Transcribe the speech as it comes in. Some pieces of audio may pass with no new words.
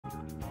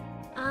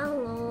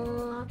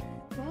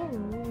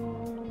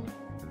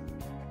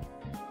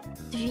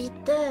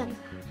Виктор.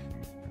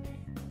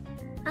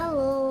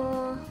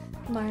 Алло.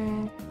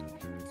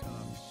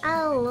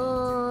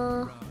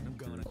 Алло.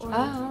 Ой.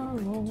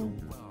 Алло.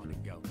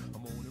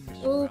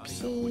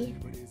 Упси.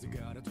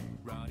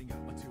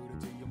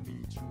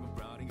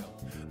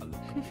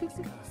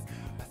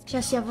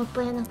 Сейчас я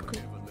VPN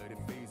открою.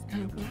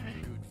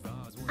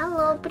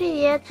 Алло,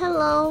 привет,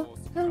 hello.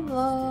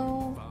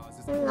 Hello.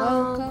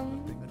 Hello.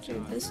 Welcome to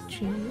the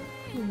stream,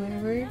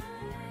 whoever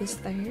is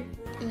there.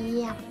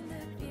 Yeah.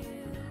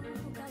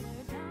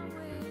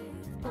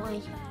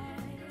 Ой.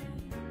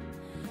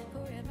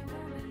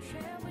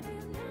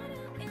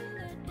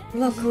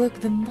 Look,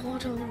 the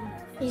model.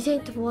 Is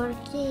it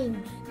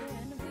working?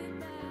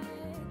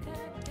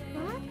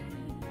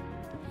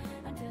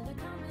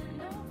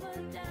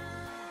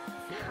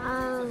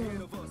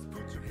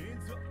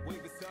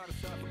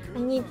 I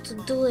need to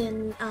do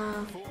an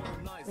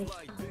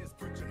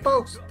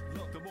post.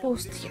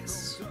 Post,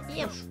 yes.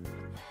 Yep.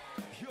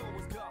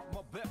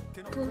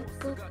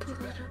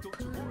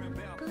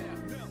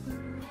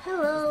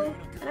 Hello.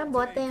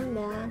 Работаем,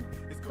 да.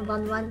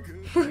 Ван-ван.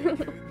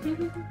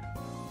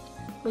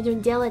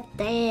 Будем делать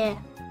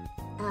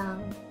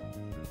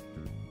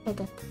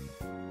этот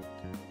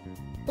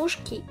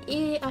ушки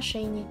и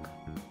ошейник.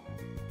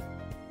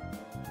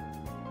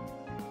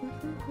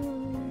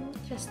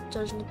 Сейчас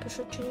тоже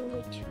напишу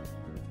что-нибудь.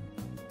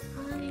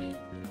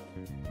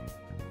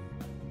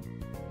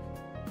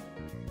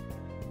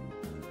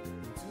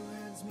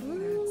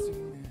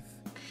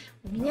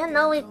 У меня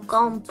новый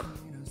комп.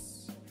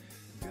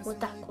 Вот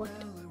так вот.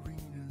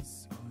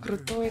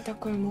 Крутой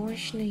такой,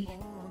 мощный.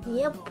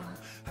 Еп.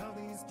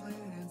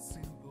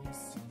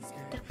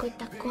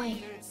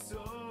 Такой.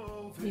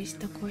 Весь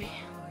такой.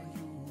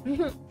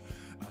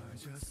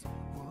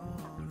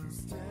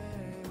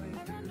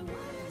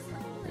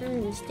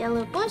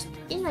 Сделаю пост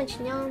и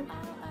начнем.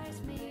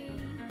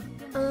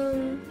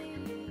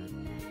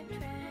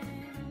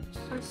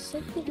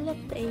 Ассеты для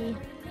Теи.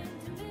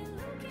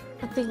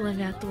 А ты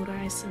клавиатура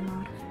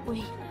ASMR.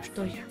 Ой,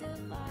 Что я?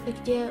 ты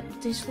где?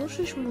 Ты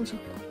слушаешь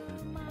музыку?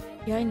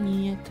 Я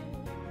нет.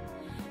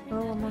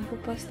 Но могу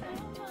поставить.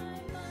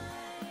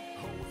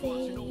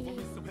 Или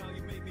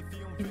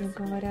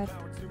говорят,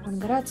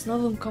 Анград с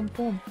новым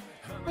компом.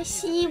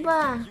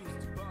 Спасибо!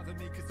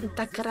 Я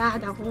так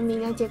рада, у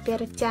меня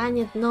теперь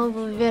тянет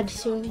новую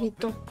версию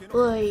Vtuber.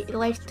 Ой,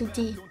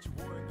 Live2D.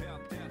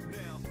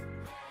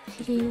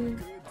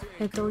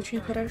 Это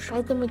очень хорошо.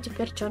 Поэтому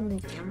теперь черная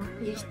тема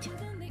есть.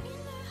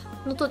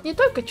 Ну тут не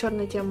только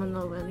черная тема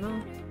новая, но...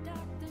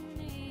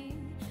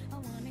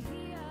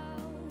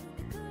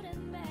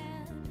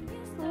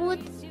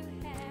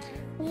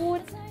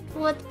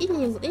 Вот, и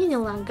не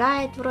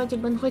лагает вроде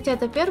бы, хотя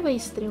это первый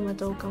стрим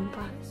этого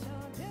компа.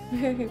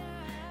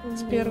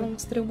 С первым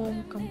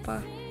стримом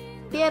компа.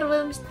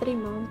 Первым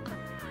стримом компа.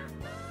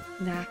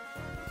 Да.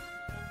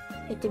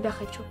 Я тебя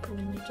хочу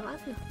поменять,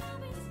 ладно?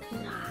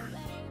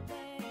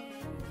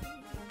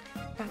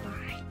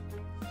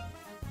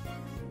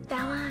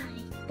 Давай.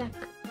 Так.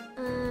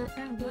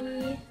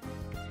 И...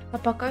 А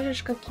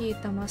покажешь, какие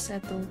там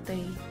ассеты у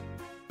Тей?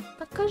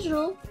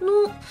 Покажу.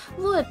 Ну,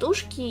 вот,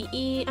 ушки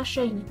и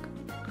ошейник.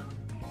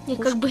 И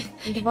как бы...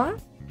 2,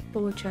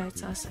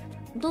 получается, ассет?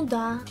 Ну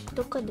да,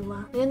 только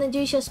 2. Я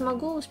надеюсь, я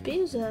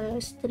успею за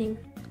стрим.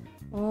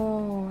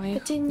 О, а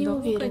их Хотя не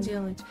долго уверена.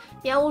 делать?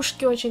 Я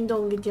ушки очень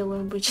долго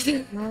делаю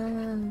обычно.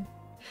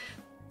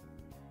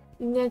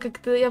 У меня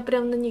как-то, я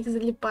прям на них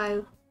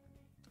залипаю.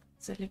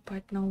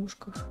 Залипать на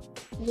ушках.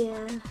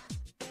 Yeah.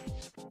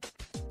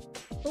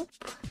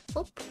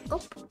 Оп.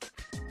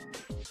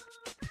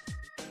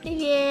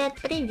 Привет.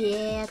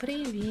 Привет.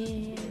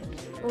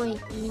 Ой,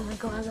 у меня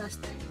глаза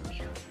стали.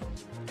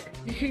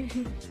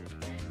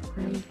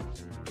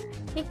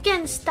 You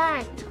can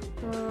start.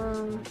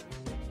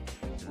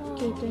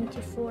 Okay,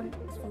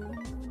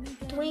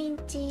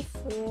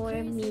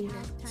 24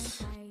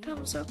 minutes.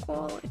 Там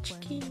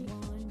заколочки.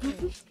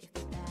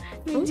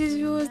 Види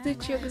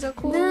звездочек,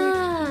 заколочки.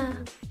 Да.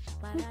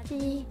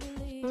 Смотри.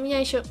 У меня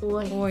еще...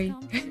 Ой.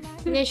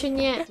 У меня еще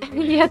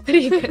не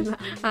отригано.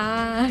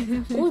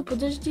 Ой,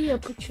 подожди, а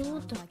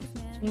почему-то?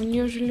 У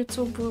нее же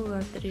лицо было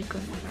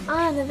отригано.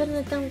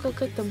 Наверное, там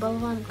какая-то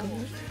болванка.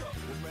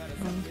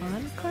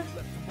 Болванка?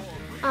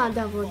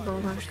 Да, вот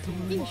болванка.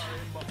 Видишь?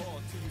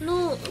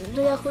 Ну,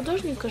 для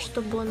художника,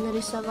 чтобы он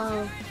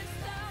нарисовал,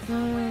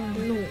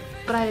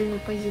 правильную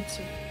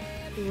позицию.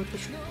 И вот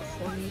еще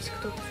фон, если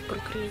кто-то в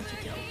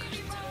Procreate делал,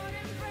 кажется.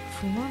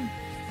 Фон?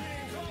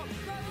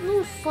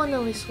 Ну,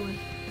 фоновый слой.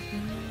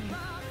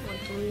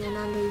 Вот, мне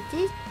надо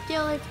идти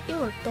делать, и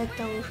вот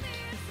это ушки.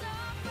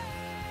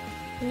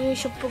 У нее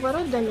еще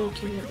поворот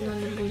далекий,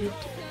 надо будет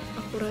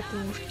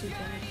аккуратно ушки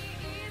делать.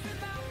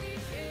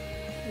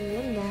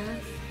 Ну да.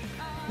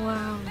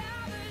 Вау.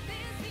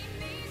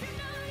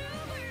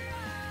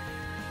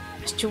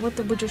 С чего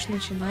ты будешь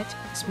начинать?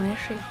 С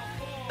Мэшей?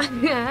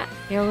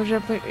 Я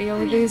уже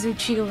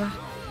изучила.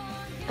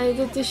 А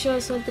тут еще,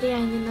 смотри,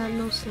 они на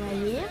одном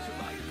слое.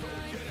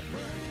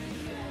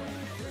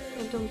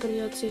 Потом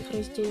придется их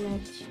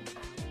разделять.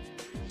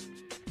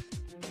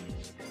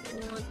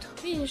 Вот.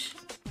 видишь?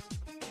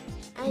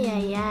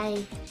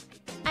 Ай-яй-яй.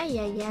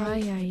 Ай-яй-яй.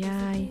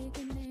 Ай-яй-яй.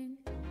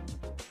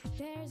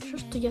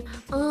 Что я...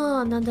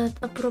 А, надо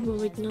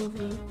опробовать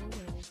новую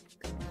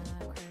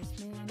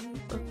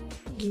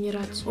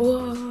генерацию.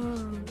 О,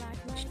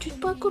 Чуть-чуть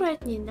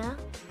поаккуратнее, да?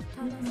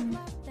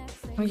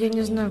 ну, я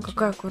не знаю,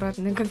 какая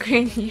аккуратная,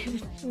 какая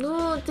нет.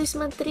 Ну, ты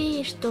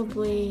смотри,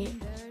 чтобы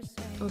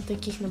вот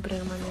таких,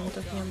 например,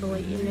 моментов не было.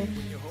 Или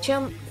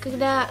чем,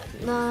 когда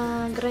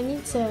на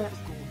границе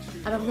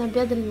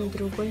равнобедренные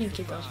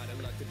треугольники должны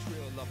быть.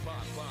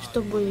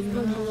 Чтобы,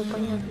 ну, было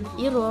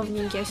понятно. И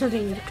ровненькие. А смотри,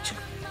 они так чик.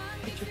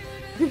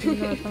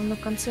 Да, там на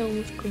конце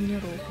ушко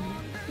неровно.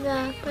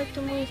 Да,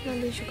 поэтому их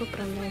надо еще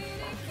поправлять.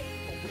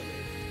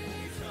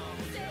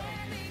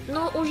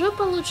 Но уже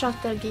получше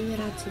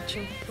автогенерации,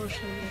 чем в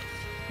прошлой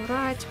версии.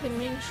 Ура, теперь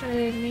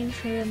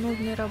меньше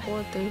нудной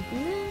работы.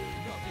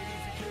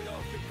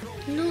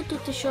 Ну,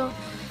 тут еще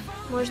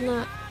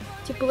можно,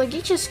 типа,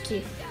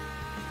 логически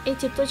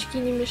эти точки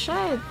не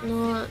мешают,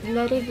 но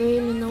для рига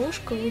именно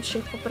ушко лучше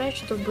их поправить,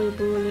 чтобы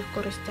было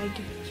легко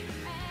растягивать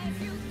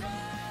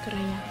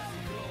края.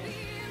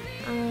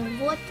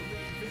 Вот.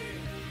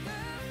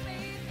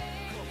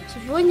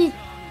 Сегодня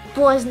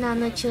поздно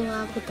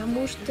начала,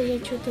 потому что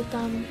я что-то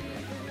там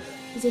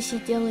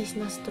засиделась в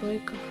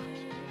настройках.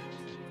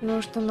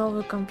 Ну, что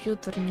новый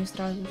компьютер, не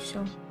сразу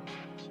все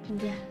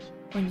Да.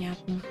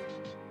 понятно.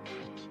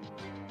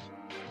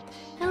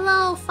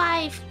 Hello,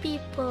 5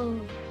 people.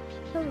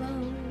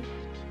 Hello.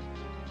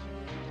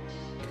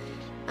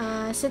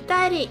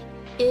 Satari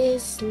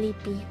is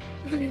sleepy.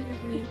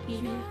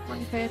 My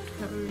head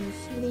hurts.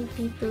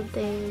 Sleepy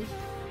today.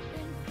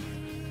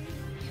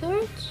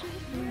 Hurts?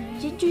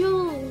 Did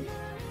you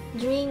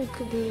drink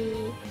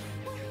the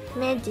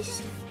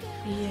medicine?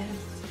 Yes.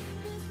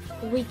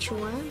 Which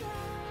one?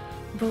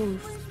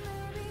 Both.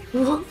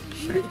 What?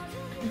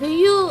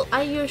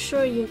 Are you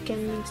sure you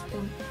can mix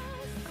them?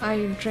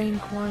 I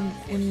drank one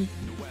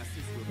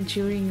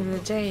during the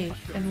day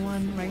and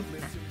one right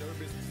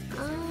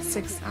now.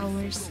 6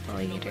 hours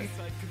later.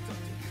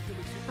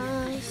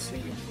 I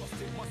see.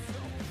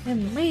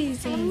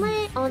 Amazing.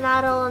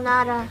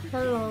 Onara.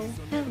 Hello.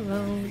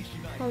 Hello.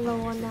 Hello,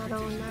 Onara.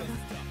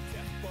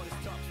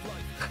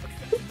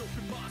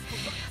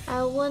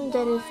 I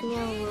wonder if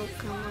Mel will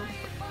come up.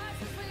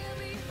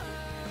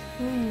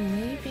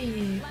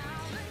 Maybe.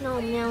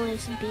 No, Mel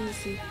is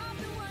busy.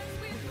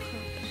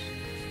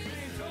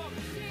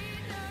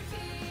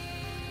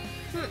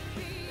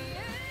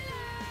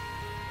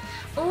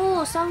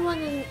 Oh, someone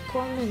in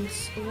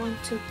comments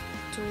wanted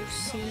to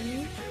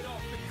see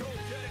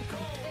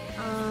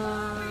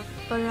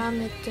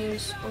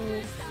parameters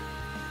of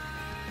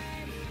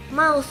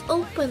mouth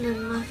open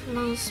and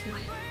mouth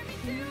smile.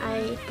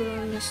 I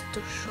promise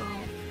to show.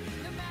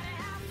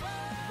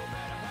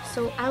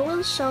 So I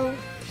will show.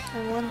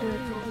 I wonder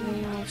if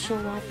they will show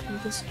up in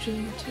the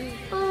stream too.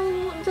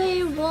 Oh,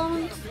 they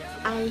won't,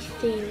 I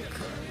think,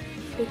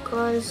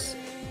 because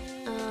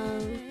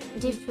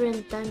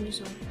different time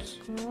zones.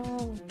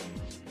 Oh.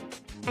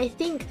 I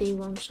think they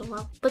won't show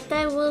up, but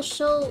I will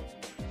show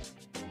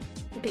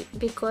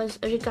because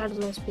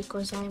regardless,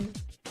 because I'm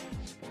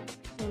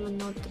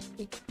not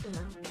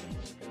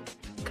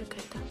как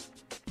это?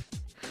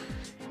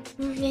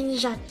 Я не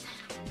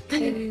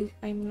жадная.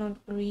 I'm not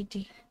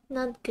greedy.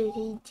 Not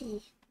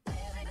greedy.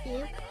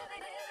 Yep.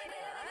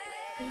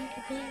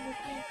 Baby.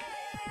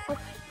 Oh.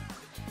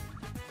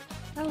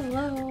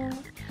 Hello.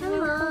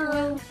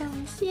 Hello.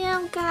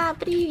 Всемка,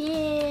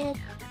 привет.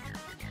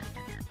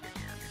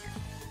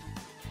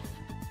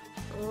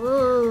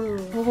 Oh,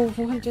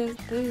 What is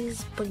this?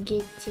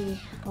 spaghetti.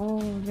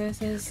 Oh,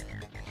 this is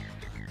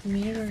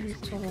mirror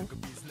tool.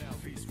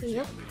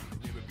 Yep.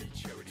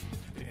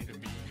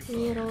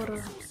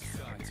 Mirror.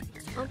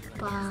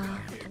 Опа.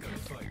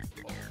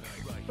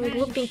 Ой,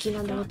 глупенький,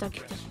 надо вот так.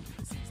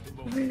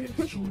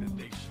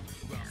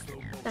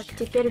 Так,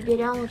 теперь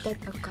берем вот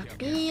это,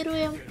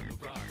 копируем.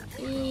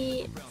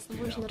 И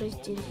можно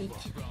разделить.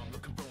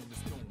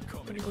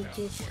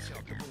 Будет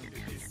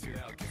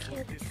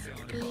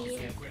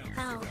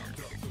out.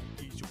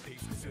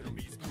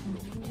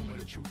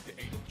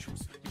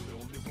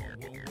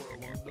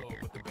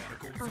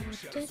 А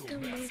вот это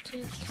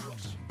будет...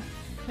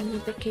 Они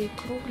такие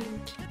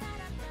кругленькие.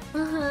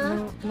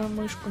 Ага. На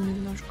мышку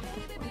немножко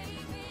похож.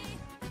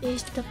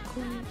 Есть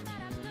такой.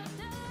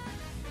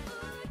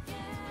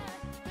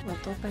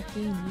 Зато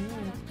такие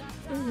милые.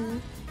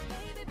 Угу.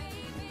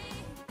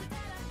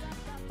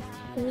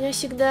 У меня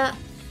всегда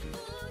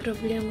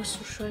проблема с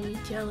ушами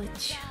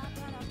делать,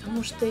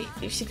 потому что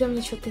всегда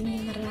мне что-то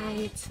не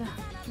нравится.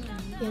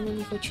 Я на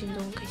них очень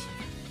долго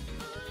сижу.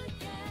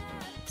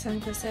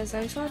 Santa says,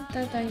 I thought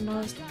that I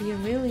must be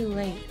really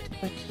late,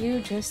 but you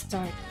just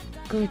start.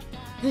 Good.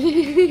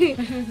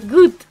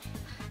 Good.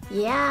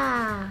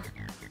 Yeah.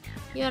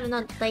 You're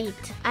not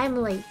late. I'm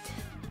late.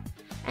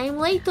 I'm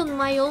late on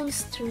my own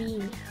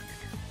stream.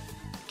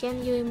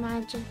 Can you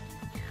imagine?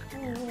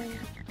 Oh,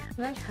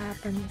 that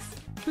happens.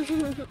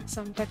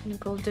 Some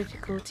technical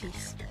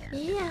difficulties.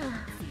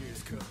 Yeah.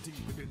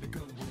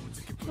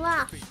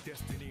 Laugh.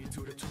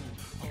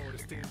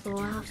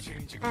 Laugh.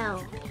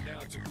 L.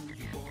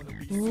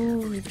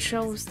 Ooh, it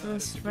shows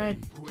this red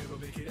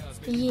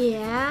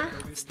Yeah.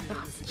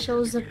 stuff.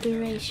 Shows the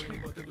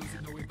duration.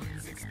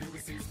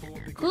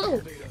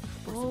 Cool.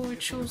 Oh,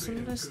 it shows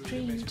in the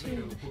stream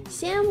too.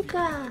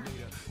 Semka.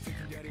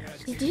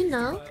 Did you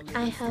know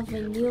I have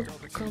a new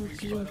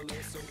computer?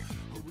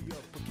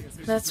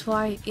 That's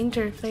why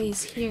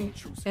interface here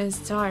is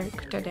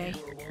dark today.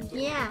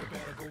 Yeah.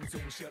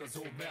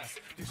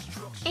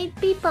 8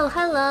 people,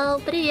 hello.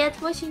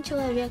 Привет, 8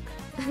 человек.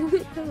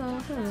 Hello,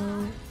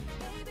 hello.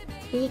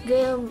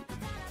 Двигаем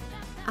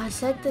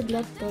ассеты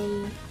для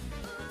Теи.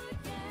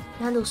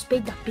 Надо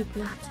успеть до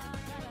 15.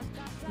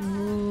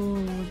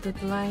 Ooh,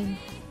 deadline.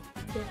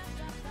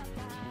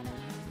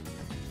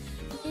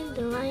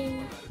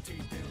 Deadline.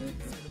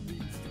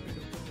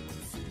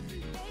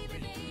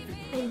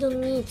 I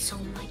don't need so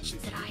much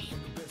time.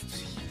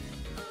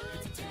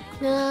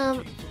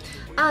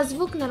 А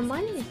звук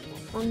нормальный?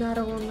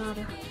 Онара.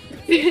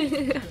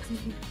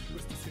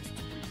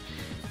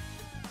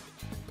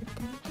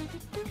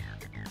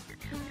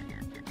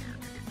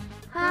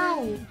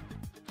 Hi.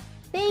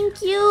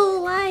 Thank you,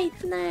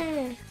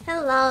 Lightner.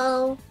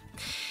 Hello.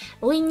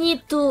 We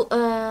need to,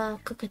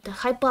 как это,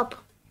 hype up.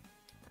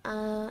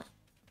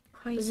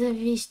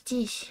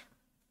 Завестись.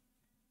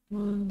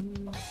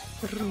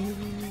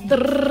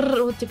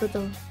 Дрррр, вот типа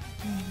того.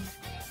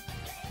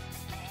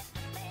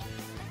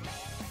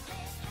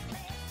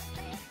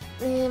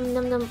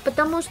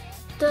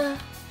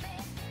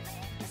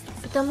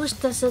 Потому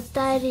что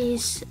Satari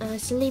is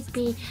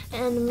sleepy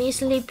and me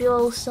sleepy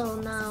also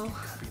now.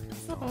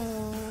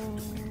 Oh,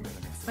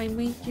 I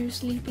make you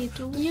sleepy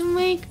too. You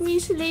make me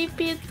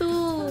sleepy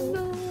too.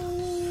 No.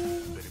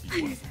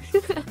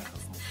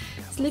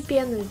 Sleepy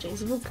energy,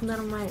 звук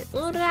нормальный.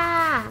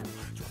 Ура!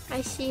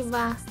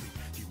 Спасибо.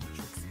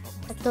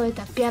 А то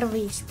это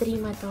первый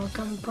стрим этого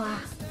компа.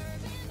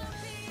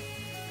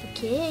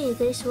 Окей,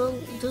 this will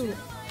do.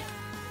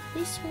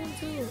 This will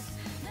do.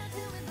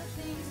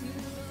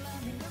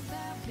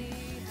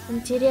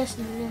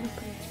 Интересно, мне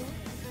пойдет.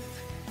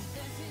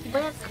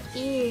 Back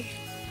и...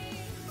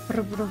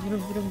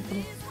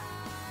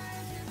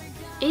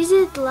 Is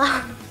it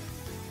loud?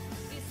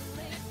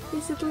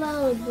 Is it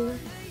loud?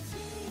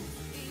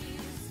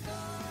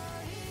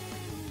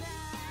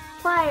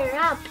 Fire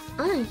up!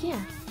 Oh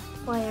yeah,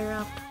 fire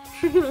up.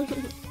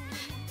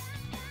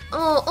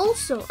 Oh,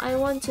 also, I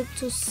wanted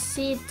to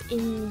sit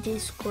in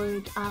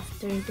Discord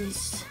after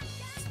this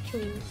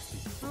stream.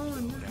 Oh,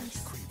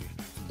 nice.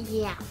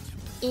 Yeah,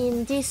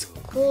 in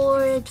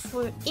Discord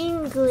for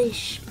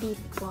English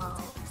people.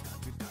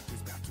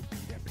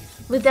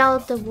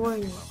 Without the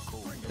warning.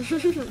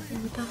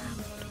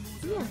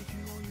 Yeah.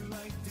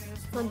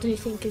 What do you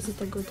think? Is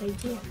it a good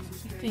idea? I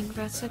think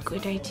that's a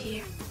good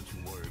idea.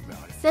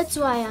 That's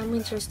why I'm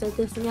interested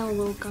if Mel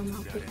will come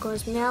up,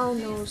 because Mel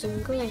knows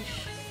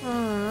English.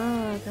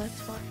 Ah, that's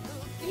why.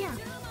 Yeah.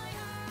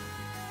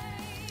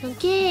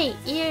 Okay,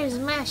 ears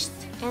mashed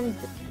and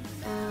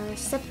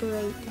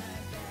separated.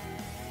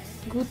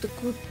 Good.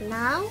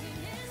 Now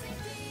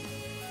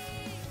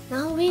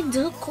we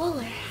do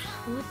color.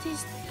 What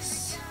is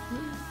this?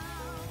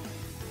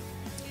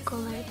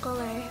 Color.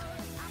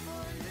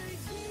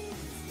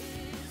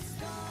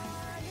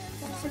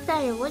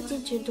 Satari, what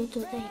did you do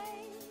today?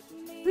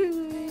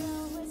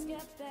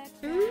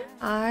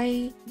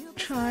 I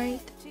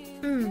tried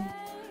to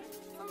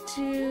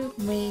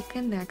make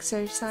an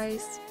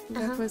exercise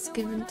that was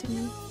given to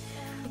me.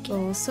 Okay.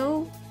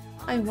 Also,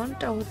 I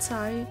went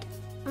outside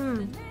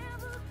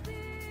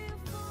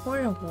for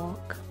a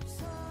walk.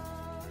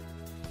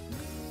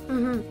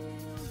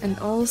 And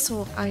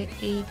also, I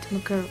ate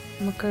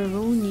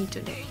macaroni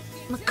today.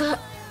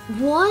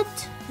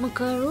 What?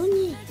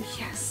 Macaroni?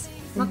 Yes.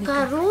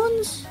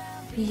 Macarons?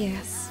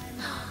 Yes.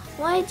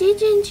 Why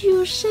didn't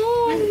you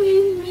share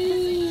with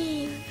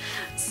me?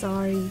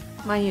 Sorry,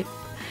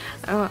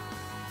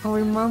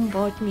 our mom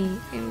bought me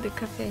in the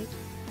cafe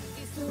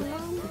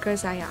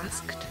because I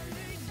asked.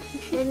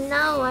 And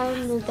now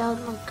I'm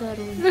without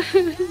macaroni.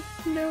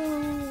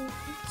 No.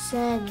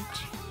 Sad.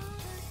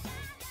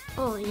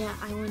 Oh yeah,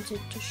 I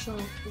wanted to show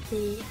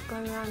the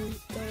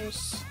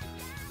parameters.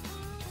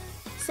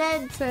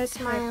 Sad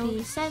smile.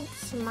 Happy. Sad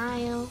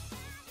smile.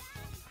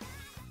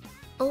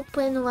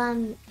 Open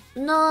 1.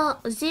 No,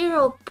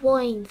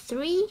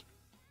 0.3.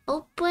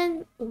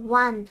 Open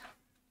 1.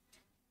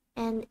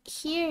 And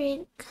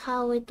here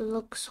how it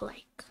looks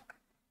like.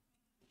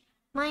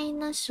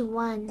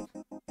 -1.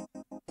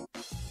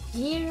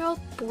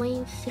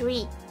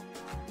 0.3.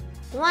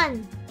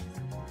 1.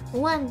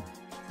 0.3.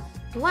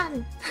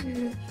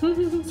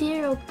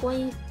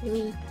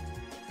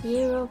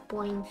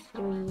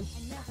 0.3.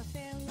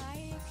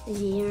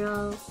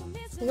 0.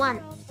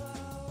 1.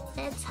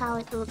 That's how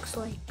it looks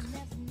like.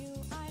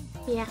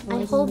 Yeah,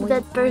 I hope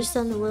that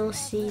person will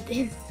see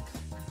this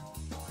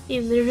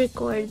in the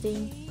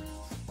recording.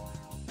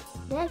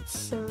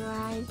 That's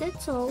right.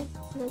 That's all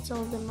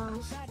the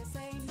mouse.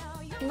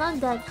 not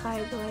that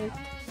hard, right?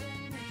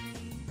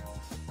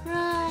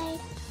 Right.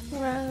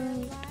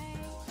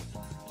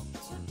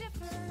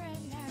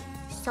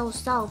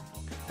 So.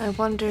 I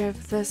wonder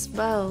if this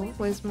bell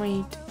was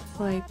made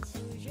like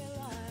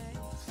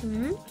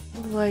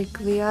like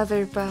the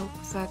other bell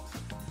that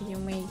you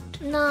made.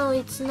 No,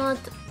 it's not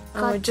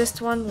cut. Oh,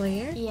 just one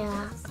layer?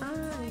 Yeah.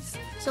 Nice.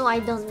 So I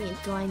don't need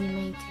to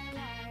animate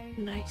it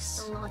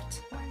Nice. a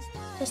lot.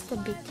 Just a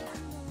bit.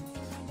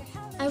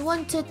 I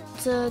wanted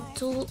to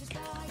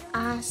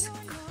ask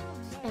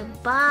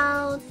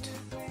about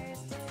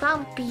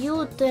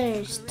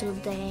computers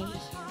today.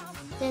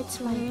 That's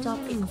my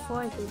topic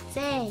for the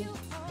day.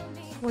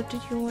 What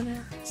did you want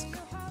to ask?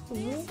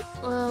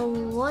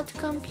 What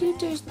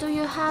computers do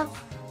you have?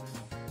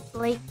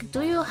 Like,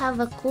 do you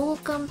have a cool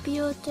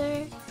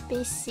computer,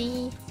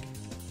 PC?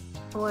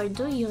 Or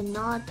do you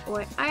not?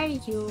 Or are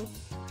you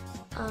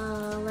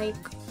like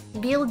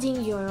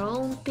building your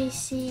own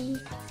PC?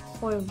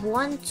 Or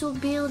want to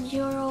build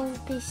your own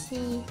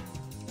PC?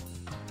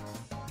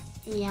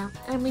 Yeah,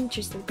 I'm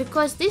interested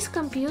because this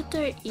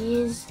computer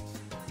is,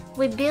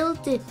 we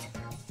built it,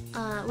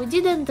 we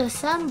didn't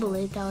assemble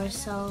it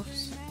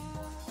ourselves,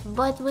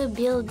 but we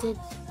built it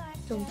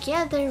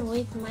together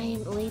with my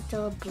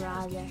little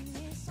brother,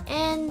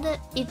 and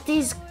it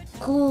is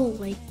cool,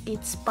 like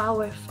it's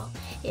powerful.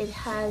 It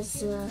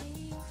has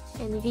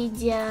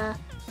Nvidia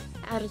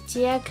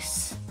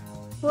RTX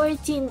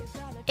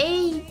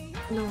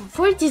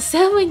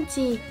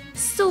 4070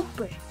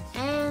 Super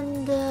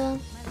and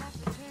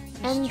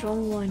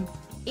strong one.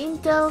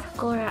 Intel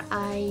Core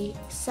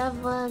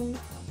i7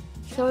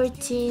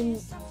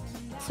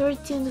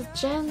 13th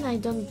gen.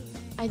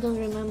 I don't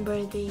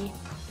remember the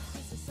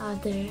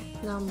other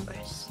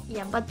numbers.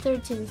 Yeah, but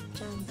 13th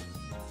gen.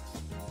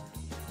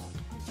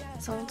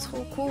 Sounds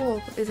so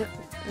cool.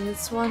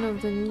 It's one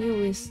of the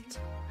newest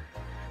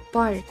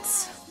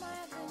parts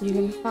you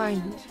can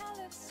find.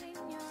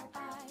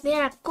 They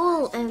are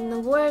cool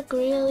and work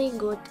really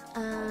good.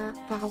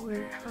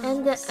 Power.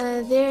 And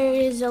there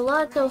is a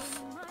lot of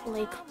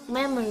like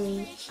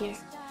memory here.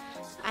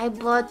 I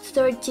bought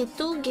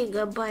 32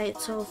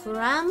 gigabytes of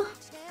RAM.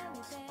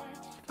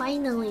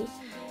 Finally,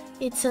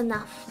 it's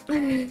enough.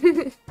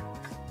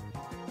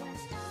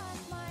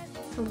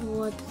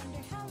 Вот.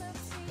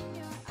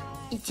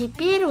 И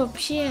теперь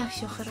вообще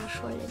все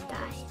хорошо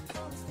летает.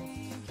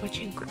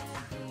 Очень круто.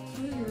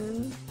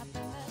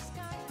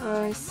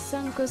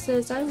 Sanko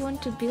says, I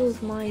want to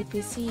build my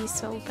PC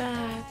so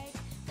bad.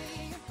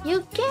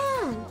 You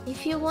can,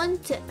 if you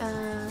want to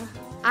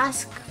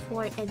ask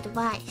for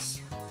advice.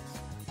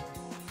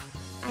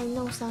 I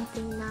know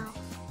something now.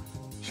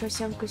 Еще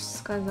Сямка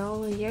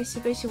сказала, я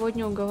себя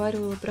сегодня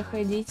уговаривала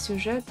проходить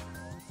сюжет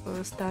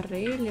Star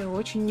Rail,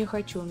 очень не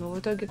хочу, но в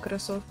итоге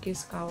кроссовки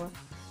искала.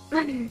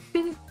 Ну,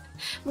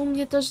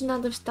 мне тоже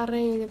надо в Star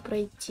Rail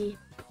пройти.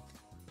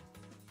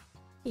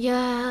 У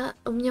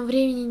меня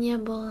времени не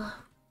было.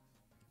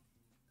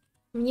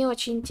 Мне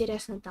очень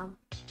интересно там.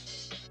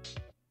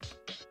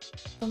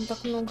 Там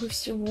так много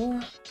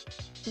всего.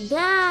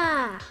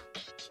 Да!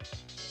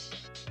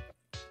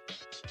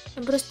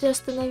 Просто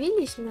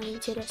остановились на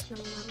интересном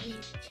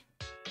моменте.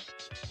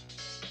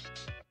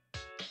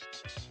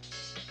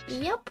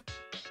 Yep.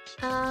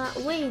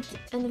 Wait,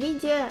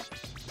 Nvidia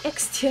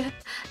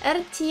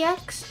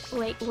RTX.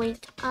 Wait,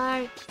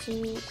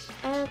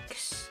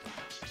 RTX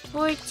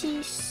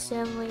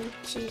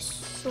 4070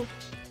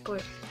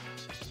 Super.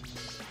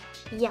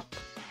 Yep,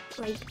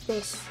 like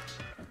this.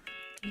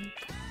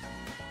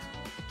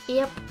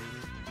 Yep.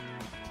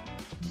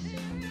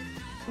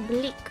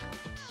 Bleak.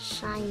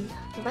 Shine.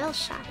 Well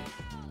shine.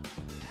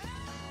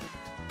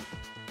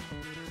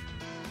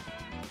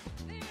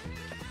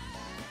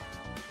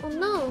 Oh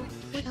no,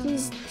 what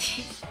is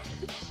this?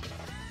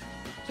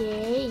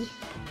 Okay.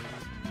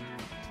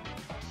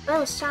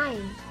 Well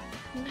shine.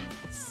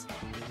 Nice.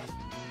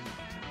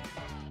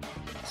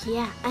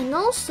 Yeah, and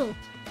also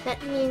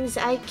that means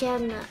I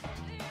can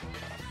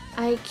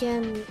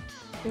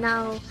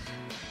now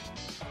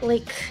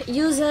like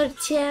use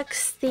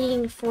RTX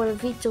thing for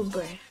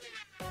Vtuber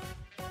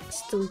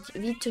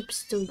VTube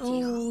Studio.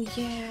 Oh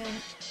yeah.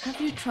 Have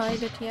you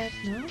tried it yet?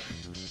 No?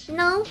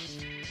 No,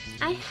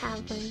 I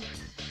haven't.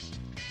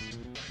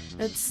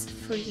 It's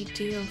free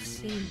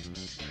DLC.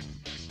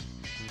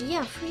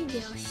 Yeah, free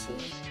DLC.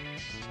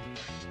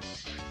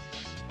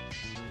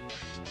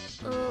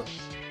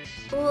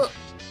 What?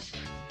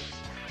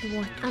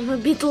 I'm a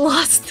bit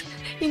lost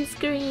in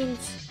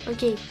screens.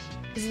 Okay,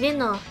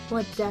 звено.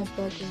 What does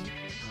that mean?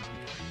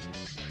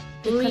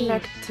 The Ring.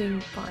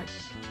 connecting part.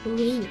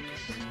 Ring.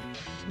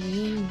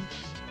 Ring.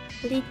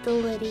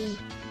 Little ring.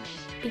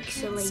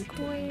 Pixelated.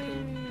 Square.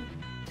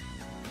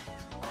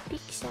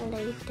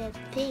 Pixelated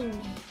thing.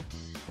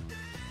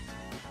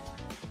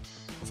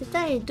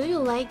 Satari, do you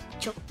like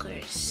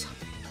chokers?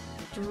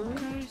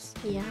 Jokers?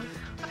 Yeah.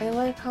 I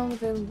like how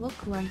they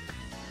look like.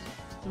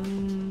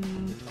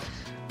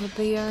 But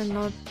they are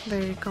not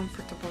very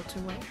comfortable to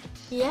wear,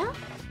 Yeah?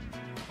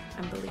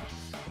 I believe.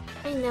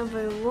 I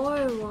never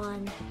wore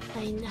one.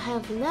 I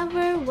have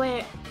never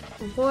worn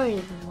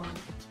one.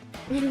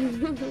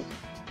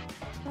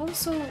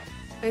 Also,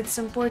 it's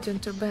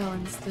important to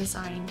balance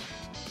design.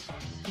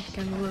 It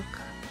can look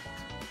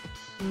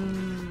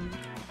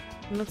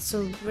not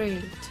so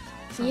great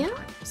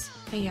sometimes.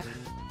 Yeah.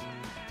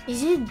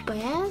 Is it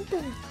bad?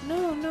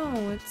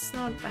 No, it's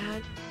not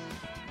bad.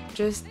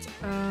 Just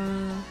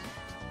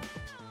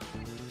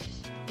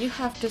you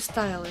have to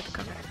style it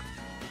correct.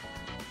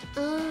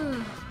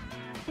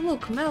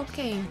 Look, Mel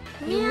came.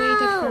 You waited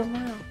for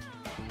Mel.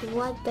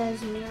 What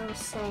does Mel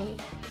say?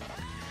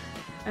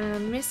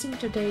 Missing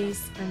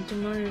today's and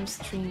tomorrow's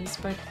streams,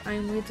 but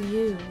I'm with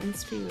you in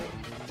spirit.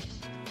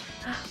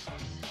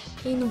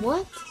 In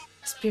what?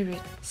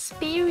 Spirit.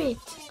 Spirit.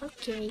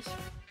 Okay.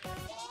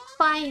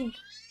 Fine.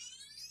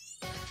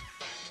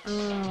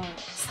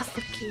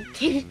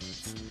 Suffocating.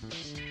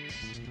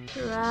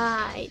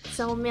 Right.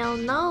 So Mel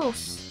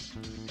knows.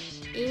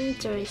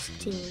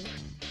 Interesting.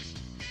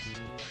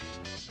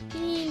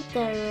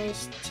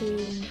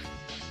 Interesting.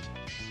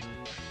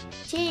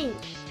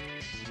 Change.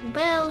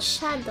 Bell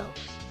shadow.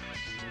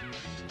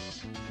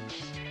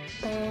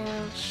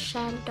 Bell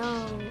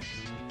shadow.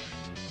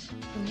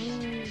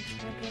 Shadow.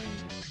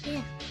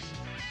 Yeah.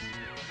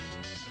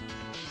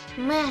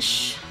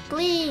 Mesh,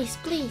 please,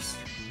 please.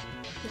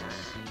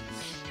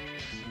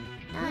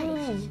 Nice.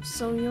 Oh,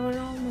 so you're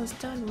almost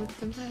done with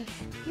the mesh.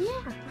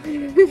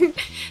 Yeah.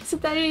 So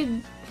that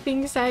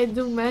things I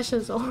do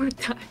meshes all the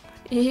time.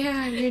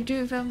 Yeah, you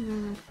do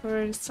them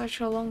for such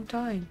a long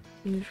time,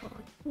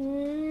 usually.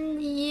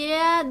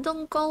 Yeah,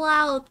 don't call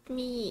out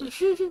me.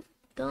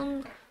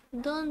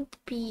 don't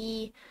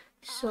be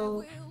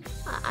so.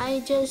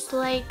 I just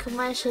like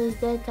meshes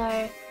that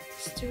are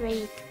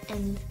straight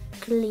and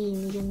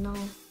clean, you know.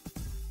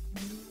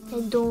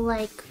 I don't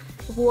like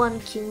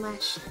wonky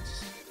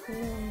meshes.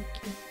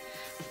 Wonky.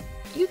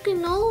 You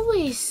can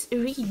always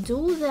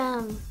redo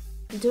them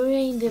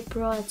during the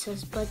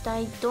process, but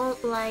I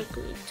don't like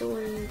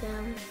redoing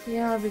them.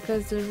 Yeah,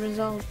 because the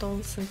result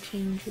also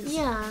changes.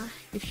 Yeah.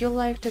 If you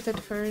liked it at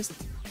first,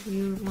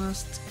 you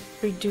must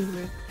redo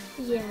it.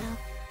 Yeah.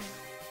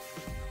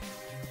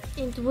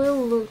 It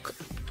will look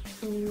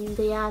in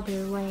the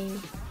other way.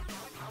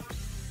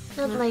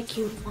 Not like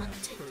you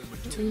wanted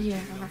it. Yeah,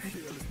 right.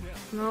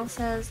 Mel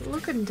says,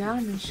 looking down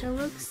and she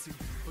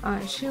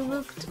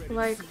looked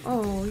like,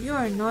 oh, you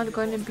are not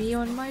gonna be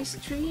on my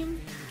stream?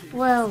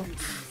 Well,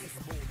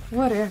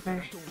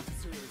 whatever.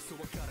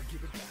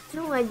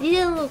 No, I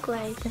didn't look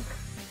like that.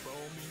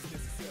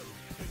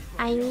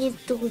 I need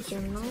to, you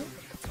know.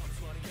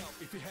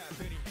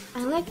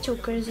 I like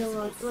chokers a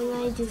lot. When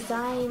I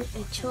design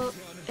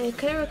a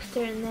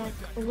character neck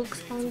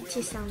looks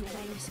empty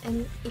sometimes,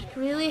 and it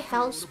really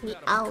helps me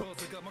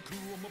out.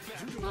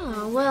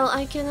 Well,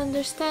 I can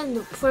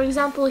understand. For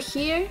example,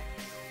 here,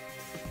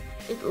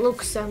 it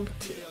looks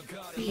empty.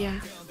 Yeah.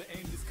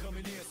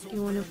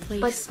 You wanna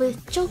place... But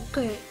with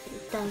choker,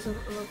 it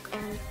doesn't look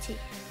empty.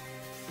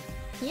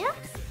 Yeah?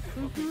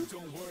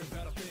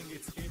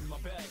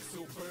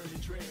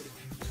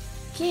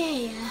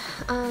 Okay,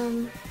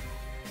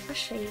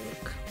 shade.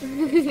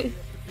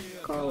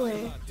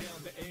 Color.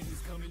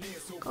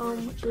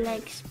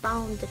 Complex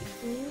boundary.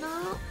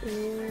 No.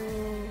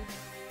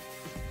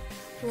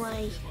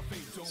 Why?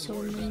 So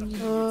many.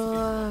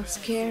 Oh,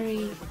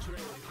 scary.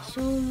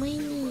 So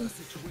many.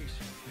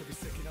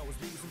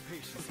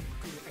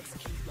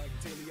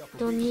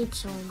 Don't need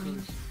so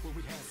many.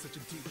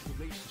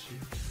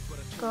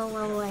 Go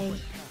away.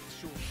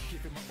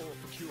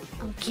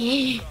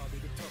 Okay.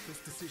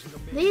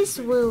 This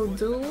will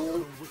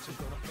do.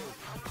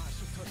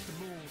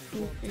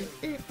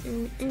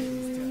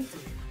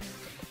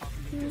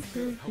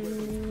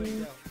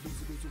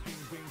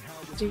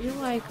 Do you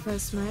like the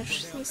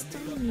Smash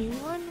system, new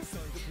one?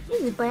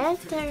 It's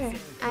better.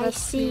 I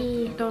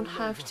see. You don't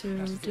have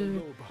to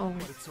do it all.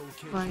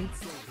 Why?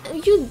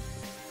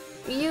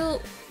 You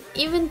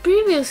even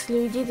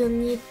previously didn't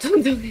need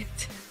to do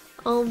it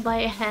all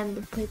by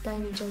hand, but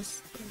I'm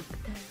just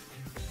like that.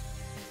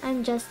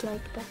 I'm just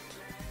like that.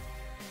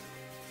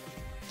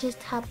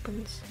 Just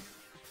happens.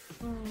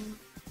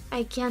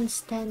 I can't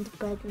stand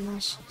bad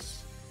meshes.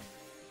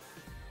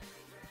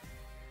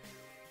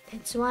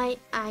 That's why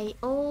I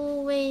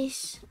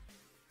always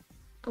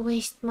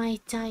waste my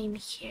time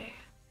here.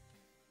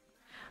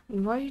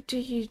 Why do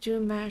you do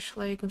mesh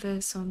like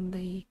this on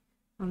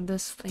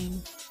this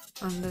thing,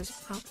 on this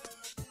prompt?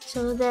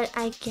 So that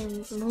I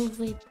can move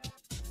it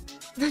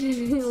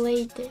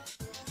later,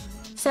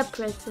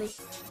 separately.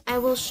 I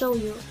will show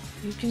you.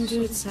 You can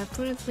do it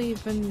separately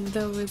even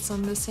though it's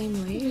on the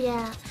same layer?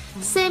 Yeah,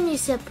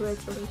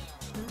 semi-separately.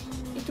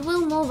 It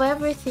will move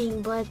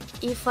everything, but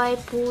if I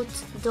put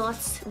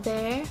dots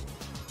there,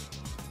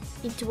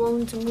 it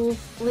won't move,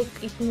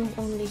 like it move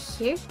only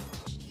here,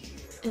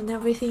 and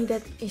everything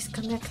that is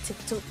connected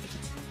to it.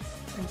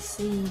 I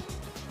see.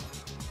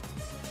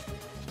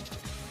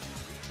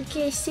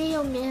 Okay, see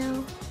you,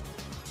 Mel.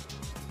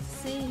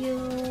 See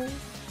you.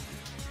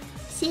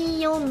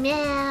 See you,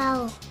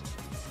 Mel.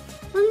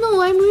 Oh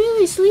no, I'm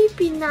really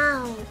sleepy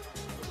now.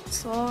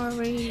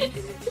 Sorry.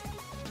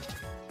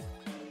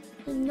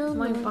 No,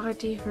 My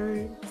body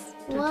hurts.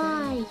 today.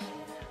 Why?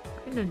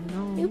 I don't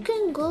know. You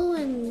can go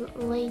and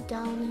lay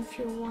down if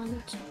you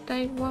want.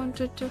 I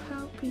wanted to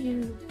help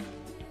you.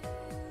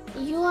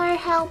 You are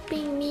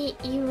helping me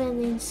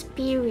even in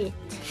spirit.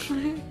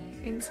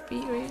 In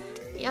spirit.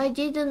 I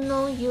didn't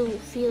know you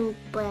feel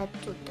bad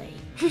today.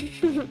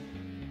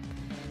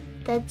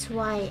 That's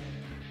why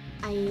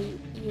I,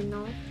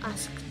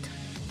 asked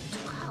to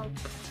help.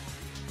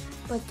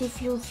 But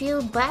if you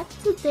feel bad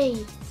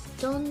today,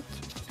 don't,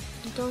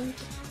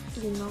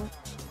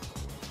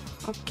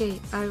 Okay,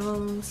 I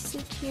will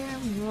sit here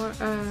more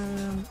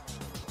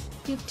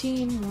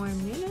 15 more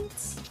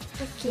minutes.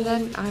 Okay.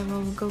 Then I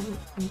will go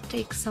and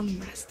take some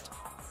rest.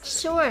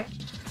 Sure.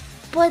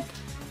 But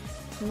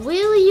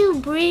will you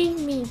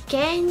bring me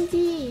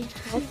candy?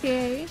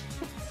 Okay.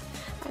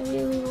 I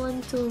really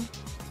want to.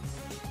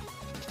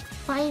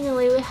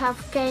 Finally, we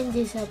have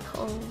candies at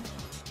home.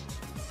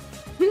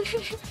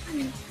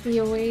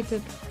 You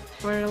waited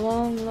for a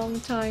long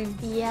time.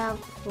 Yeah,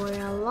 for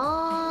a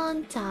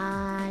long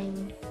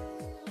time.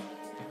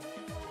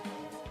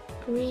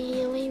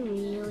 Really,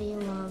 really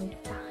long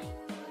time.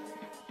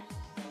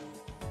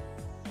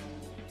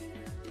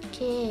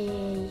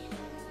 Okay.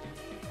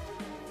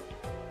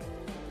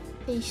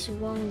 This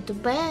won't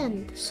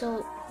bend,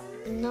 so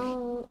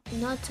no,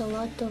 not a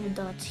lot of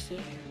dots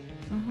here.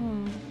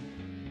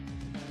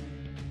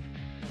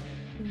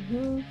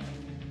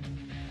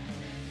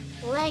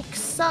 Like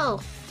so.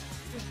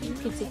 I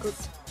think it's good.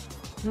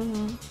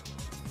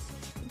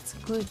 It's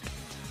good.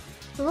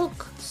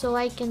 Look, so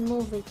I can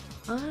move it.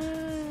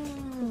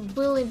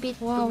 Will a bit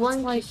Wow, it's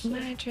wonky like here,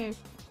 magic.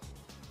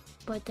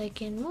 but I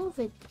can move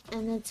it,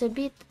 and it's a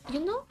bit,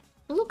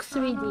 look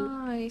 3D.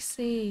 I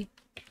see.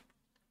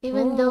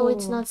 Even though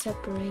it's Oh. not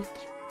separated.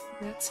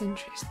 That's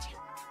interesting.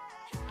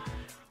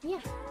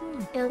 Yeah,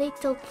 a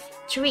little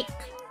trick.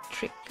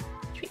 Trick.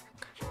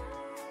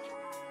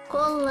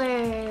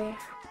 Color.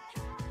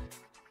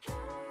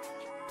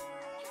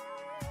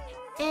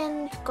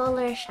 And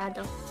color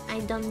shadow. I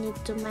don't need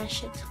to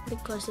mesh it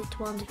because it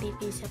won't be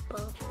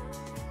visible.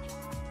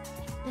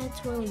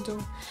 That will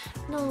do.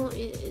 No,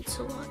 it's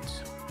a lot.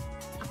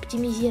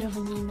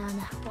 Оптимизирование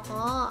надо.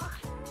 Oh.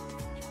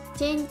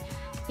 Тень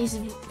is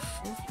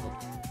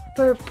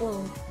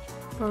purple.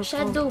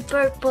 Shadow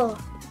purple.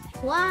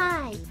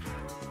 Why?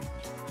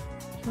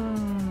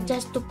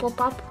 Just to pop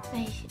up?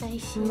 I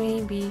see.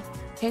 Maybe.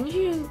 Can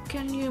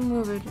you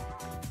move it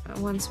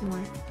once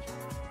more?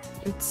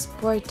 It's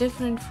quite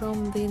different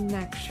from the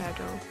neck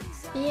shadow.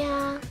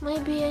 Yeah,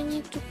 maybe I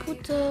need to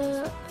put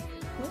a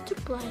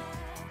multiply.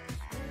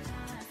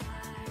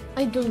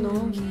 I don't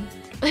know.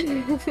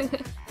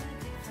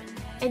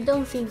 I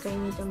don't think I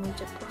need a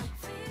multiply.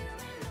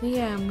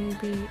 Yeah,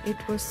 maybe it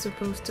was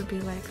supposed to be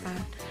like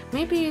that.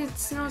 Maybe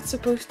it's not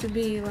supposed to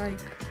be like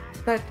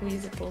that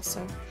visible,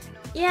 so.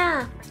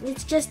 Yeah,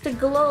 it's just a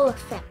glow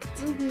effect.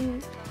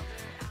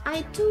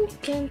 I too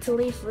can't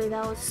live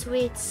without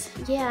sweets.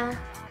 Yeah,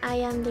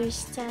 I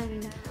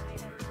understand.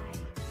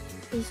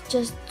 It's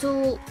just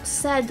too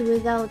sad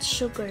without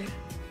sugar.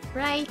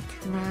 Right?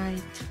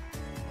 Right.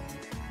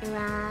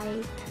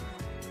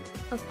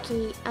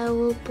 Okay, I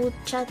will put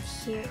chat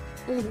here.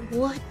 Oh,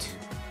 what?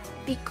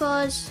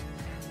 Because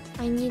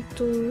I need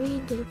to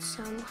read it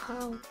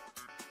somehow.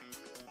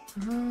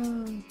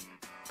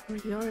 For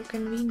your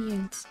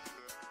convenience.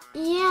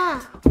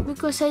 Yeah,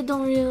 because I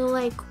don't really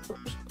like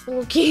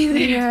looking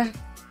there. Yeah.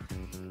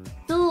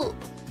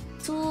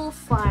 Too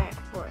far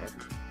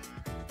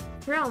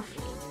from me.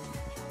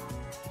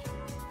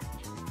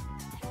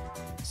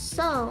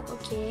 So,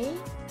 okay.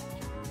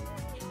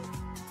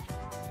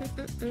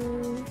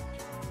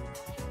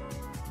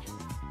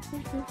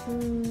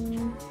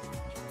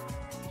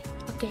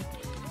 Okay.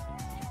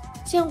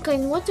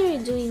 Seongkain, what are you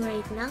doing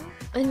right now?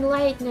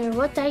 Enlightener,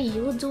 what are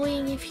you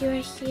doing if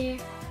you're here?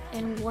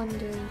 I'm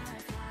wondering.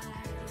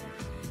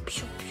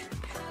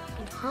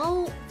 And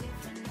how,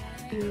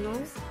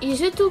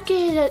 is it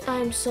okay that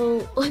I'm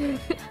so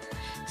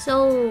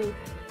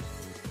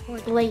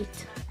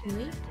late?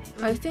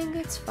 I think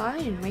it's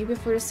fine. Maybe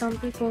for some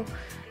people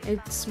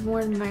it's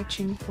more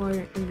matching for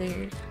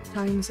their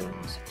time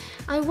zones.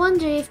 I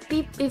wonder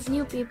if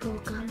new people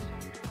come.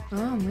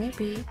 Oh,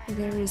 maybe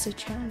there is a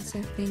chance,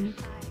 I think.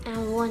 I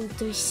want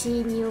to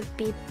see new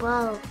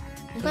people,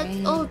 but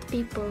Yay. old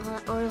people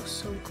are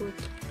also good.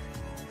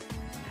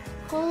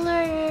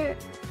 Color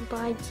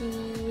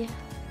body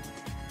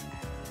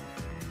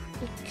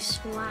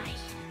XY.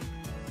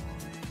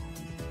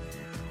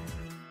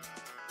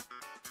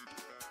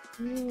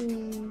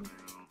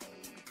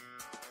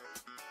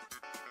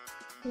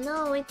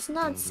 No, it's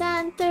not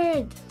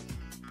centered.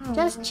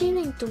 Just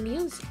chilling to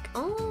music.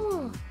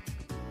 Oh,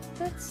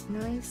 that's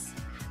nice.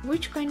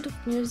 Which kind of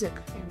music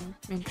I'm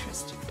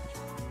interested?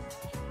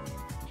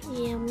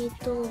 Yeah, me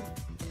too.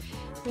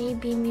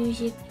 Maybe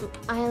music.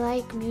 I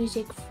like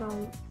music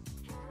from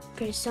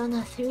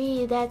Persona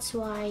 3. That's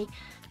why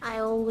I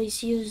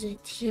always use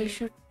it here. You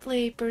should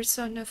play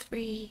Persona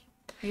 3.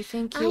 I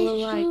think you I will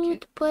like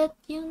it. But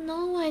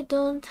I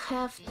don't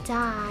have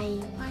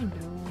time. I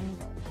know.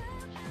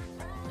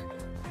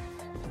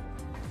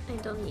 I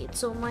don't need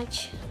so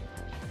much.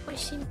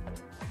 8.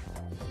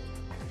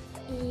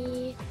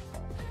 И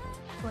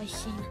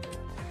 8.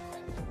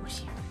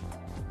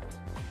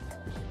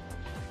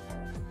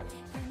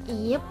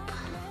 Yep.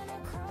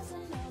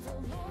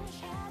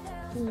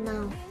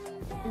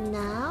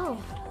 Now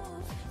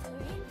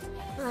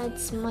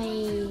let's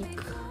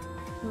make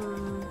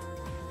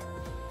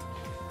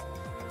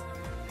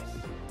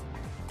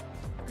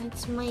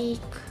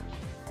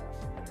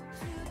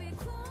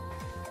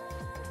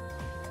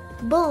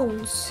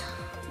bones.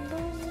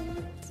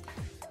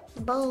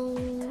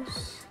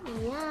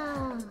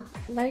 Yeah.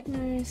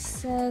 Lightner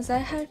says, I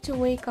had to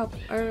wake up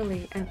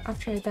early and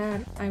after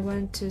that I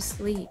went to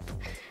sleep.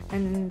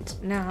 And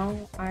now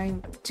I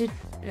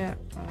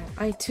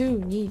too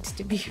need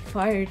to be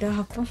fired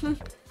up.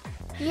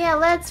 Yeah,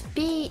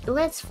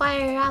 let's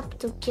fire up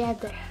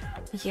together.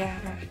 Yeah.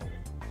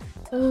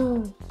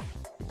 Oh,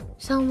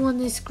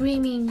 someone is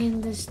screaming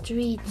in the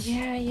street.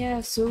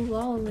 Yeah, so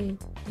lonely.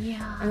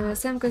 Yeah.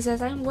 Samka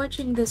says, I'm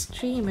watching the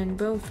stream and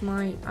both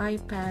my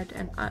iPad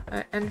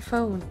and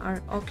phone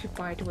are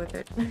occupied with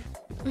it.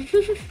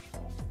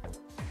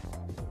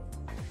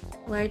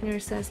 Leitner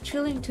says,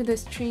 chilling to the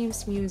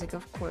stream's music,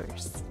 of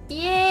course.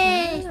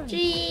 Yay,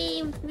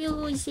 stream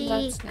music.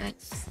 That's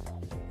nice.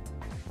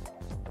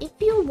 If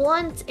you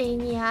want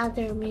any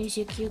other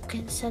music, you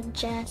can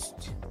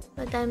suggest.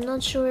 But I'm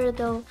not sure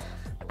though.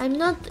 I'm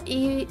not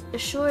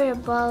sure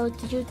about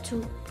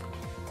YouTube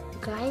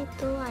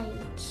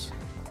guidelines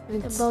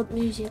about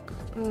music.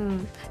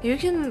 You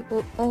can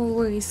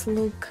always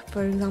look,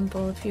 for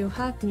example, if you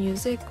have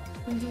music,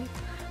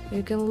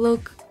 you can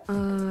look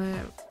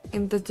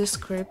in the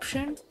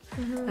description,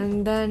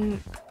 and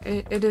then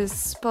it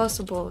is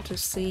possible to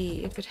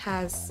see if it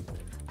has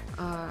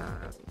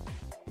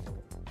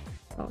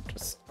I'll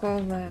just call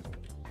that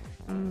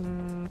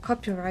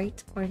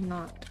copyright or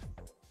not.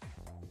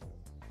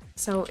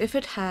 So if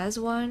it has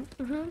one,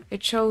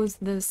 it shows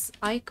this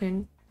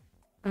icon,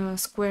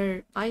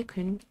 square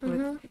icon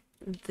with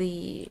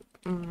the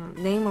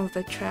name of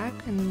the track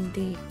and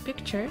the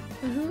picture.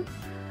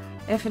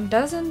 If it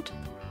doesn't,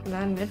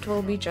 then it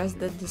will be just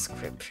the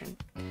description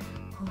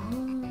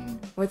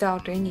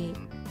without any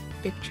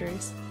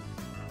pictures.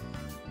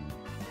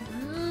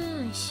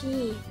 I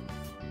see.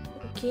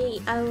 Okay,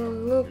 I will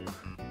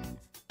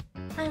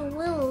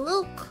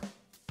look.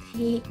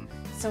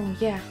 So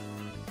yeah,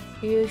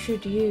 you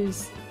should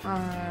use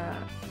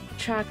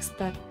tracks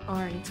that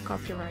aren't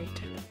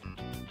copyrighted.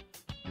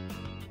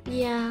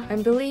 Yeah. I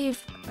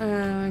believe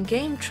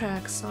game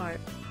tracks are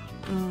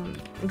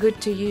good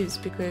to use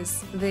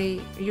because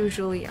they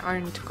usually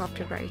aren't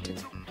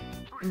copyrighted.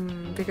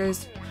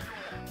 Because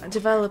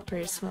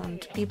developers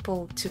want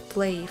people to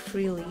play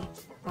freely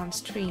on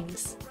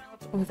streams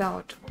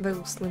without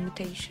those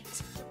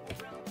limitations.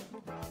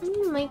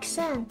 Makes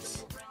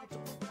sense.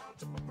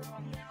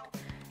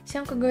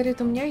 Сямка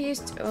говорит, у меня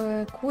есть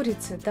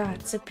курицы, да,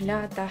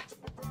 цыплята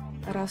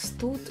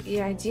растут, и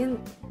один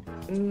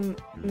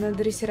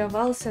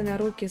надрессировался на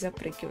руки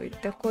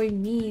запрыгивать. Такой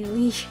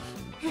милый.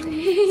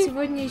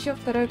 Сегодня еще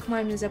второй к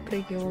маме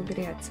запрыгивал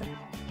греться.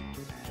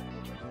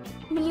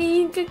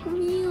 Блин, как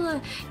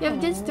мило. Я в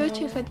детстве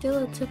очень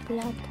хотела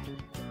цыплят.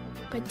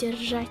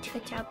 Подержать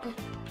хотя бы.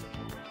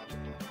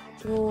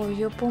 О,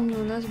 я помню,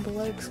 у нас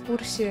была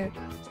экскурсия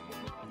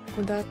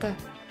куда-то,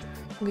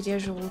 где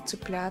живут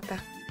цыплята.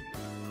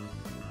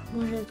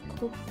 Может,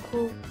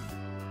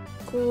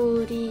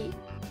 кури...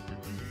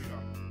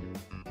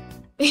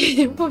 Я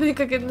не помню,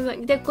 как это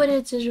называется. Где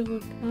курицы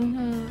живут.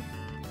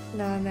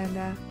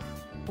 Да.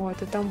 Вот,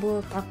 и там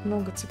было так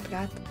много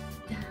цыплят.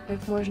 Да.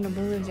 Их можно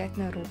было взять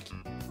на руки.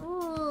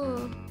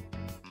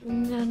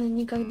 Наверное,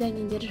 никогда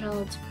не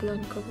держала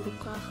цыпленка в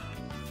руках.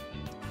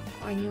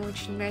 Они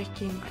очень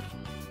мягкие.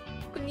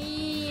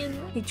 Блин.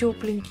 И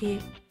тепленькие.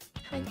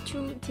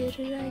 Хочу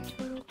держать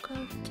в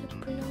руках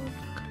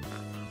цыпленка.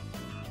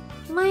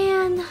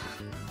 Man.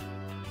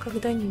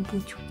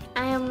 Когда-нибудь.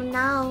 I am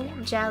now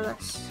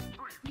jealous.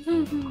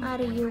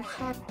 Are you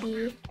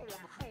happy?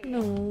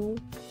 No.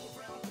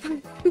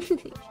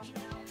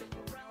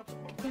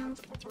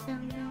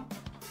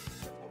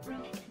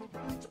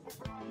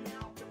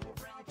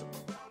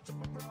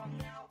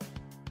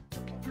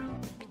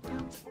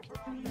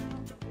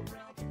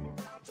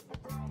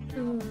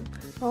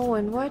 Oh,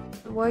 and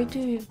why do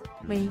you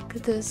make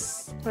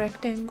this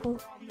rectangle?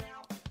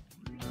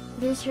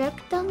 This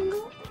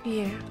rectangle?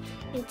 Yeah.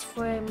 It's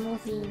for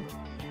moving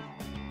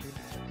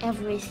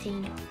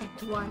everything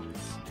at once,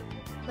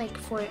 like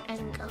 4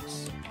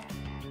 angles.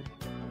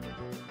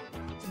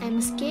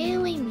 I'm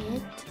scaling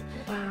it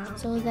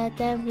so that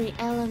every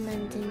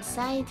element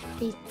inside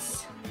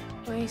fits.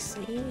 I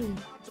see.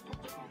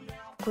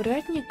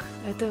 Курятник?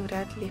 Это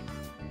вряд ли.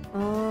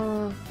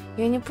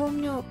 Я не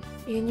помню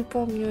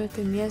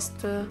это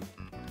место.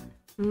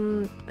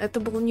 Это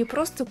был не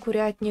просто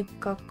курятник,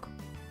 как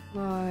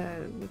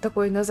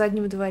такой на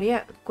заднем дворе,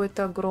 а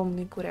какой-то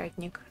огромный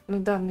курятник. Ну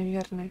да,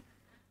 наверное.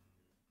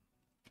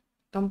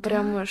 Там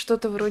прямо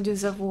что-то вроде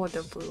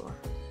завода было.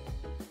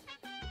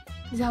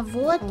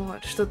 Завод?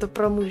 Вот, что-то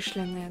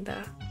промышленное,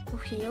 да.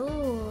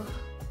 Phew.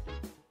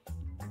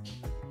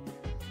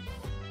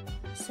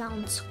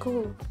 Sounds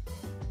cool.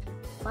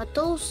 But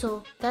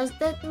also, does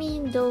that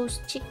mean those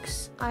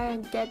chicks are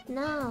dead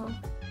now?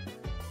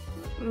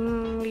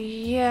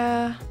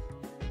 Yeah.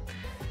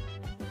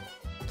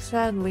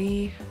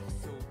 Sadly,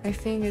 I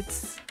think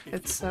it's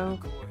so.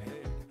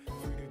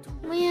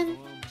 Man.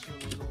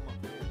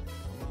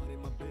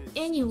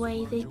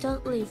 Anyway, they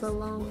don't live a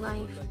long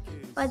life.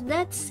 But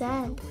that's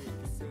sad.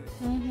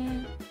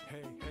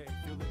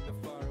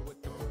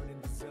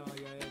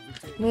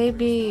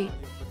 Maybe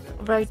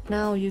right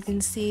now you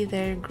can see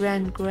their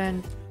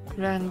grandchildren.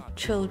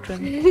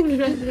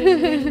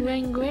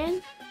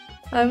 Grand?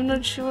 I'm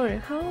not sure.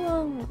 How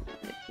long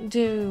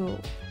do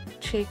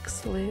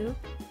chicks live?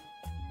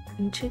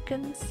 And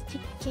chickens?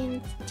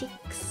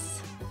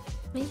 Chicks.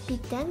 Maybe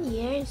 10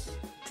 years.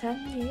 10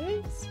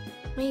 years?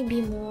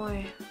 Maybe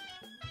more.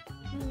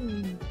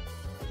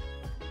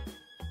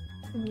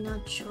 I'm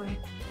not sure.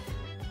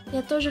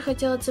 Я тоже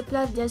хотела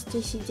цыплят, в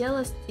детстве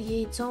сидела с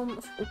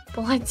яйцом в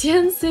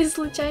полотенце и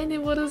случайно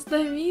его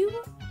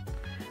раздавила.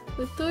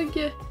 В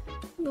итоге,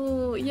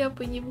 я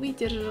бы не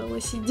выдержала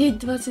сидеть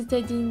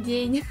 21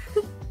 день.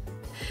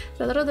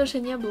 Зародыша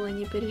не было,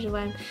 не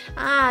переживаем.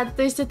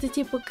 То есть это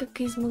типа как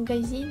из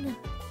магазина?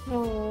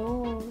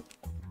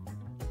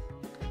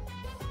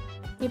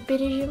 Не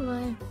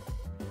переживаем.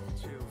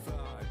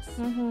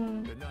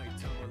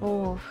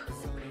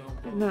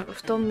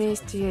 В том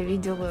месте я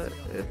видела,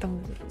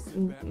 там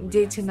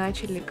дети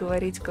начали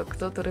говорить, как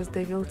кто-то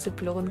раздавил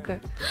цыпленка.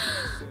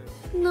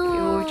 И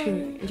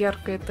очень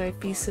ярко это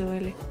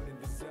описывали.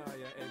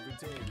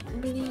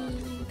 Блин.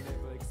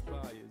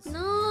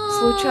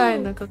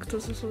 Случайно, как-то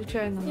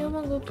случайно. Я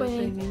могу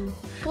понять.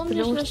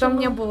 Потому что там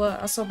не было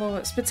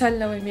особого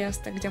специального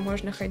места, где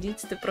можно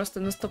ходить. Ты просто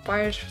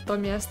наступаешь в то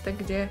место,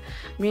 где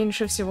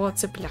меньше всего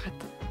цыплят.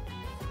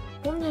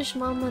 Помнишь,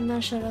 мама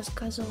наша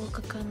рассказывала,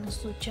 как она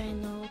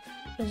случайно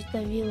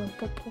раздавила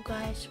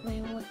попугая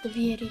своего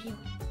дверью?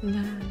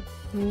 Да,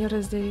 не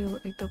раздавила,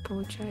 это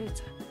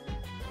получается.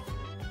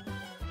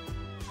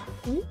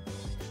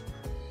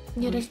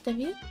 Не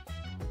раздавил?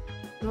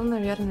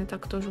 Наверное,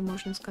 так тоже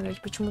можно сказать.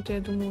 Почему-то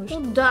я думала, что...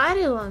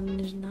 Ударила?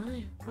 Не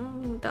знаю.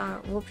 Да,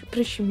 в общем,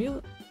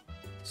 прищемила.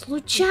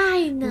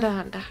 Случайно?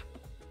 Да.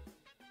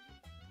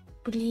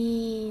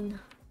 Блин.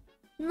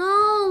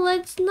 No,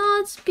 let's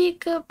not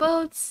speak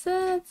about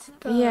that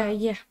stuff.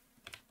 Yeah.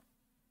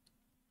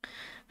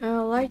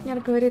 Лайтнер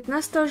говорит,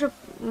 нас тоже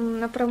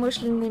на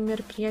промышленные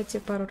мероприятия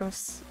пару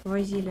раз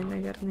возили,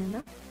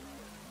 наверное,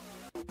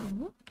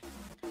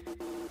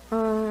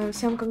 да?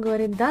 Сямка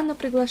говорит, да, но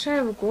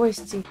приглашаю в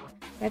гости.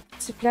 Эти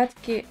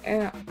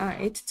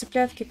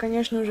цыплятки,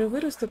 конечно, уже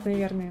вырастут,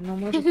 наверное, но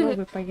может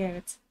новые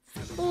появятся.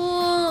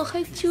 О,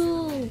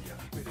 хочу!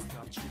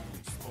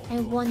 I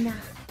wanna.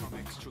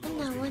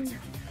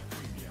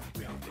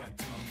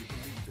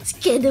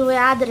 Скидывай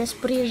адрес,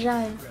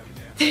 приезжаю.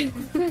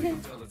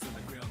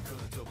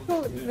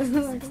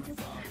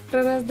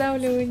 Про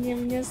раздавливание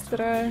мне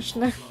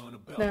страшно.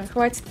 Да,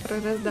 хватит про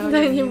раздавливание.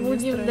 Да, не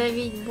будем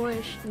давить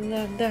больше.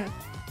 Да. Да.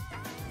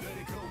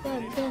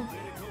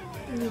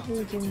 Не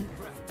будем.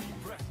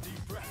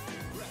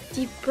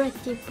 Deep breath.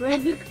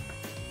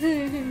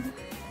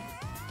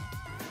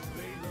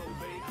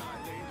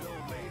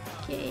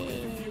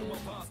 Okay.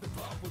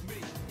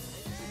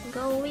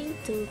 Going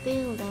to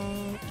build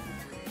that.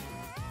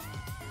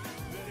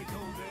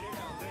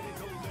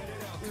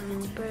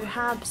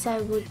 Perhaps I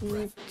would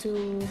need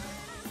to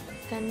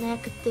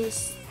connect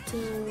this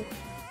to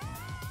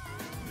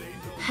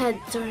head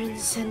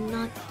turns and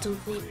not to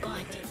the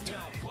body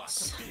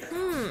turns.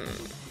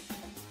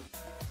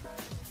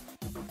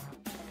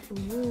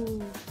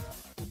 Ooh.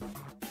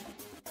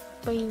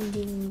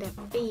 Painting the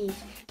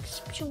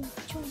basics.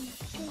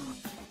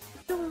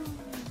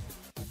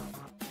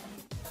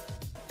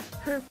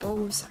 Her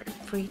bows are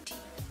pretty.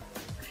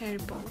 Hair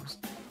bows.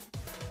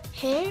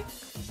 Hair?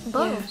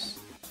 Bows?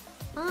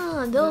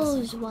 Yeah.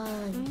 Those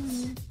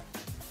ones.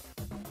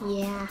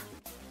 Yeah,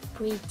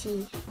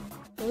 pretty.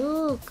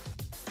 Look.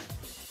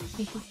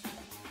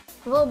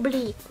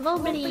 Wobbly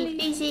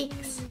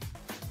physics.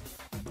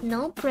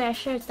 No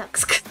pressure, так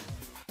сказать.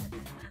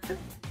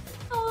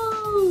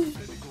 Oh,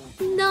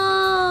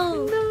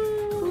 no.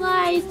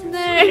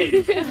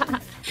 Lightner.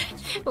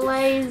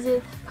 Why is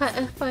it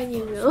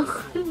funny though?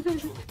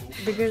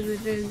 Because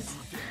it is.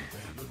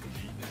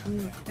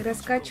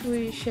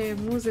 Раскачивающая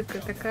музыка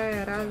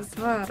такая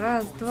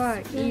раз-два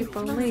и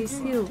полны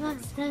сил.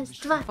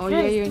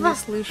 Я ее не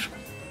слышу.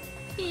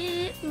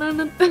 Но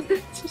она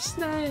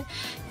смешная.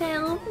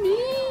 Help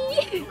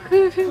me.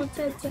 Вот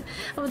это.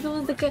 А потом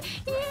она такая.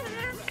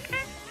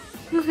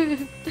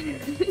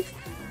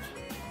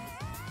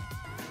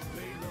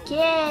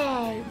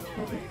 Okay.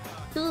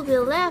 To the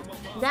left,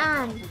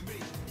 done.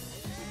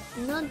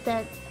 Not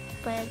that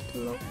bad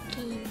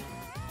looking.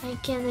 I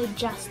can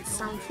adjust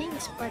some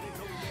things, but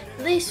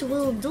this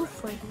will do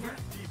for now.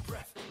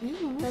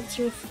 Let's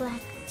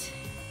reflect.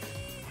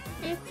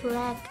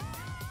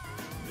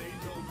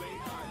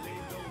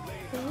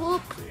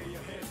 Whoop.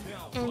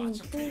 And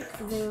think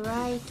the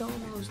right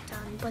almost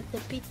done, but a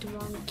bit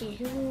wonky.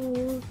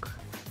 Look,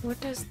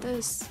 what is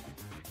this?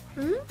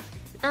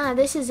 Ah,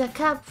 this is a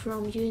cap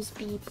from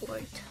USB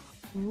port.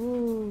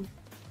 Ooh,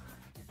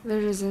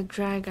 there is a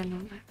dragon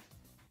on it.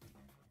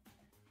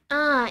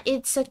 Ah,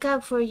 it's a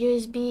cap for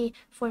USB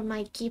for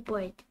my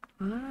keyboard.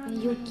 Ah.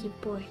 New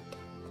keyboard.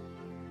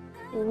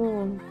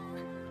 Oh.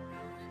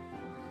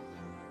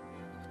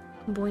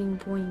 Boing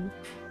boing.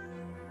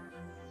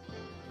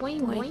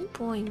 Boing boing.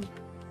 Boing.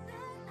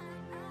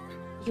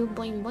 You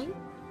boing boing.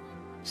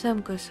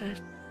 Самка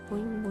said.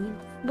 Boing boing.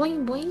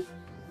 Боing, боing.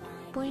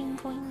 Boing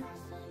boing.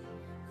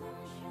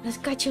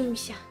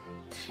 Раскачиваемся.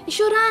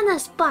 Еще рано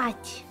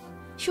спать.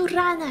 Еще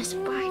рано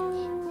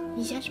спать.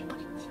 Нельзя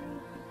спать.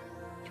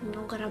 Еще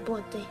много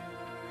работы.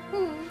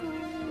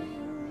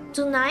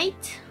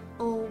 Tonight?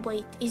 Oh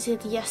wait, is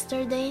it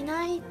yesterday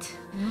night?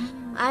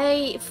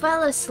 I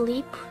fell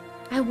asleep.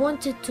 I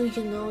wanted to,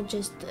 you know,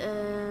 just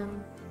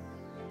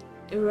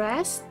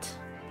rest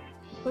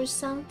for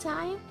some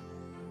time.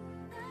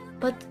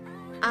 But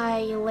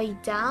I lay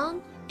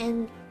down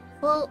and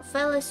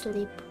fell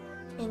asleep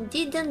and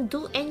didn't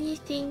do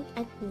anything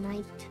at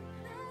night.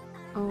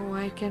 Oh,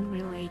 I can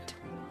relate.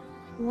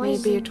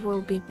 Was Maybe it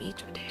will be me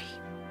today.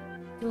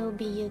 will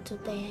be you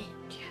today.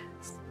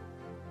 Yes.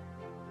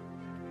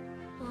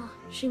 Oh,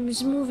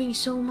 she's moving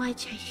so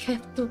much. I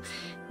have to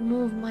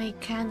move my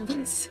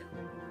canvas.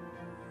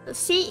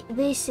 See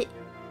this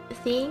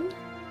thing,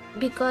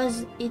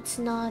 because it's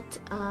not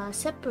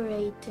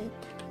separated.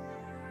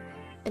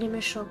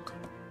 Ремешок.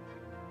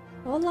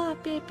 Hola,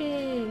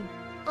 Pepe.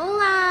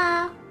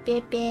 Hola,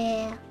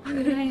 Pepe.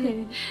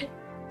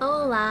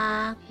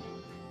 Hola.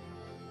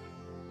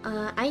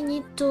 I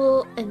need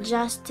to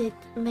adjust it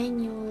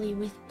manually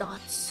with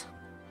dots.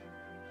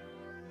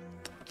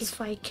 If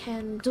I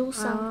can do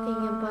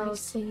something about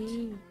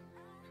it.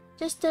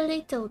 Just a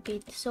little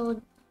bit,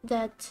 so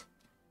that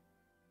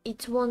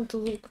it won't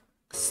look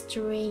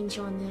strange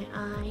on the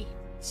eye.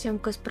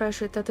 Семка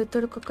спрашивает, а ты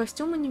только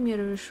костюм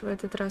анимируешь в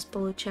этот раз,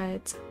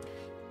 получается?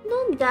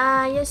 Ну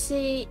да,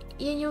 если...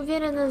 Я не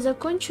уверена,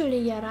 закончу ли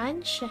я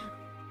раньше.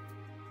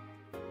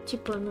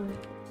 Типа, ну...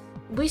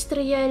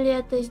 Быстро я ли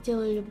это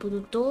сделаю, или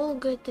буду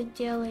долго это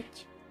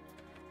делать.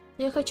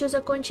 Но я хочу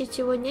закончить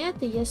сегодня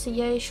это. Если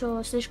я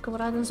еще слишком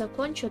рано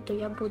закончу, то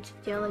я буду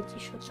делать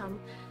еще сам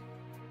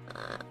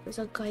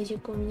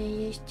заказик у меня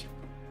есть.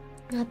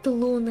 От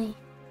Луны.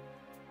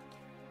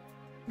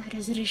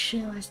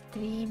 Разрешила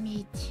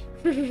стримить.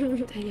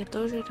 Да, я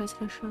тоже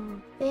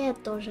разрешила. Я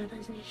тоже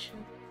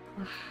разрешила.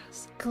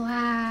 Класс.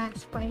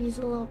 Класс,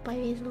 повезло,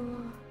 повезло.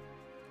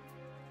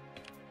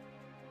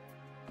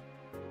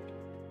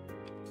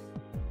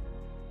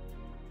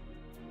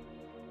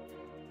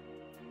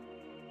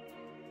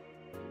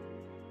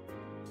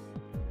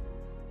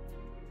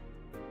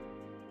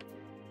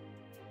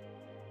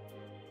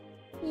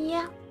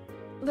 Yeah,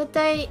 but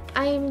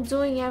I'm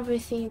doing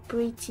everything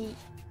pretty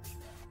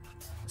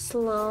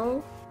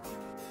slow,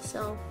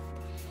 so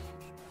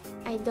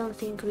I don't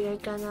think we are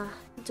gonna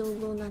do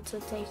Luna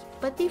today.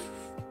 But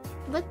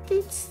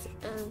it's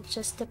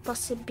just a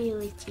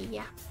possibility,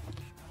 yeah.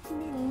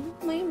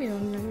 Maybe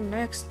on the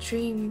next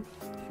stream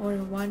or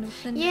one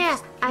of the Yeah,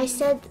 next. I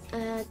said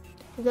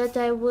that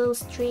I will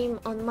stream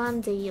on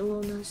Monday,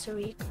 Luna's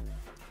week.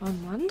 On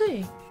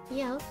Monday?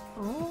 Yeah.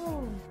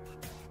 Oh.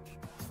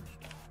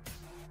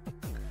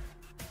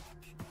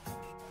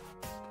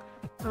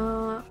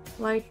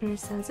 Lightner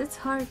says it's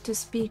hard to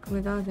speak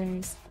with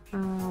others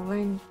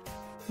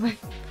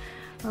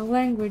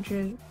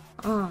languages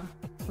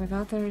with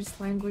others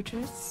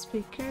languages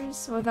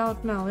speakers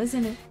without Mel,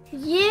 isn't it?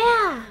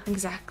 Yeah,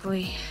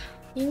 Exactly.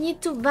 you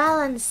need to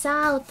balance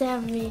out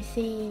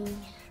everything.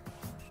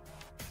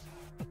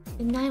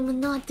 And I'm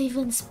not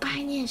even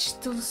Spanish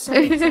to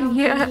say something.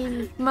 Yeah,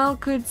 Mel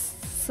could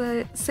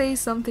say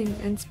something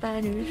in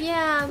Spanish.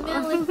 Yeah,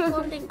 Mel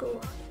Portugal.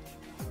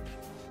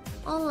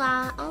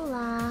 Hola,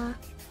 hola.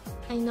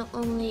 I know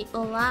only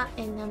hola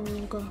and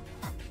amigo.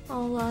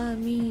 Hola,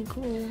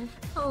 amigo.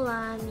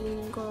 Hola,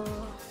 amigo.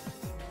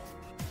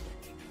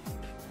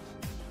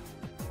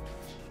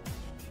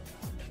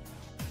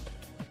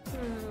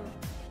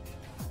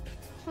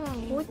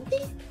 What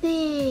is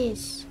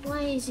this?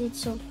 Why is it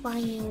so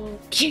funny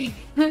looking?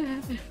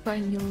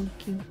 Funny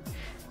looking.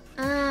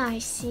 Ah, I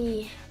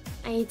see.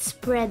 It's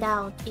spread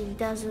out. It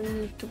doesn't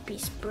need to be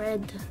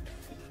spread.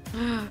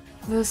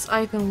 This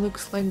icon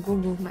looks like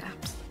Google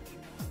Maps.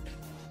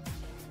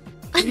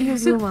 Can you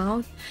zoom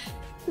out?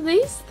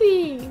 This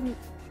thing.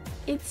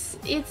 It's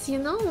you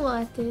know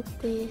what it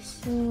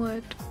is?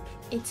 What?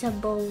 It's a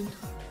bone.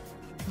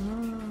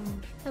 Oh,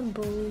 A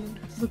bone.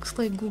 looks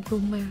like Google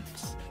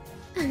Maps.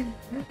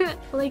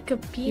 Like a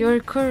pin. Your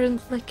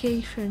current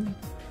location.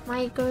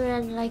 My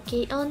current like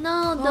it. Oh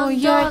no, Oh don't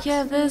yeah, dox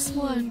yeah, this me.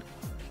 one.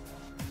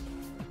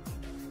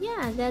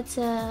 Yeah, that's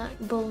a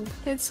bone.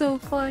 It's so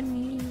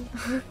funny.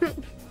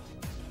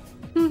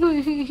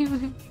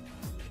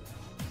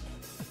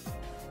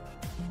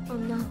 Oh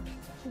no,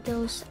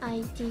 those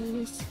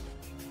IDs.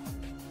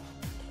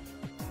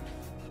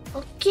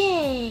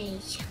 Okay,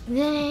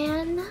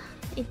 then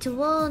it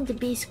won't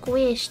be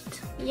squished.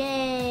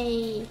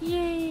 Yay!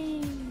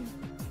 Yay!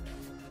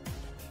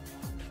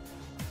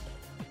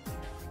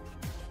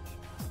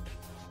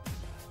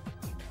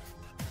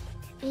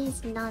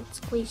 It's not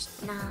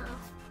squished now.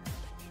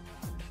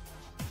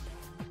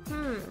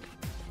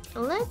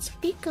 Let's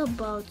speak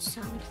about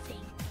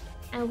something.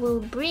 I will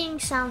bring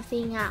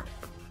something up.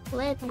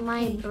 Let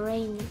my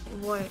brain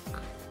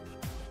work.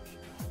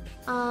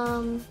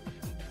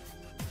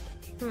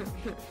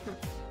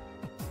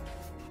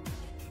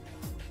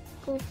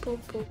 Poo, poo,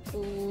 poo,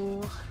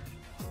 poo.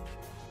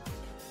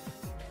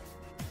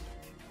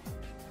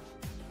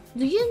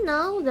 Do you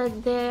know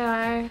that there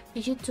are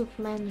YouTube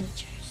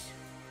managers?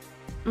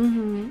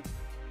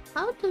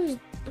 How do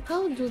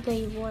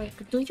they work?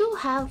 Do you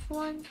have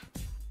one?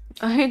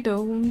 I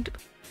don't.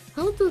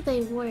 How do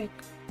they work?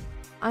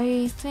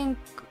 I think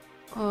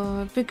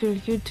bigger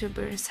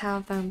YouTubers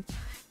have them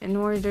in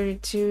order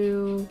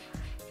to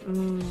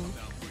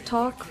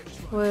talk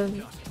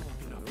with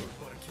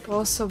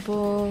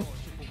possible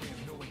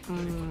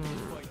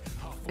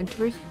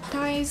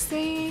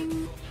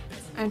advertising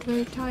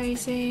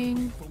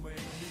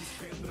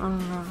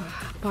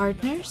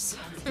partners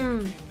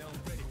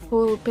who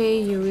will pay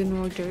you in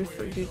order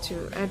for you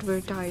to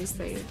advertise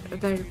their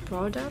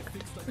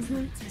product.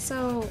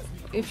 So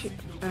if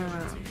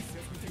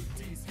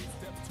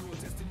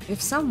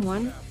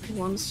someone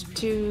wants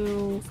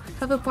to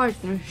have a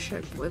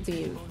partnership with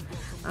you,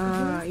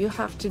 you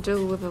have to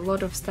deal with a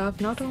lot of stuff,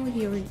 not only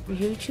your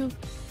YouTube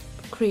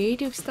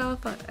creative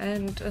stuff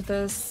and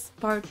there's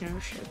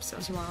partnerships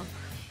as well.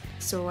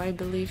 So I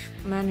believe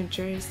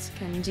managers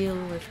can deal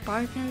with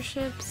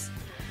partnerships,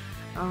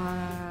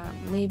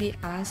 maybe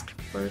ask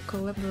for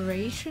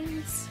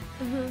collaborations,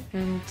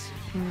 and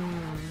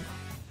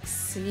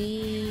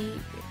see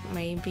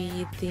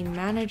maybe the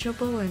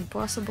manageable and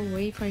possible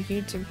way for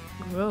you to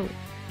grow.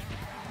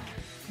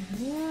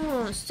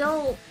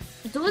 So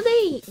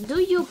do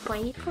you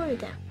pay for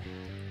them?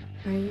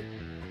 I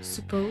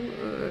suppose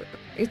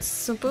it's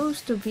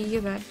supposed to be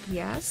that,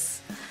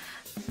 yes.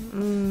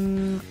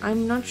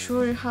 I'm not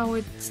sure how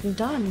it's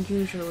done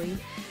usually,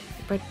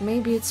 but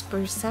maybe it's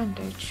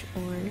percentage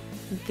or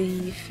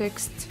the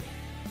fixed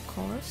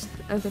cost,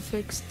 the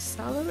fixed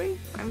salary.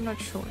 I'm not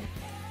sure.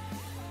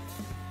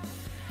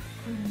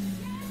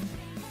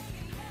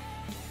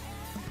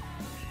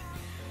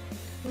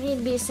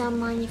 Maybe some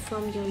money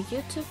from your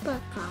YouTube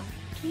account.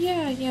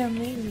 Yeah,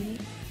 maybe.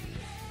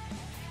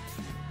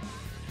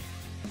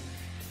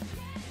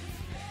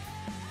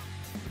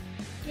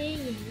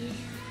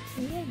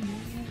 Yeah.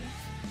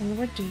 And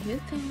what do you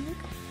think?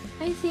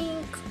 I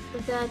think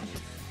that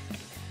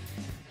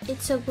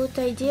it's a good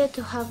idea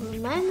to have a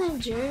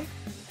manager,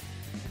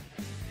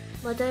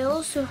 but I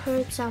also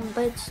heard some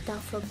bad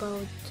stuff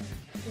about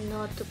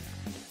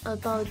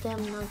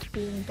them not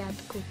being that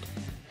good.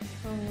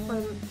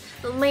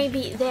 Or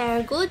maybe they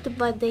are good,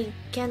 but they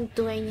can't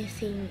do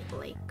anything.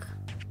 Like,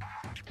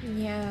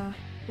 Yeah.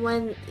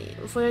 when,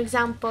 for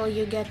example,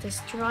 you get a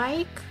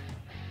strike,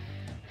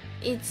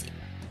 it's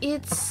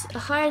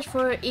hard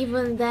for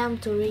even them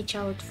to reach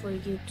out for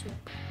YouTube.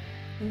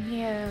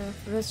 Yeah,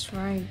 that's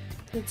right.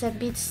 It's a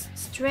bit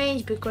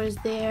strange because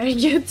they are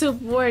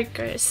YouTube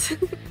workers.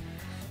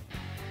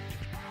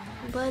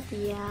 But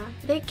yeah,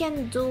 they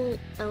can do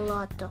a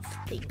lot of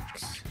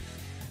things.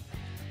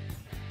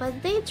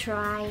 But they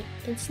try.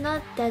 It's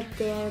not that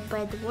they're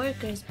bad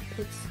workers,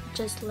 it's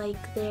just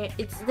like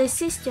the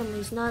system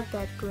is not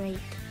that great.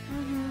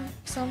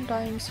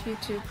 Sometimes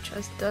YouTube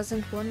just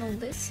doesn't want to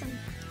listen.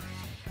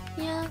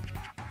 Yeah.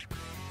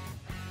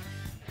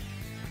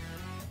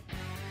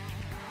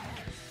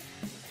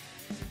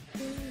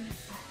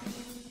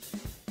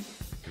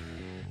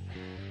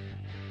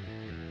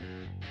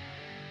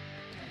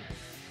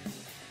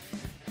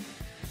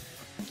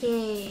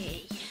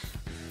 Yay.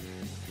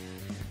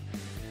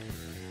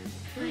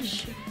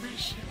 Mushy.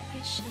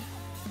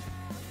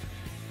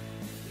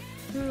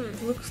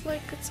 Looks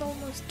like it's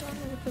almost done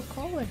with the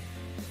color.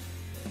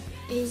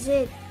 Is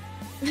it?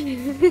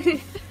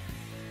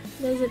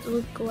 Does it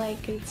look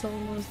like it's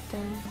almost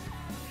done?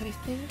 I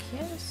think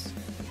yes.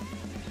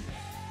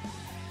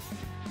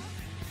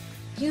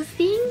 You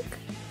think?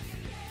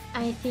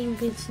 I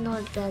think it's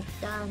not that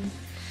done.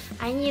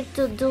 I need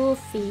to do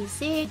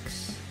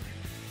physics.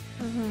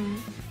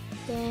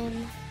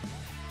 Then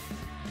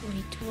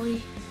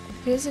wait.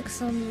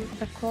 Physics on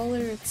the color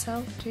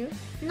itself too?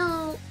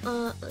 No,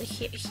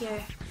 here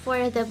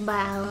for the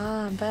bow.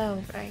 Ah,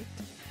 bell, right.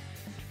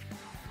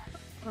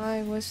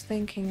 I was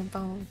thinking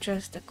about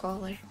just the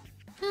color.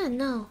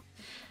 No.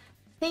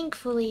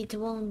 Thankfully it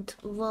won't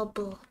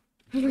wobble.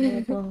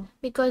 Wobble.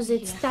 Because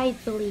it's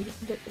tightly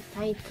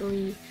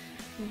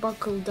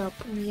buckled up.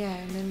 Yeah,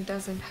 and it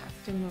doesn't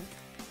have to move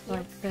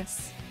like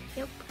this.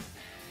 Yep.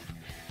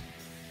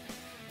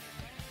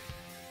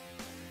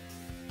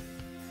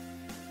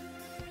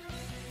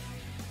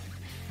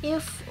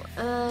 If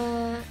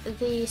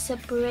the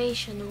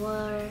separation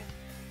were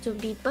to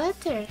be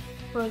better,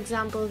 for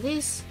example,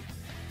 this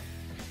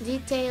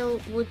detail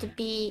would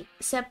be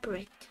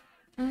separate.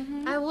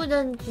 I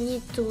wouldn't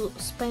need to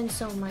spend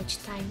so much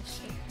time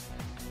here.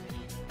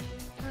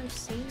 I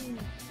see.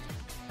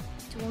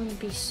 It won't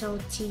be so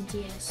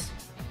tedious.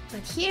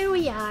 But here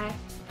we are.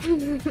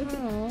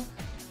 Oh.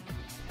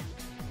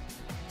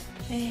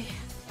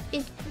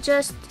 It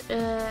just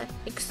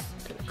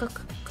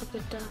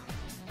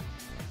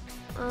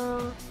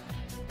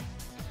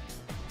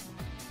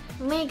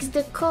makes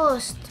the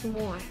cost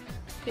more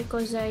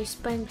because I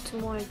spent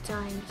more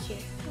time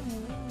here.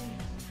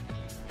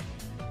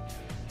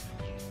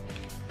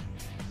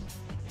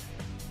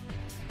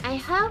 I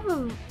have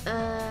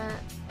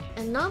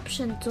an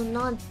option to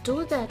not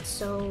do that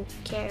so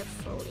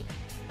carefully,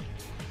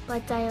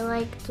 but I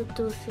like to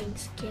do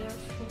things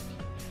carefully.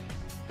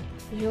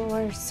 You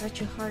are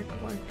such a hard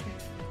worker.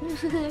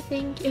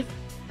 Thank you.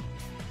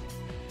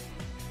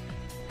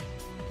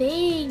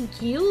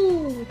 Thank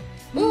you.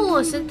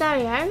 Oh,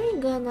 Satari, are we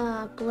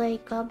gonna play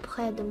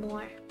Cuphead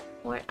more,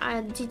 or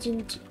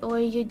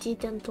you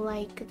didn't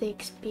like the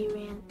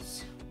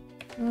experience?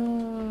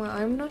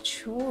 I'm not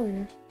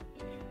sure.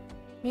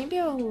 Maybe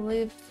I'll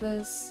leave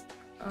this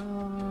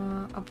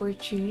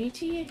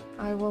opportunity.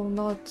 I will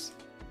not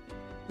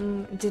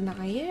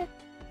deny it,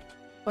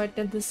 but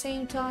at the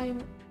same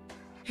time,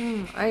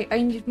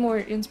 I need more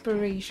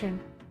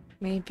inspiration,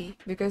 maybe,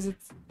 because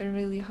it's a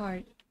really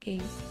hard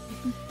game.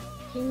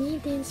 You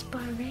need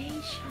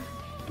inspiration.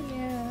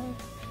 Yeah.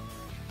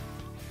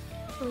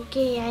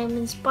 Okay, I'm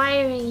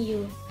inspiring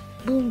you.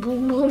 Boom,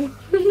 boom, boom.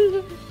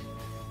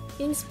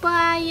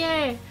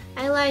 Inspire!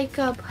 I like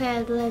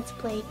Cuphead. Let's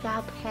play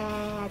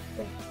Cuphead.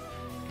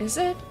 Is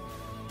it?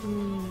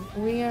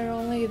 We are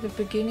only at the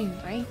beginning,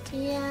 right?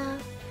 Yeah.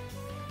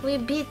 We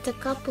beat a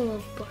couple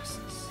of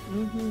bosses.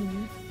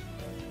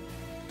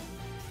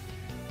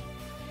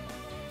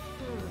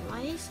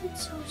 Why is it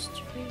so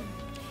strange?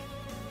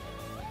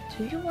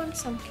 Do you want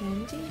some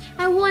candy?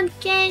 I want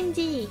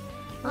candy!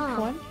 Which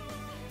one?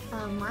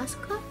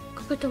 Маска?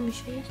 Какой там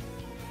еще есть?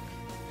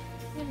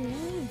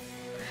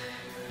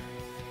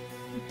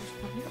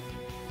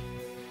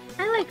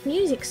 I like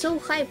music, so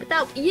hyped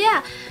up.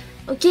 Yeah!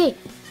 Okay.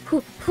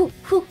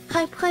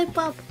 Hype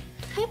up.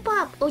 Hype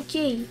up.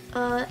 Okay.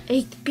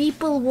 8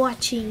 people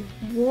watching.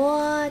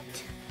 What?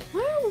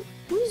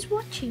 Who is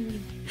watching me?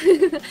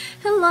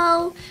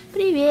 Hello.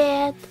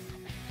 Привет.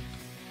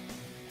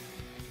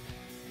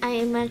 I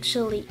am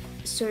actually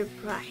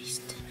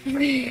surprised.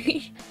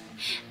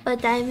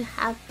 But I'm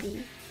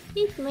happy.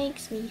 It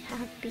makes me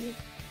happy.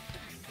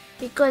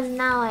 Because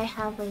now I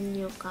have a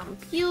new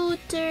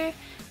computer.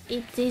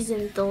 It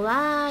isn't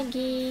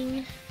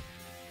lagging.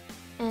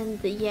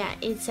 And yeah,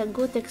 it's a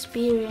good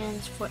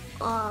experience for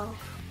all.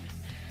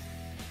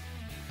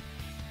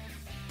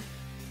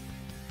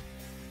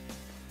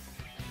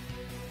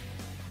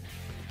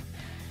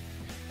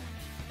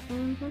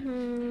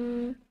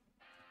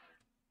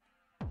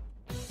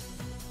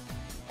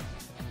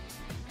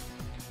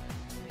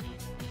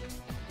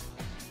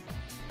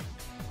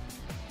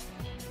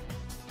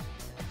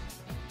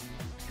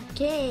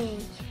 Okay.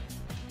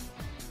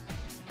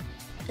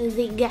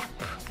 The gap.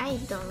 I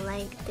don't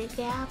like the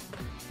gap.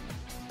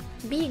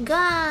 Be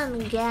gone,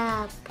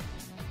 gap.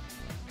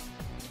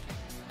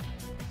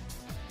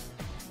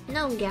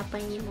 No gap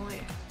anymore.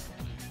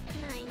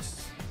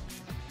 Nice.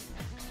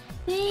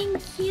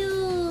 Thank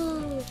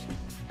you.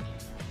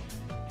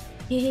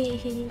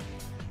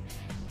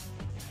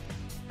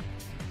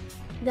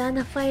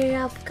 Dana,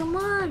 fire up. Come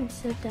on,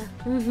 Sata.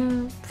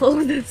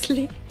 Fall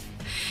asleep.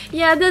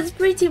 Yeah, that's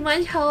pretty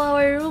much how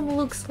our room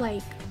looks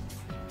like.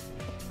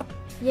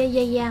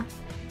 Yeah.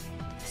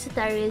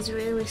 Satari is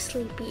really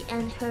sleepy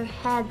and her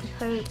head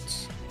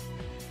hurts.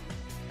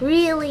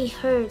 Really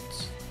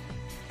hurts.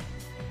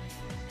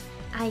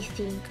 I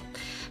think.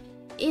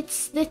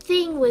 It's the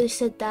thing with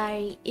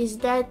Satari is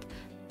that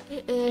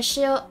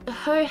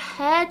her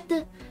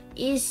head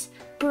is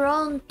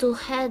prone to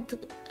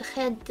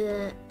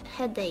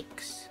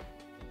headaches.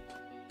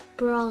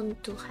 Prone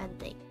to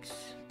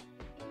headaches.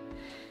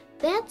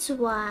 That's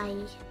why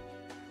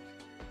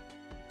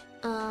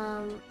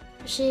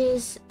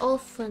she's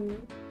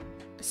often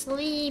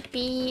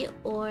sleepy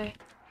or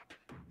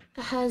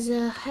has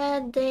a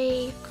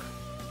headache,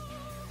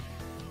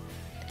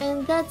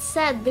 and that's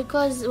sad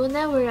because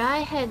whenever I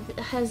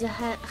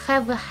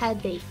have a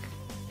headache,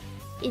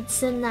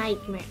 it's a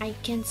nightmare. I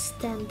can't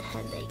stand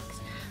headaches,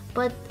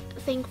 but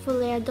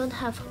thankfully I don't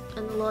have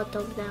a lot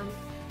of them.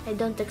 I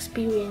don't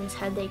experience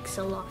headaches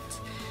a lot.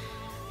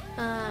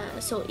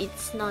 So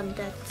it's not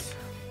that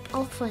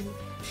often,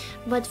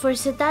 but for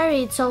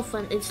Satari it's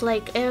often. It's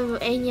like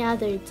any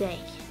other day,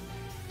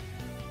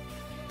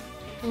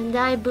 and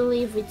I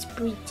believe it's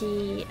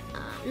pretty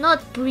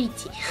not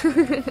pretty.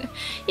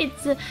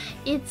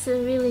 it's a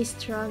really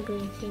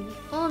struggling thing.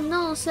 Oh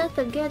no,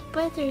 Seta, get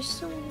better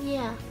soon.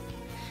 Yeah,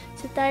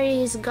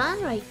 Satari is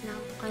gone right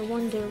now. I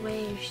wonder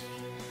where she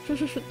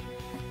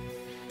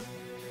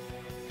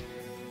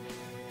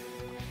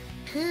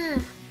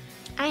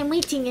I'm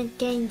eating a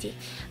candy.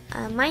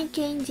 My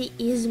candy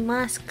is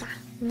Maska.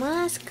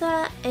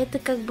 Маска — это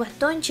как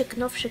батончик,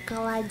 но в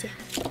шоколаде.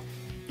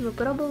 Вы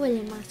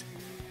пробовали маску?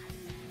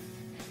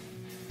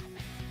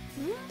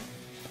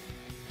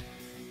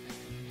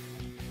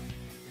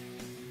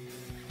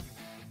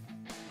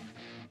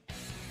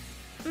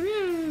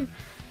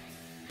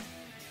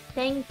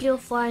 Thank you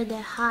for the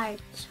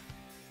heart.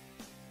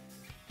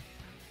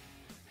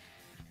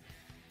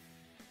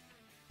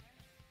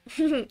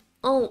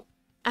 Oh,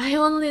 I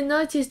only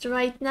noticed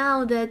right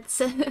now that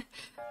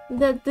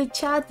that the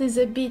chat is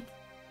a bit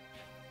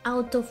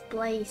out of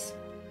place.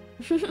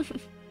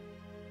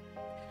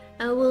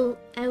 I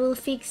will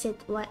fix it.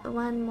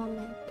 One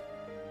moment.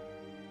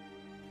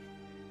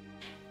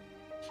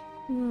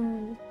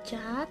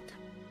 Chat.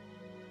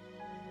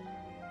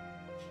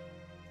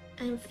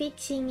 I'm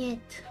fixing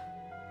it.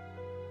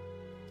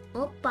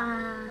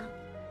 Opa.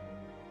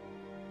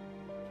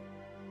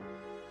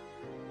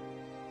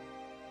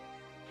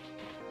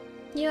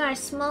 You are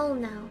small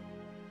now.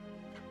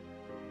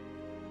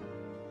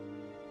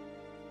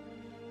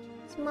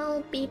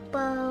 Small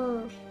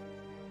people.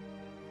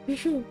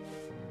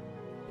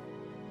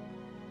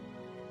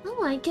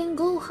 Oh, I can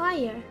go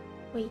higher.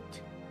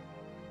 Wait.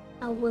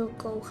 I will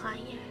go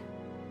higher.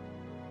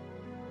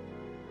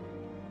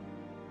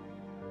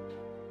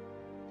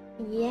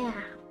 Yeah.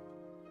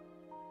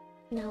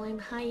 Now I'm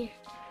higher.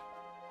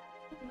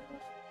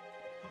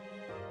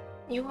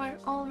 You are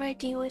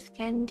already with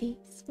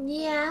candies.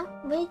 Yeah,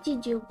 where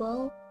did you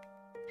go?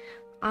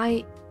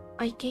 I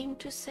came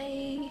to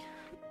say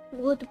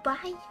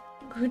Goodbye.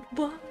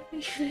 goodbye.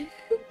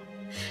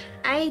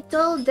 I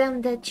told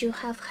them that you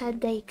have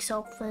headaches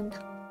often.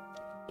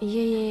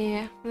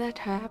 Yeah, that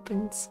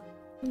happens.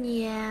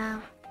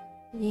 Yeah.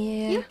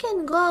 Yeah. You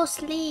can go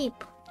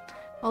sleep.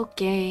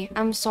 Okay,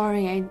 I'm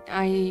sorry.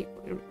 I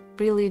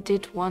really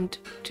did want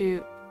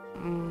to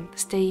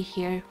stay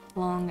here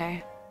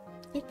longer.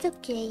 It's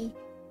okay.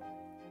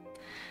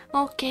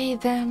 Okay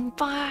then,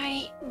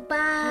 bye.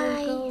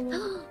 Bye.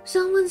 I'll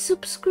Someone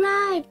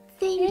subscribed.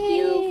 Thank you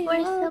Yay, for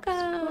welcome.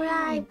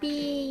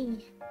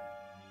 subscribing.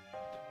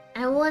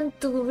 I want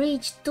to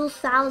reach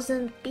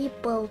 2,000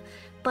 people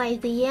by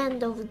the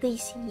end of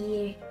this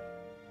year.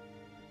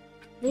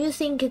 Do you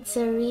think it's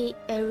a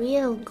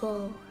real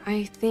goal?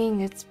 I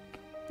think it's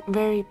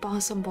very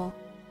possible.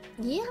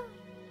 Yeah.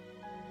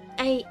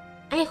 I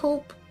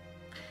hope.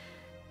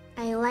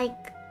 I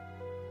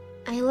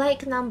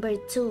like number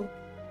 2.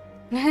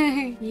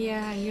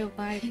 Yeah, you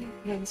like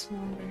those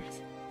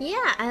numbers.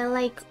 Yeah, I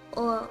like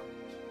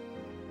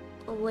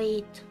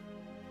wait.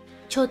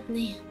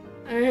 Chutney.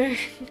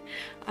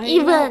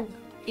 Even.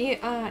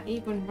 Yeah,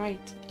 even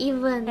right.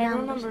 Even I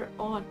numbers. remember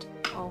odd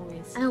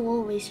always. I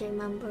always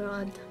remember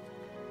odd.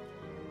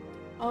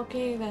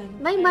 Okay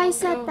then. Bye bye, I'll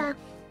Seta. go.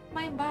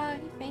 Bye bye.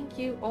 Thank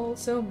you all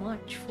so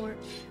much for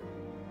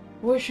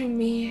wishing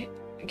me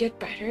get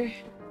better.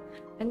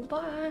 And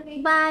bye.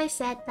 Bye,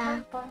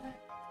 Seta. Bye.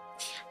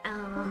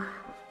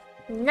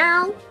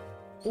 Now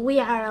we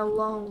are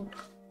alone.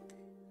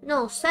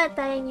 No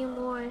Seta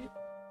anymore.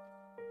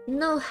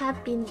 No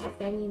happiness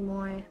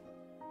anymore.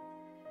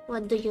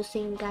 What do you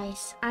think,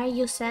 guys? Are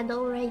you sad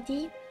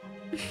already?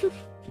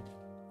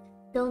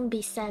 Don't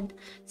be sad.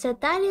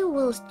 Satari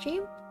will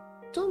stream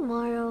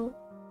tomorrow.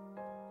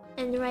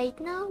 And right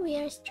now we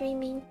are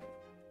streaming.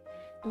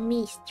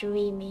 Me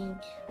streaming.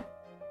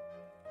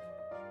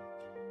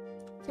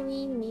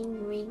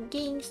 Streaming,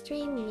 ringing,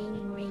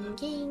 streaming,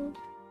 ringing.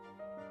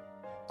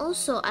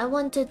 Also, I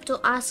wanted to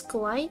ask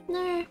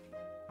Whitener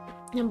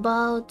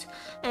about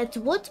at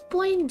what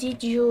point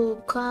did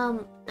you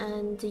come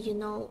and, you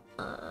know,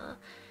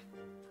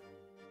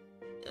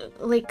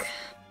 like,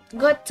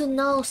 got to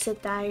know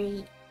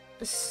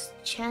Satari's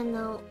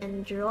channel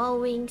and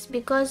drawings,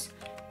 because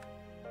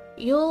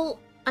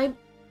I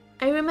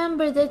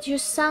remember that you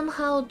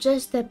somehow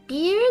just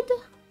appeared,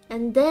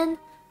 and then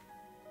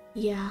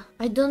yeah,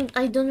 I don't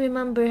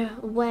remember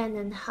when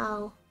and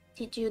how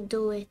did you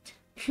do it.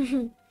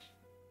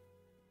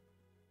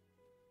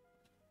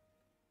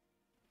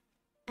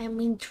 I'm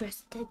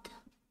interested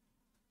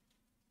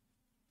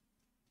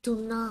to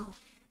know.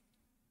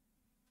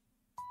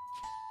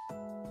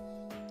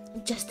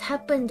 It just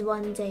happened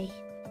one day,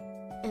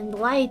 and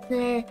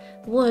Whitener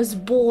was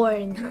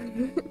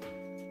born.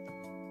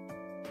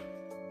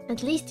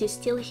 At least you're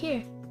still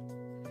here.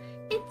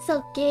 It's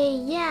okay,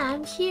 yeah,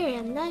 I'm here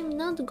and I'm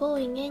not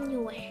going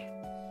anywhere.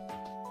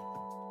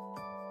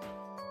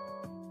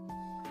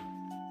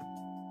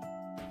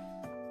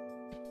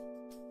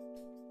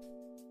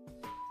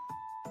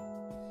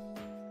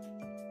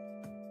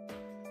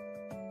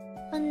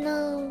 Oh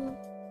no.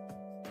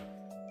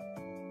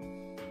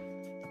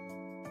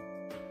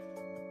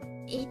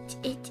 It.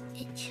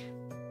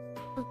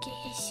 Okay,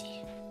 I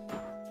see.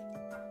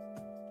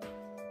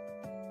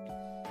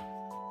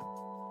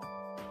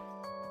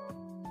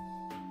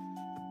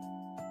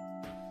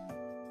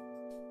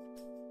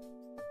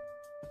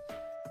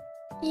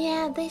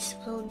 Yeah, this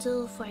will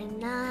do for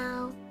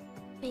now.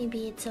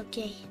 Maybe it's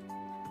okay.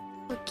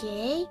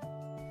 Okay.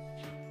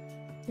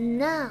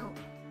 Now.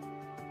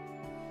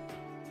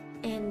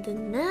 And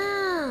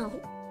now.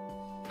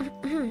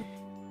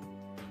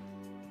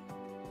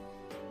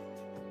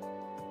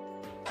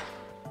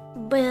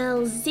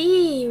 Bell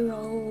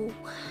zero.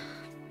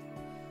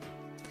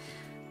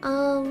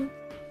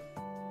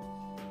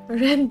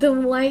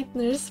 Random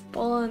lightner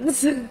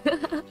spawns.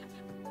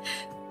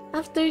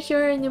 After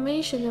your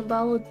animation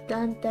about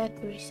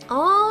Dantecris.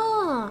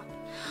 Oh!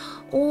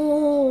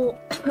 Oh!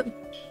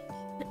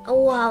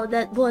 Oh wow,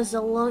 that was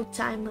a long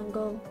time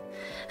ago.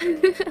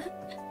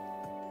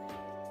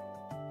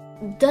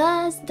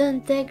 Does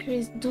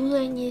Dantecris do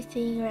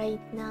anything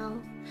right now?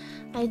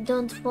 I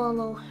don't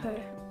follow her.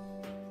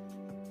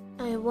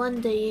 I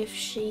wonder if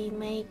she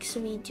makes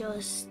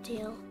videos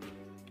still.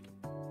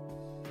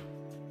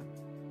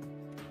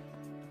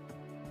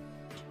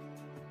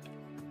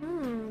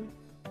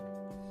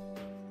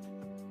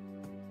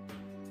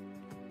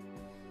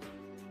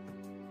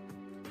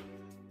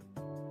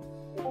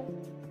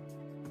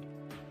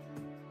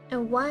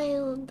 And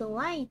while the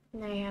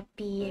lightner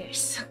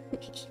appears.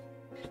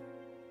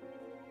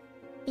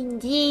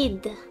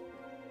 Indeed.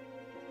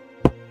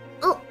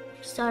 Oh,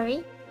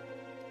 sorry.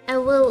 I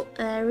will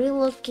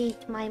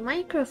relocate my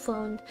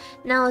microphone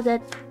now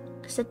that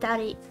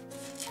Satari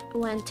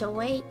went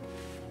away.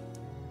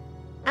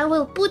 I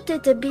will put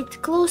it a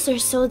bit closer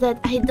so that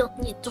I don't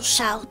need to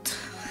shout.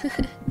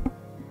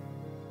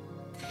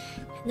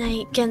 And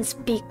I can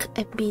speak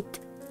a bit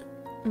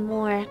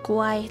more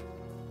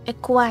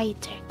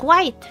quieter,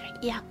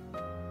 yeah.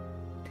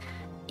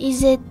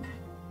 Is it?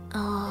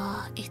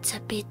 Oh, it's a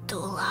bit too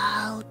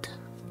loud.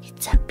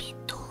 It's a bit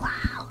too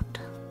loud.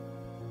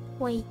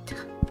 Wait.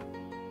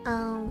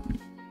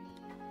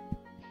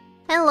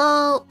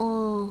 Hello.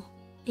 Oh,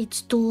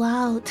 it's too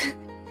loud.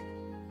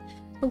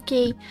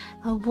 Okay,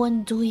 I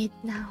won't do it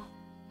now.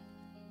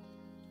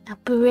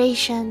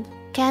 Operation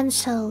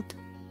cancelled.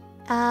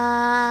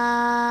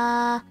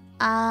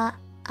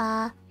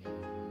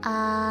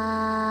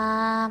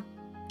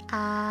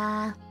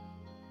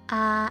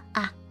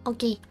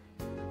 Okay.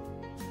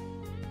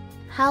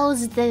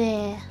 How's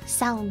the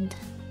sound?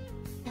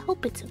 I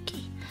hope it's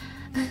okay.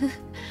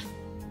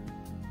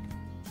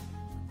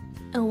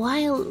 A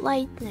wild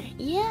lightner,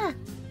 yeah.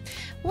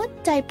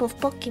 What type of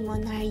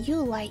Pokemon are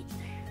you, lightner?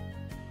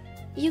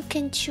 You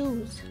can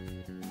choose.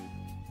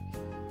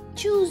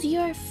 Choose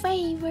your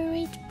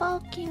favorite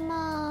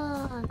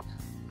Pokemon.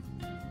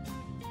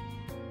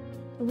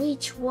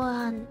 Which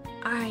one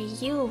are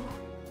you?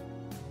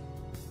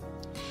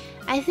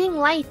 I think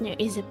Lightner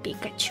is a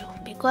Pikachu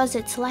because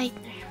it's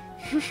Lightner.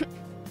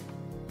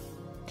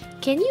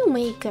 Can you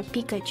make a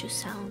Pikachu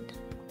sound?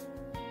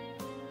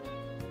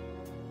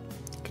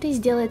 Крис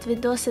делает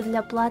видосы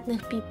для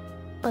платных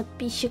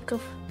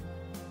подписчиков.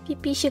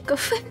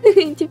 Пипищиков.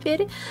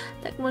 Теперь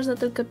так можно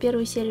только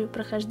первую серию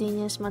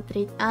прохождения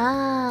смотреть.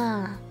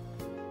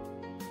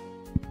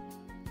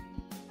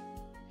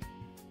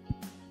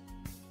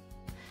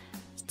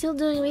 Still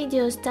doing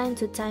videos time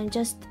to time,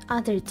 just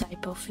other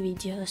type of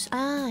videos.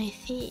 I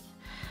see.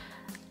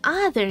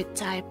 Other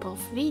type of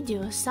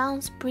videos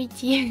sounds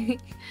pretty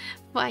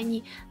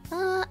funny.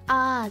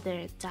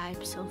 Other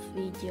types of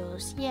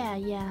videos.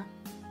 Yeah.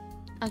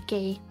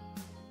 Okay.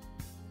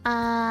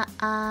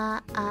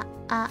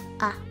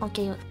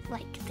 Okay,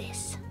 like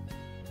this.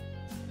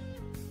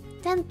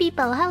 10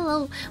 people,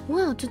 hello.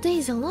 Wow, today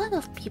is a lot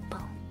of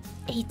people.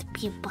 8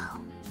 people.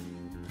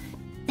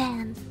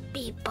 10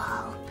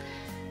 people.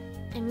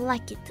 I'm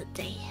lucky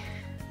today.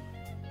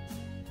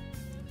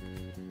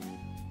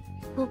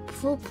 Whoop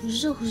whoop,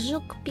 zook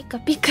zook, pika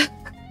pika.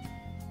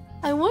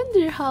 I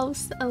wonder how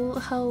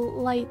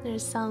Lightner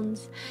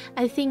sounds.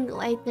 I think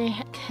Lightner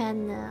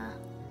can,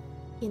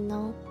 you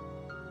know,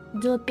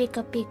 do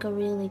pika pika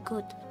really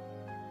good.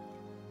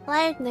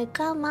 Lightner,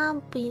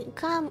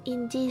 come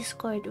in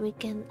Discord. We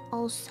can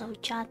also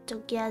chat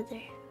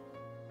together.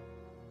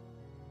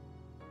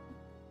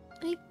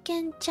 We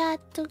can chat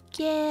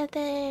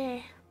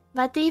together.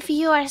 But if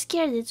you are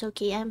scared, it's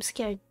okay. I'm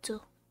scared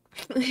too.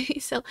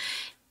 So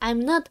I'm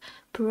not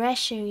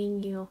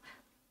pressuring you.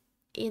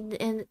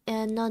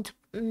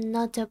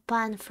 Not a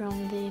pun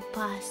from the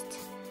past.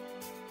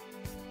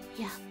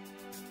 Yeah.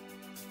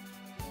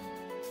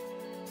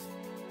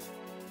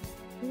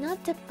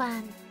 Not a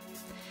pun.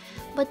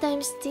 But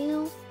I'm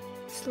still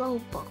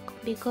Slowpoke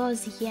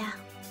because yeah.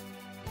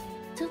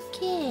 It's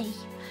okay.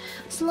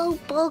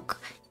 Slowpoke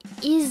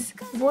is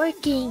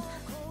working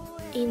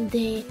in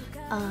the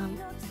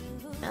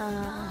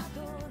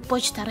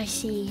Почта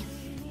России.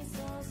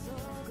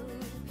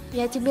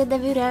 Я тебе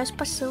доверяю с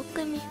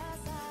посылками,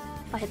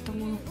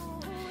 поэтому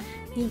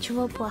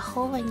ничего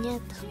плохого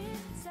нет.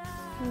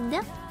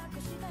 Да?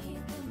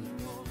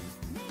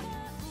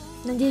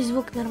 Надеюсь,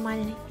 звук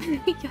нормальный.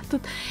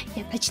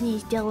 Я точнее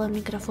сделала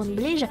микрофон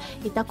ближе,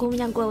 и так у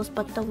меня голос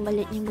потом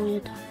болеть не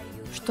будет,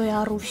 что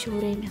я ору все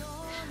время.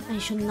 А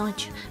еще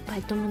ночь,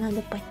 поэтому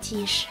надо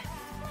потише.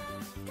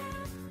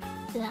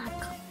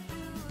 Так.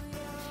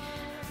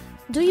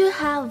 Do you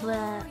have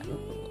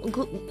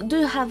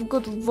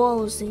good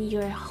walls in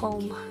your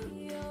home?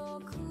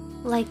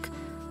 Like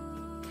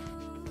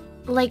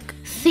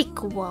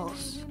thick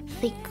walls,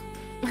 thick.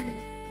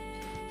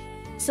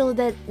 so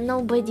that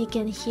nobody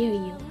can hear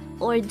you?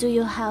 Or do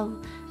you have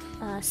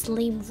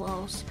slim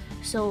walls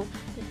so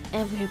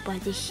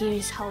everybody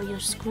hears how you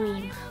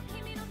scream?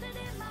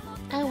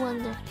 I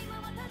wonder.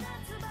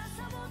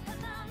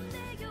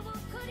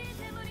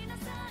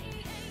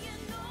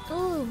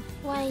 Oh,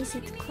 why is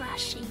it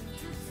crashing?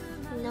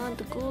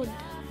 Not good.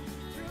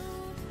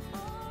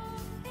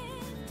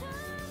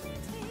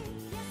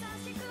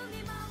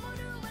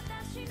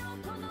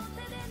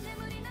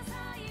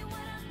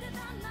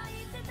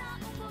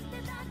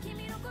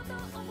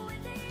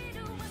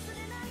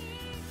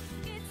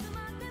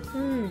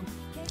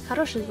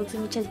 Хороший звук,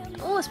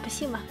 замечательный. О,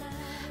 спасибо.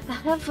 I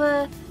have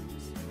a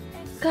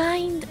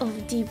kind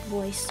of deep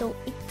voice, so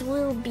it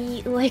will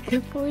be like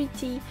a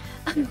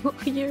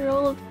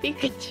 40-year-old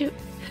Pikachu.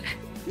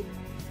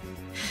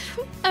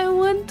 I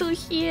want to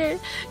hear.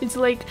 It's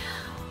like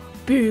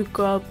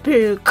Pika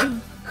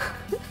Pika.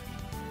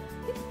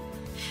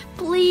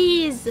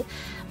 Please,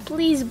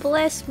 please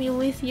bless me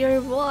with your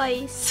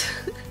voice.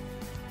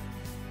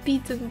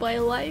 Beaten by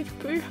life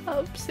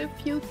perhaps a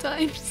few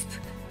times.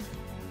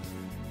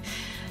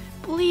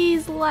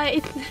 Please,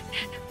 Lightner.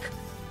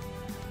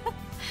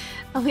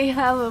 We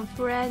have a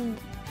friend,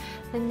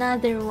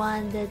 another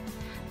one that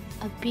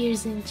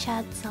appears in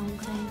chat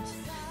sometimes.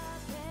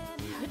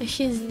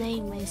 His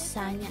name is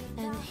Sanya,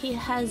 and he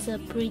has a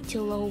pretty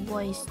low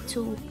voice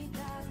too.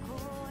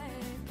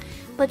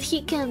 But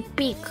he can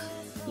pick,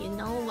 you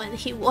know, when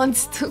he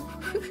wants to.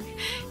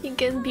 He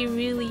can be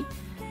really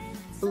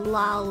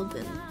loud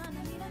and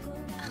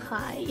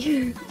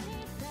high.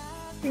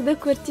 Когда в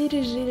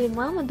квартире жили,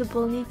 мама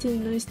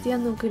дополнительную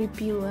стену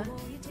крепила.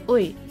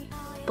 Ой,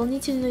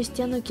 дополнительную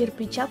стену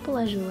кирпича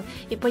положила,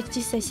 и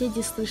почти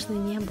соседей слышно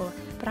не было.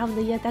 Правда,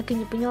 я так и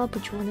не поняла,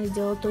 почему она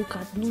сделала только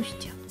одну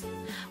стену.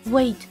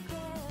 Wait.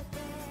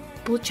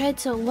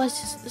 Получается, у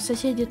вас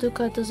соседи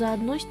только это за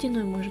одной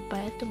стеной, может,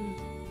 поэтому?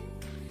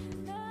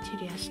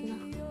 Интересно.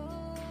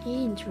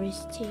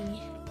 Interesting.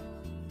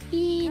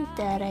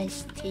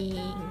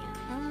 Interesting.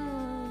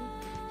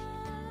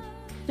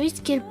 То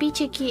есть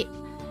кирпичики...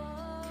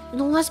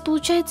 Ну, у вас,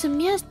 получается,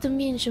 места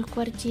меньше в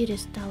квартире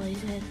стало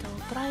из-за этого,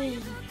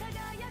 правильно?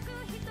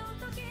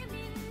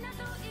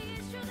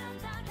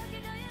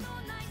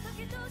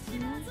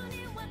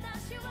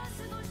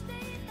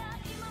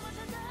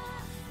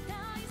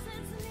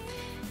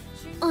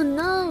 Oh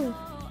no!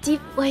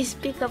 Deep voice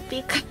Pika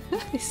Pika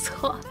is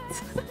hot.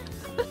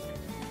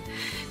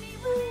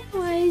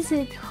 Why is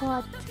it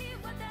hot?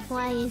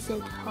 Why is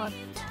it hot?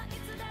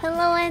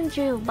 Hello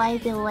Andrew, by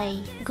the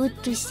way.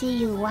 Good to see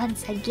you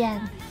once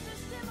again.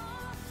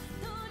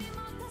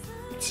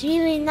 It's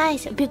really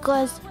nice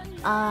because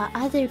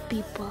other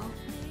people,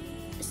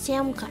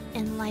 Semka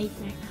and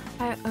Lightner,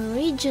 are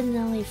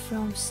originally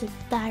from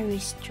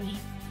Satari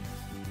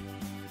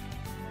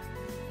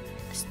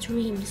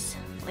streams,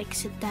 like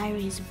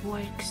Satari's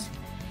works.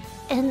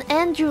 And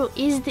Andrew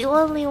is the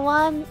only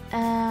one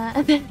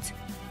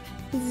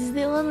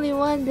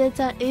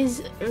that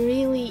is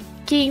really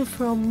came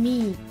from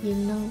me, you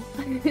know.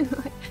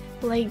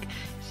 Like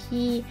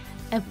he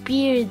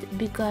appeared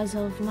because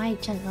of my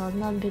channel,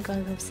 not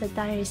because of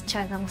Satari's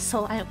channel.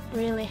 So I'm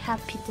really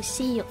happy to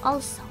see you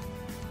also.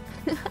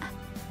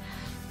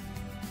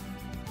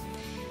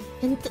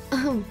 And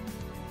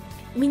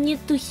we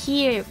need to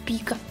hear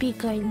Pika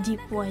Pika in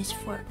deep voice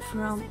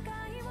from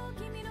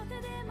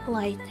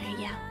Lightner,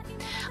 yeah.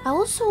 I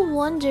also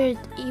wondered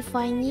if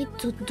I need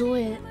to do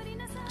a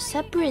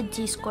separate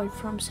Discord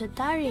from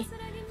Satari,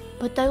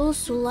 but I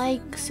also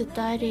like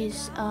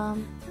Satari's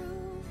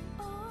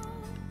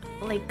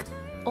like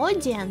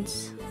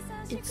audience.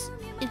 It's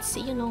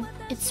you know,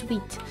 it's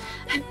sweet.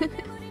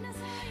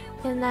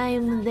 And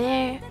I'm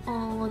there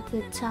all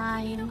the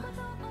time.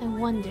 I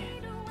wonder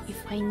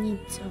if I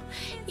need to,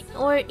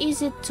 or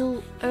is it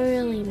too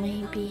early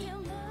maybe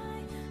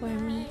for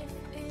me?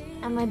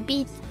 I'm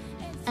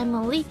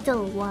a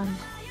little one,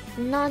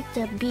 not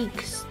a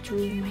big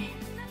streamer.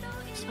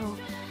 So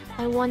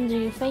I wonder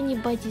if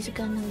anybody's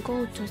gonna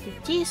go to the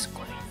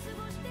Discord.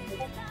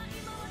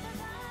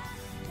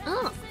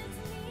 Oh.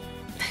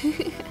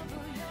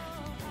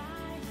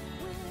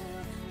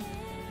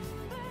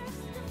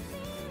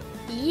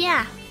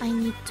 Yeah, I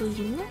need to,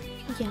 you know?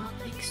 Yeah,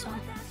 like so.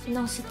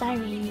 No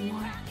Satari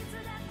anymore.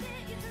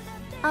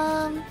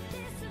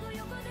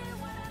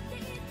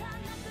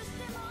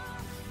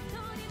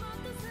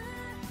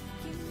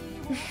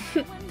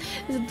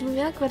 С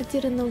двумя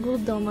квартиры на углу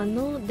дома.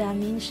 Ну да,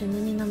 меньше, но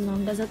не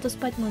намного. Зато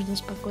спать можно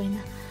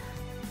спокойно.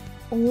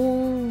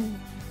 О,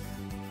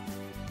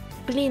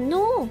 блин,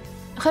 ну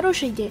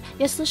хорошая идея.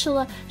 Я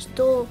слышала,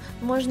 что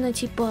можно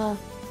типа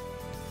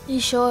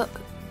еще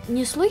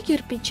не слой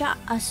кирпича,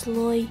 а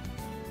слой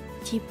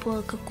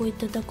типа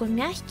какой-то такой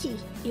мягкий,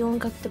 и он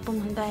как-то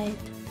помогает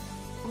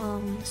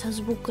со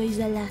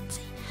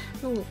звукоизоляцией.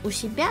 Ну, у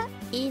себя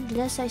и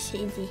для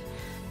соседей.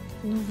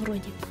 Ну,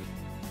 вроде бы.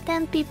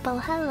 10 people,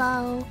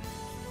 hello.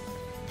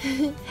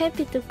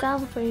 Happy to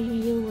come for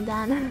you,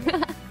 Dana.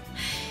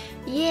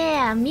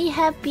 Yeah, me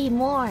happy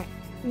more.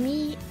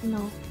 Me,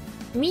 no.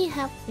 Me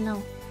happy,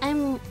 no.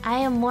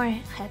 I am more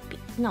happy.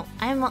 No,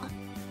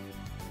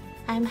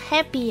 I'm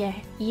happier.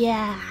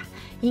 Yeah,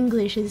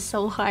 English is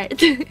so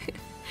hard.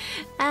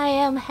 I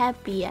am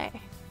happier.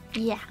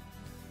 Yeah.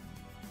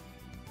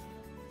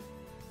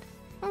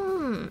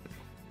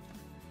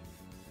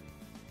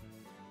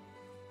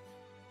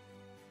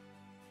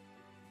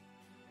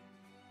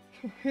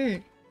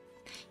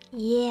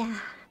 Yeah.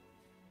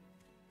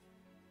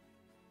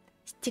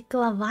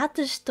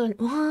 Стекловато, что ли?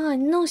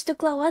 Ну,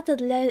 стекловато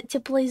для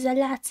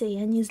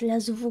теплоизоляции, а не для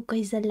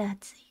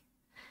звукоизоляции.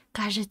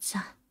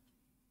 Кажется.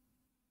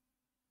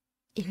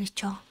 Или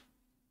чё?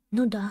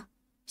 Ну да.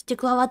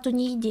 Стекловату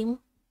не едим.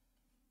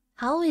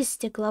 How is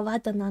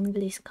стекловато на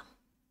английском?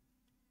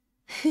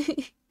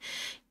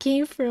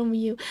 Came from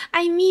you.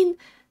 I mean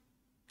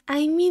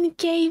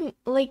came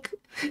like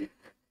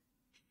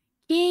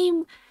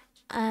came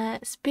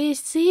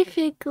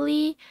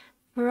specifically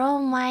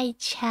from my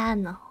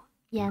channel.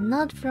 Yeah,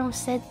 not from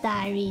Set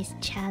Diaries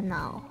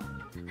channel.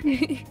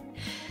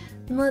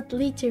 Not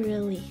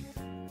literally.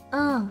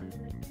 Oh,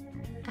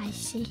 I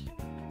see.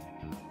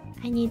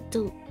 I need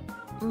to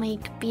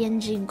make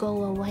PNG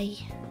go away.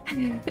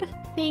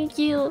 Thank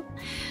you.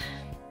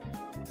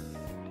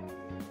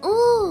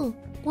 Oh,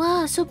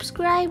 wow,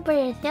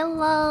 subscriber.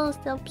 Hello,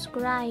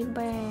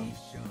 subscriber.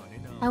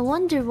 I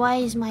wonder why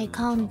is my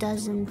account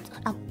doesn't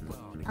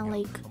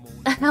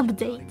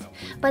update.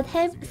 But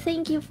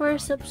thank you for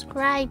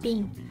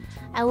subscribing.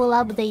 I will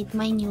update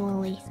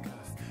manually.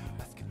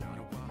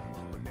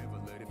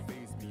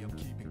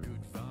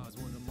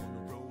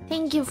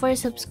 Thank you for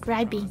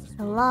subscribing.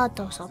 A lot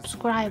of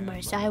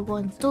subscribers. I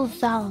want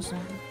 2,000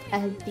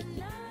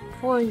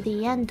 for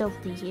the end of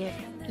the year.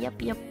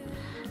 Yep.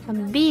 A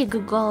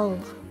big goal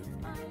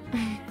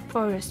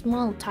for a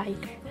small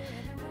tiger.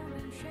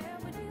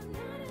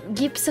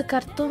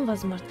 Гипсокартон,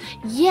 возможно.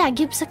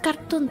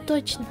 Гипсокартон,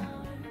 точно.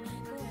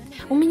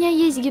 У меня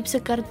есть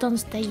гипсокартон,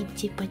 стоит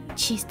типа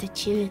чисто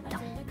чилит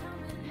там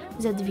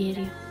за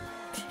дверью.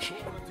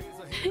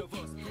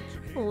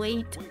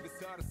 Wait,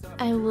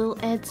 I will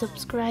add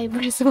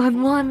subscribers. One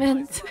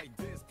moment.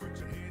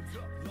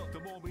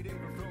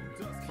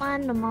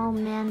 One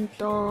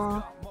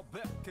momento.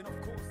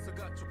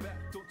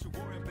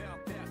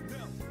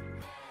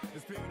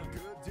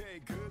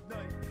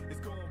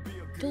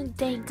 Good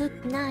day,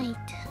 good night.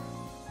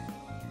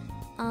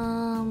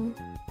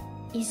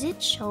 Is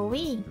it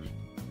showing?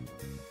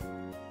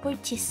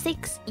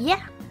 46.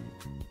 Yeah.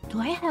 Do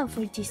I have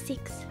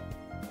 46?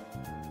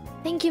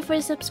 Thank you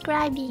for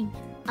subscribing.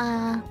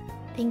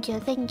 Thank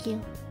you.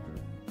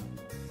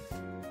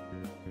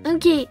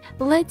 Okay,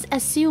 let's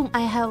assume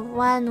I have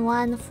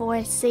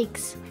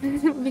 1146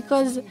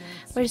 because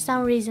for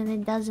some reason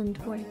it doesn't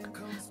work.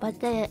 But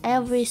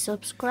every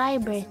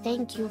subscriber,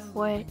 thank you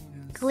for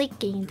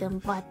clicking the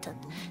button.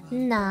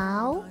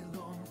 Now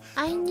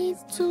I need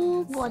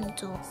to what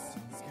do?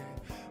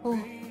 Oh.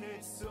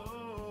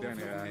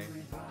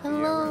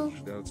 Hello.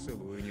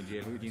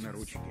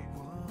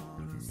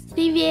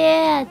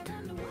 Привет!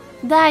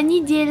 Да,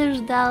 неделю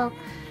ждал.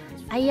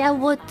 А я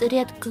вот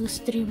редко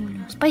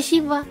стримлю.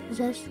 Спасибо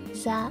за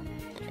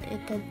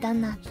этот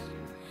донат.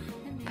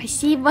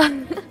 Спасибо.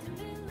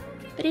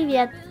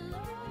 Привет.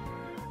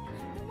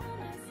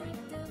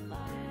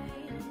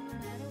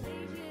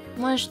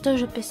 Можешь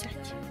тоже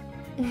писать.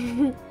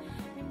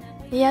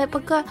 Я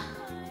пока...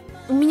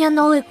 У меня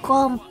новый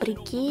комп,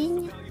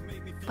 прикинь.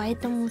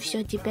 Поэтому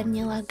все теперь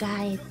не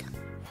лагает.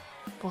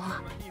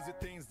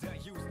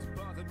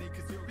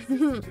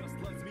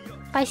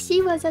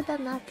 Спасибо за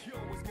донат.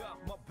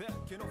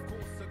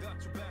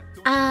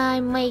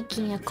 I'm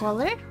making a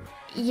color.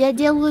 Я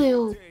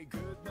делаю...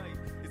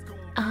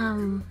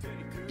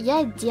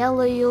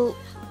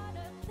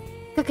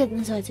 Как это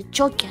называется?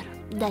 Чокер.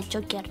 Да,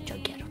 чокер.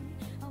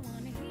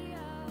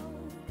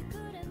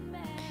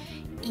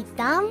 И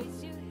там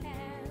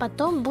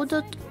потом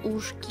будут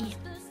ушки.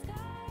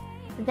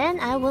 Then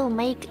I will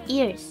make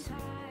ears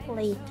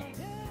later.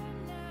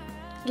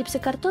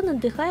 Гипсокартон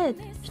отдыхает?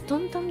 Что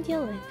он там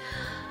делает?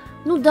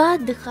 Ну да,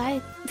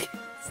 отдыхает.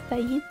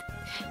 Стоит,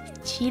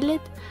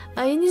 чилит.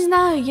 А я не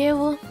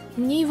знаю,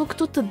 мне его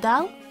кто-то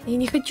дал. Я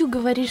не хочу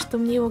говорить, что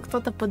мне его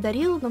кто-то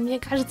подарил, но мне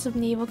кажется,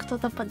 мне его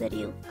кто-то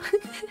подарил.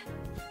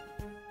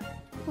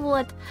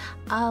 Вот.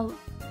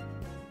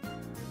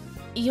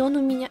 И он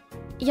у меня...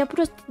 Я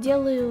просто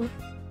делаю...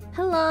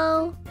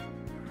 Hello.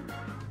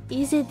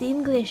 Is it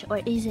English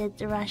or is it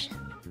Russian?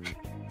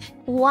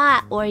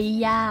 Wa or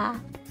я.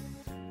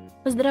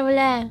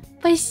 Поздравляю.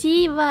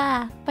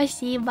 Спасибо.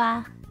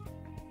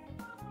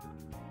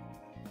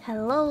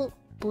 Hello.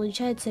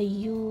 Получается,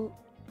 you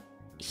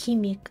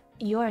химик.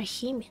 You're a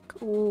химик.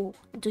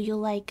 Do you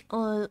like...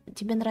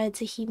 тебе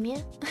нравится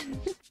химия?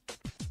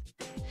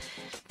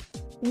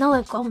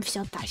 Новый комп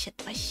все тащит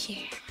вообще.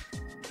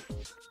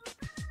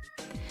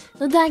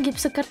 Ну да,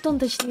 гипсокартон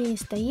точнее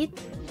стоит.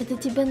 Это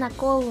тебе на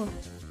колу.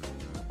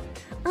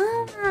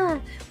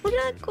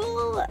 Ура,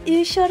 кола! И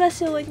еще раз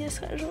сегодня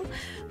схожу.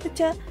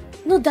 Хотя,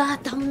 ну да,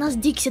 там у нас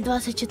Дикси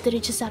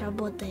 24 часа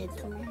работает.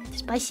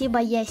 Спасибо,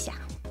 Яся.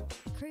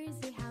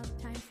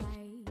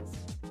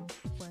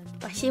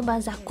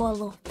 Спасибо за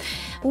колу.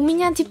 У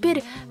меня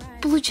теперь,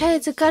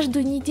 получается,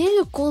 каждую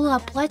неделю кола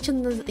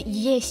оплачена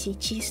Еси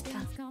чисто.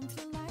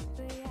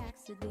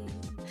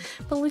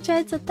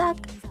 Получается так.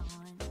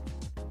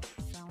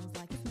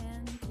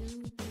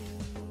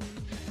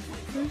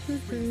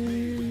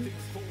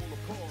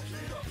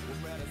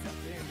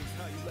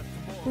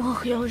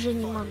 Ох, я уже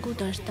не могу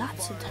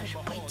дождаться даже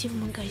пойти в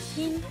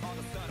магазин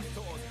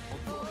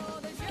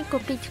и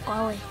купить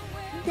колы.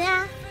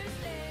 Да.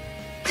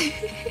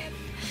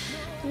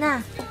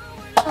 На.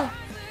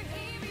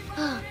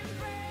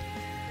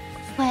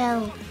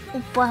 Файл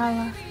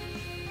упала.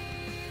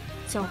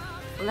 So,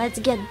 let's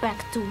get back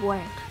to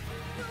work.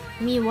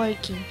 Me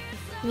working.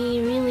 Me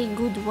really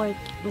good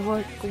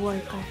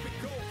worker.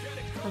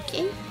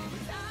 Okay? Yeah.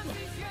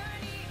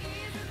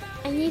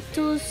 I need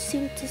to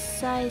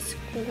synthesize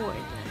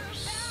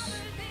corners.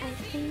 I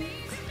think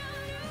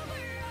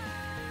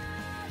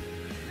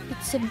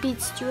it's a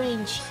bit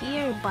strange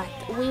here, but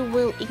we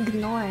will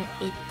ignore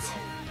it.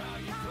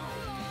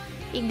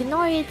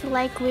 Ignore it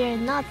like we're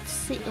not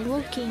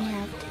looking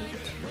at it.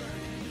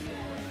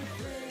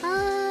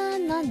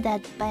 Not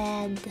that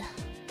bad.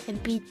 A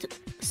bit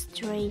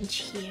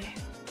strange here.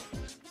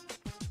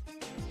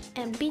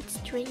 A bit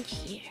strange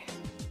here.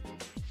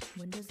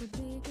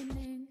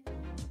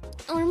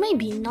 Or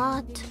maybe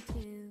not.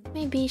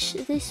 Maybe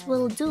this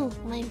will do.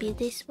 Maybe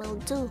this will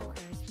do.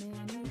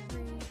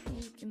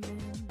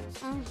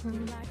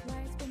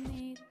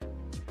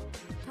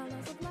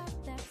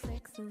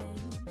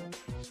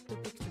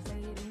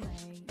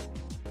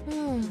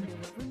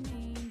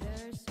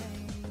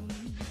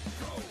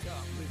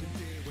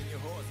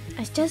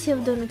 А сейчас я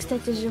в доме,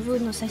 кстати, живу,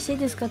 но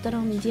соседи, с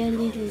которыми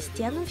делили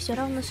стену, все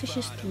равно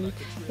существуют.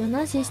 И у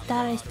нас есть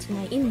старая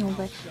стена и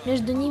новая.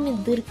 Между ними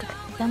дырка.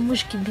 Там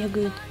мышки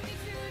бегают.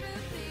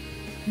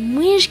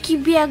 Мышки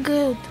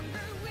бегают!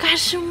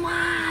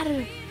 Кошмар!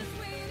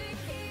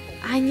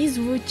 Они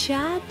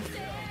звучат.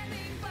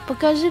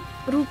 Покажи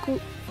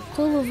руку,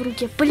 колу в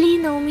руке.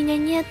 Блин, а у меня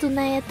нету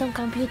на этом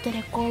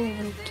компьютере колы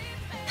в руке.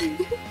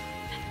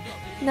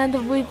 Надо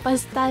будет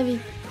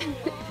поставить.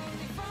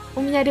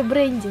 У меня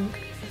ребрендинг.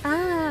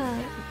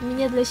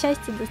 Мне для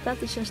счастья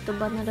достаточно,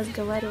 чтобы она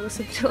разговаривала с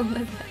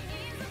утром.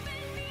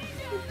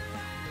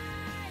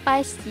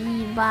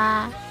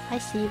 Спасибо.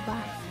 Спасибо.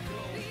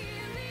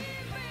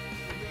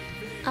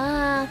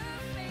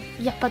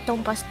 Я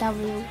потом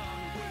поставлю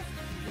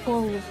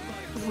колу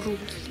в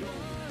руки.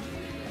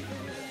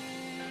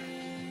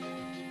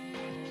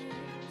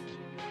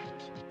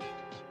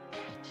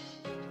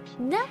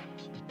 Да?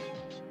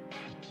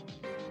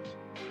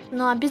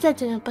 Но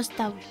обязательно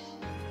поставлю.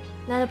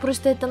 Надо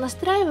просто это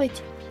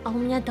настраивать, а у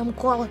меня там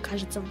кола,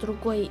 кажется, в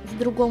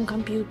другом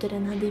компьютере.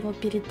 Надо его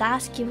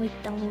перетаскивать,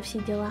 там и все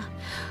дела.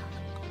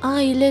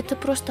 Или это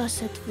просто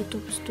ассет в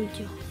YouTube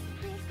Studio.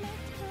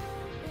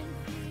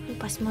 Ну,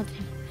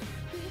 посмотрим.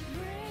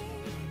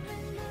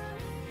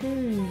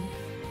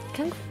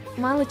 Как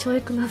мало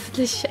человеку надо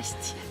для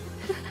счастья.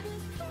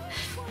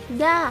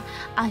 Да,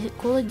 а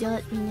кола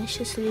делает меня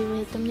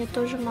счастливой. Это мне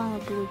тоже мало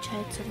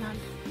получается надо.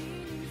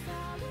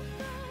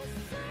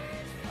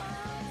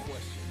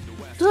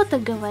 Кто-то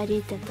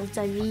говорит, это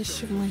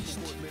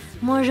зависимость.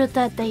 Может,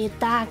 это и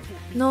так,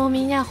 но у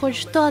меня хоть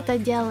что-то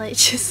делает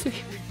счастливым.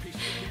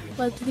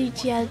 В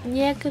отличие от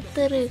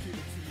некоторых.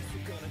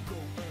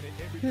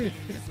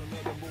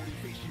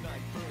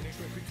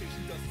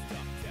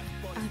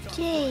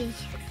 Окей.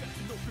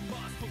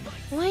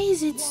 Why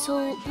is it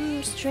so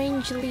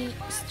strangely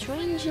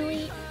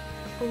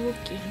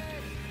looking?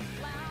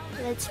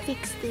 Let's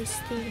fix this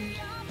thing.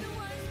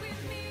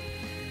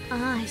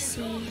 I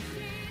see.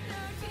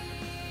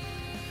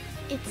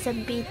 It's a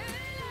bit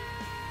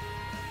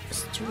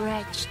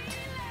stretched.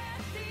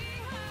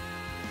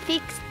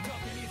 Fixed.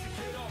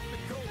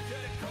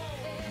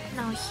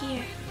 Now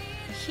here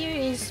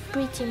is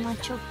pretty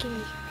much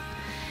okay.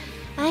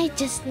 I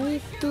just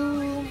need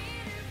to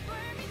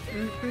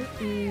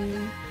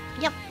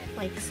Yep,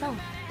 like so.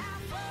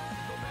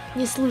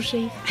 Не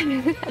слушай.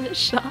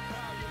 Хорошо.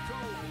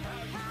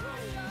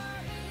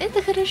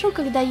 Это хорошо,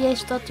 когда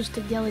есть что-то, что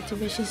делает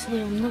тебя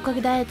счастливым. Но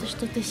когда это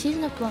что-то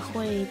сильно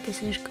плохое, и ты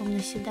слишком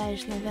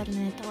наседаешь,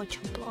 наверное, это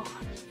очень плохо.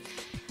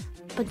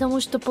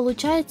 Потому что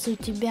получается, у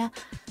тебя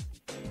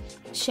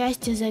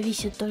счастье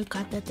зависит только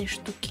от этой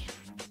штуки.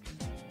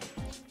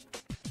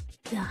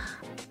 Да,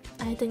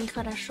 а это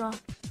нехорошо.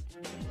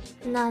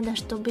 Надо,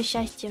 чтобы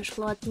счастье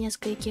шло от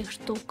нескольких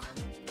штук.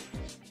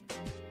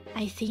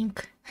 I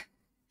think.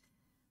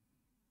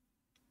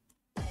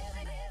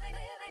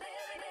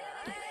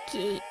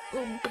 Okay.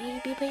 Oh,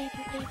 baby.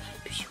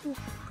 Phew.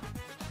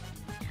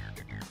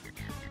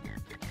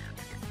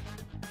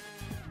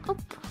 Up.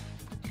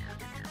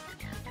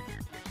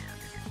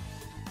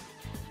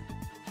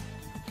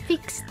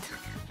 Fixed.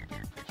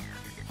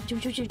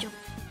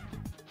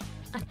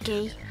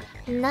 Okay.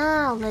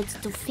 Now let's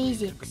do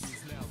physics.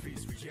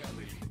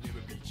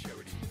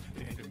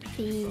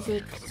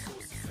 Physics.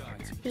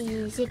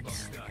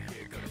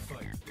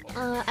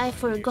 I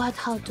forgot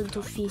how to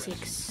do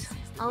physics.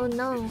 Oh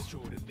no.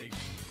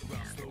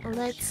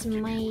 Let's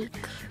make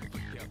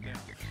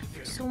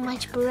So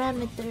much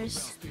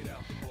parameters.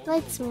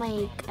 Let's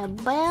make a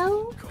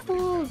bell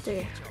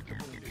folder.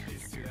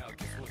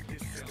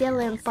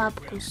 Сделаем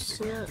папку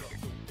с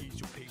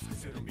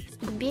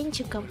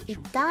бубенчиком, и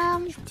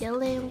там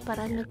делаем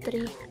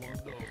параметры.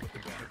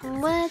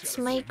 Let's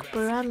make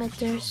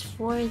parameters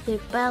for the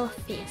bell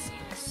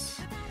physics.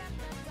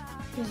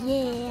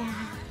 Yeah.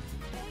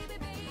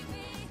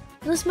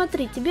 Ну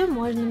смотри, тебе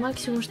можно,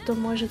 максимум, что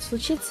может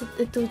случиться,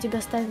 это у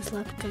тебя станет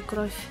сладкая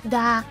кровь.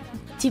 Да,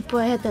 типа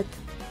этот...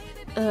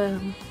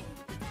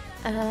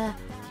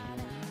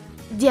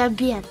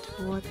 диабет,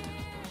 вот.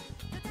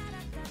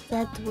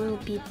 That will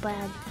be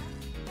bad.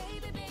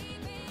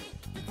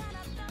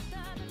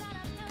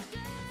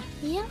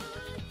 Yeah.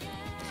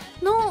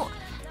 Ну,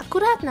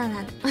 аккуратно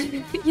надо.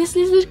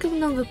 Если слишком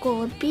много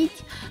колы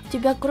пить, у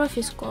тебя кровь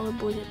из колы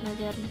будет,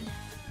 наверное.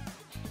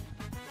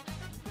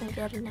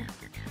 Наверное.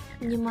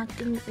 Не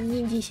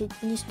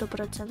 10, не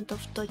 100%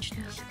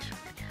 точность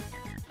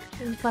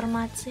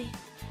информации.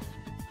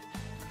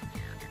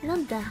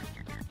 Ну да.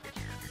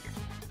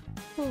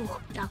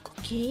 Ух, так,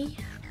 окей.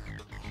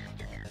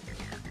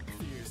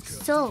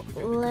 So,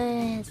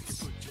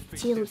 let's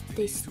tilt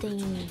this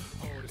thing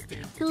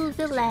to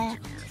the left.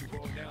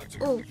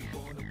 Oh,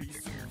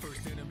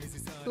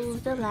 to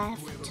the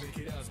left.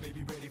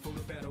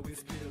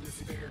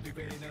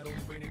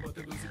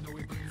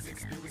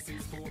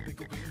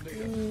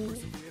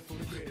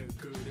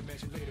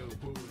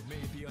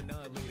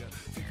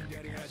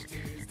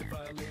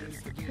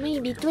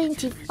 Maybe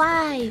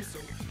 25.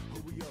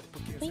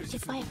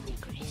 25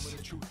 degrees.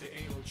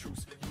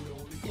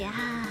 Yeah,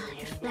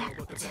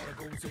 reflect.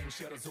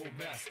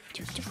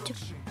 Чук-чук-чук.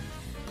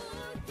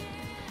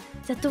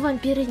 Зато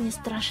вампиры не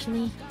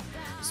страшны.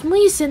 В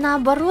смысле,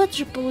 наоборот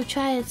же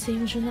получается,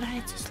 им же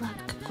нравится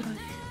сладкая кровь.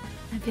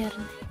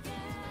 Наверное.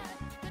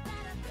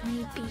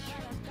 Maybe.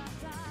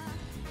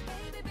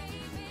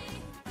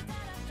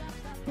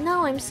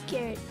 No, I'm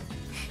scared.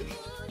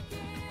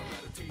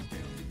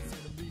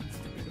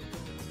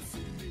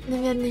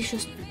 Наверное, еще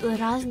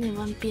разные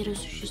вампиры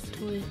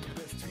существуют.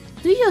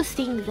 Do you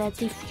think that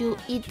if you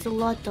eat a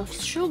lot of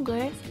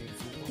sugar,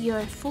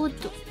 your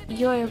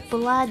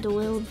blood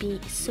will be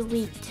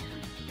sweet?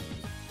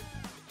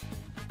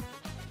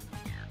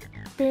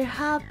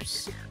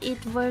 Perhaps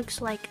it works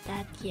like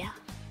that, yeah.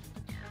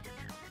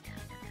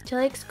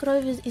 Человек с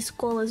кровью из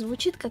колы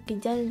звучит как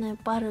идеальная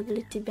пара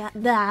для тебя.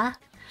 Да.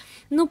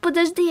 Ну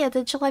подожди,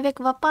 этот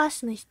человек в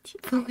опасности,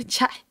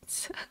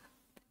 получается.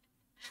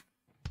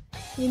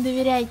 Не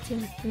доверяйте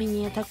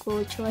мне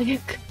такого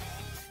человека.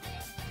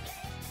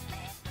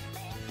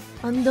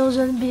 Он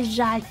должен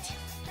бежать.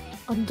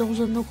 Он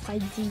должен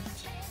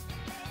уходить.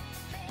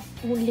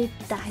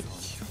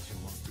 Улетать.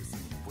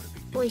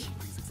 Ой.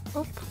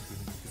 Оп.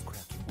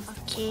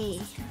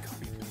 Окей.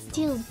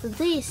 Tilt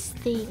this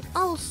thing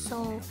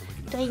also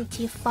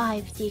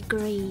 25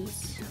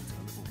 degrees.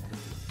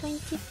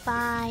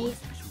 25.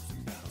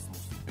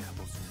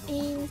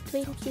 And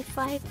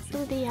 25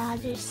 to the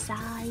other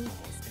side.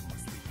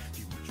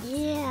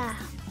 Yeah.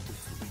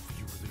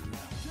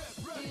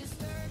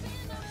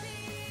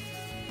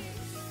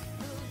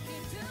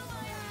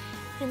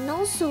 And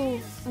also,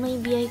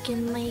 maybe I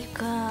can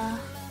make a...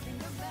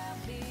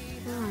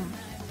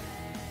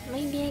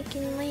 Maybe I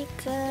can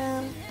make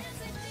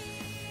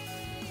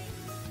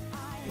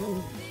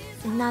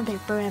another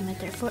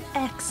parameter for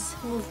X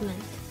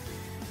movement.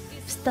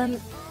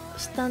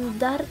 В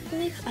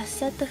стандартных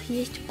ассетах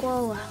есть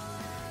кола.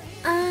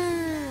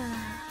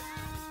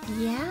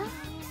 Yeah?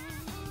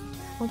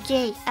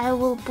 Okay, I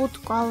will put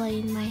cola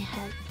in my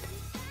head.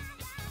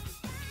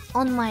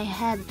 On my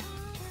head.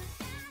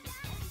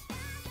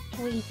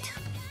 Wait,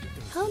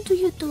 how do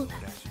you do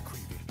that?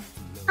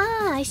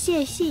 I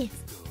see.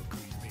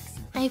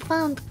 I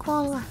found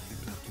cola.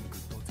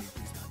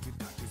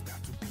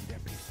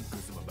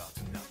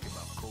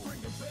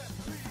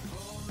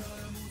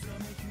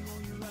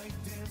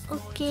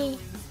 Okay.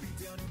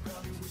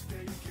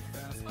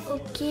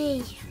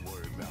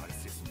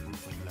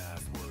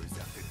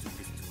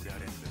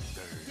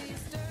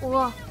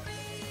 Whoa.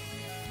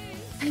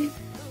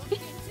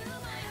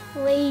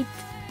 Wait.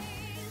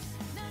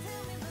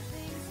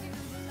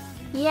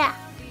 Yeah.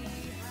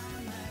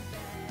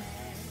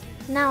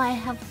 Now I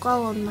have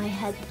coal on my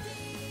head.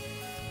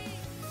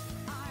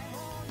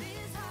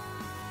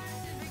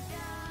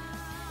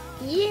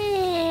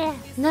 Yeah.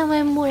 Now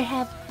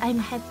I'm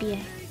happier.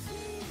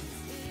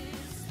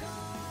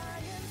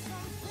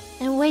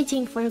 I'm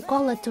waiting for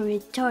cola to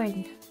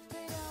return.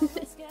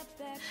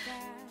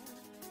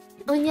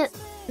 О нет,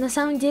 на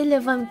самом деле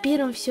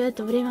вампиром все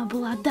это время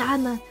была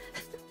Дана.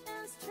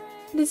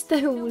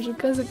 Представил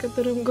мужика, за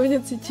которым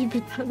гонятся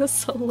тибета на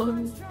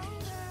соломе.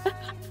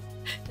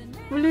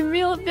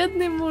 Влюбил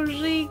бедный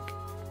мужик.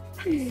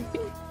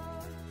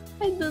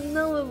 I don't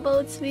know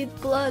about sweet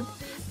blood,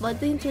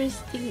 but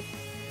interesting.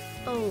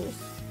 Oh.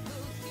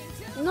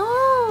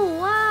 No,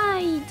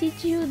 why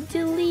did you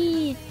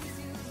delete?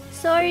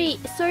 Sorry,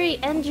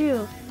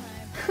 Andrew.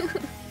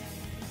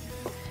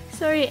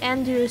 Sorry,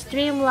 Andrew.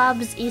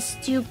 Streamlabs is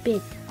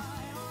stupid.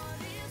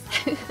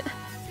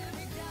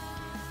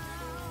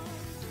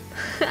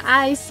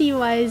 I see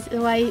why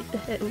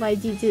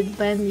did it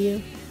ban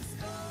you.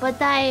 But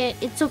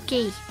it's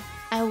okay.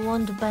 I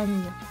won't ban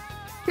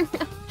you.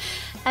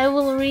 I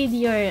will read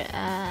your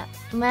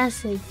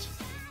message.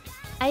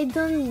 I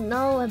don't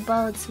know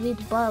about sweet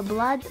blood,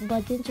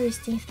 but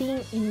interesting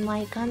thing in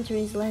my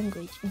country's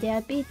language.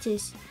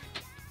 Diabetes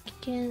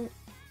can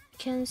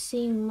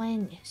say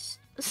minus.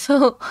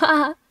 So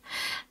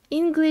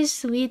English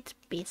sweet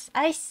peas.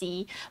 I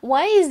see.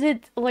 Why is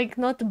it like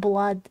not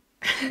blood?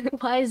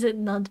 Why is it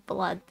not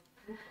blood?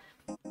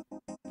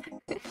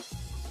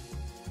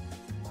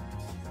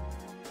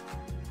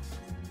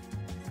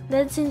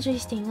 That's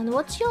interesting. And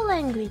what's your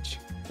language,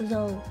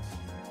 though?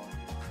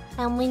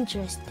 I'm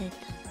interested.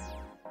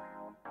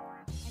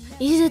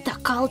 Is it a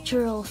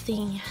cultural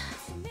thing?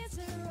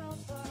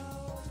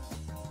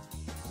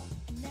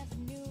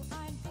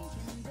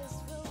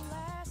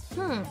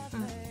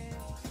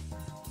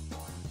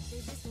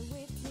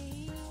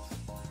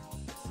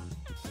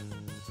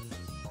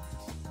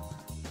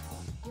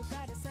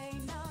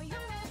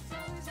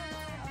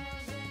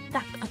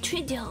 Так, а что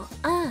я делала?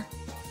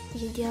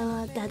 Я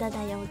делала...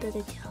 Да-да-да, я вот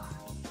это делала.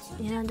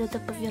 Мне надо это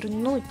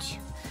повернуть.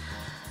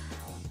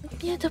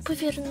 Мне это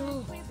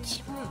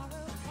повернуть.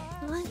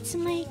 Let's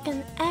make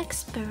an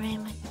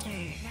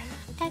experimenter.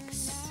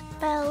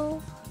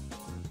 Expel...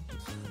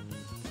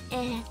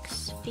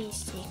 X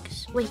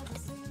physics. Wait.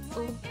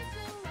 Oh.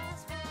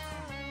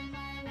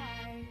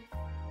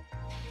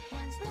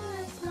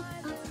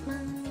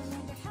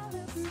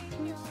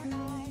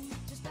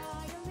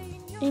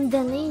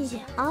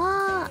 Indonesia.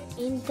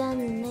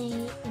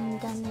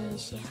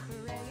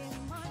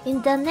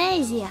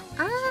 Indonesia.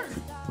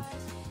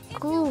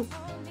 Cool.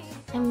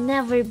 I've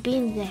never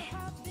been there.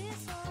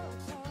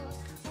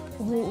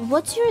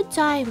 What's your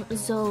time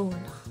zone?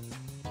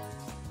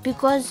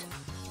 Because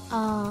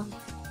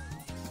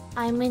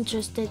I'm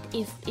interested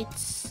if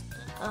it's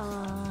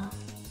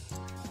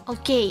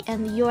okay,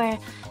 and you're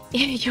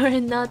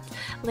not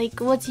like,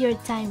 what's your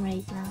time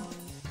right now?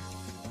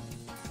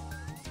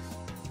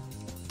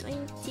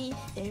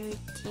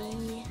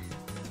 2030.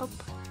 Up.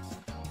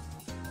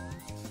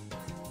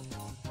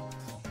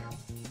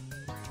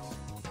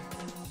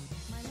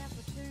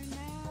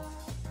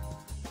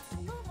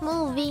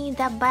 Moving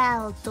the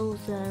ball to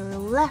the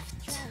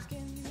left.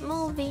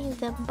 Moving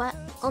the ball.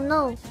 Oh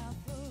no!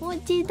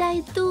 What did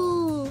I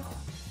do?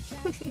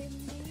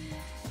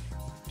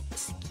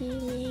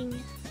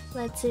 Scaling.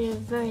 Let's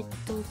revert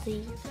to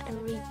the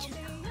original.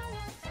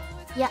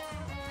 Yeah,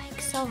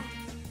 like so.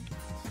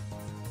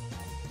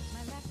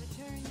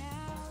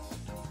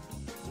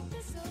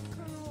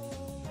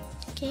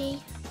 Okay,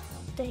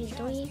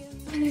 33.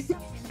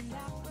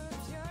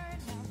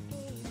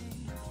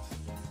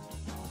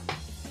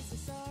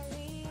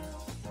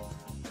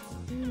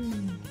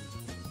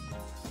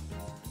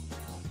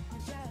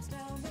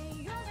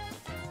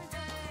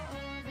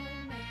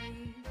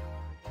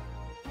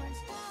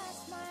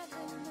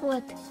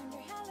 What?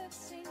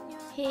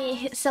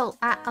 Hey, so,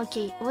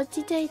 okay, what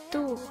did I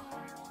do?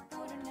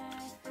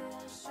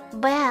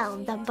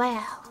 The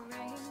bell.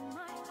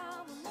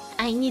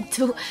 I need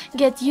to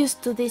get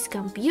used to this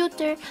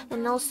computer,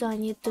 and also I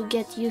need to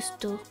get used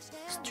to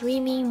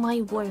streaming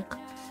my work.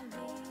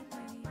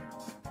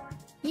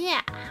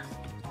 Yeah.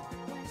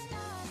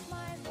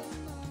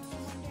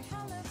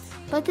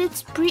 But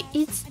it's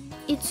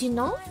you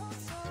know,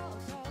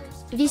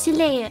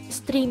 веселее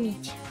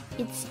стримить.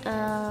 It's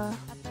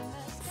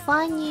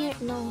funnier.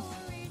 No,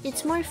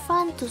 it's more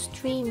fun to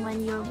stream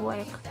when you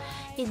work.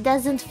 It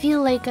doesn't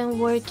feel like I'm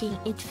working.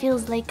 It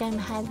feels like I'm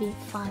having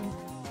fun.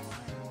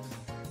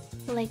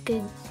 Like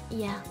a,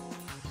 yeah,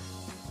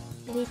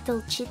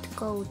 little cheat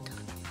code.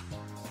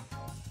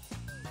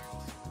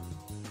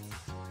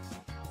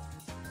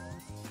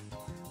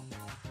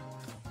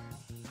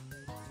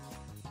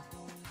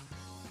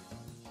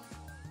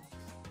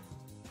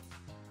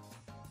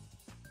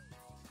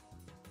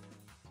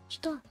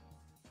 Что?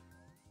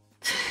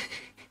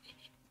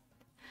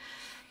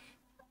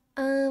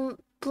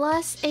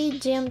 Plus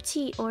 8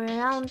 GMT or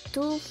around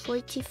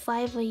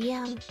 2:45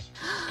 AM.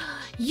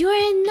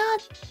 You're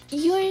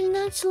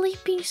not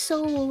sleeping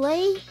so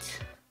late.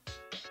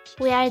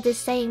 We are the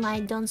same.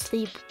 I don't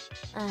sleep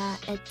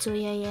at 2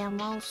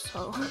 AM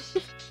also.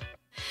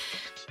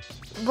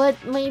 But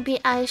maybe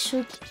I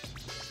should.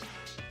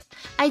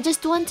 I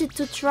just wanted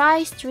to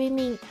try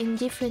streaming in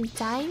different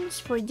times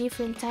for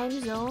different time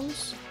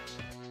zones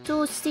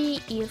to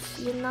see if,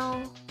 you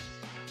know,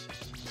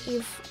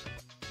 if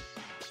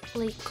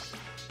like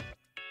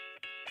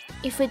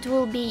if it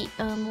will be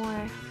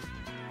more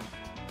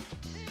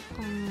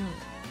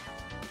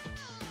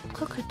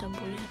как это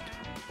будет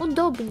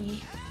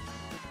удобнее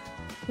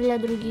для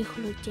других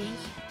людей,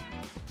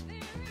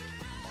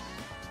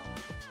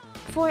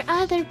 for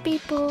other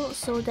people,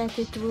 so that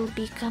it will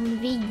be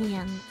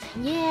convenient.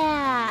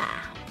 Yeah,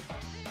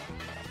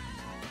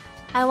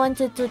 I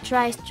wanted to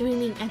try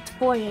streaming at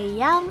 4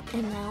 AM,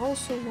 and I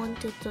also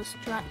wanted to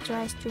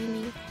try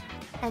streaming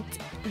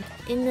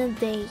in the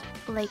day,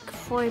 like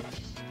 4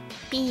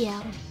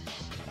 PM.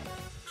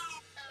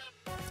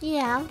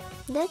 Yeah.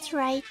 That's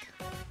right.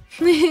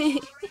 Why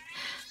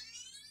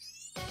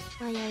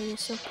are you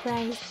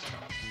surprised?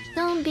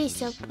 Don't be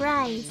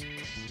surprised.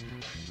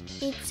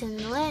 It's a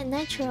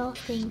natural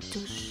thing to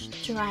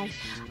try.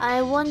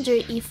 I wonder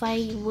if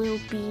I will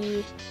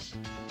be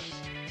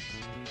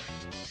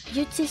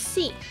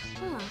UTC.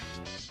 Huh.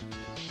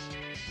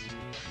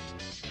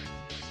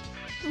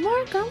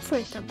 More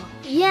comfortable.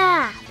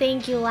 Yeah,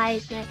 thank you,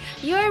 Lightner.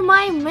 You're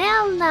my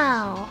Mel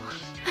now.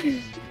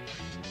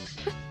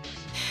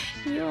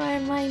 You are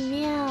my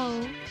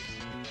Mel.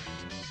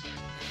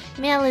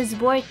 Mel is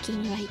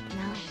working right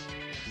now.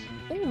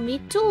 Oh, me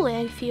too,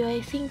 if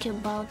I think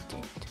about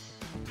it.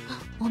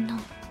 Oh no.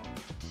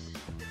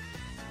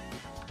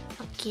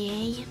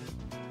 Okay.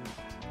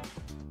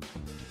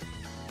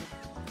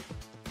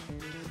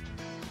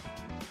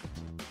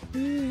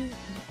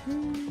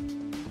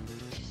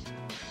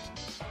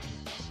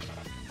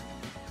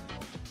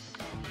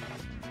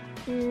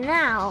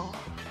 Now,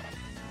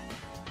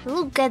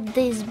 look at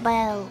this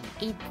bell.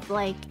 It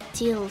like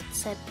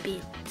tilts a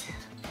bit.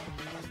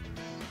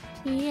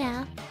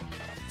 Yeah,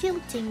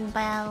 tilting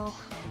bell.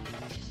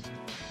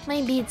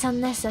 Maybe it's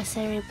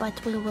unnecessary,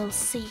 but we will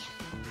see.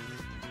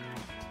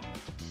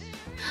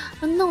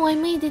 Oh no, I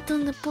made it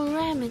on the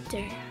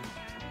parameter.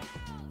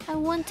 I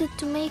wanted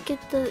to make it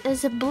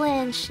as a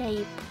blend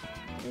shape.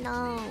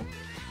 No,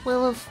 we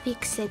will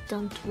fix it,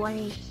 don't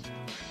worry.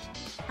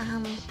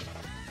 I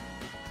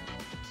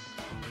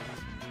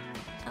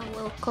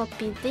will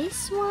copy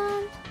this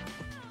one.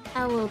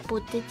 I will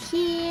put it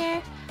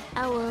here.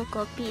 I will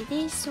copy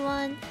this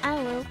one. I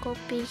will put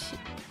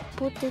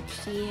it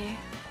here.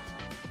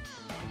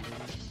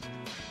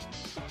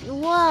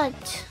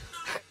 What?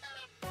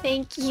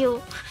 Thank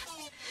you.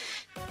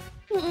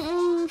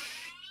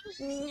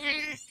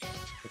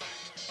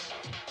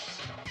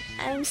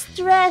 I'm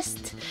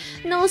stressed.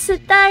 No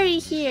Satari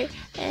here.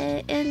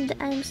 And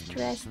I'm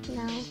stressed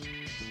now.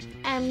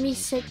 I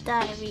miss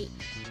Satari.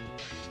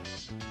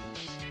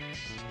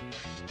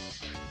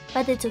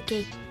 But it's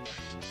okay.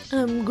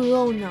 I'm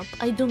grown up.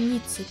 I don't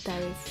need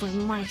Satari for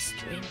my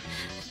stream.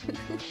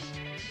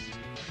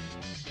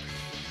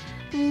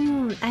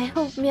 I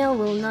hope Mel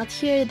will not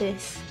hear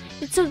this.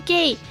 It's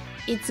okay.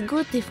 It's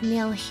good if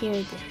Mel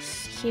hears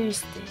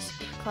this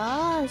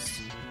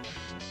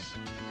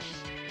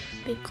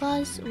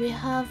because we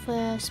have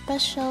a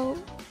special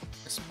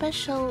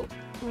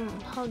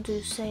how do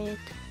you say it?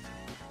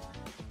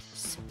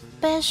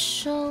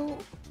 Special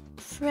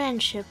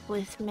friendship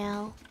with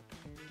Mel.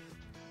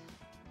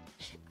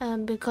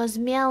 Because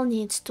Mel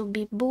needs to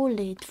be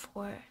bullied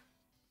for.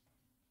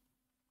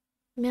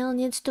 Mel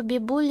needs to be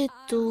bullied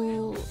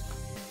to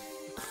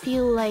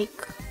feel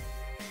like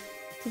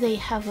they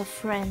have a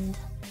friend.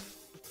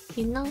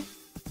 You know?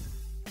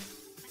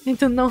 I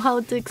don't know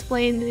how to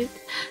explain it.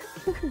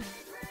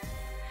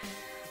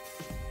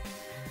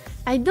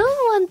 I don't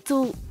want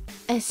to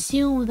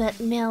assume that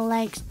Mel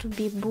likes to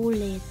be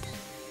bullied,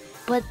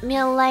 but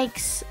Mel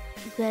likes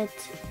that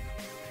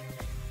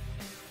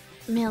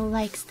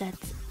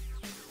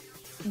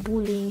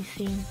bullying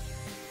thing.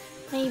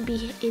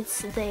 Maybe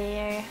it's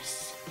their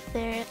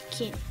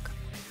kink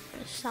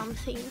or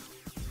something.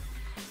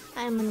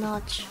 I'm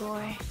not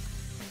sure.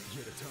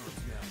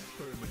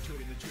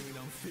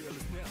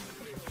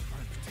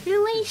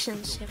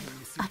 Relationship.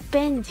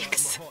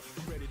 Appendix.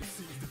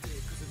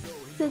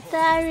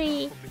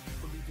 Satari.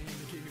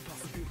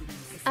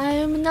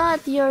 I'm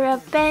not your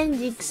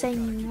appendix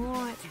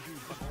anymore.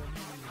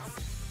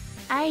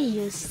 Are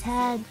you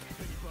sad?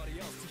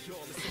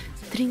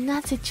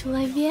 13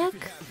 человек?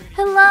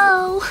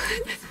 Hello!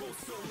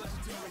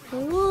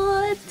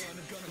 What?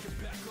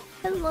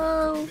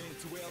 Hello!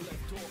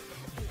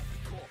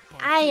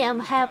 I am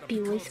happy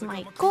with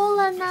my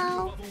cola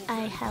now.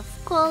 I have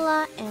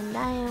cola and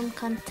I am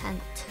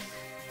content.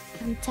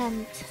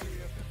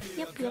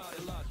 Yep.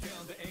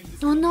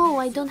 Oh no,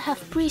 I don't have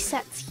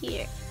presets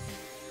here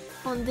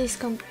on this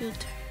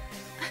computer.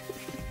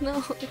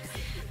 No.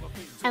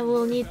 I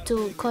will need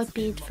to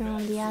copy it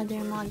from the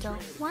other model.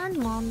 One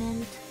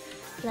moment.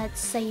 Let's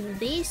save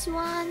this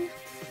one.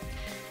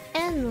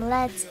 And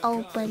let's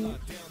open.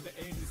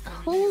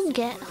 Who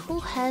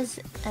has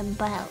a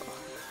bell?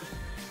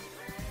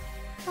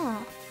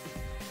 Oh,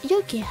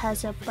 Yuki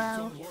has a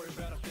bell.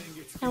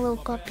 I will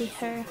copy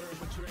her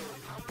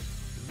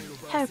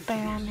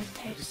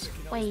parameters.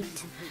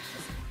 Wait.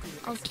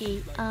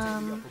 Okay,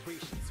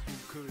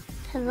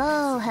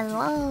 hello.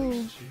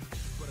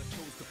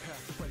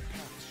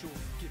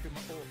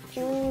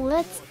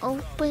 Let's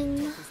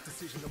open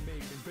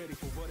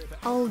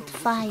old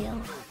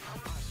file.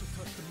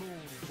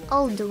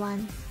 Old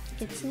one.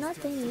 It's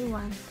not a new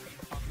one.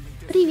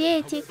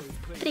 Приветик.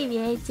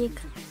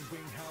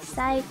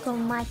 Psycho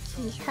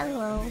Maki,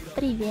 hello,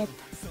 привет.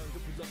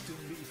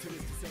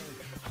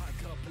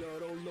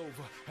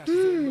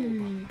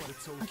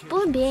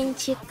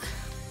 Бубенчик.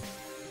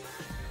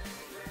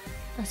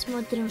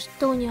 Посмотрим,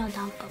 что у нее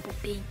дал по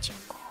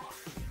бубенчику.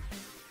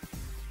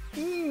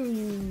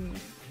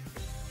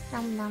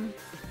 Нам.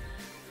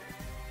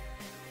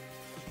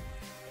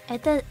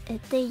 Это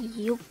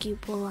Юки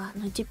была,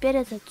 но теперь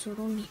это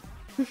Цуруми.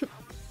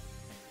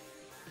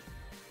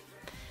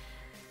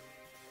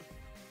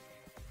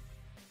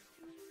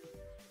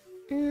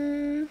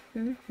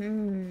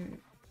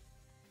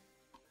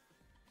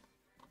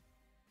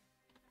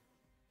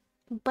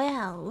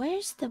 Bell,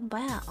 where's the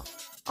bell?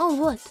 Oh,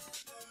 what?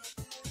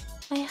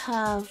 I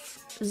have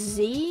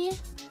Z.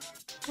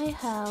 I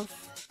have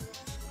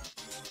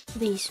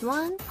this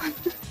one.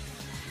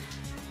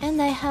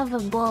 And I have a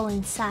ball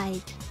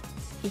inside.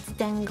 It's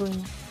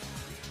dangling.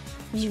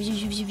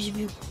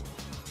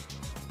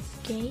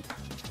 Okay.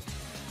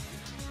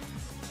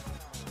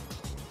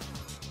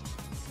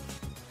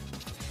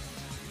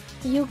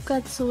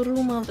 Юка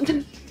Цурумов.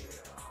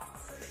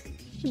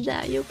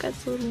 Да, Юка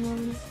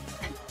Цурумов.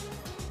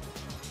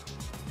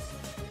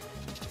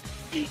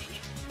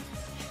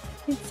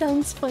 It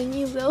sounds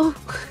funny though.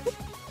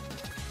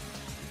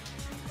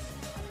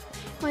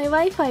 My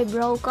Wi-Fi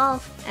broke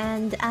off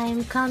and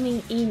I'm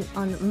coming in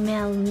on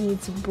Mel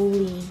needs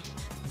bullying.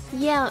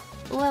 Yeah,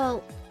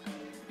 well,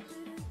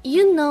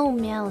 you know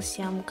Mel,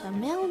 Syamka.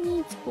 Mel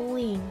needs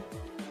bullying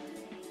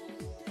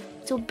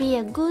to be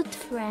a good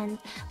friend.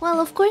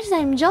 Well, of course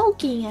I'm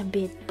joking a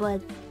bit,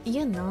 but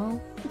you know.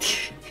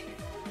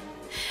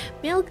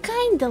 Mel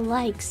kinda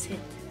likes it.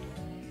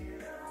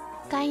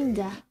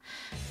 Kinda.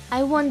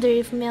 I wonder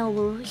if Mel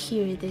will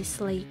hear this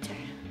later.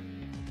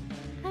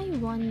 I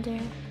wonder.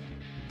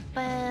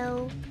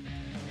 Well,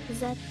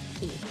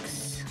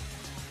 ZX.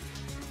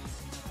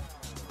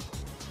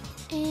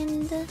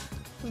 And,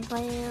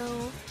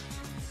 well,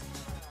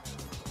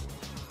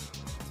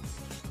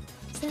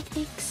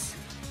 ZX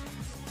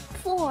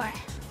 4.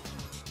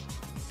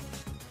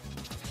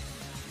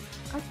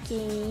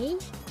 Okay.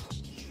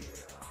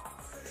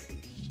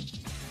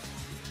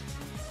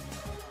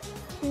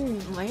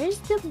 Where's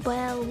the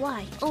bell?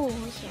 Why? Oh,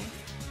 here.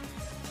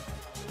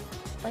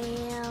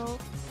 Bell.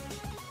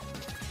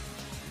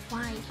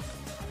 Why?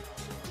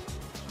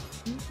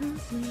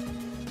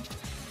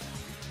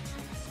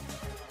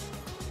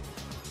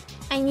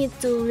 I need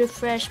to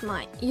refresh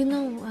my,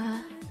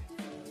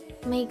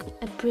 make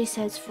a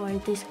presets for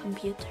this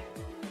computer.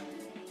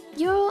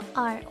 You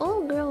are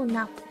all grown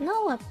up.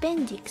 No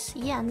appendix.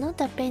 Yeah,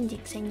 not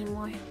appendix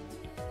anymore.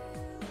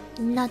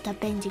 Not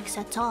appendix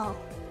at all.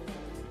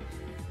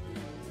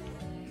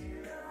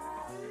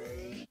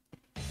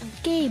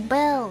 Okay,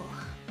 bell.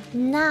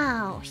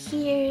 Now,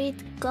 here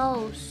it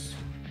goes.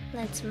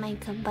 Let's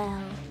make a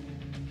bell.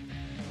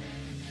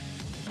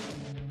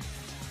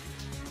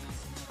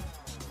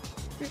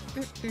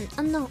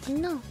 Oh no,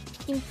 no.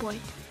 Import.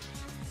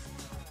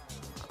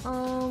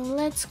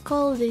 Let's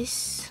call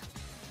this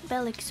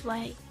Bell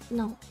XY.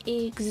 No,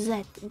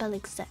 XZ. Bell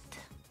XZ.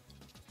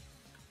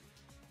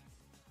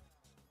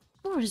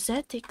 Or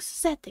ZX.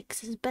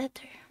 ZX is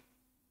better.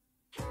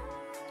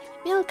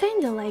 Mel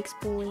kinda likes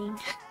bullying.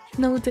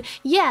 No,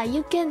 yeah,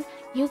 you can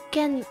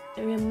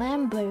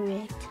remember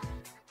it,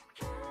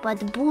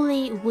 but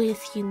bully with,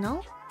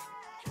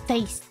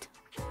 taste.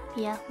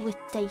 Yeah, with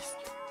taste.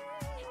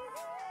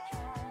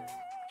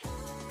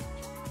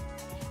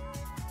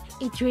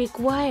 It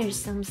requires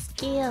some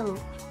skill.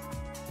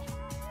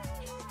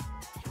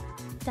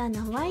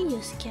 Dana, why are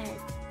you scared?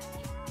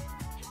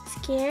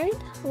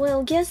 Scared?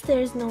 Well, guess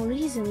there's no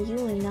reason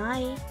you and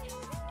I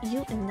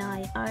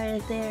are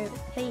their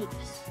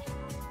faves.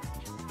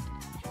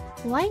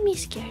 Why me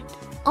scared?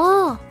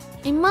 Oh,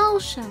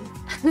 emotion.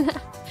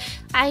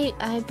 I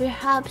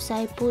perhaps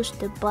I pushed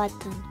the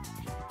button.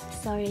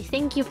 Sorry.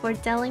 Thank you for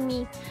telling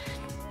me.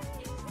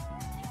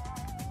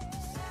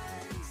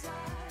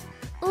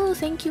 Oh,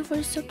 thank you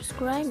for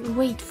subscribing.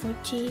 Wait,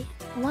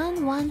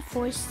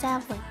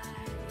 1147.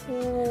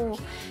 Oh,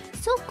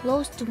 so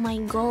close to my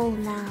goal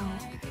now.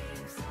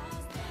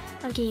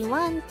 Okay,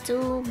 1,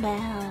 2,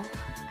 bell.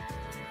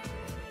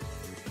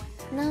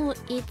 Now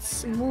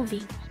it's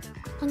moving.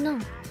 Oh no.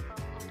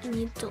 I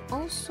need to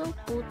also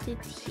put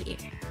it here.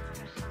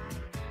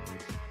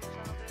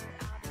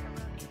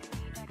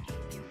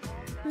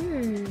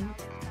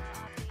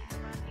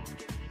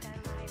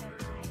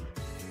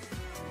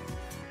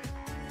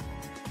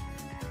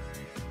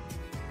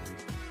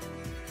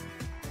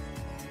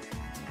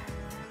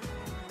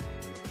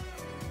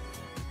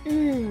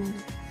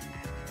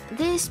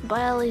 This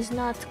bell is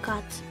not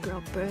cut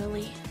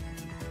properly.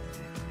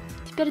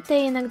 Теперь-то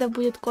иногда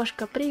будет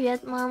кошка.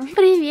 Привет, мам.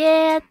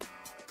 Привет.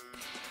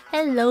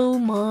 Hello,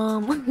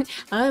 mom.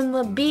 I'm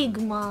a big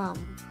mom.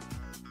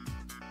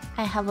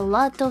 I have a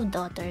lot of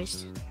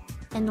daughters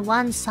and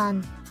one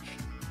son.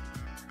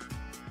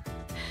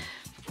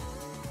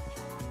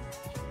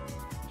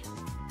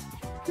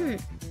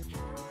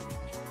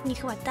 Не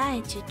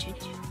хватает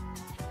чуть-чуть.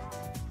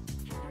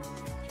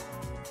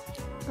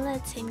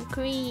 Let's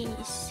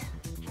increase.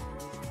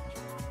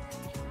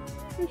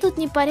 Тут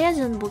не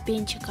порезан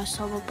бубенчик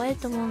особо,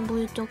 поэтому он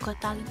будет только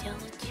так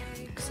делать.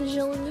 К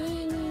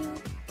сожалению.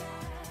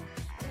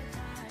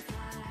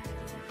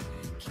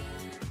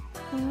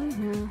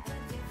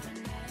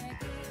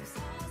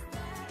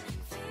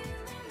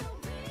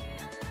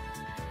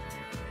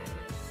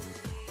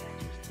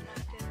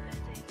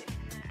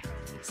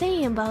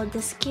 saying about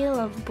the skill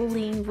of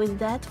bullying with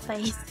that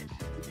face.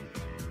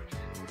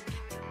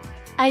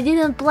 I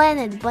didn't plan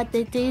it, but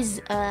it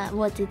is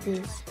what it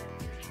is.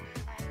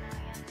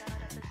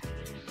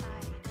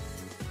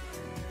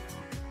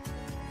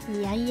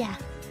 Yeah.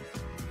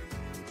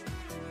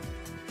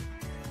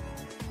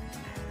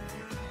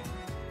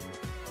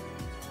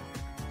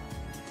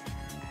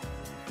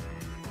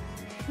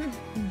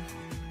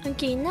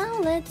 Okay, now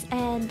let's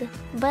add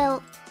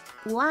bell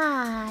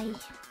Y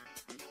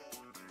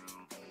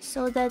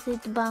so that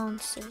it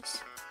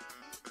bounces.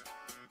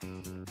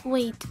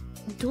 Wait,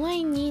 do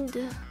I need...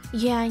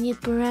 Yeah, I need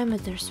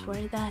parameters for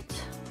that.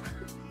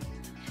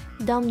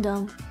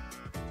 Dum.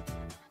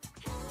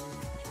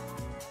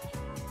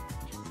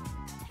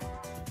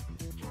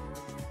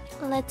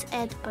 Let's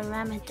add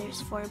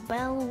parameters for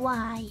bell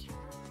Y.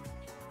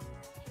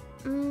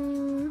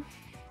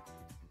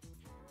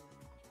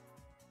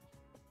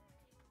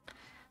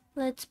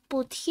 Let's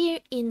put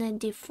here in a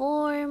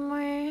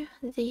deformer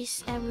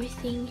this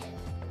everything,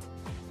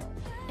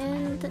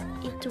 and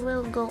it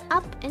will go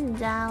up and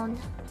down.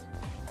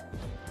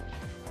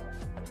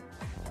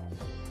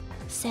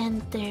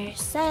 Center.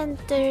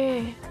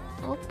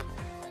 Oh.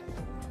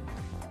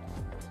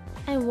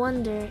 I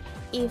wonder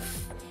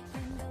if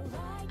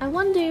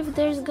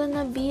there's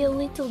gonna be a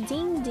little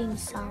ding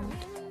sound.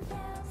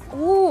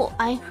 Oh,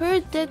 I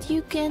heard that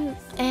you can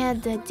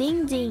add a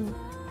ding,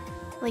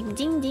 like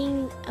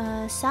ding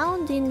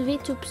sound in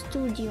VTube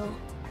Studio,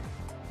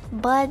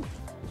 but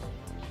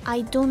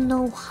I don't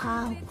know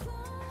how.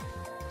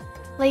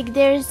 Like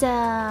there's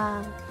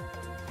a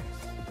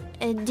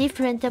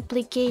different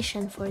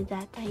application for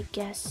that, I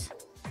guess.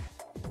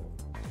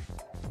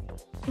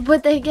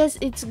 But I guess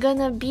it's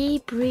gonna be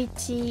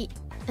pretty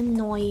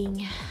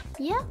annoying.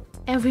 Yeah,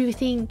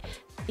 everything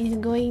is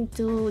going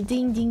to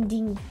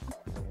ding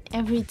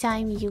every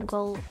time you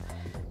go,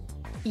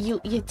 you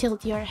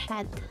tilt your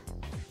head.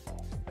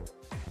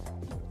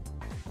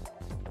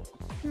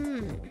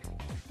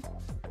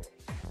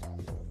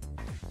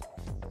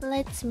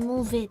 Let's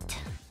move it.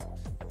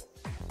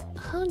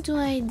 How do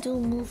I do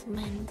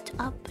movement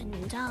up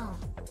and down?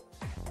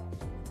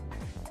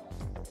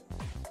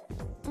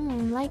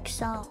 Like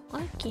so.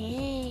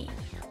 Okay.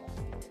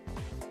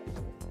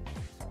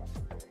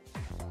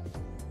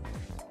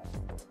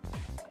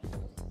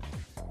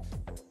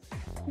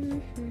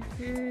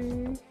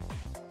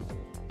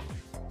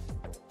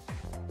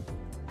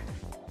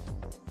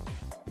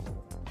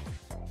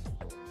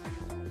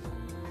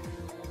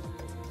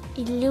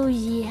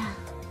 Иллюзия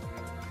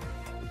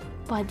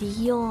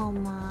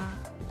подъема.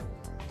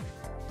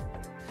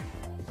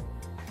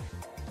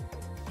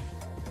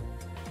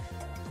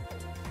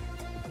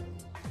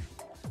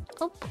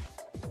 Оп.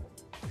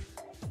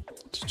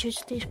 Чуть-чуть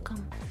слишком.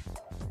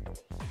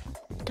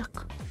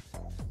 Так.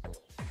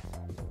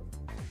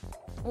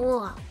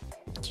 О,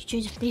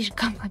 чуть-чуть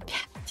слишком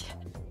опять.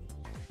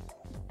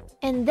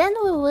 And then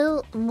we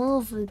will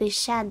move the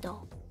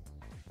shadow.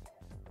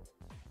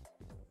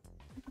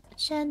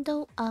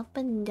 Shadow up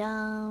and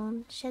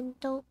down.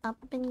 Shadow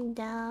up and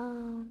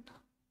down.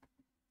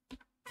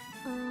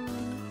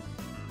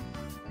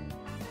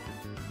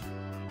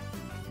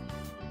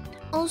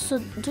 Also,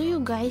 did you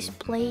guys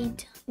play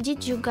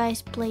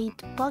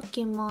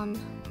Pokemon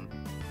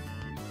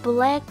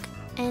Black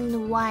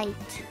and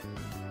White?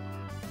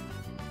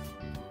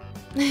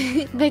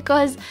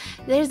 Because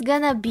there's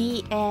gonna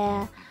be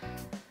a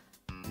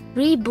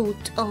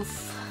reboot of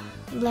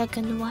Black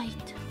and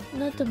White.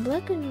 Not a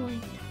Black and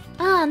White.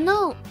 Ah,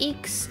 no,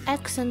 X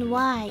and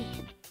Y.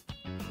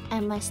 I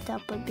messed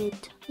up a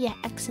bit. Yeah,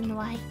 X and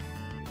Y.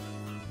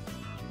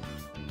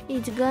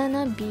 It's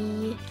gonna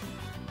be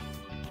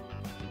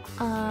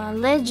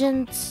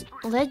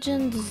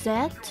Legends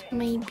Z,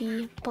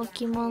 maybe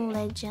Pokemon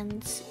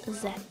Legends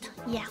Z.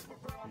 Yeah,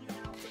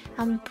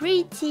 I'm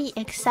pretty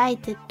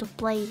excited to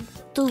play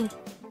too.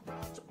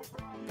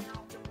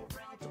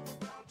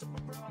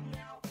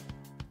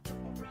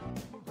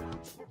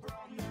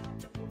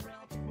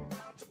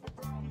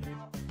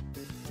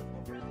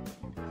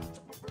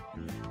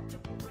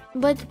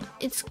 But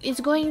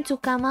it's going to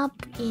come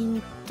up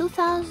in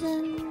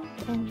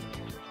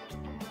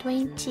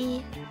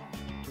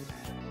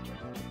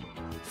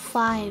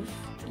 2025,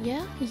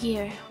 yeah,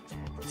 year.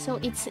 So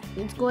it's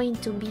going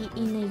to be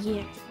in a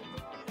year.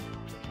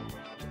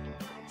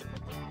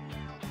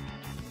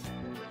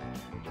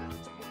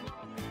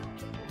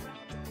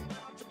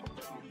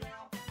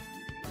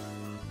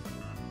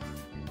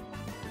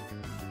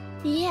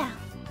 Yeah.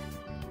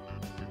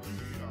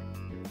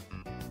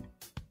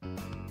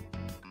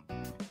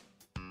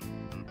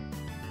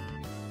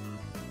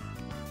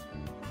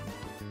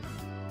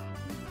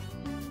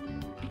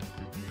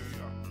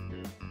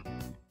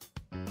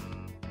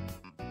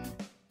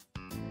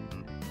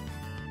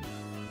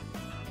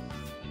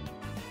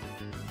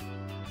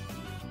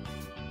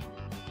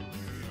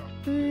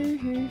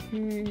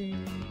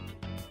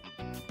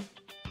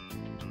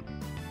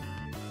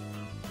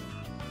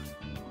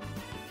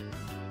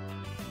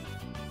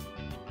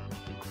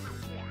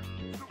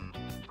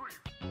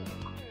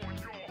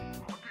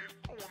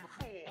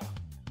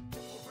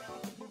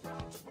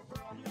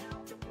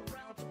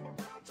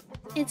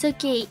 It's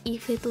okay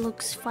if it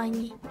looks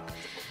funny,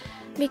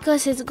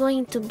 because it's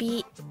going to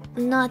be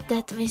not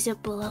that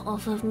visible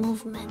of a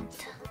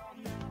movement.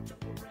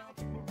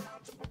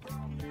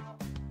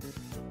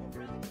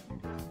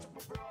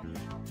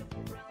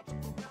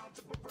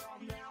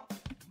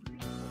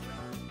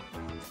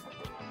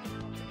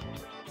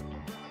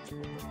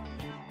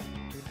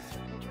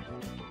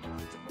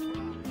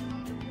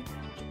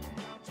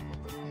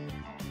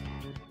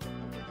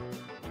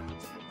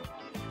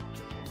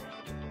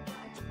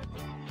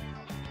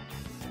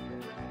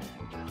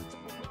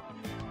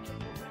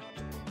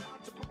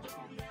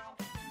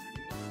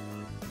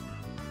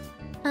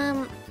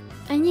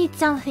 I need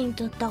something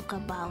to talk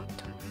about.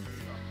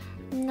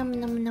 Num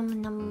num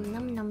num num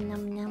num num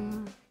num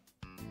num.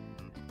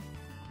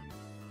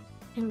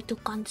 I'm too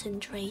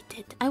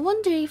concentrated. I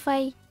wonder if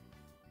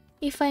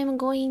I'm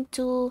going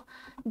to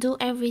do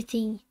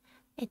everything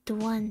at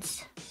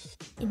once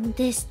in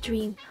this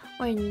stream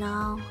or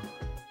no.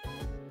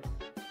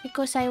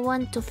 Because I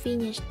want to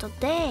finish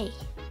today.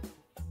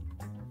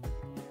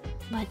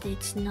 But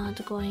it's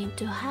not going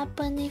to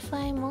happen if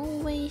I'm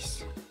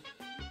always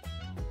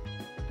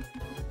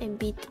a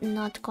bit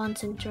not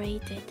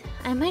concentrated.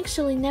 I'm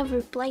actually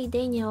never played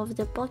any of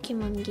the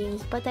Pokemon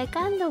games, but I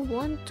kinda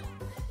want to.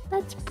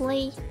 Let's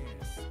play.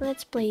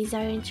 Let's plays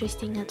are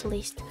interesting at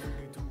least.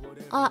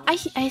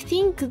 I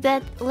think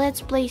that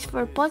let's plays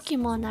for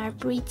Pokemon are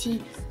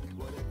pretty.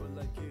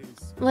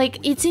 Like,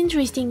 it's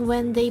interesting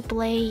when they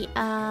play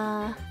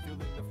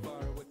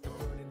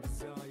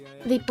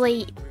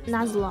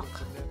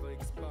Nuzlocke.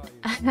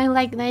 I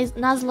like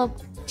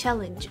Nuzlocke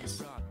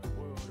challenges.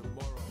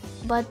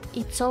 But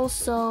it's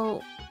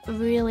also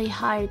really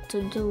hard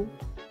to do.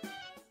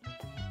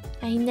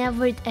 I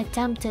never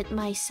attempted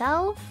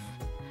myself,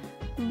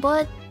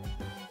 but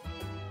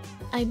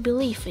I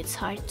believe it's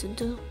hard to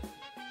do.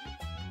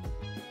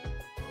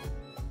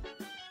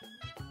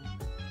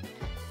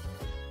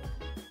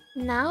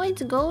 Now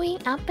it's going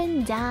up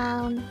and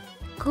down.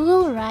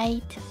 Cool,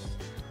 right?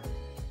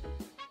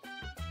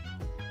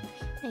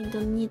 I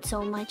don't need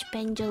so much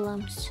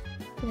pendulums.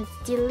 Let's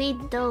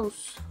delete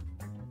those.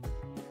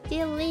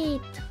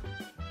 Delete.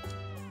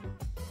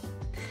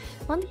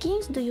 What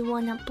games do you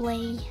wanna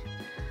play?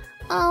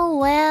 Oh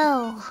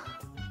well.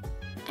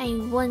 I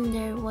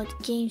wonder what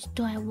games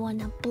do I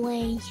wanna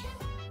play.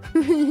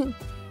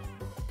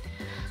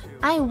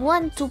 I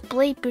want to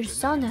play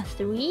Persona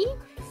 3.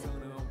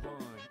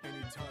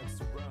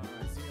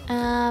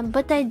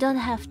 But I don't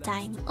have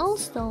time.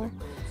 Also,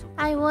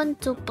 I want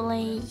to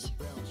play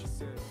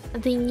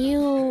the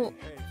new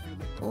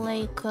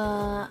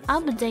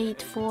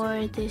update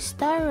for the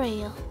Star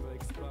Rail.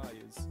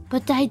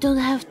 But I don't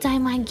have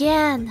time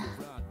again.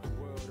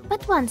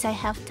 But once I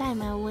have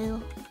time, I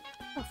will.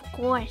 Of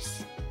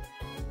course.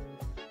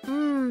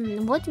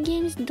 What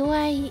games do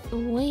I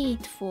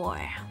wait for?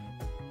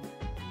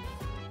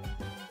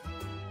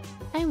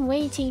 I'm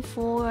waiting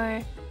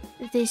for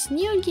this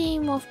new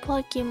game of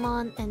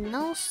Pokemon and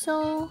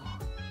also...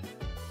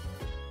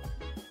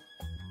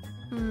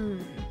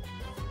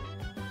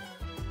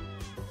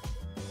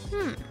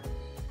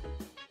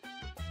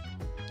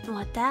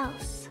 What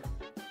else?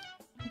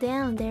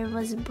 Damn, there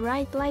was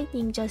bright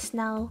lightning just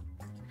now.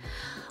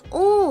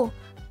 Oh!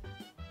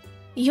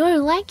 You're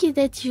lucky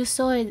that you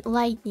saw it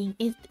lightning.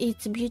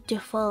 It's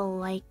beautiful,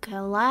 like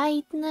a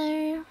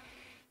lightner.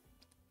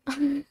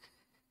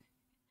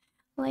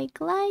 Like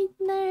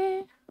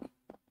lightner.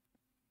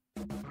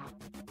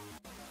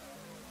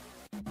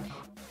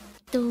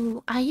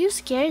 Are you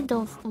scared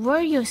of...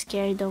 Were you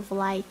scared of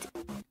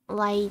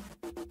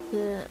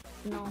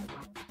no.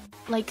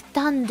 Like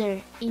thunder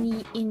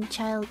in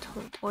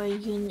childhood, or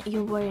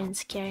you weren't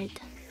scared?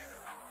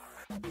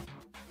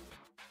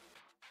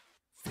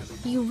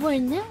 You were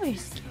never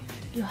scared.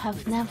 You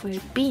have never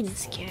been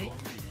scared.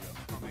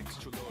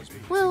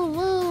 Whoa,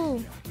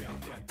 whoa.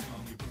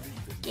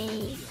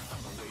 Okay.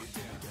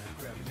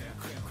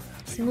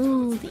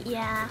 Smooth,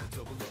 yeah.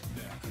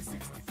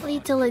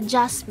 Little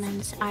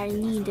adjustments are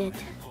needed.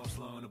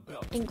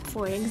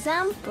 For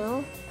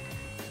example,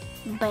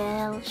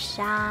 bell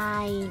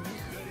shine.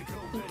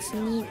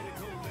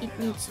 It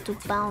needs to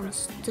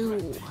bounce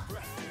too.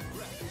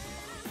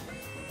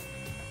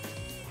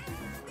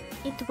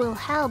 It will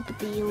help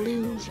the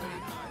illusion.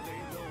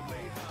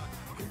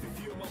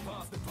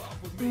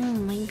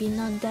 Maybe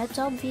not that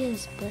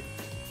obvious, but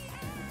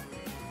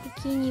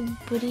Bikini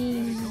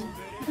breeze.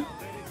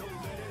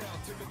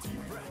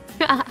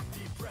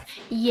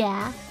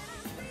 Yeah.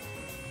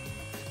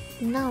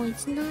 No,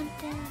 it's not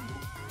that.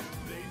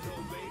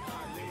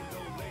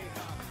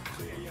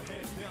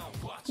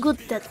 Good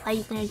that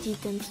Lightner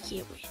didn't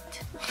hear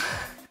it.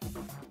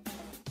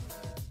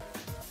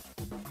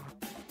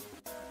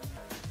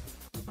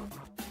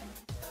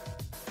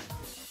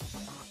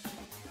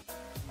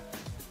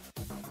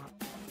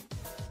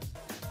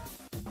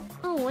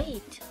 Oh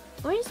wait,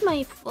 where's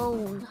my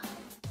phone?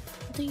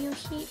 Do you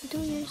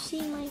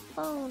see my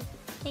phone?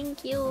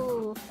 Thank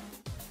you.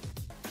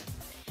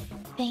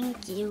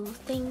 Thank you,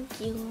 thank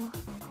you.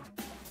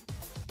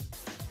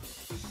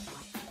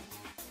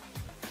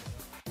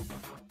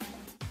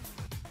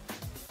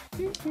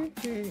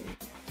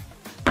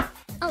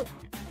 Oh,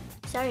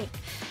 sorry.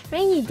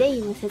 Rainy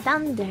day with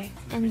thunder,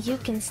 and you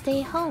can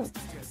stay home.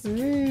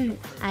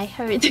 I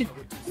heard.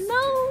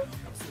 No.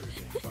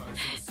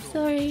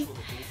 Sorry.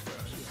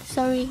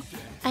 Sorry.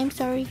 I'm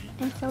sorry.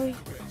 I'm sorry.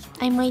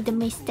 I made a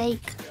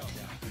mistake.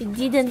 You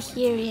didn't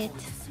hear it.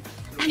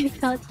 I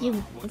thought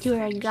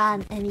you're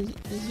gone and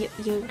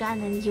you're gone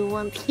and you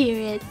won't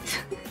hear it.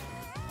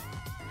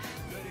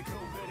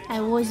 I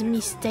was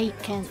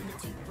mistaken.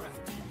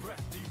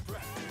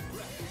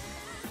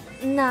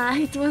 Nah,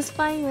 it was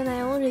fine when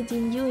I already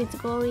knew it's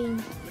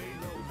going.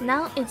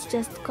 Now it's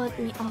just caught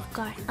me off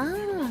guard.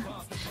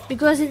 Ah,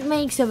 because it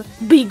makes a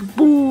big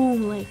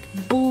boom, like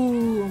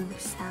boom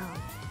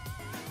sound.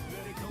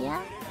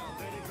 Yeah.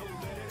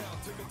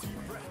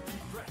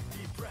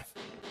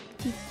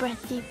 Deep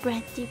breath, deep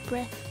breath, deep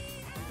breath.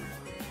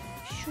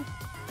 Shoop.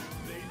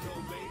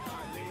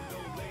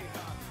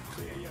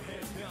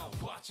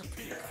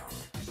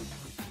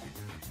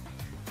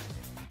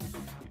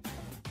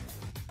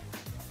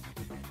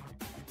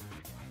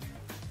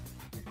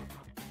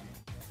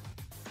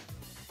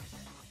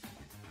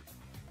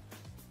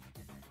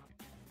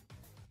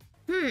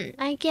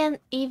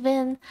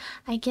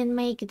 I can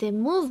make the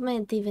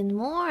movement even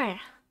more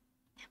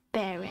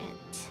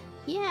apparent.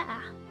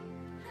 Yeah.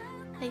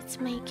 Let's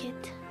make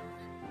it.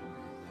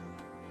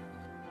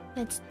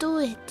 Let's do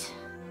it.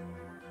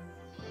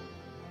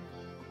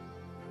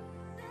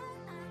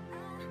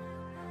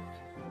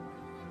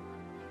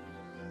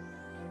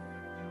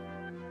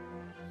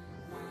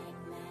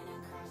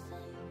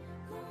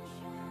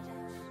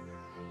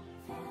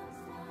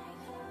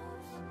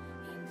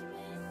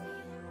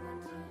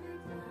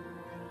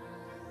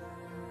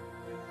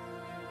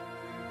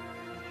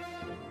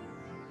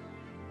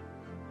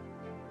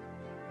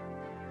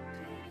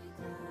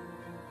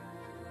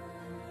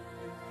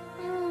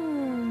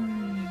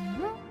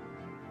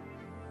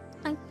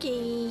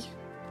 Okay.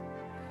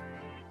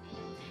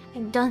 I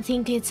don't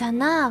think it's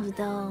enough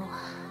though.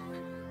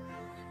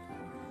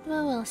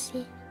 Well, we'll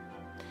see.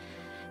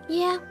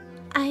 Yeah,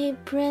 I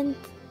printed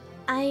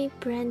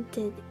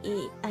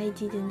it. I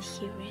didn't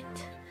hear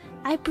it.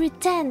 I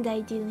pretend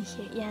I didn't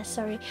hear. Yeah,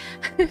 sorry.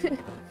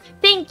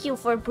 Thank you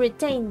for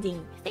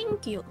pretending.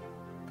 Thank you.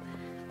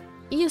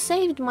 You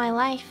saved my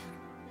life.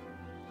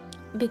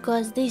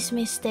 Because this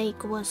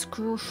mistake was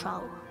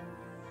crucial.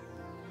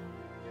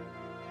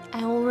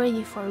 I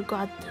already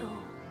forgot though.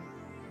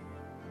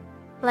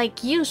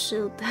 Like you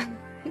should.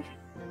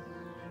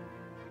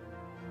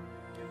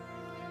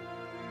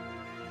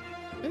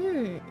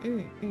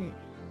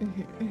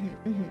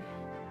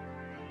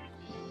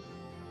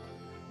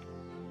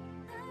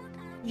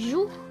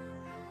 You.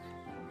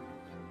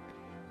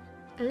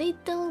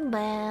 Little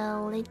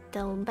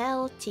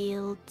bell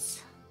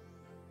tilts.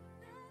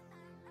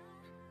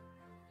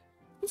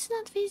 It's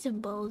not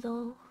visible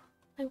though.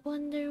 I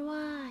wonder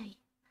why.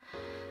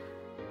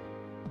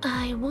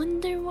 I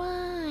wonder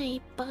why.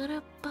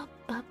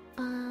 Ba-da-ba-ba-ba.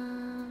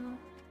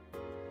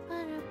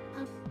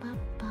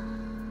 Ba-da-ba-ba-ba.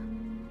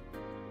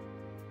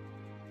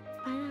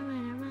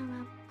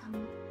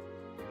 Ba-da-ba-da-ba-ba.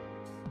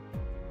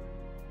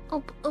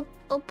 Up, up,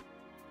 up.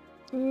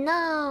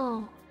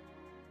 No.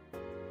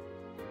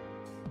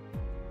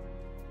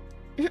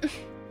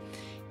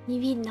 Не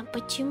видно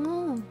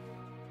почему.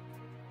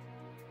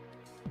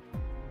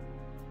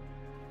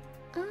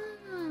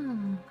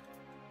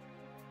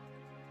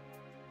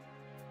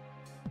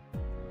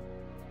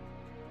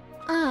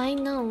 I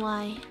know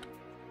why.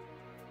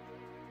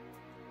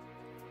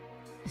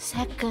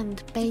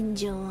 Second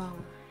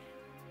pendulum.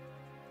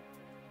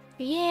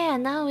 Yeah,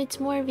 now it's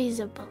more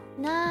visible.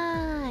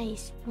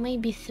 Nice.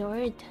 Maybe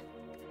third.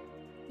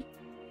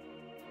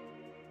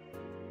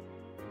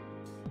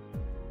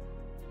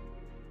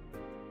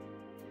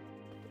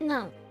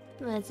 No,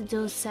 let's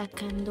do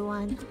second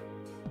one.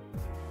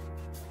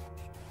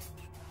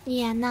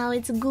 Yeah, now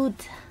it's good.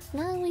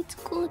 Now it's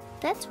good.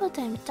 That's what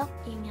I'm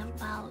talking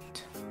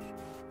about.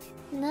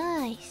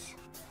 Nice.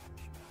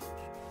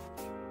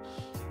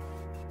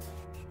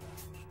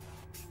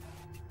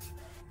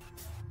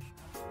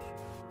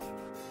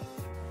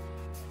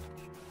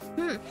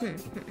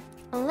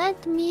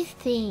 Let me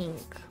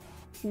think.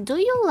 Do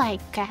you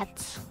like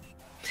cats?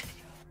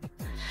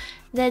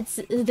 That's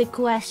the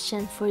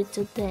question for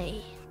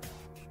today.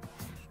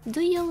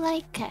 Do you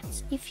like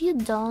cats? If you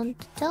don't,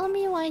 tell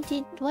me why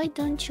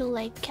don't you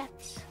like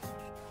cats?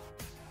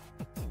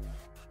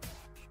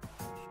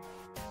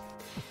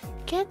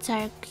 Cats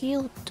are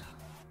cute.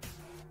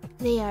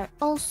 They are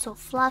also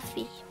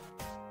fluffy.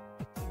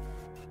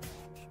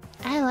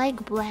 I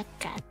like black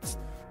cats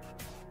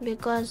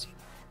because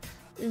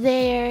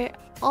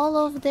all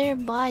of their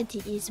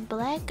body is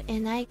black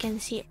and I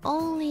can see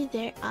only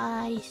their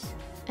eyes.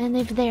 And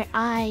if their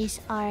eyes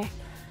are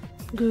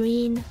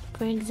green,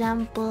 for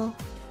example,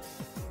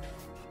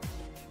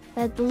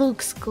 that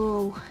looks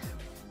cool.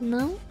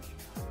 No?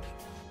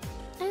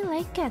 I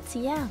like cats,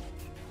 yeah.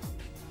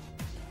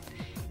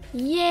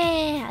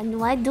 Yeah, and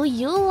why do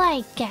you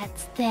like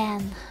cats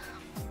then?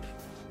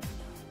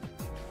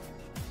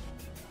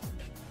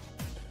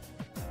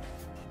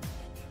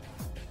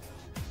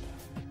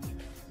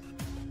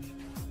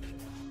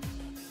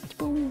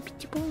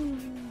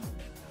 Boom.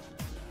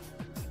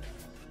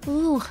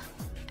 Ooh,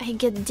 I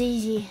get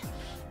dizzy.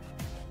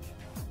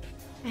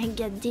 I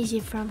get dizzy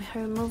from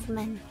her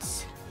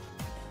movements.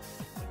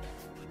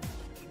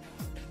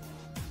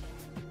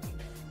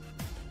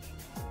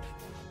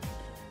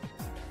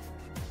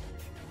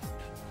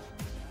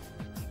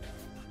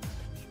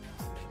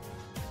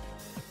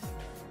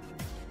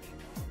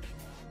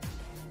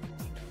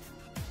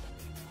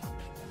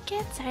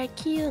 Cats are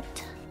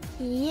cute.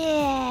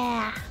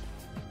 Yeah.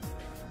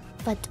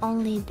 But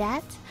only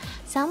that?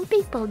 Some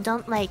people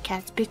don't like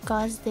cats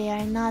because they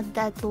are not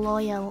that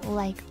loyal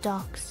like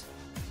dogs.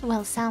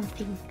 Well,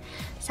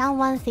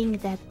 someone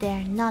think that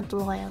they're not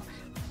loyal,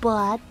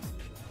 but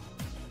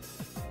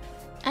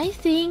I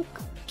think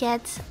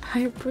cats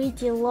are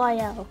pretty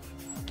loyal.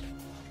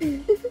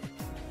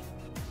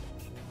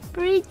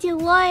 Pretty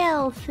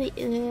loyal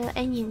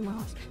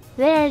animals.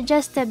 They're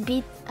just a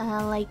bit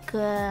hard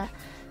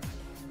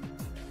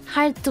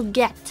to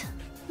get.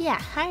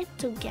 Yeah, hard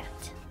to get.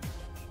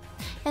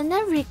 And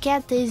every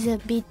cat is a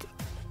bit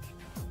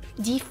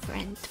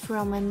different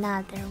from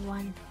another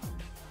one.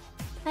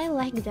 I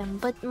like them,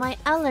 but my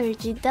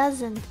allergy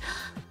doesn't.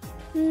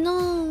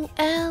 No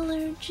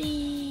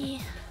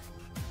allergy.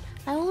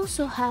 I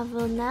also have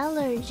an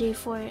allergy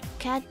for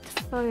cat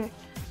fur,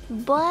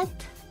 but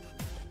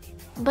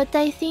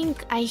I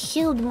think I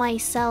healed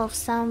myself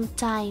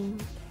sometime.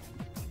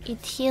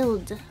 It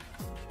healed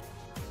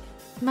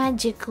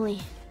magically.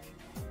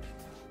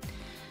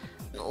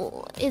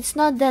 No, it's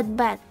not that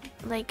bad.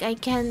 Like I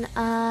can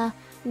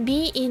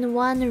be in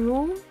one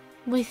room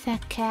with a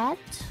cat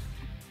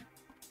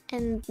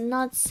and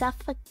not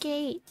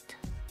suffocate.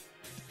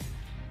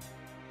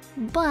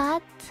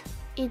 But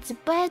it's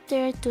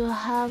better to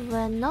have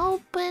an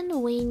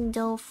open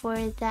window for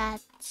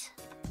that.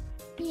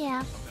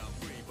 Yeah,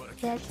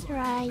 that's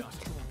right.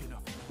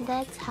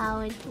 That's how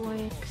it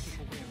works.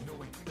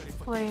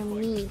 For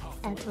me,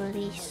 at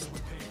least.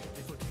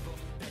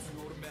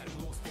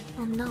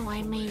 Oh no,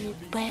 I made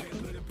it bad.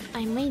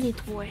 I made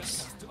it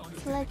worse.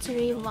 Let's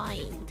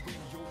rewind.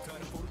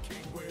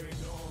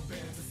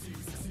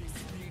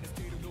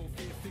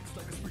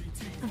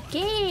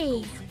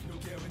 Okay.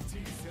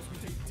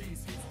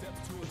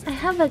 I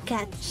have a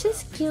cat.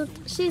 She's cute.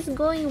 She's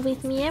going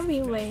with me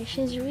everywhere.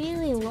 She's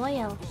really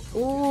loyal.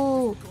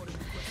 Ooh.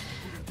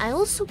 I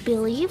also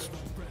believe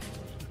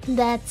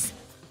that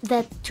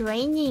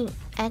training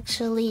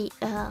actually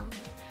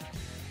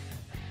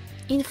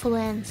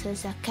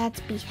influences a cat's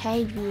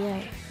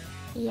behavior.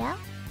 Yeah?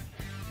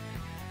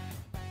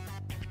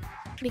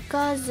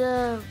 Because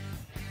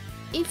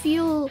if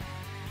you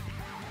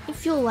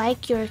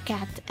like your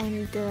cat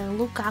and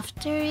look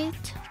after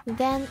it,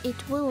 then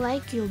it will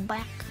like you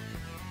back.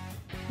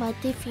 But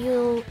if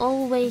you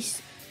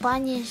always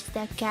punish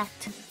the cat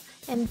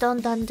and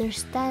don't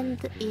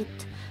understand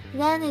it,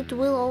 then it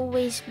will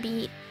always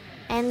be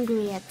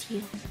angry at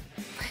you.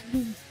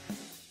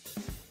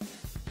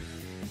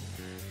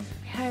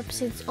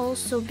 Perhaps it's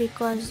also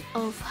because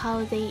of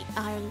how they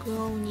are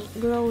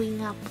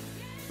growing up.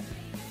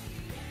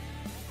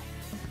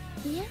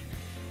 Yeah.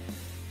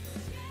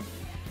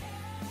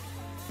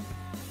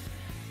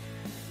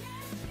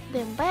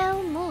 The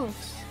bell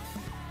moves.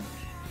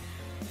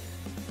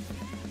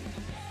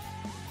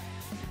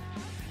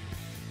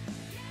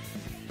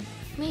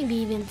 Maybe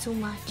even too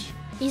much.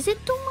 Is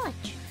it too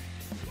much?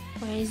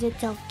 Or is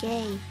it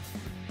okay?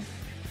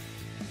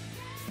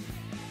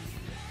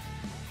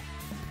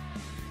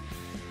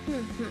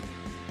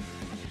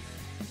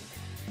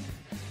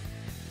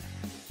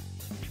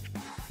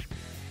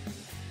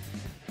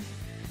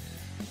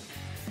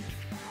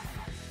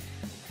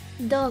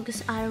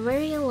 Dogs are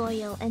very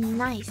loyal and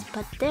nice,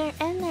 but their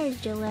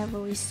energy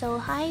level is so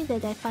high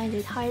that I find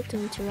it hard to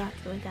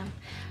interact with them.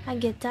 I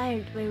get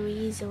tired very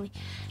easily.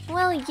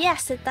 Well,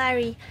 yes,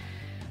 Atari.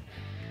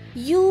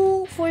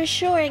 You for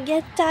sure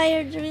get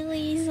tired really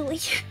easily.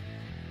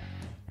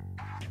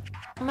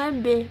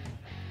 Maybe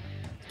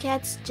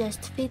cats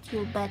just fit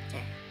you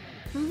better.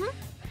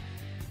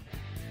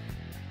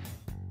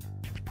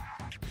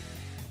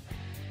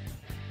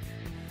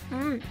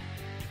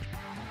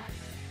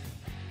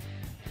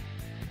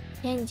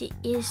 Candy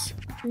is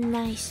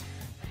nice.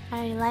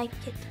 I like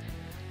it.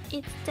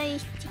 It's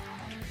tasty.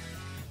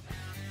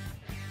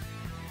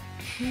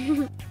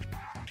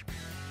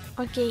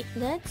 Okay,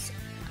 let's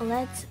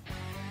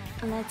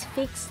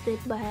fix the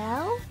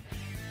bell.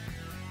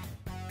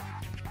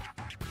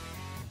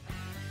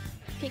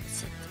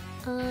 Fix it.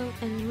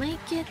 And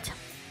make it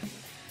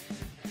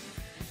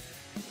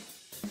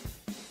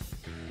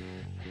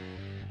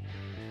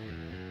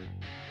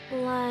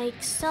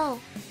like so.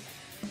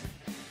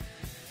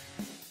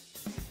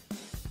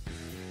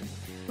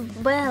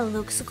 Bell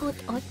looks good.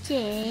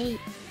 Okay.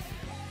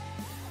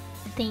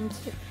 Thank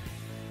you.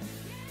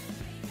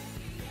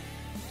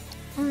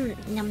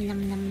 Num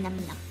num num num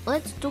num.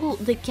 Let's do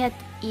the cat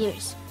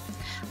ears.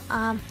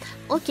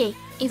 Okay.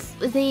 If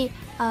the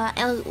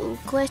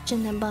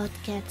question about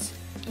cats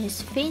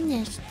is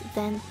finished,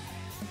 then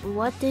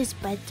what is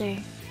better,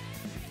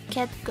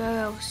 cat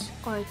girls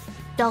or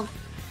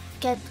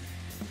cat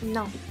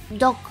No,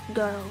 dog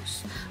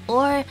girls.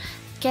 Or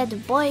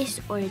cat boys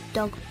or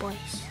dog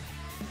boys.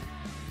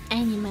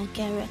 Anime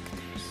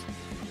characters.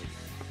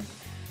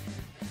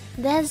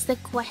 That's the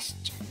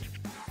question.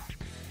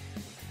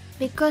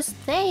 Because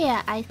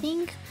Thea, I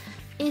think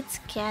it's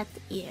cat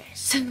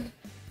ears.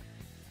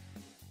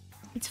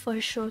 It's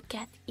for sure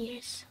cat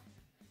ears.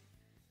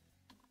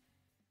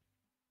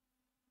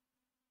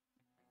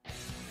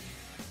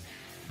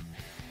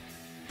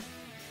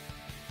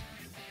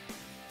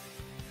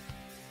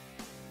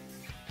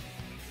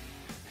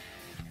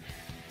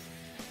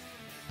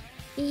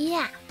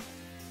 Yeah.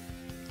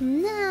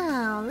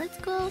 Now let's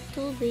go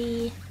to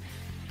the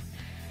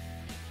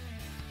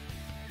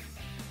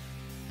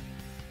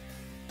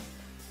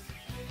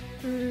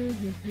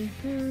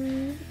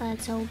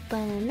let's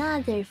open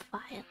another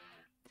file.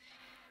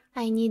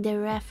 I need a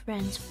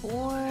reference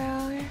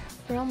from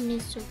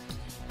Mizuki.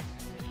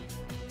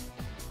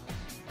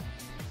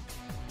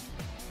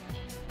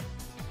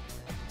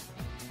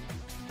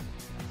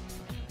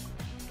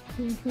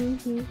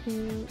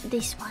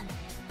 This one.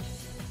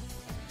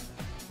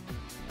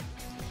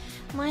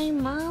 My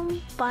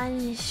mom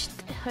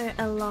punished her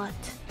a lot,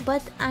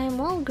 but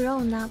I'm all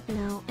grown up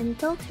now and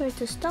told her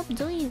to stop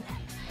doing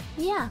that.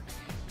 Yeah.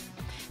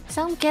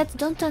 Some cats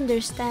don't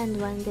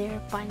understand when they're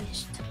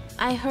punished.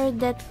 I heard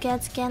that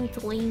cats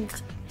can't link.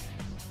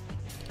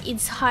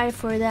 It's hard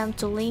for them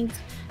to link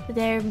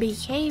their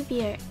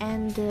behavior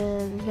and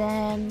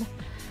then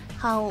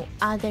how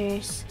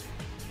others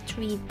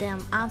treat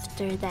them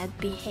after that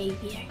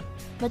behavior.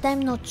 But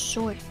I'm not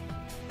sure.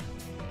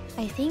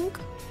 I think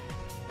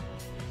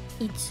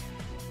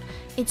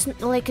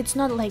it's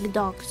not like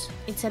dogs.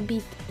 It's a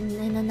bit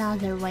in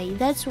another way.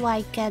 That's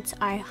why cats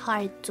are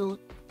hard to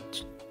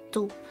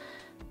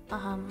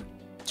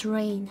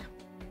train,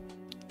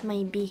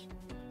 maybe.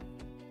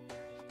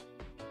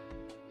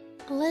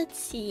 Let's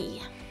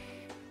see.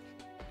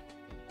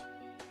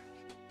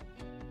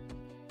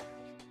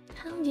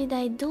 How did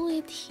I do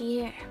it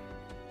here?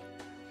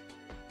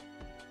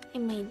 I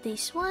made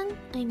this one.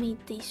 I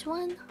made this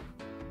one.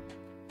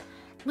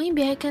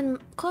 Maybe I can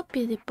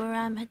copy the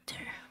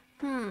parameter.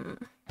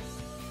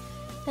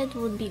 That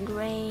would be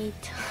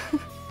great.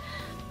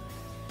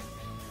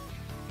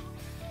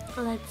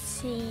 Let's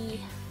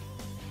see.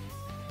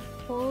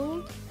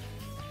 Hold.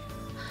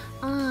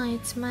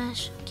 It's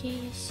mash. Okay,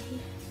 I see.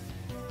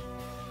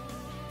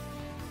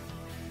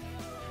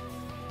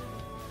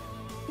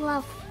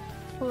 Fluff.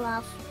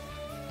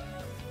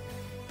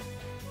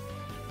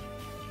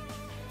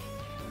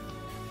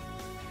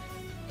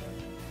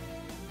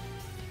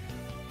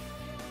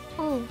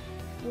 Oh,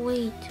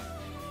 wait.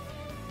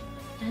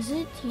 Does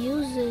it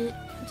use it?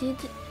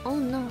 Oh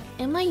no.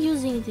 Am I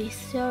using the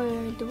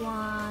third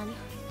one?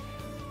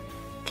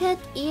 Cat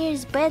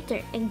ears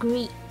better.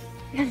 Agree.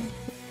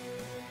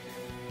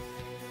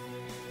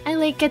 I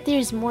like cat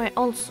ears more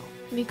also.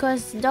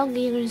 Because dog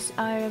ears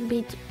are a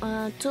bit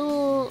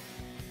too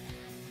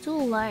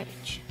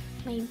large.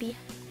 Maybe.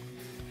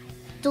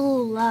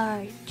 Too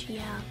large,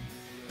 yeah.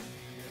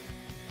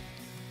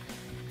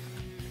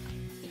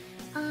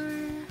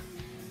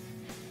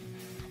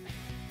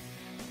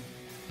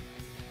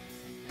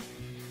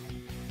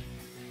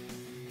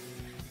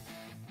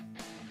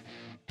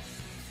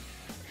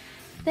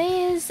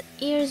 These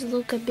ears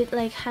look a bit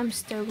like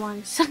hamster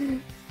ones.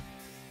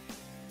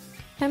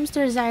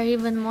 Hamsters are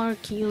even more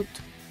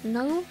cute.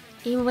 No?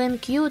 Even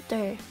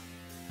cuter.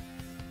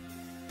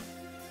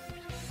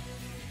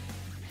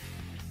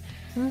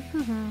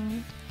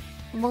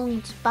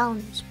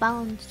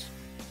 Bounce.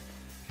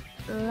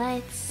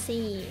 Let's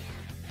see.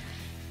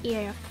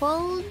 Ear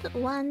fold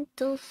 1,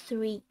 2,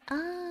 3.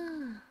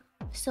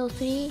 So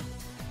three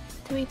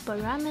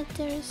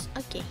parameters.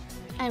 Okay,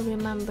 I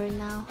remember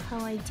now how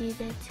I did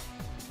it.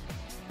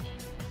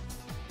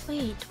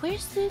 Wait,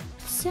 where's the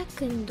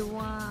second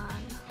one?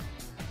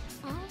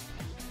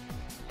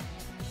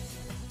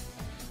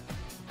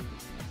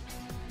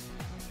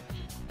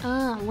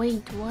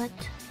 Wait, what?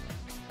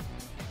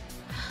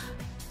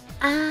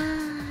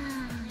 I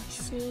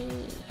see.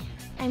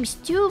 I'm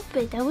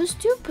stupid. I was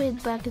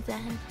stupid back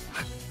then.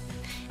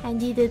 I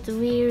did it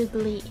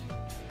weirdly.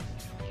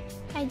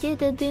 I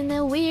did it in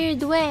a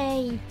weird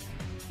way.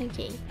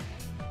 Okay,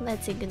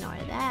 let's ignore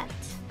that.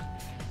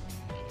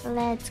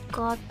 Let's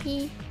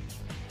copy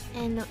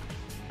and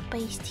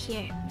paste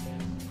here.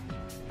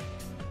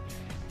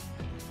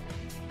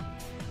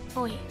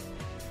 Oh wait.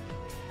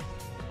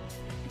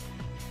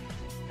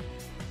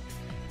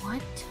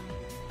 What?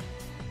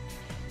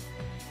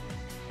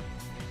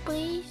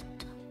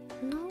 Paste?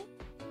 No.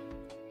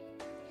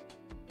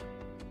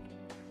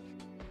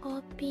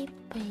 Copy,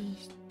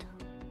 paste.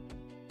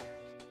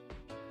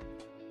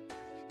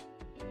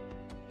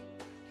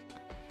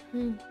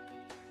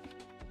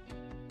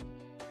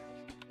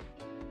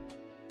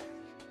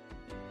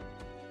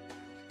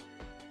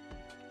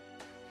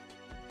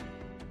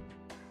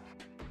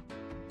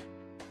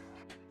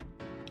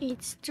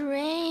 It's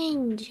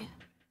strange.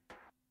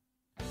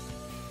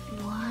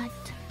 What?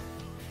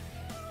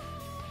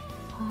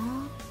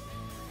 Huh?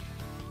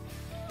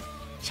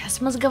 Сейчас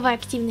мозговая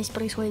активность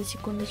происходит,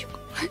 секундочку.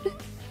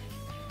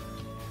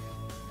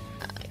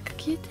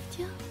 Как я это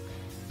делал?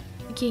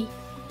 Окей.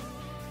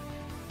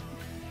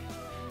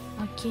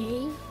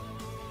 Окей.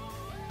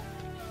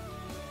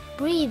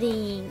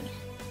 Breathing.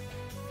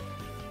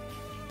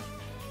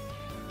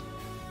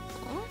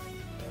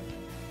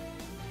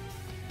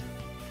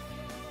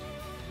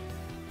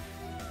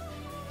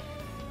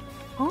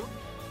 О?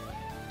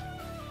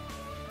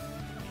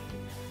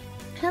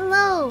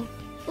 Hello!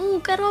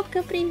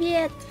 Коробка,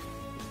 привет!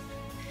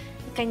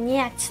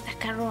 Наконец-то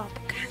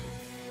коробка.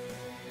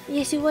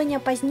 Я сегодня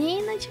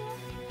позднее начала,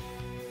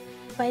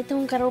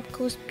 поэтому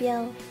коробка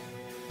успела.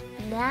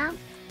 Да?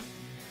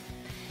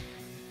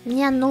 У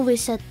меня новый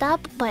сетап,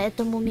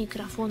 поэтому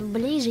микрофон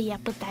ближе, я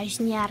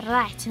пытаюсь не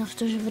орать, но в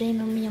то же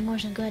время у меня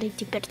можно говорить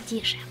теперь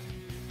тише.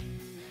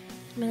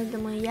 Я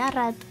думаю, я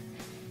рад.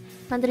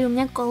 Смотри, у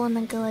меня кола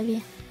на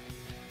голове.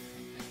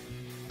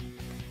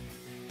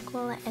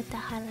 Кола — это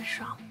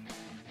хорошо.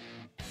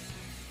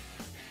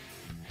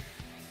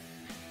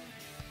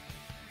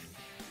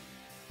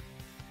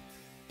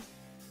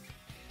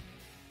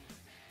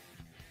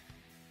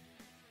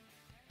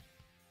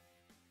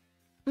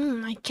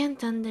 I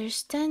can't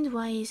understand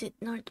why is it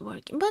not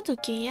working, but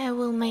okay, I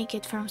will make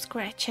it from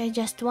scratch. I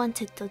just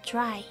wanted to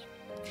try.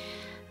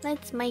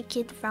 Let's make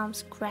it from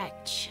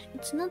scratch.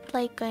 It's not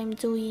like I'm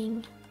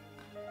doing...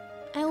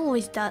 I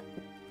always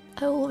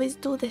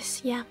do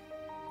this, yeah.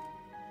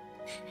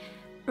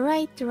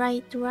 Right.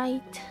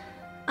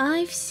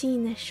 I've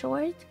seen a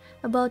short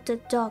about a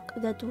dog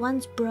that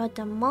once brought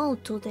a mole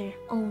to their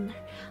owner.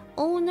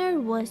 Owner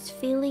was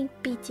feeling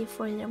pity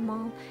for the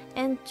mole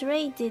and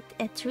traded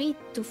a treat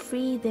to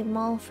free the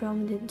mole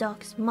from the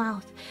dog's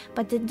mouth.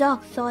 But the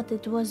dog thought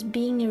it was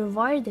being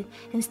rewarded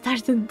and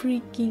started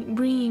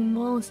bringing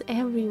moles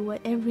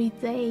every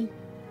day.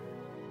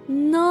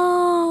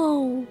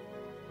 No!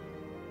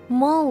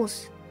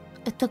 Moles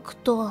 — это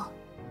кто?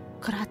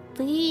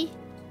 Кроты?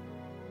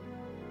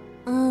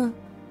 Ну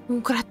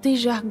кроты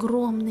же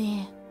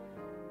огромные.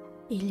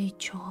 Или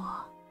чё?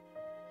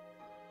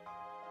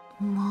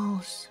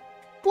 Moles.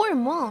 Poor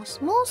moles.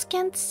 Moles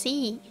can't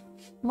see.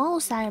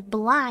 Moles are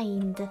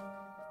blind.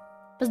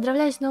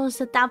 Поздравляю с новым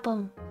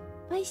сетапом.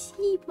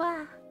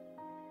 Спасибо.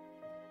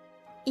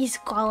 И с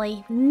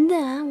колой.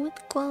 Да, вот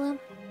кола.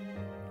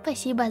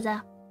 Спасибо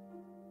за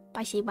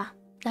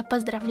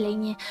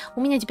поздравление.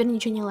 У меня теперь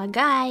ничего не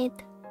лагает.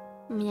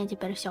 У меня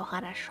теперь все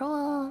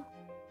хорошо.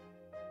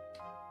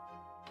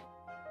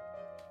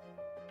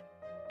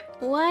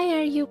 Why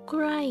are you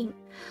crying?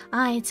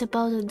 It's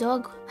about a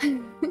dog.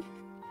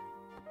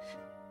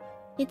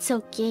 It's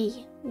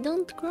okay.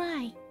 Don't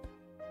cry.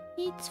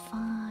 It's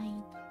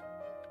fine.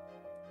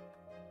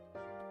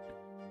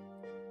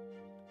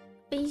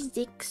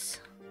 Basics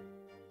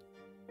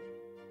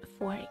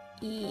for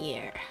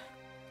ear.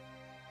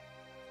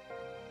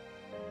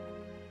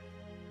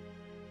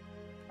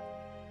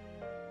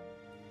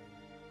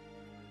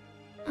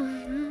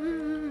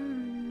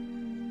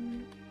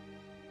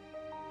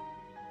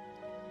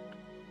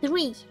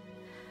 Three.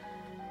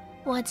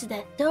 What's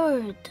the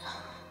third?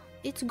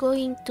 It's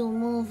going to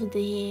move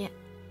the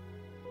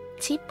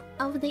tip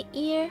of the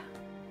ear.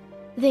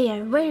 They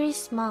are very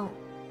small.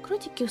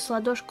 Крутики с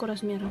ладошку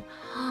размером.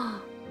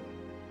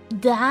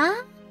 Да?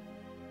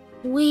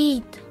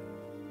 Wait.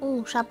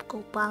 Шапка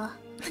упала.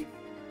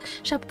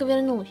 Шапка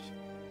вернулась.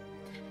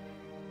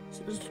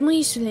 В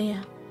смысле?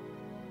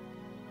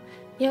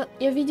 Я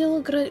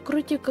видела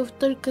крутиков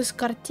только с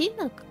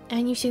картинок, и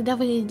они всегда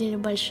выглядели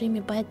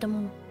большими,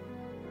 поэтому...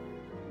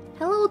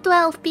 Hello,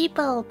 12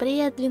 people!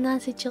 Привет,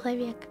 12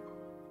 человек!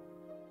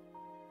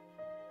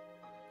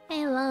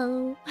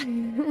 Hello!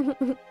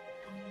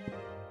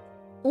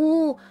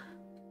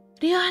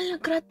 Реально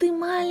кроты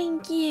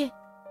маленькие!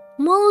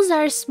 Moles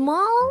are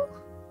small?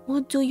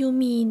 What do you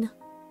mean?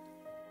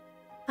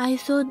 I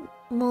thought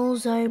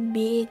moles are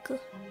big.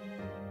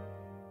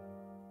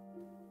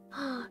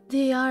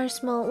 They are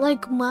small,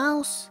 like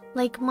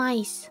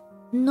mice.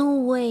 No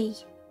way.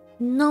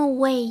 No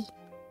way.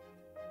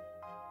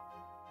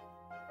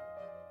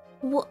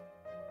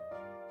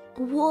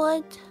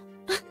 What?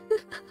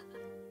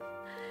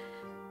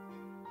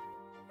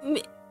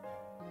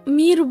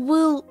 Мир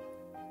был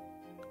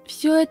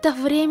все это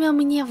время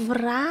мне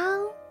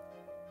врал?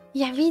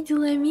 Я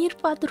видела мир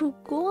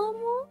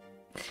по-другому?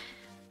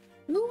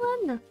 Ну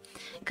ладно.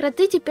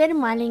 Кроты теперь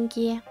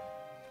маленькие.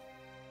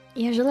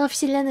 Я жила в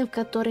вселенной, в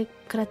которой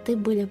кроты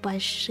были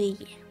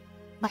большие.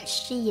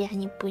 Большие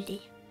они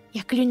были.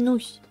 Я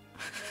клянусь.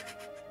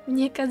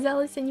 Мне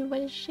казалось, они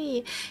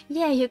большие.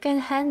 Yeah, you can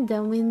hand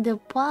them in the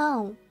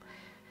palm.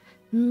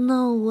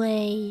 No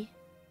way.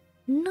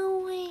 No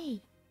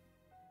way.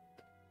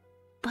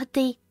 But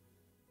they...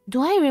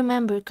 Do I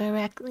remember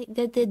correctly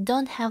that they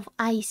don't have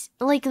eyes?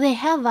 Like, they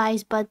have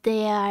eyes, but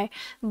they are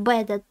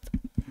bad at,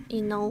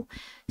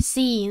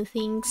 seeing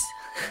things.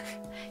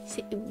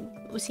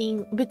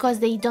 Seeing, because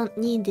they don't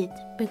need it.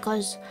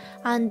 Because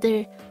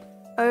under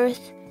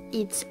Earth,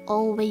 it's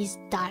always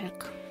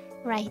dark.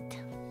 Right.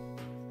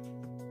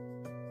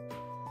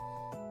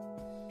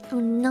 Oh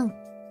no.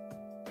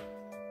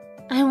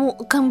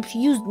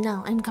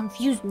 I'm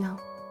confused now.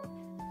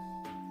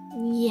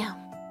 Yeah.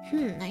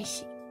 I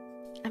see.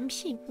 I'm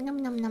seeing. Nom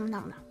nom nom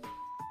nom nom.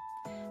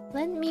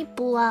 Let me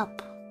pull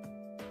up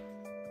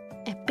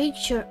a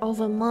picture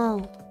of a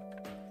mall.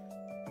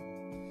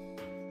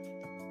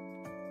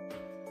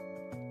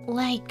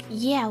 Like,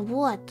 yeah,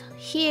 what?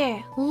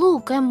 Here,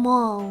 look, a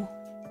mall.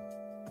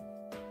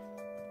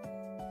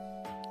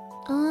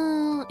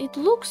 It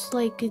looks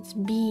like it's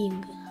big.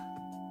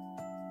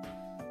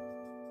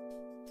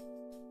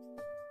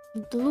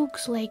 It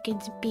looks like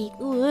it's big.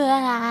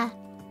 Uah!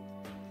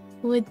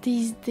 What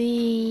is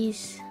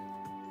this?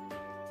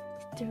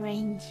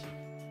 Strange.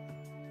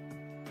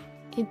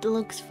 It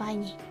looks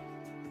funny.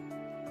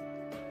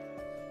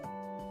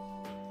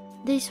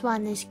 This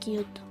one is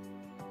cute.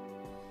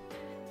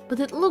 But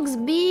it looks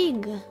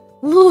big.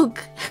 Look!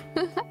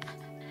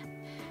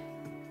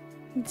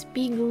 It's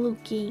big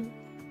looking.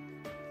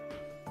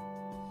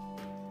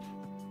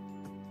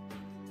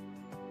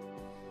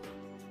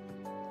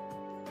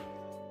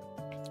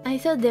 I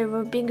thought they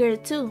were bigger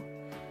too.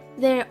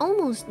 They're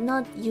almost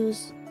not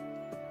use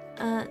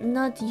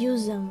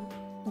them.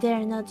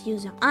 They're not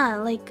use them.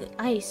 Like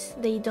ice.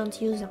 They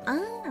don't use them.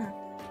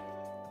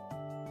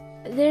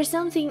 There's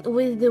something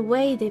with the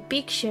way they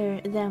picture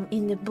them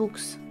in the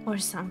books or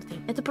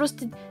something. Это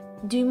просто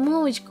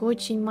дюймовочка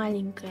очень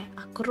маленькая,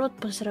 а крот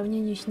по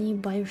сравнению с ней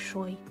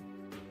большой.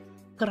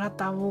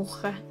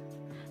 Кротовуха.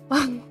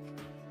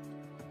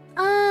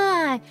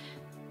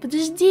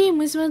 Подожди,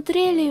 мы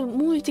смотрели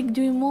мультик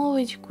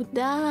Дюймовочку,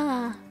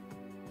 да.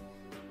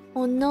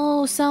 Oh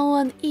no,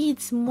 someone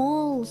eats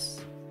moles.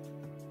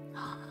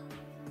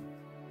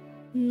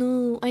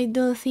 No, I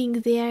don't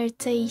think they are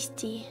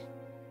tasty.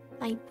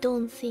 I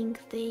don't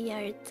think they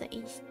are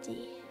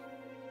tasty.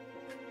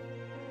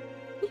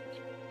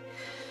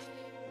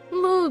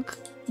 Look,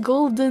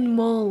 golden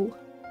mole.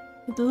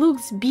 It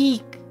looks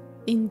big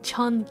and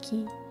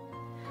chunky.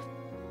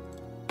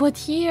 But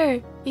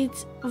here,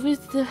 it's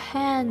with the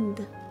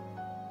hand.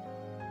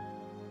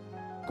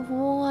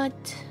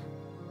 What?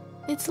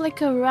 It's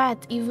like a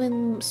rat,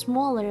 even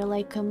smaller,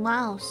 like a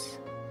mouse.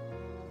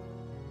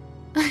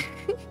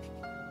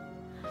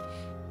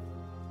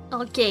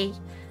 Okay,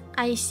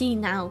 I see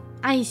now.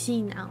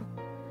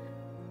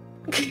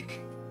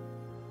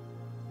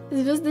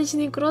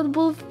 Звездочный крот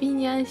был в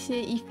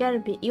Финиасе и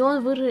Ферби, и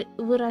он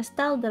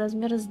вырастал до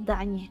размера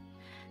здания.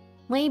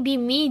 Maybe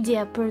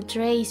media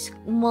portrays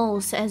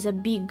moles as a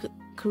big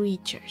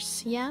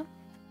creatures, yeah?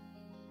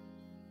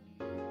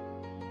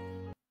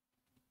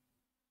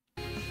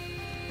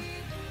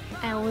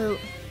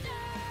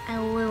 I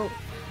will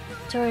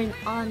turn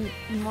on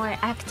more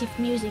active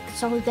music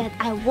so that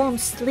I won't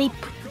sleep.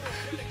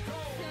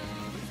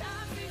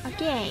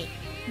 Okay,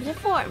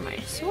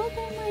 deformers, what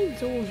am I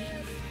doing?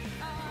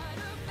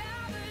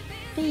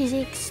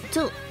 Physics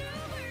 2.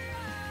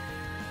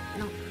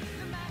 No, 2.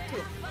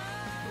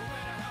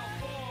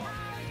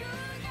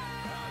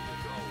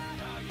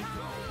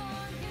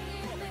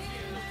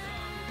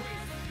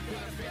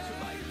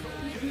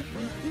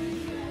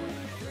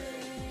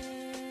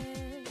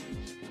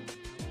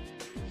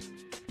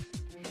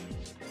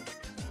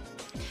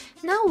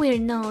 Now we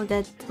know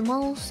that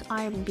moles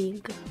are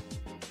big.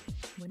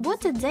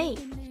 What a day!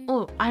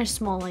 Oh, are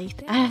small.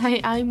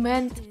 I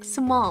meant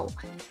small.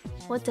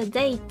 What a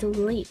day to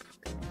live.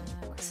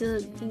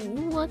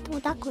 Ну вот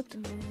так вот.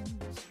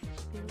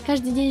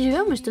 Каждый день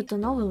живем и что-то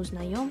новое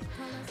узнаем.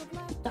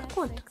 Так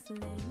вот.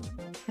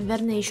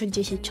 Наверное, еще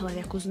 10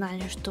 человек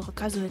узнали, что,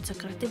 оказывается,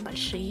 кроты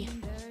большие.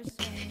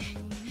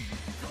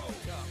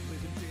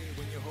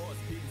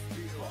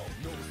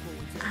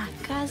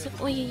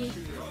 Ой-ой-ой.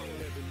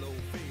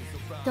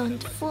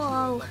 Don't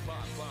fall.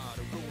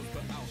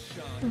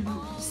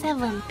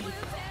 7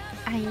 people.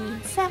 I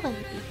mean 7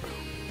 people.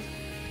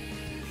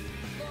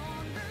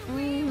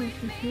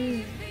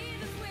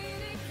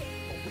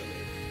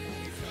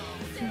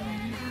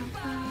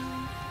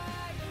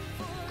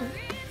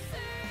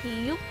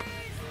 Yup.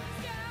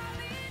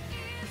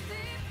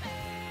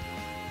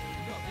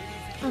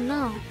 Oh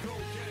no.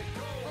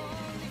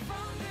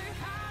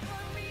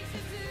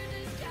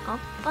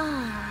 Oppa,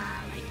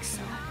 like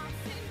so.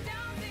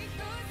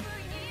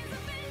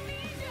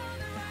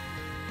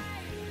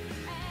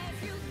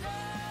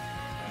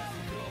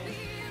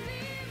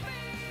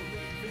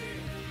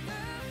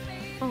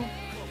 Oh.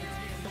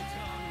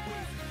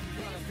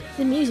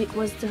 The music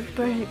was the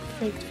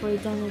perfect for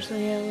Daniel's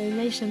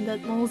realization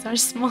that moles are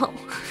small.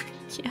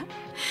 Yeah,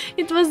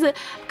 it was a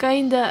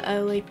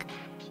kinda like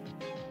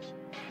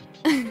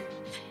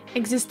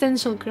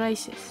existential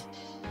crisis.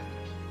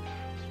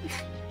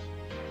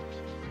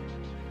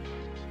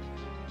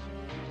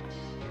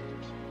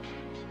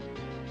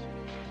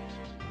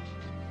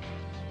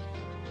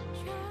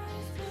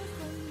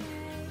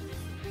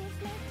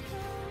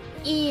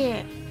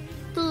 Ear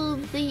to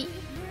the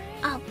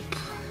up,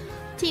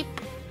 tip,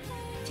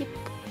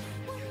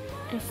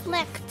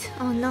 reflect.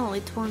 Oh no,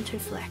 it won't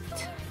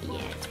reflect. Yeah,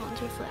 it won't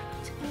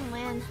reflect. Oh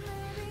man,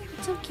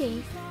 it's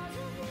okay.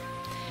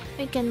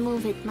 We can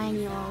move it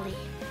manually.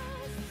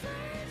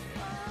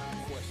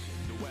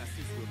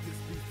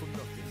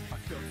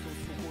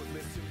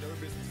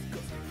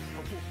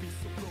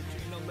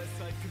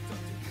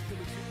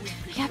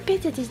 Я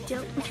опять это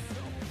сделал.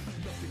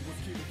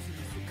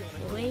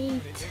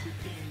 Wait.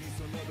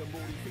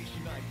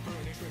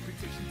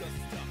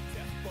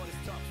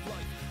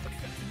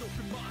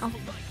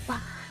 Опа.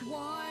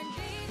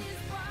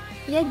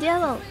 Я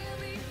делал.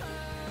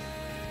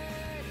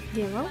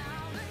 Делал?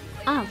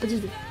 А,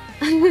 подожди.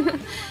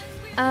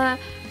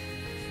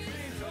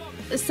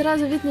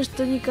 Сразу видно,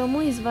 что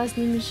никому из вас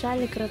не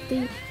мешали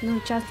кроты на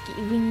участке,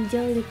 и вы не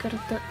делали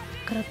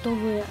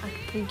кротовые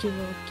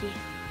отпугивалки.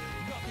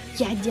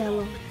 Я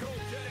делал.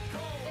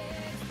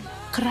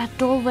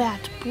 Кротовые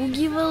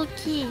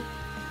отпугивалки?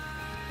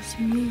 В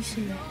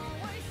смысле?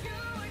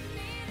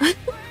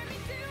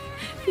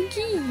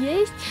 Какие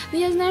есть? Но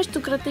я знаю,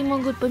 что кроты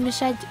могут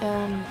помешать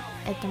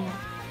этому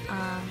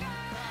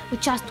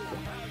участку.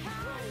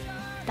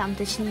 Там,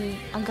 точнее,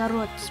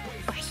 огород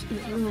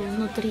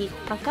внутри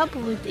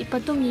прокапывают, и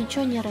потом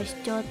ничего не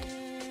растет.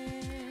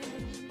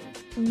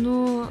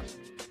 Ну,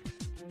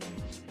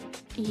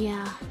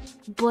 yeah,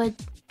 but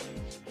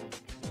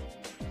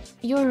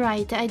you're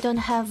right, I don't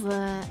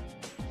have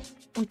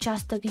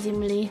участок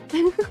земли.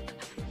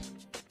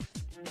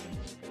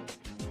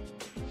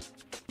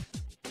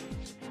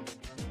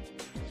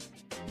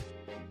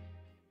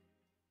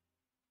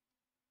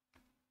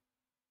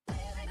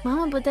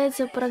 Мама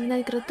пытается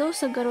прогнать кротов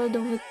с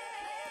огорода,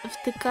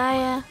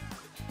 втыкая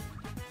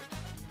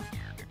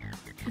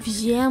в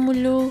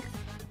землю.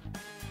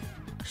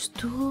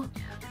 Что?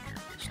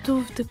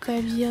 Что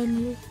втыкая в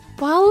землю?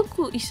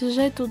 Палку и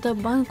сажать туда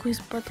банку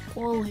из-под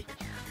колы.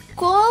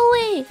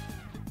 Колы!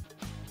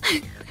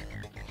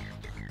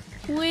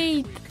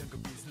 Wait.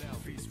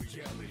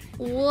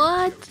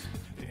 What?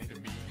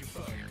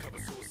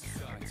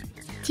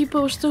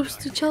 Типа, что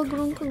стучал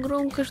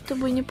громко-громко,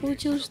 чтобы не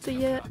получилось, что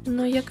я...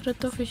 Но я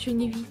кротов еще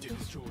не видел.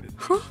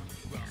 Huh?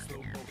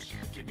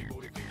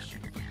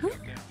 Huh?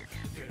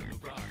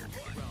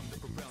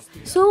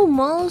 So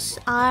moles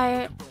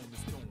are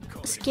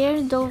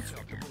scared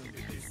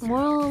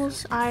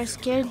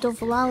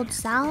of loud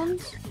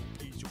sounds?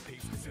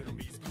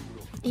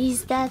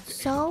 Is that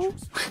so?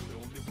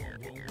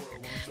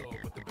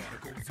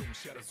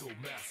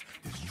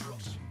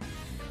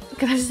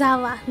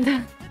 Красава,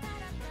 да.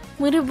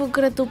 Мы рыбу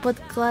кроту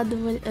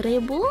подкладывали.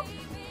 Рыбу?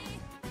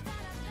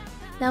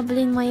 Да,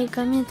 блин, мои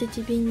комменты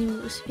тебе не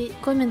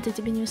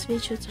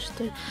высвечиваются,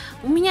 что ли?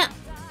 У меня...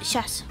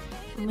 Сейчас.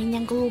 У меня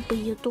глупый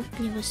YouTube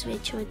не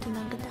высвечивает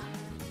иногда.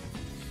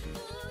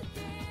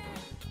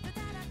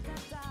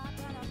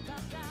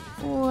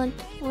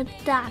 Вот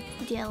так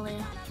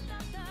делаю.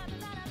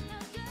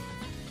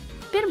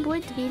 Теперь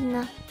будет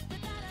видно.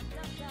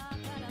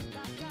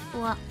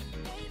 О.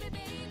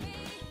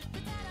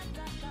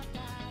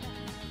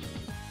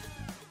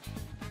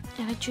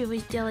 Я хочу его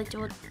сделать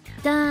вот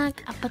так,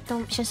 а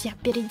потом... Сейчас я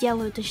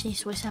переделаю, точнее,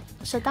 свой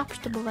сетап,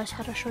 чтобы вас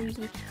хорошо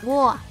видеть.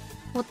 Во!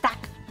 Вот так.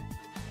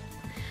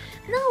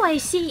 Now I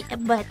see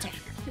better.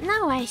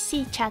 Now I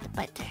see chat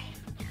better.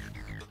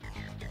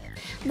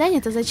 Да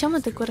нет, а зачем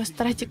я такой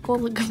растрате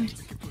колы говорю?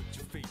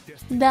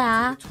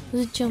 Да,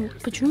 зачем?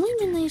 Почему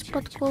именно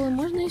из-под колы?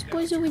 Можно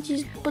использовать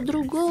из-под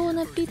другого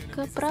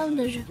напитка,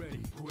 правда же?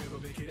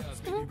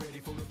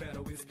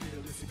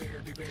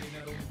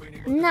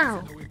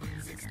 Now,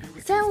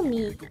 tell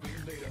me,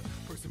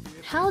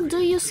 how do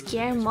you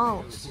scare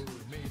moles?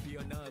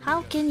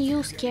 How can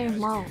you scare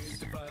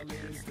moles?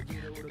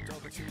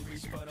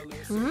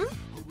 Hmm?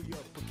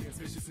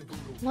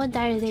 What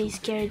are they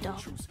scared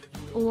of?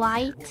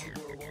 Light?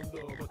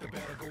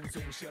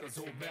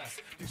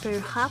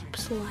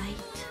 Perhaps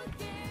light.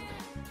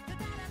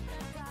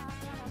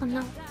 Oh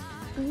no,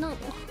 no,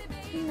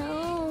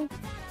 no.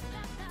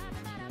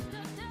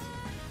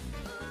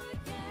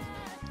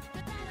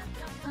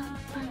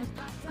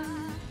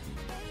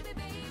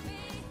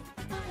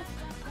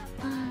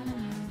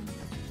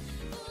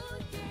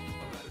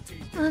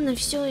 Ладно,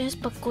 все, я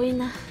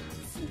спокойна.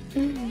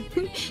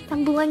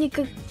 Там была не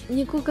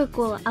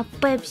Кока-Кола, а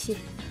Пепси.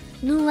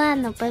 Ну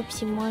ладно,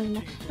 Пепси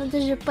можно. Но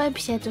даже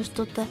Пепси это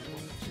что-то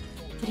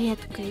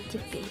редкое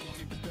теперь.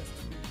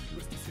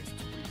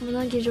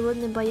 Многие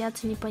животные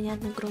боятся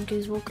непонятных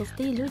громких звуков,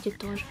 да и люди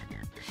тоже.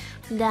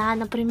 Да,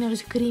 например,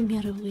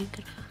 скримеры в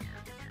играх.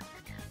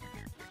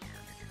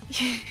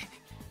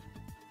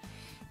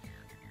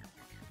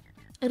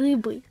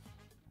 Рыбы.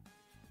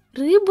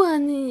 Рыбы,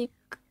 они...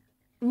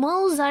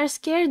 Moles are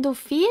scared of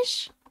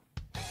fish?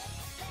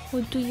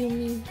 What do you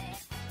mean?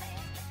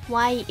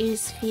 Why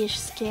is fish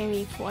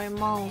scary for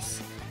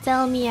moles?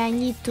 Tell me, I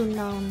need to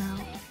know now.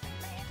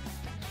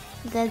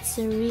 That's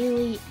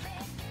really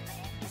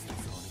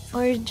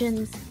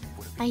urgent.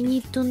 I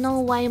need to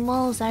know why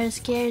moles are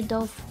scared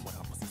of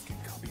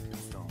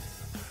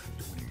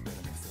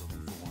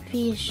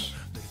fish.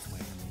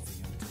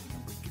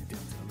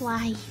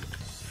 Why?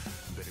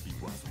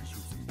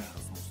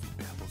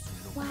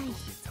 Why?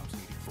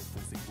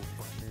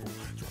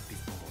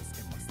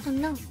 Oh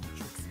no.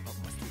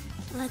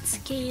 Let's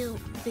scale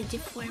the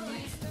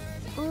deformer.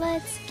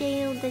 Let's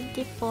scale the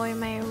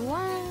deformer.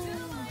 Wow.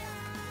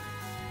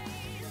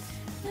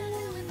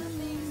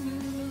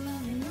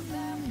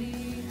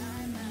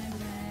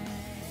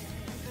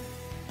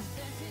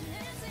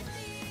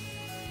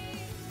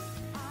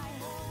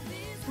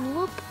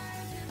 Оп.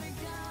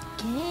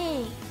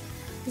 Окей.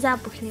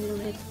 Запах не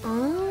любит.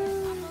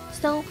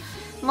 So,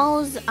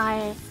 moles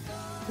are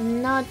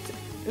not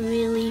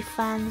really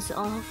fans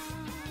of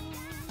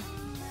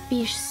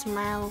fish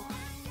smell,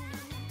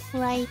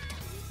 right?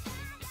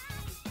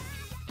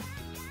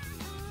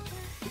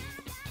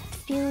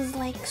 Feels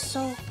like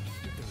so.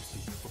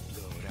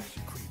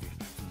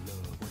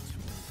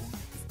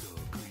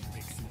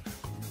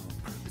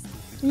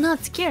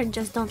 Not scared,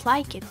 just don't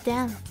like it.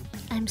 Damn,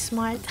 I'm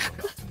smart.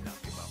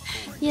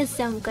 Yes,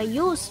 Samka,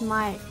 you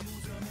smart.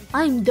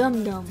 I'm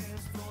dumb.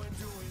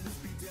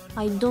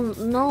 I don't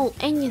know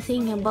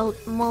anything about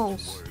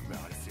moles.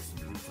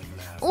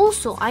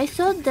 Also, I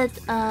thought that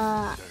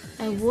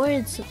a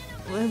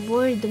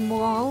word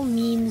mole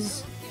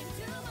means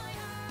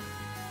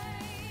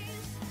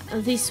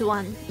this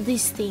one,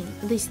 this thing,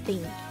 this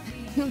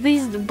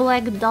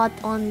black dot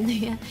on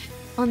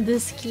the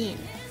skin.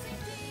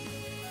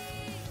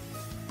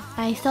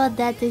 I thought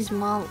that is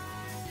mole.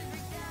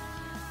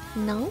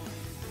 No?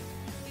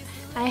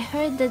 I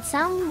heard that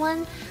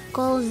someone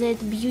calls it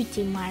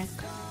beauty mark.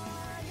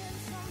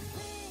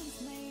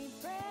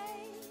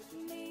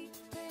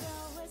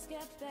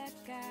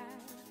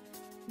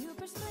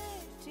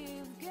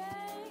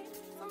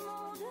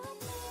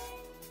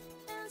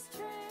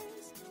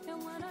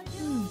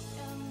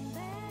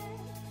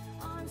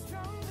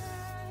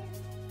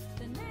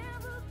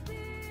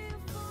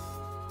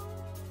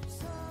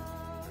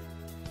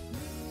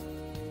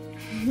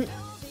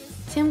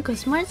 Simko,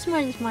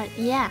 smart.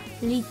 Yeah,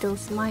 little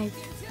smart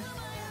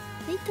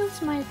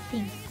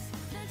thing.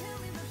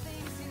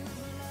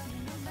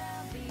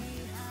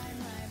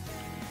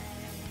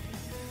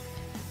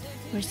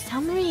 For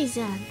some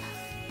reason,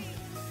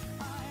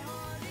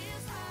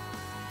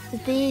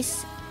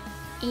 this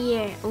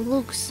ear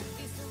looks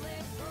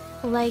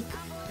like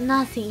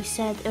nothing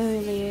said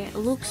earlier.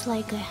 Looks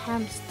like a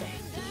hamster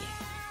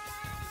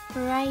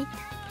ear, right?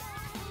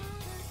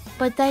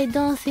 But I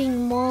don't think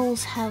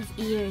moles have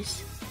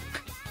ears.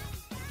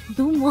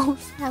 Do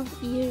moles have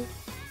ears?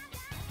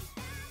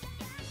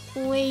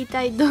 Wait,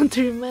 I don't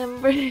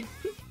remember.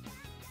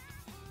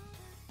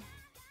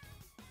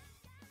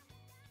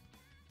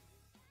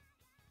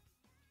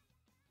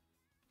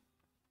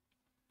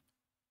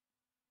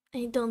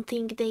 I don't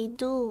think they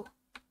do.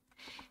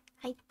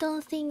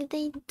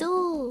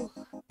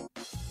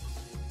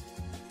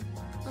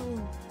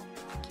 Oh,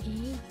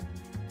 okay.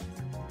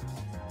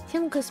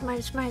 Simko,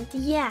 smart.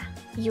 Yeah,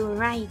 you're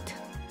right.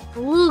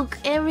 Look,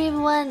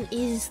 everyone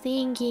is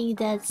thinking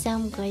that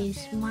Samka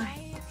is smart.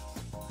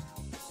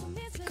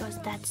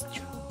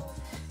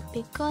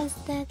 Because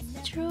that's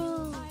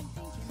true.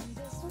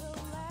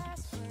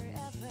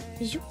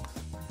 Zoop.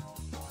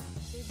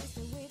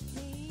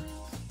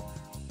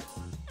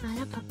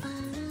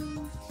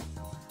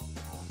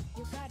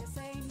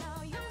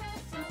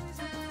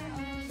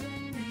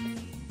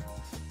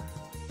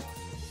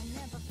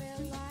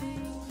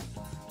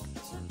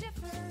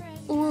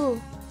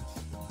 Ooh.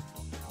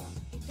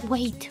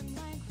 Wait.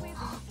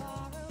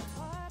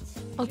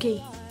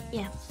 Okay,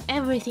 yeah,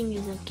 everything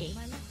is okay.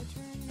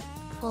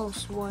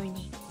 False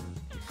warning.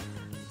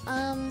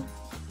 I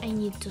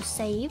need to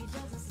save.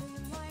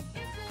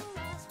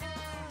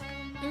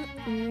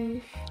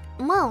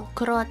 Мал,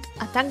 крот,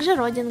 а также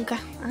родинка.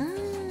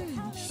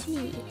 I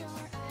see.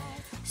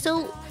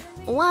 So,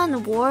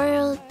 one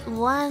word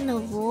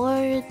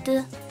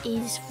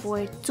is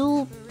for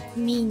two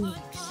meanings.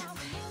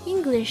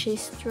 English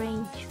is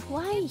strange.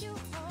 Why?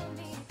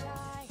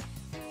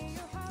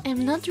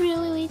 I'm not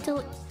really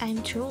little,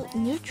 I'm true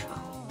neutral.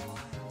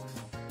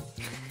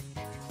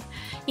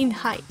 In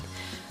height.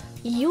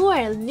 You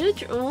are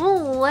neutral.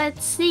 Ooh,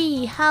 let's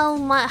see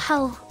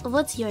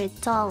what's your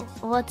tall?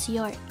 What's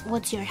your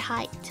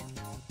height?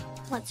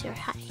 What's your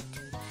height?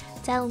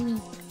 Tell me.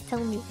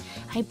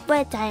 I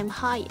bet I'm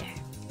higher.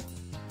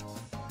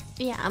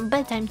 Yeah, I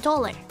bet I'm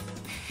taller.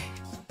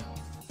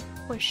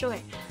 For sure.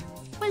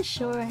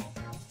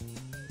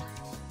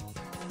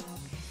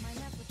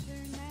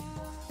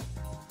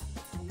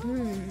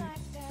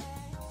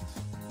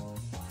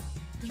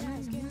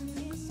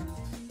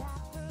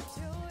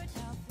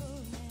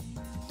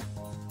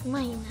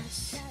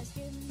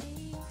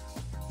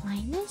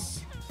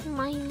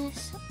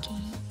 Minus,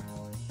 okay.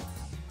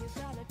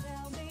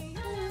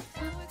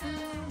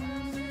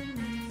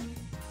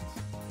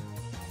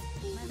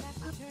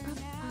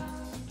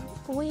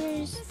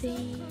 Where's the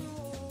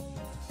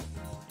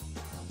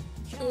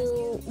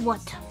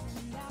what?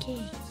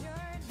 Okay.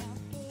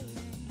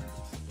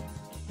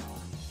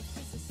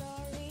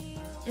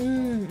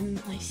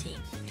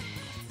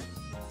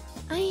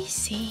 I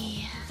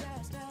see.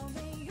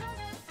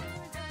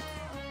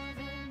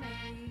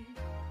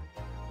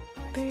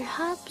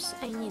 Perhaps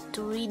I need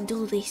to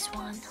redo this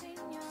one.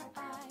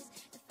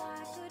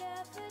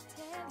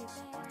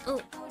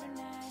 Oh.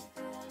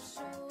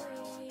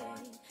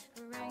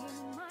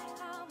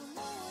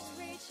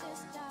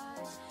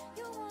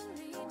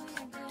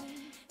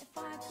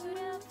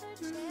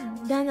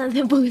 Dana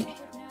the bully.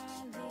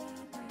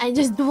 I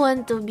just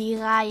want to be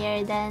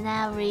higher than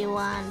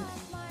everyone.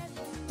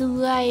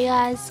 Do I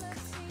ask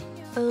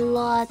a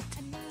lot?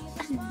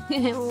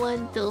 I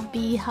want to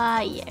be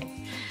higher.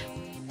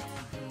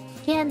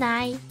 Can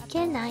I?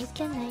 Can I?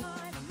 Can I?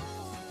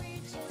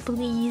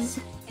 Please,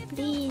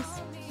 please.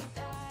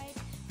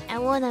 I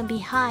wanna be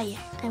higher.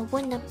 I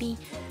wanna be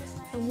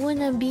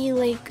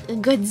like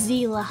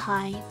Godzilla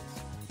high.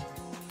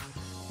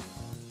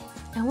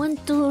 I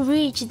want to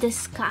reach the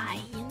sky,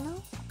 you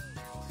know?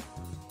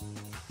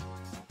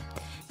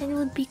 It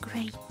would be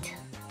great.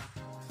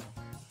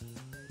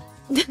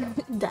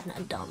 Dana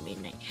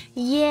dominate.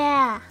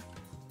 Yeah!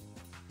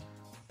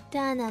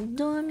 Dana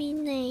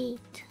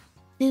dominate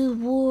the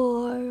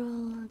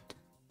world.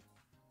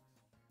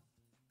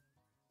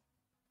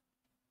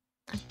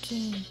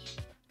 Okay.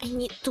 I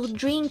need to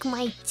drink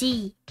my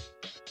tea.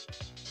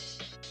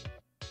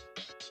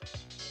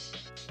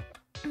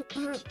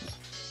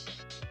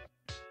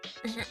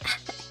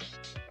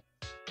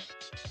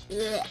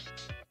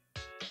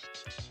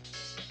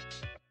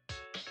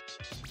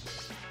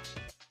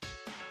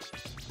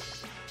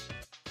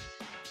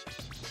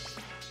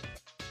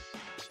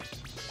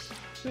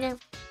 No.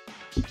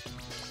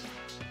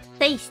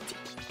 Tasty.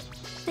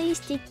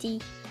 Tasty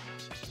tea.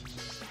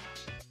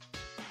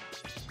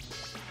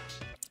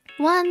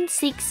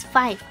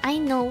 165. I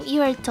know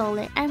you're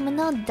taller. I'm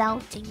not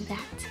doubting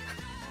that.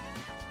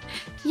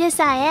 Yes,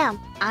 I am.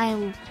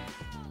 I'm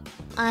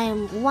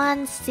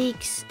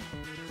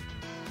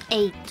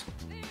 168.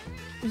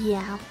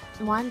 Yeah,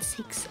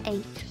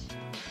 168.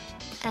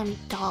 I'm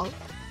tall.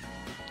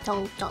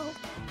 Tall.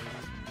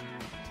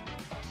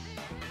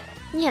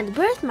 Нет,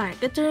 birthmark.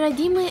 Это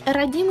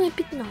родимое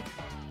пятно.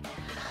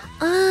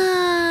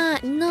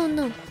 No,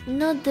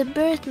 not the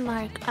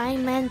birthmark. I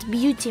meant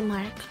beauty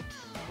mark.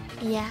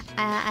 Yeah,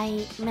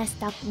 I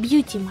messed up.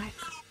 Beauty mark.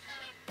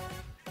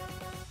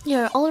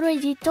 You're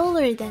already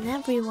taller than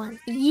everyone.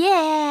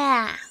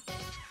 Yeah!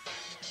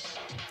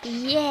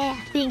 Yeah!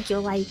 Thank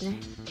you, Lightner.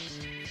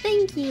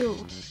 Thank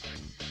you.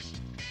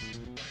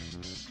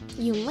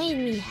 You made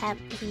me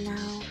happy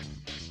now.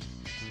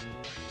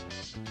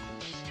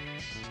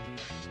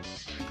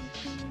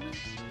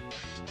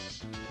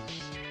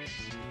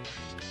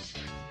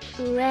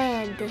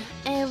 Red.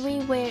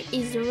 Everywhere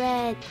is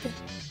red.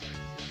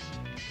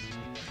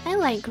 I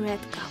like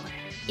red color.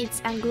 It's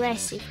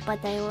aggressive,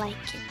 but I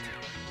like it.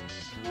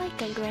 I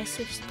like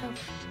aggressive stuff.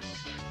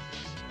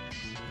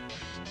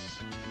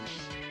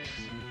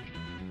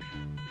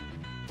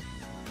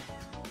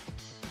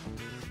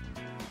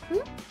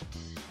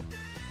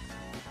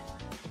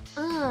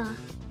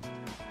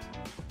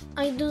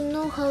 I don't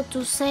know how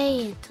to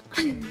say it.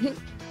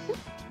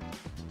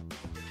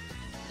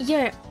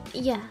 Yeah.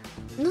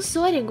 Ну,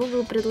 сори,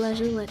 Google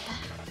предложил это.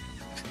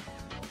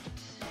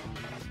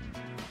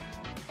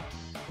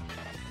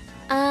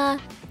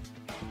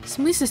 В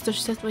смысле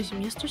 168? Я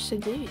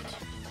 169.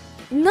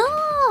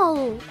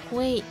 No!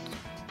 Wait.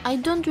 I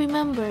don't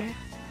remember.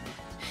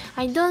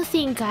 I don't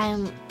think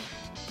I'm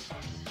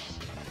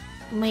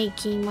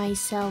making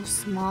myself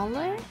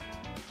smaller.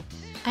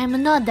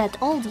 I'm not that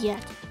old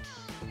yet.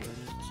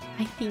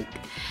 I think.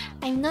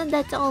 I'm not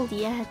that old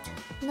yet.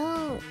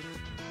 No.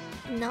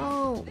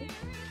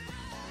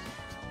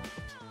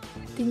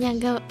 Ты не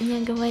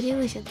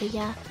оговорилась, это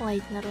я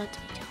лайт народ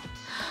видел.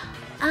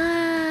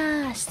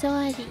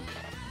 Sorry.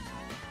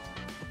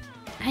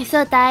 I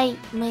thought I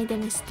made a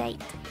mistake.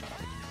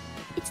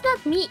 It's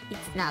not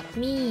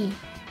me.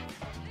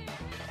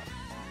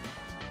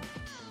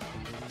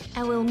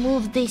 I will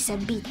move this a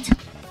bit.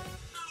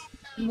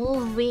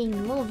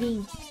 Moving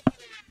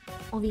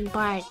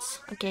parts.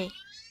 Okay.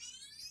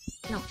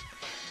 No.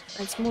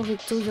 Let's move it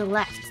to the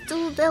left.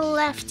 To the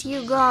left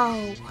you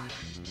go.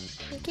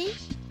 Okay.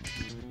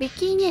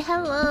 Bikini,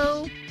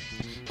 hello.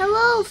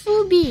 Hello,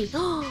 Fubi.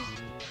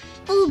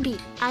 Fubi,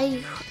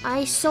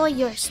 I saw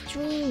your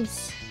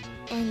streams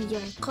and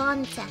your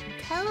content.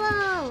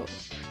 Hello.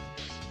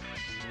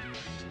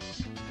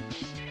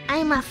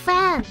 I'm a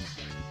fan.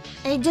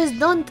 I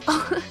just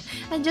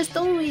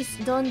always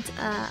don't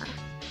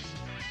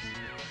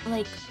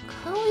like,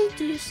 how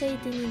do you say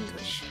it in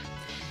English?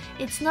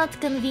 It's not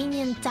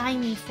convenient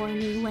timing for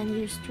me when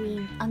you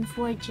stream,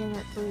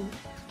 unfortunately.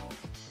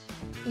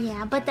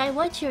 Yeah, but I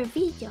watch your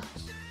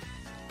videos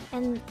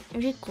and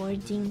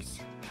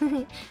recordings.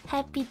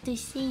 Happy to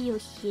see you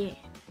here.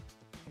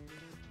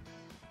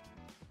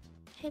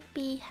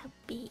 Happy.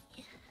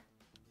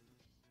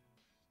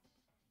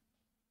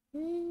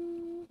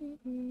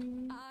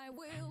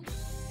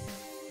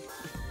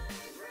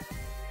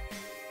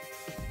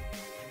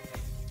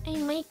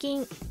 I'm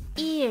making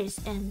ears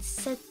and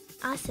set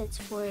assets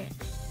for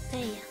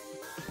Taya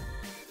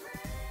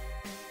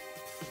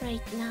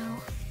right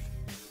now.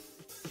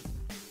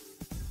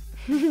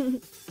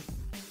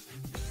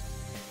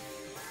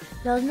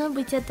 Должно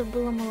быть, это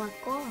было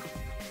молоко.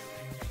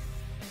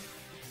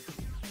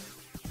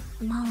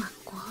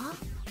 Молоко?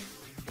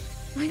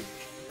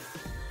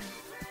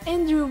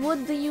 Andrew,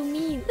 what do you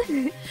mean?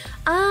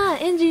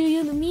 Andrew,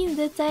 you mean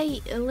that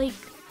I like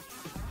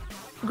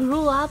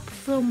grew up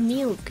from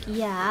milk?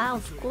 Yeah,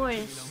 of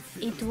course.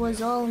 It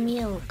was all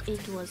milk.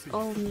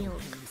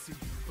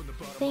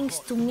 Thanks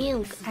to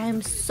milk,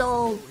 I'm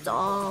so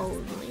tall.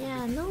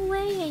 Yeah, no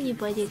way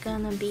anybody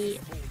gonna be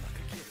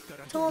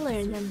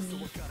taller than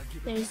me.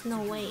 There's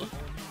no way.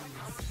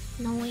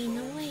 No way,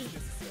 no way.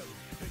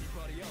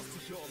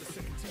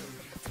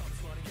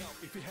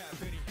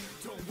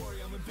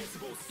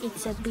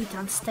 It's a bit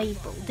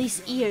unstable.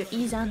 This ear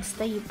is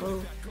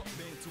unstable.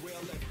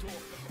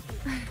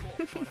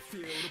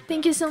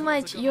 Thank you so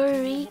much. Your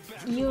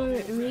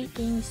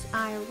ratings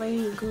are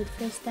very good.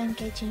 First time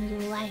catching you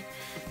live.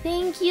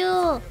 Thank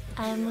you.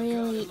 I'm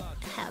really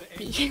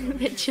happy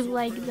that you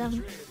like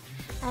them.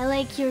 I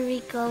like your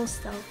recalls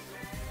though.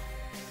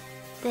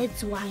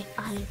 That's why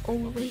I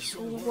always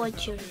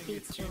watch your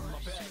videos.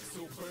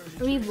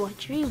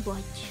 Rewatch.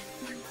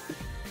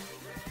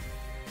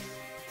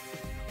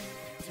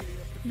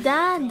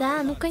 Да,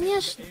 ну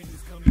конечно.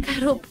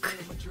 Коробка.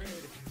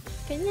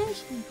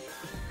 Конечно.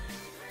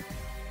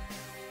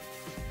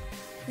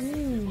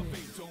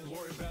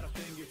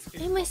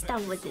 I messed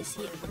up with this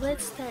here.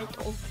 Let's start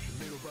over.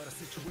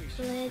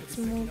 Let's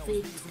move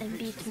it a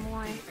bit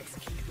more.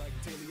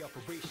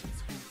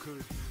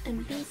 A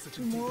bit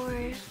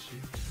more.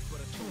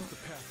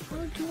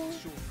 How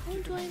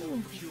do I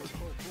move it?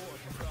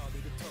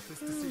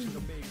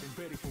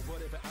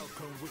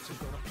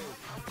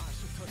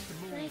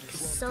 Like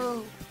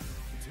so.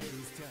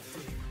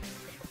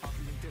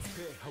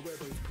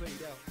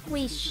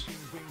 Squish.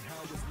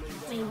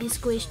 Maybe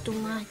squish too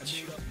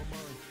much.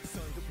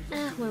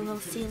 We will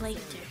see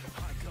later.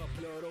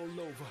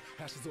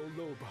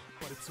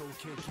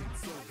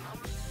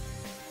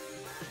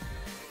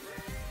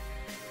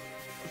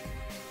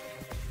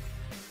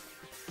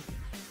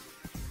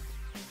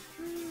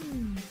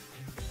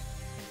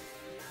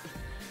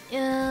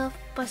 В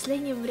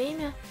последнее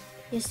время,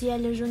 если я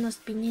лежу на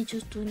спине,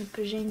 чувствую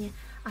напряжение,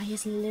 а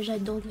если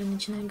лежать долго,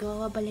 начинает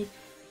голова болеть.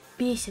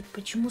 Бесит,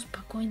 почему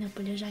спокойно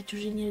полежать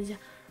уже нельзя?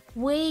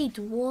 Wait,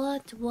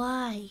 what?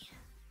 Why?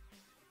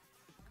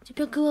 У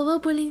тебя голова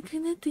болит,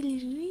 когда ты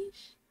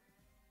лежишь?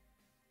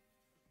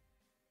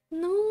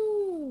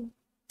 No.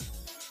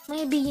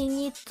 Maybe you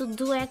need to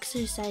do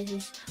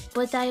exercises,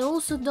 but I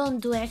also don't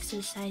do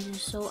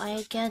exercises, so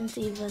I can't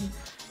even,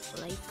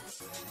 like,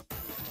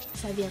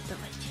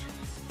 советовать.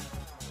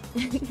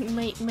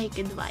 make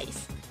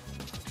advice.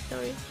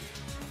 Sorry.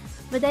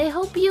 But I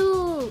hope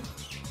you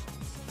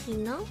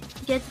know,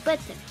 get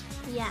better.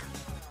 Yeah.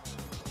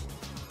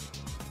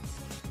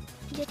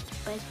 Get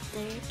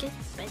better.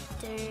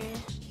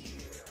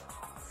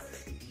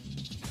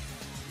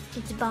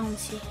 It's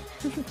bouncy.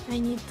 I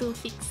need to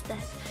fix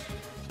that.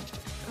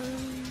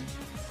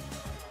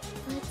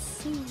 Let's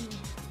see.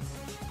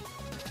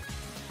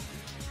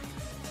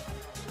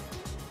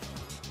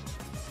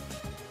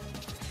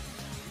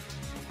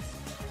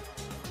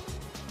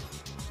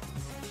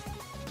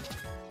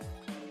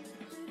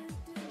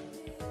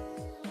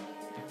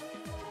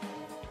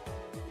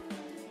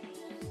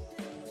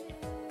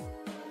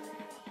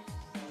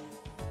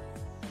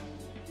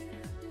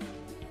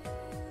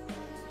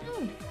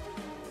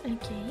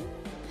 Okay.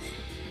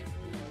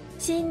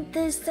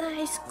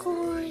 Synthesize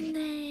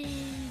corner.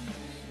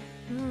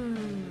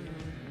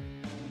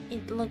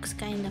 It looks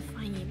kind of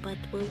funny, but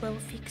we will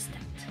fix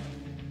that.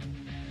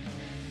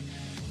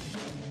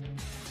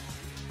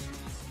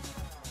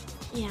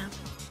 Yeah.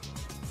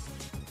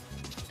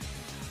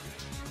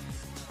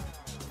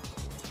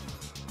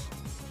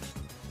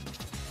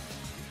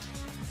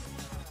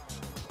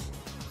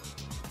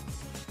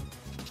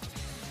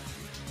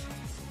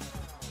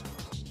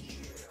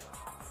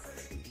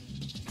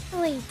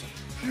 Later.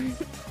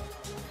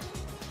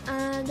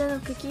 Да,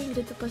 в какие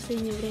игры ты в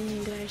последнее время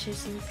играешь,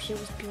 если вообще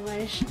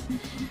успеваешь?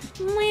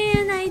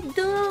 Man, I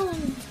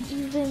don't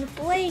even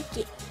play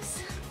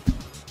games.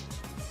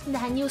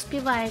 Да, не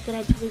успеваю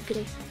играть в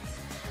игры.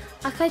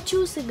 А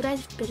хочу сыграть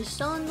в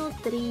Персону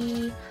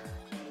 3.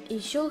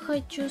 Еще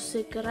хочу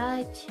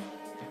сыграть...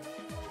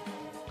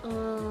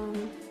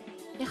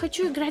 Я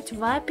хочу играть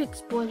в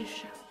Apex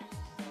больше.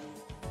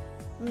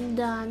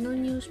 Да, но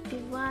не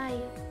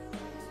успеваю.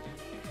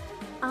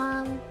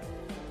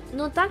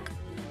 Но так,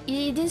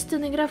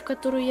 единственная игра, в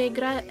которую я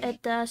играю,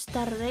 это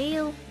Star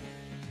Rail.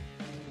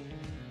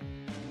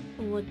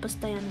 Вот,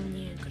 постоянно в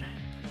нее играю.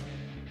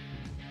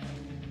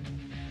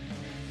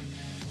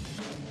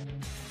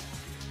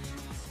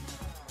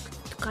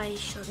 Какая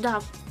еще?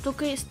 Да,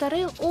 только Star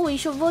Rail. О,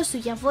 еще в Осу,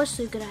 я в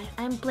Осу играю.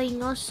 I'm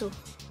playing Осу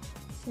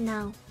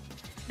now.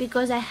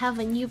 Because I have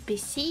a new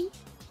PC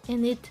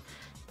and it...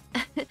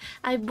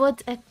 I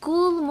bought a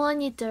cool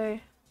monitor.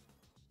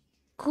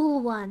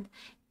 Cool one.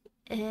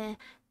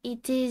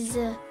 It is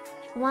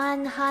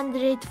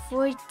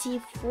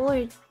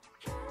 144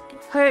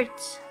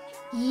 hertz.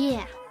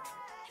 Yeah.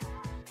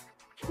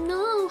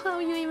 No, how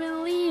you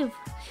even live?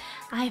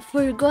 I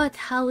forgot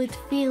how it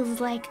feels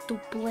like to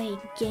play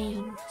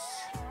games.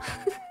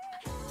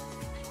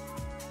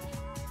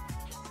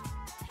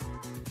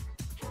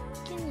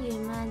 Can you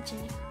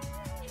imagine?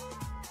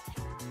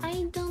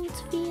 I don't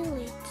feel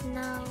it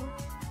now.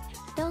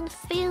 Don't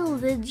feel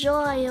the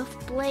joy of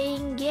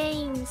playing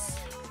games.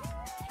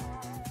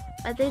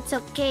 But it's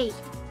okay.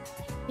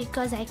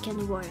 because I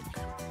can work.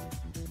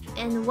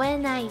 And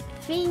when I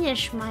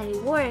finish my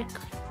work,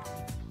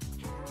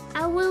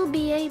 I will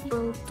be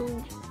able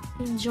to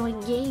enjoy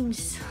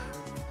games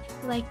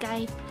like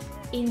I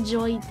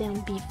enjoyed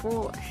them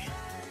before.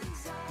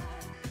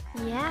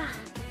 Yeah.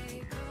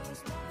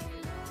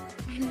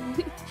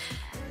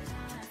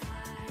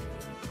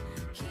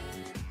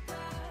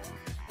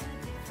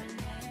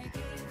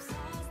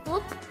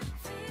 Whoop.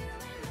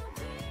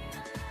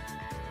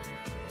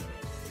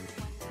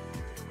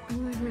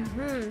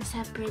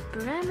 Separate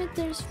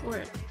parameters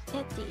for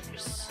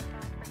editors.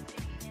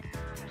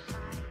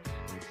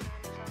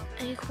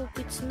 I hope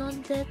it's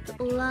not that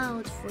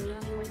loud for you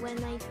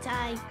when I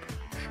type.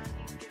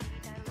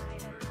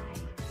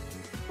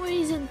 Or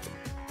isn't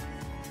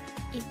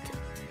it?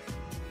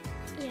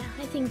 Yeah,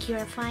 I think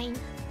you're fine.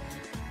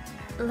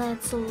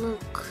 Let's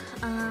look.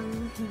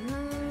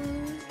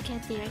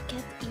 Cat ear,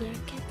 cat ear,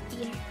 cat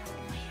ear.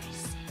 Where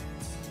is it?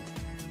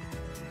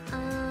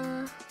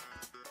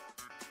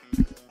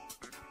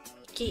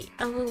 Okay,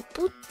 I will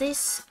put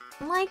this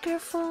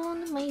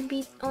microphone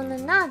maybe on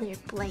another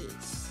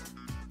place.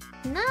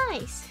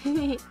 Nice.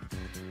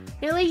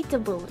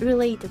 Relatable.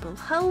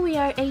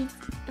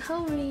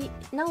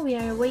 Now we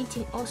are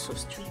waiting also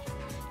stream.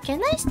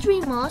 Can I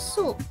stream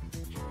also?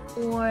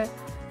 Or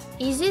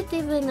is it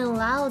even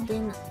allowed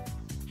in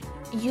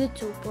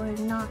YouTube or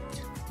not?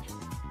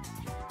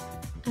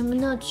 I'm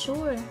not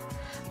sure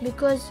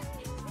because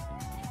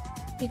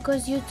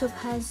YouTube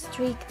has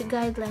strict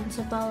guidelines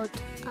about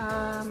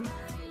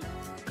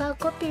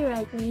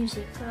copyright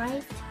music,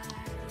 right?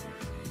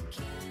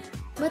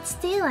 But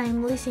still,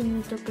 I'm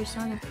listening to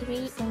Persona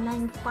 3 and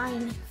I'm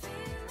fine.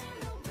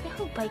 I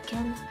hope I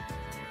can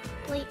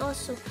play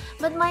also,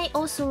 but my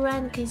also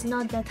rank is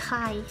not that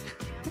high.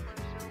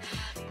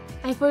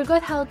 I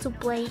forgot how to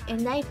play,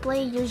 and I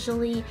play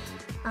usually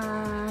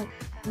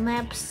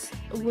maps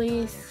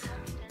with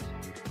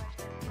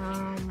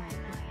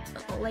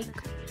like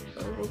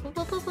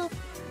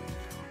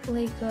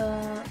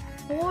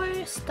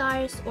 4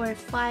 stars or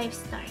 5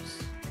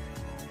 stars.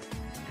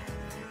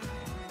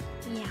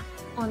 Yeah,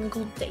 on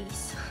good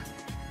days.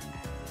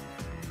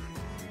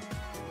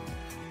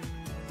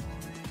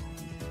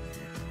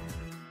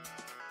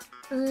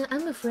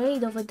 I'm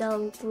afraid of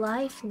adult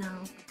life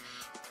now.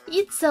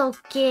 It's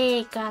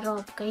okay,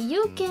 Коробка,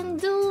 you can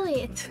do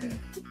it.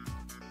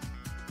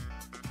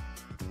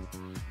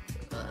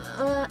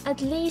 At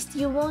least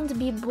you won't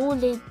be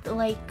bullied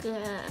like,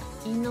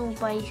 you know,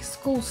 by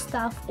school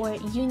staff or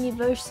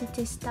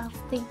university staff.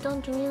 They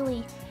don't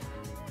really...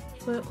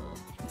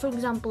 For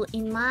example,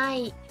 in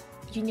my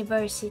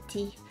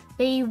university,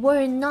 they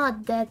were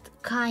not that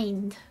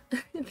kind.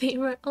 They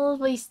were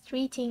always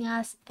treating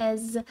us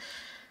as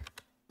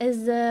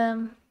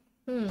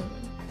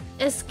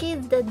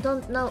kids that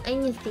don't know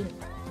anything.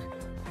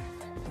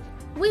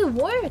 We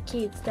were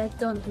kids that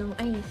don't know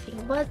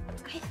anything, but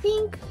I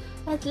think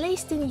at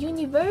least in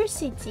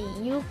university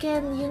you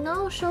can, you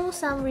know, show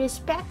some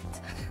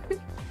respect.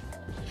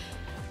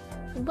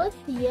 But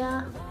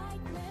yeah,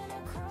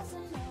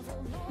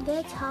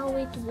 that's how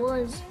it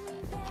was.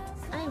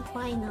 I'm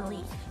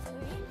finally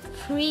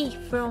free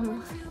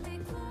from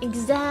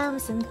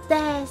exams and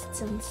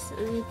tests and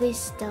this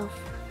stuff.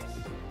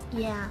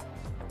 Yeah.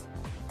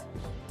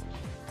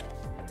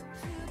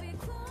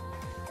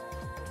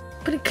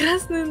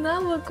 Прекрасный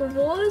навык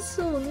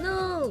also,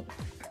 no!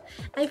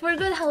 I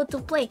forgot how to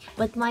play,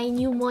 but my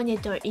new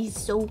monitor is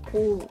so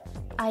cool.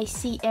 I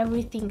see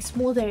everything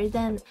smoother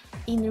than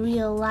in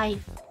real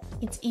life.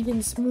 It's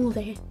even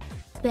smoother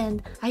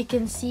than I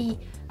can see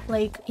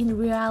like in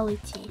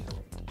reality.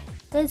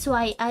 That's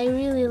why I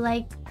really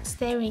like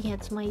staring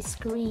at my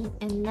screen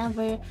and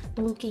never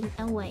looking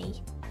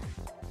away.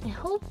 I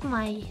hope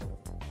my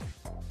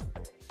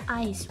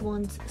eyes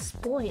won't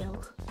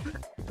spoil.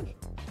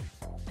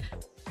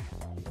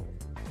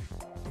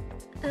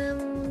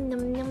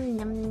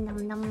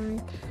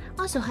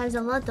 Also has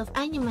a lot of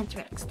anime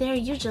tracks. They're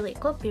usually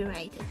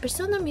copyrighted.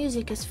 Persona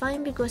music is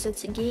fine because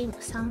it's a game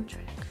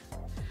soundtrack.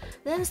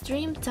 Then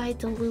stream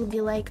title will be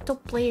like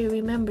top player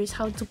remembers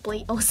how to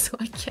play also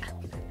again.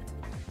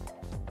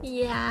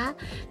 Yeah,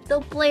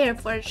 top player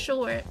for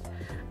sure.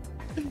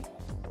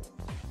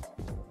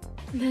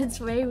 That's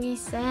very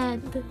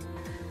sad.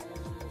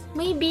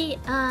 Maybe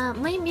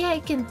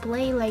I can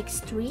play like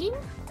stream,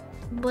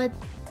 but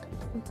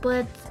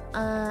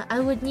I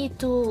would need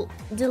to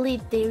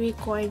delete the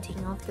recording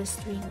of the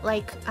stream,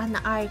 like an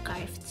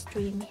archived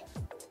stream,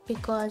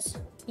 because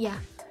yeah,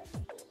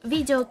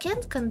 video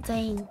can't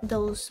contain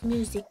those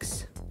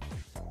musics,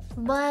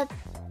 but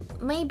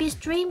maybe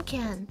stream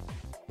can.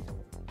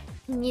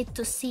 Need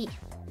to see.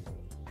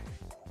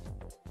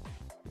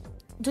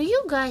 Do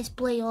you guys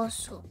play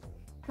also?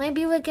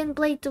 Maybe we can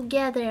play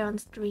together on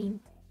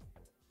stream.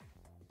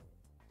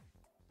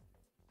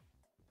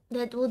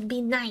 That would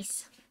be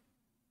nice.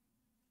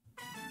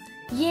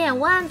 Yeah,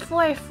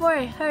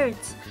 144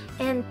 Hertz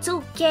and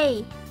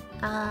 2K.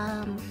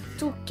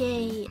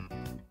 2K.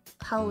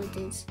 How it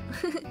is?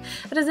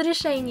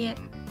 Разрешение.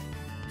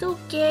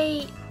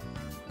 2K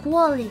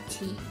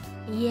quality.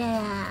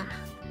 Yeah.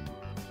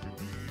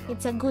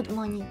 It's a good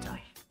monitor.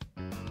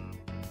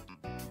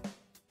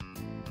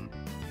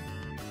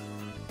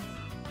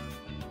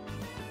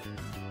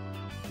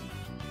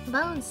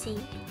 Bouncy.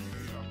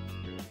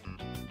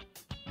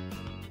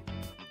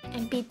 A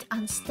bit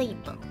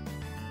unstable.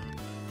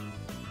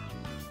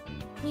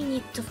 We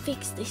need to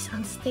fix this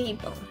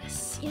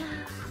unstableness,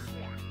 yeah.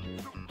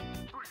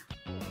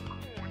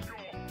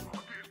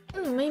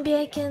 Maybe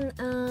I can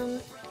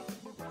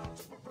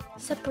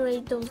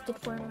separate those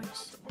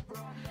deformers.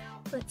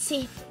 Let's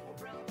see.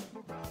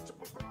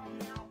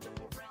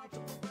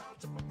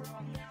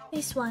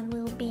 This one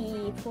will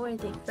be for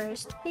the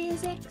first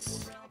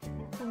physics,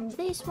 and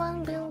this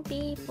one will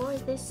be for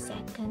the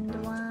second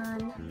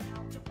one.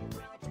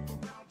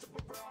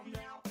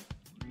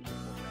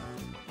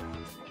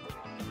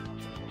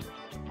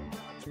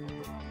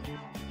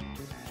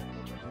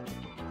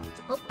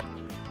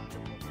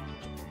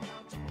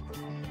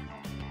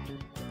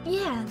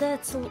 Yeah,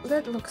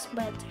 that looks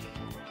better.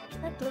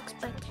 That looks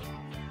better.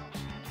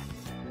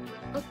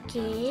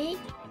 Okay.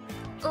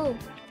 Oh.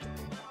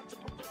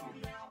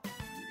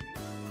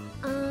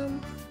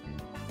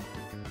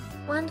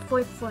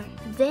 144.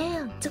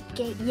 Damn,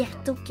 2K. Yeah,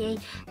 2K.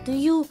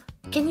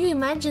 Can you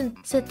imagine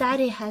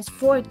Satari has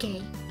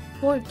 4K?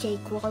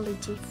 4K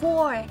quality.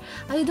 4.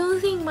 I don't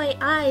think my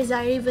eyes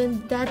are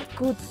even that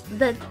good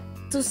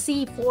to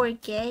see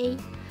 4K.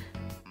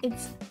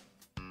 It's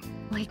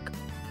like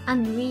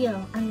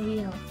unreal.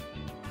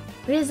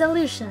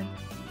 Resolution.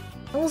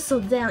 Also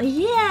down.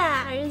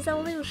 Yeah,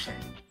 resolution.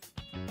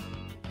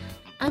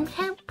 I'm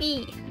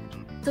happy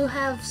to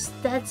have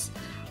stats.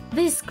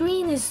 This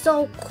screen is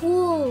so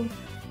cool.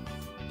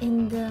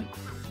 And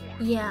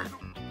yeah,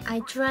 I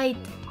tried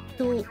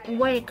to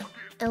work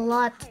a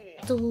lot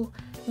to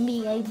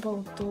be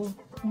able to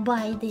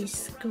buy this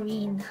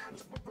screen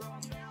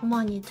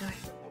monitor.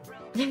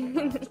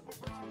 I'm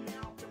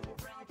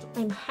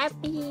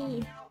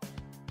happy.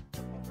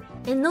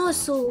 And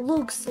also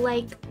looks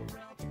like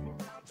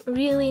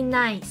really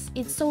nice.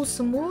 It's so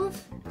smooth.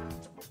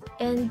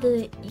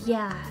 And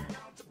yeah.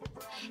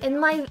 And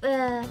my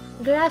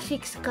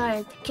graphics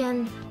card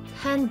can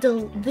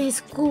handle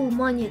this cool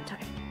monitor.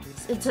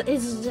 It's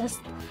just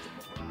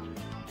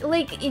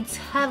like it's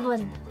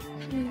heaven.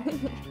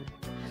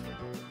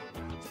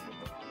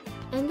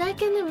 And I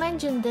can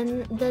imagine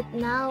that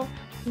now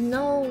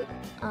no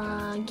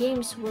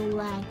games will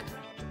lag.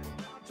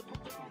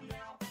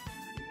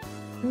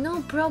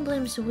 No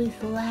problems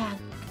with lag.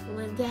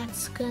 Well,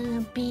 that's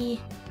gonna be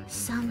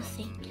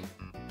something.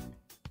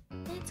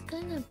 That's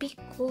gonna be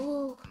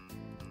cool.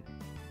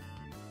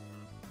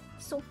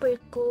 Super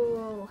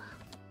cool.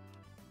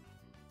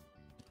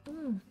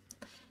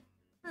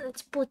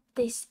 Let's put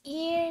this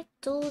ear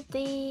to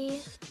the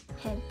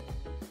head.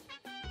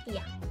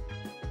 Yeah.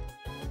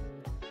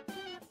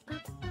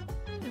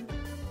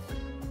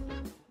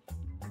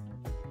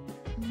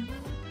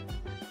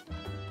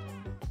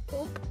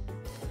 Oop.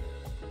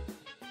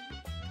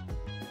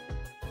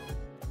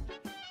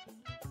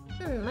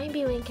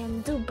 Maybe we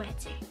can do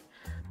better.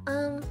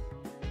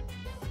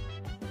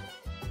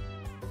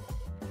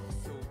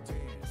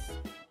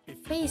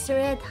 Face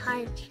red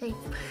heart shape.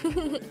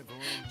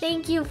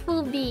 Thank you,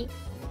 Fubi.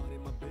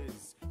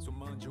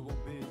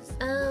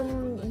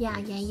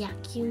 Yeah.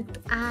 Cute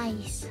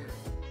eyes.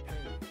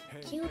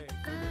 Cute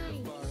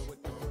eyes.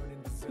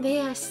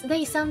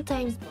 They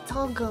sometimes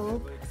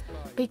toggle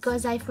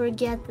because I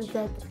forget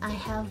that I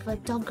have a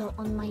toggle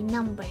on my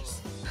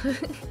numbers.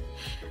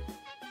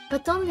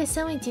 But only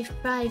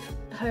 75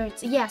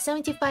 Hz. Yeah,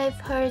 75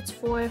 Hz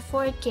for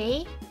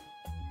 4K.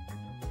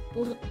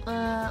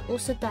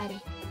 Usutari.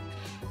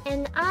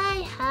 And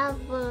I have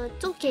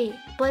 2K,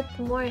 but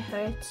more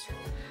Hertz.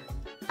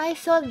 I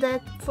thought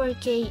that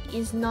 4K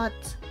is not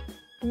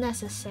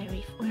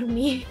necessary for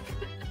me.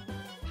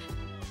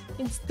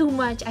 It's too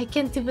much. I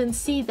can't even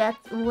see that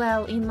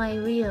well in my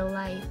real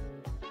life.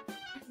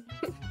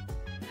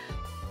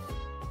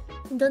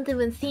 Don't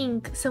even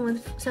think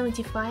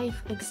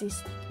 75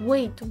 exists.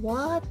 Wait,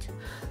 what?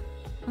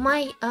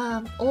 My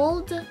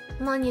old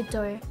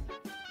monitor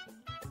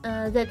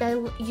that I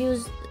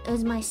used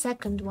as my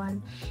second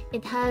one,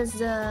 it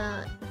has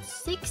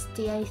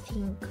 60, I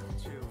think.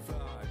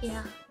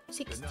 Yeah,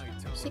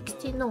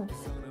 60, no,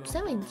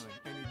 70.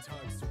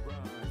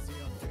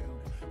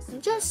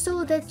 Just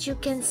so that you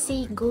can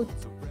see good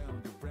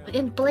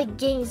and play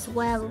games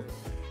well.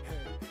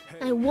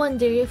 I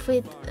wonder if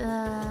it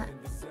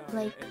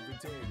like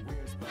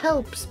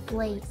helps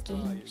play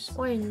games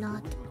or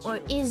not, or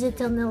is it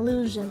an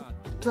illusion,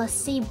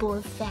 placebo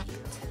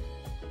effect,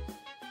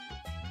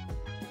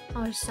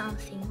 or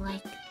something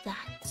like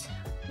that.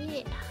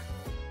 Yeah.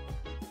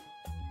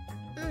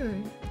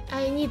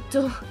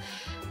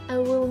 I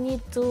will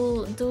need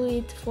to do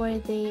it for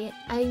the...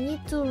 I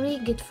need to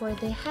rig it for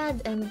the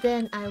head, and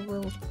then I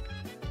will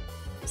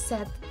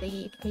set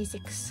the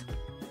physics.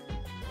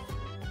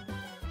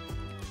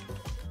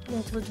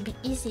 That would be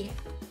easier.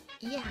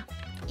 Yeah.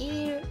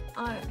 Ear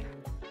R.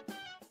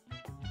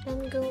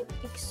 Then go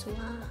XY.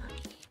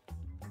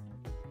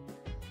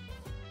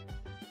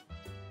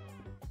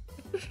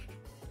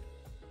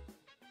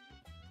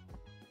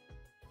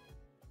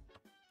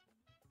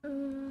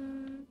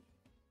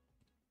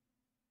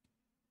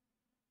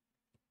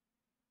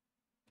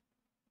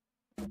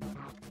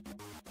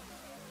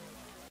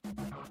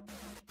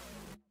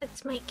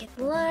 Let's make it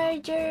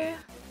larger.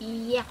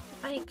 Yeah,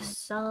 like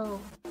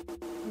so.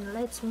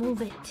 Let's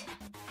move it.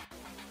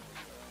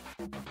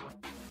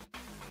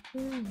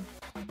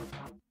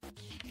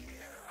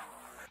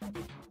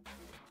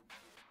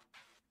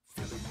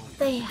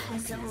 They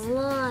has a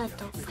lot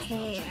of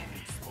hair.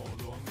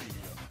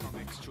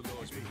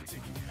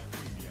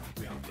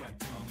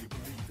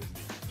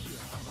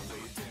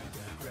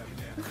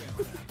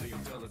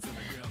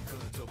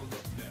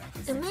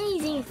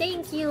 Amazing,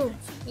 thank you.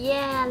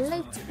 Yeah,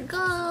 let's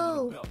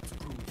go.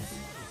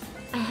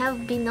 I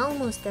have been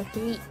almost at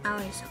 3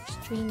 hours of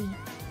streaming.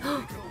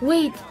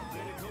 Wait.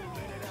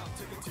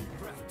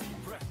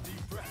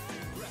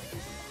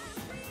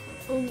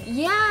 Oh,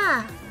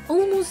 yeah,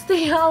 almost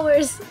 3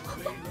 hours.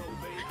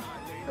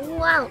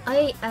 Wow,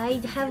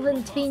 I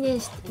haven't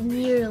finished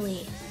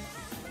nearly.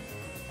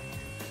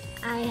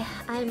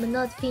 I'm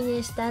not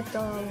finished at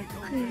all.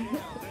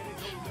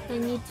 I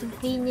need to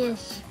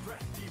finish.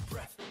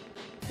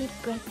 Deep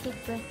breath,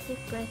 deep breath,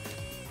 deep breath.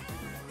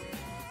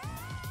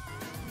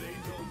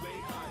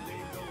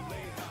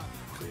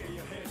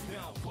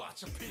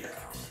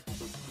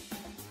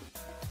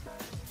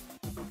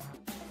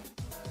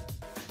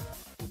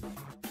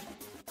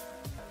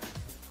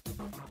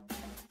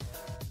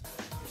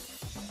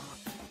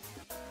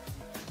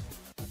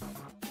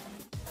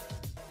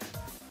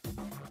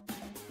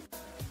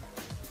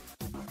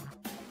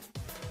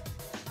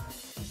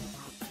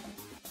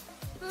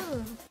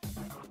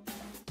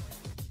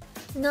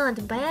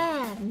 Not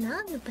bad,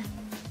 not bad.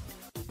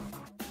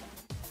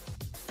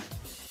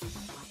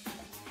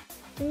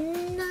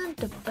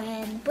 Not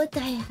bad, but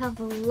I have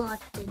a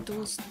lot to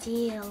do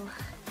still.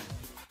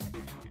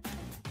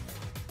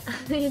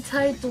 It's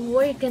hard to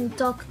work and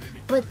talk,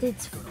 but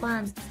it's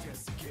fun.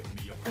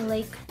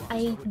 Like,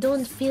 I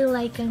don't feel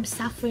like I'm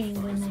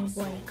suffering when I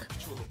work.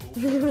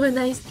 When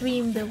I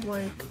stream the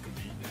work.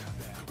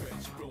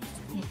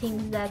 I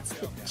think that's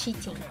the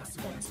cheating.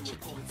 That's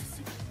cheating.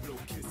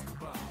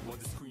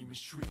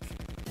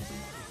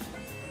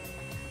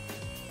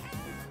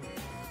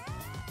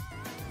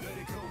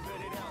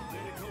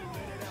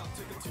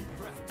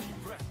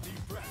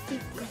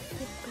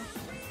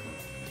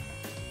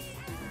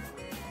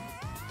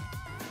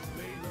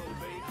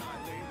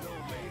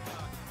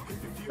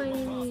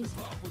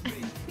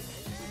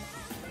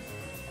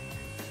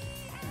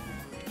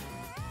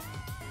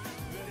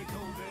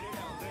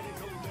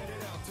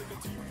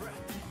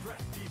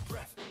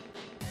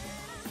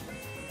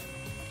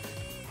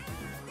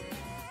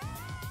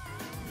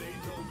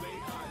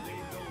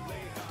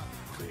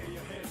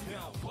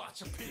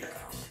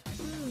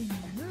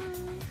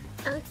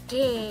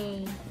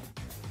 Okay.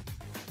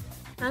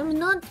 I'm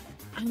not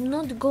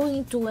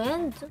going to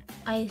end,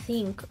 I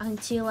think,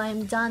 until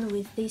I'm done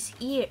with this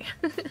year.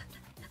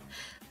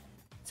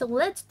 So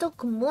let's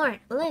talk more.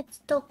 Let's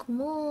talk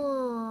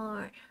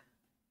more.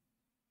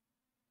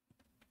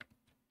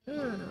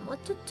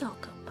 What to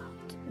talk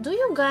about? Do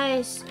you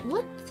guys,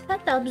 what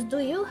setups do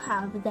you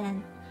have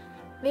then?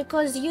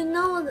 Because you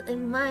know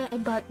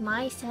about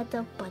my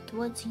setup, but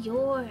what's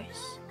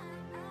yours?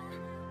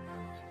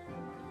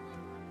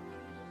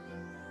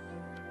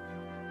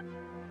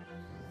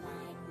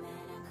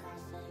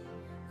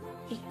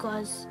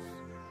 Because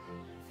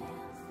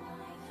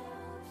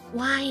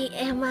why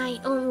am I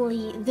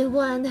only the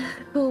one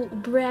who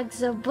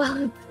brags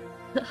about?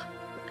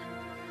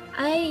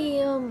 I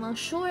am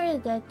sure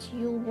that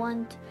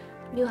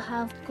you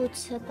have good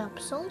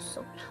setups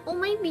also. Or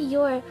maybe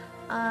you're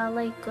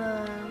like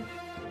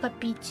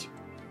Papich,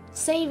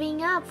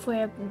 saving up for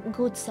a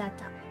good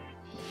setup.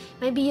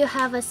 Maybe you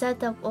have a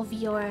setup of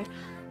your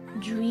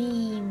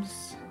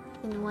dreams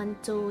and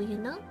want to, you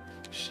know,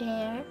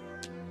 share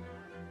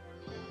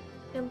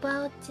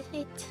about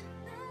it.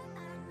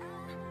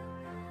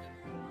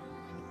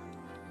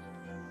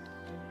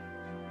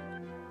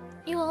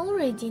 You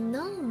already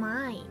know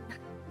mine.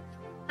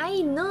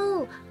 I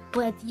know,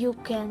 but you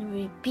can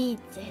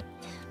repeat it.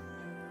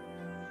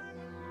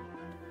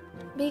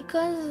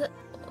 Because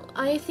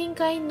I think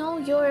I know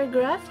your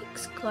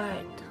graphics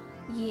card.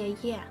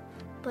 Yeah.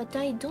 But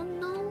I don't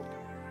know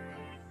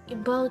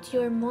about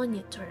your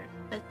monitor,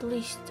 at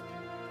least.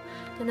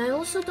 And I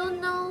also don't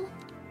know.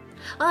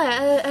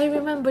 I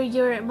remember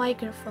your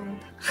microphone.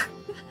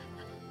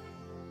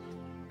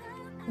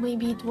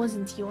 Maybe it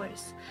wasn't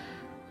yours.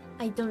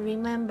 I don't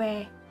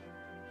remember.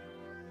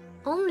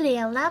 Only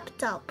a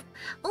laptop.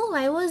 Oh,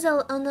 I was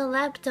on a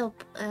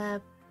laptop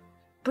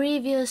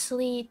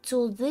previously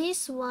to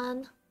this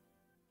one.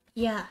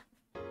 Yeah,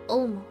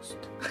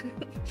 almost.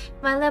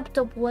 My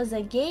laptop was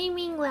a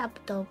gaming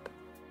laptop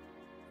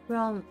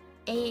from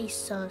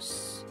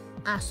Asus.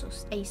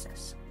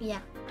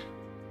 Yeah.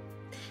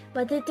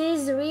 But it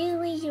is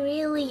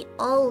really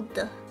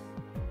old.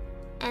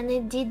 And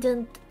it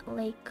didn't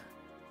like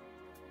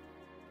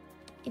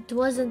it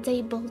wasn't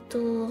able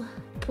to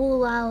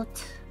pull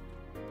out.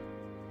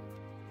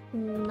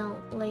 No,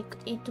 like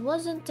it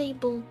wasn't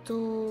able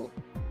to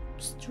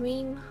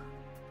stream,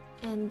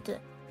 and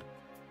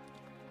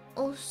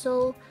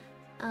also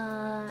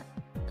the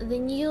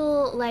new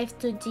Live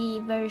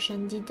 2D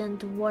version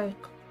didn't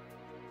work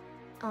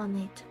on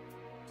it.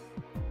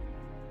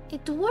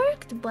 It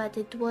worked, but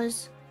it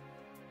was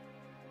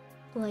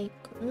like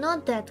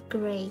not that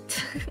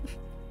great.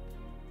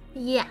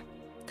 Yeah.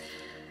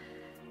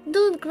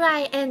 Don't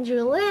cry,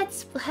 Andrew.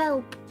 Let's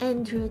help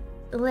Andrew.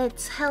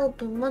 Let's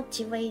help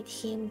motivate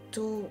him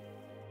to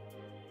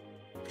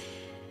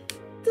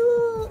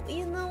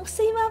you know,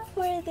 save up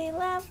for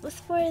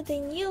the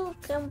new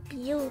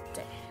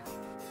computer.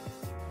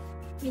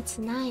 It's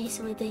nice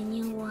with a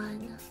new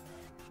one,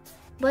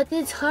 but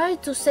it's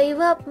hard to save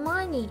up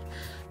money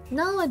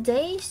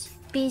nowadays.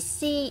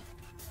 PC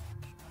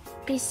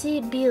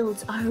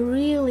builds are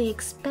really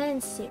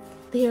expensive.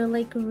 They are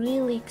like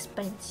really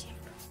expensive.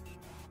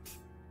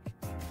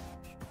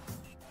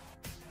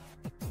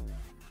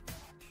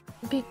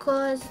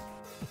 Because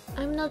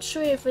I'm not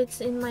sure if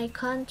it's in my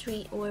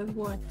country or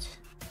what,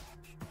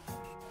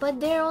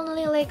 but there are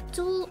only like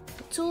two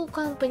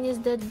companies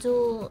that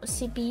do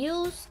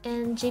CPUs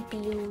and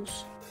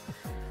GPUs.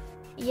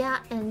 Yeah,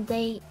 and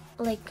they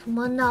like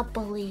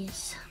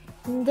monopolies.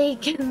 They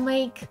can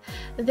make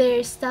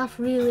their stuff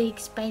really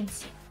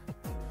expensive.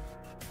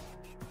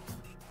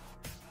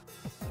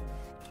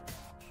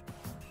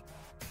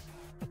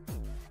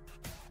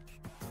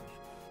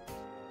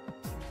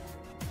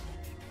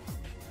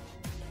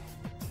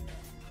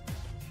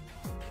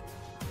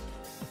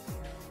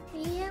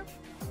 Yeah.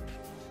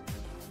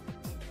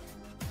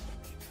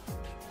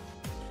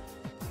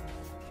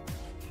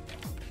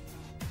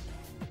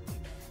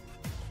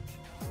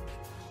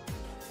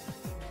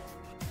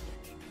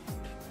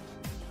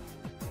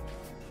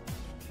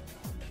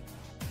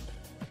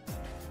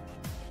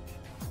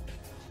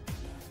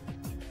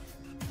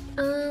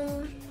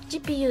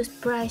 GPU's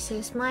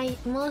prices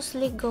might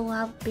mostly go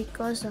up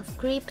because of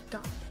crypto.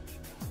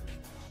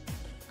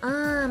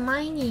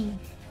 Mining.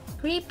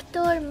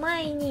 Crypto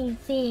mining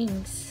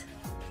things.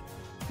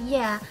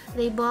 Yeah,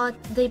 they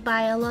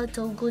buy a lot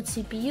of good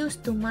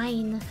CPUs to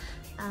mine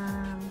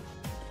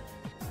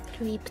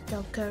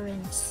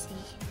cryptocurrency.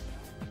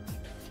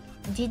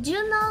 Did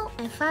you know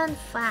a fun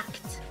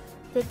fact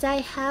that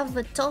I have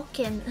a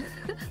token?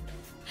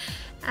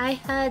 I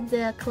had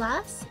a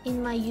class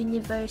in my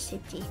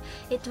university.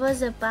 It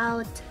was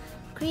about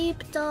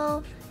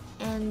crypto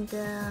and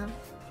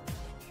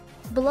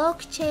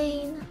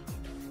blockchain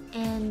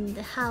and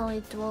how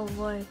it all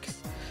works.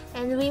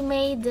 And we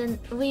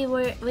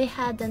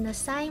had an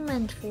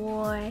assignment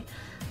for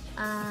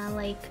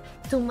like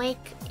to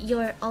make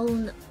your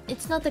own.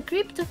 It's not a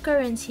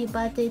cryptocurrency,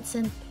 but it's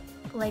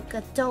like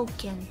a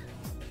token.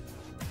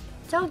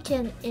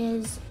 Token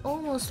is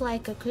almost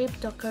like a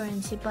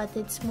cryptocurrency, but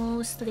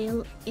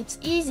it's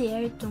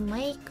easier to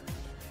make,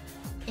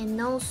 and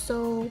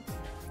also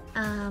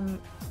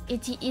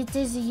it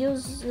is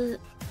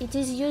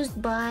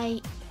used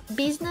by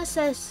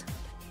businesses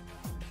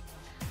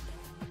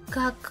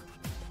как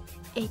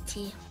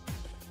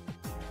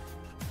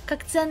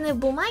ценные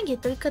бумаги,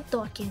 только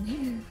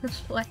токен.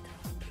 What?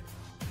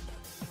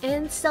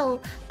 And so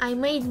I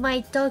made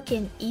my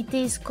token. It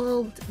is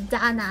called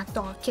Dana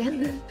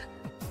token.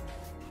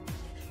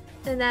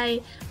 And I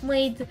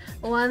made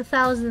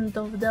 1,000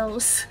 of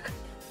those.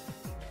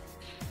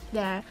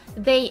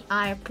 They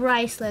are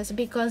priceless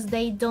because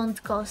they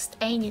don't cost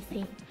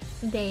anything.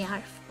 They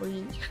are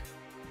free.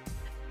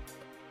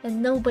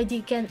 And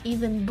nobody can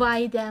even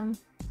buy them.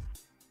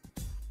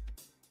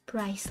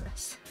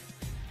 Priceless.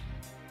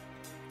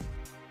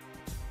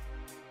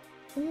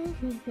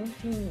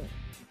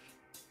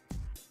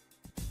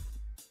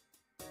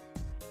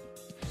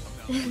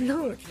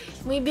 No,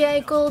 maybe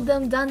I call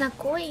them Dana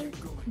coin,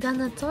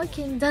 Dana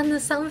token, Dana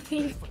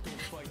something.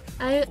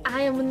 I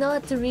am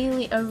not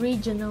really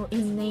original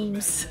in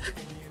names.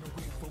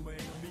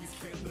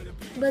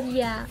 But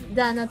yeah,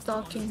 Dana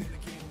token.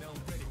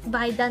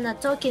 Buy Dana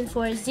token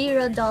for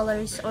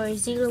 $0 or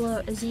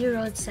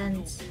 0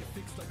 cents.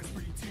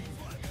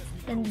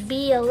 And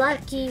be a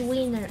lucky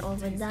winner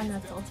of a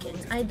Dana token.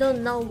 I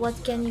don't know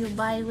what can you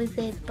buy with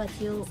it, but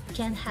you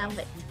can have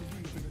it.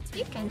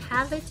 You can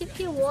have it if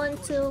you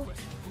want to.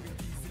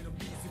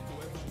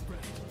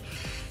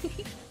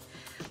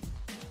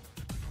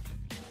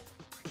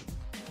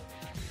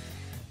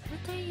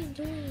 What are you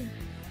doing?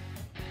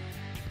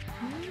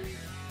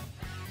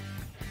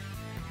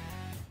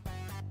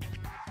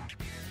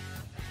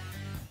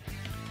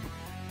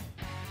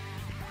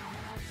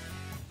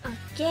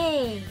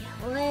 Okay,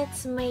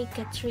 let's make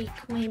a trick.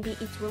 Maybe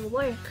it will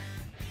work.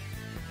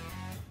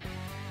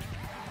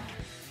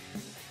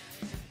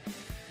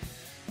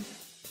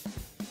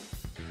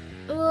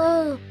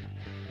 Whoa!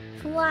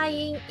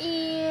 Flying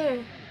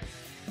ear!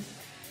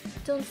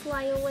 Don't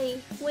fly away.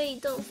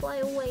 Wait, don't fly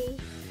away.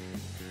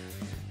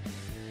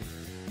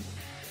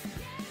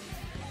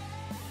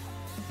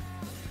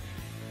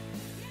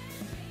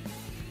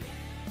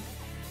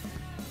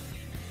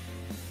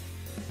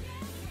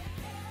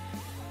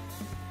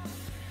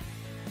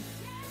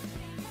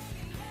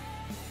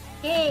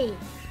 Yay!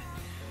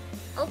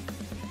 Oh.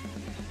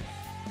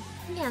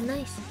 Yeah,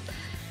 nice.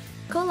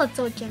 Cola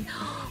token.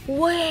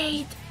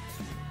 Wait!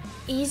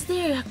 Is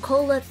there a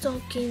cola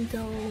token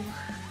though?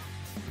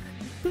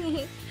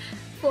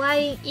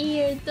 Flying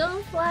ear,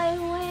 don't fly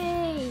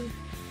away!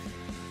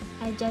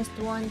 I just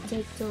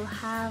wanted to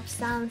have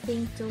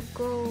something to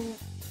go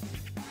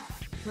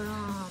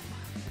from.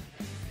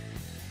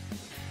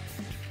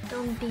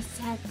 Don't be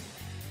sad.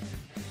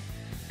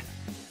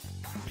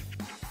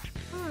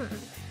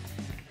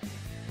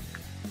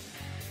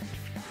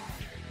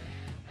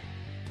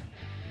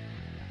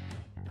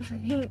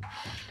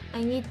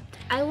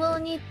 I will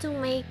need to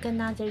make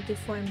another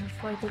deformer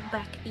for the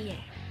back ear.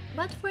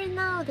 But for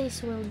now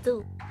this will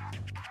do.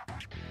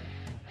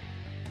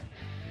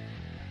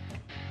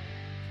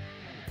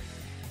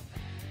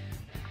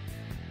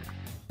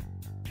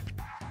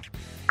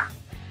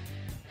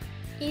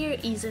 Ear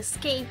is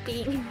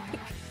escaping.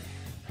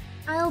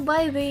 I'll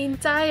buy the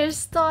entire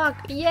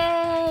stock.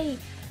 Yay!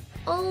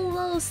 All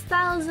those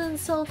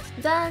thousands of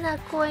Dana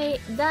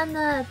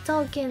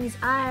tokens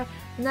are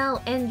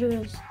now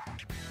Andrew's.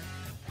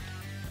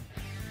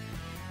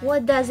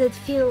 What does it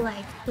feel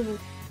like to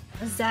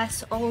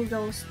possess all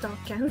those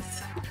tokens?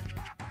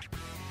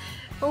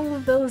 All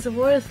those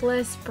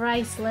worthless,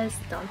 priceless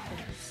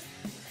tokens.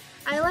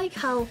 I like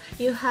how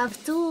you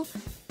have two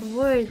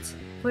words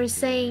for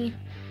saying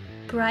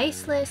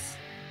priceless.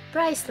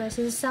 Priceless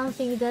is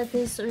something that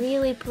is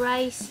really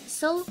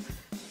so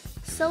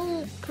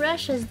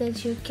precious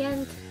that you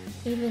can't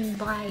even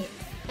buy it.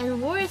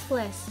 And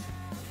worthless,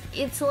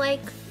 it's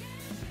like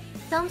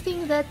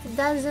something that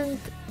doesn't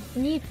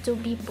need to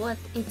be bought,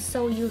 it's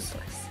so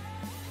useless.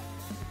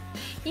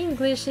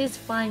 English is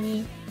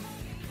funny.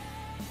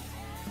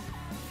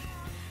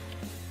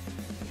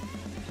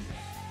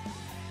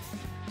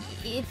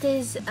 It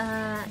is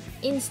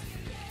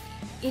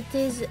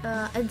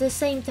at the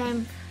same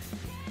time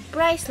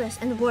priceless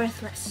and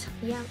worthless.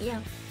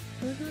 Yeah.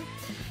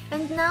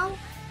 And now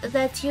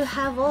that you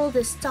have all of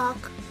the stock,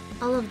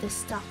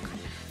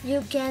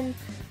 you can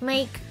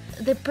make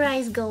the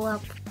price go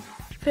up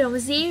from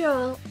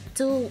 0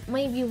 to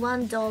maybe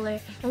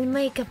 $1 and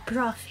make a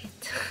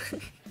profit.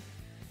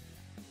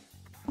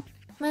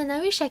 Man, I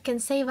wish I can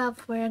save up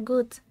for a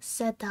good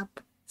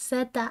setup.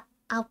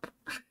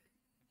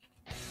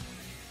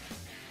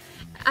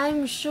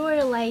 I'm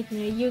sure,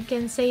 Lightner, you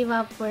can save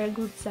up for a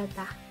good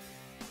setup.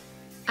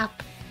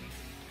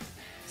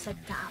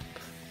 Setup.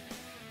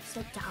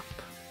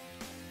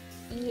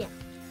 Yeah.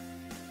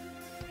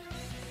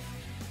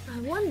 I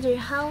wonder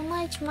how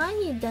much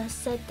money does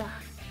Seta.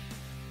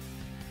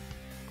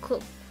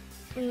 Cool.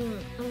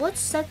 What's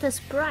Seta's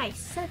price?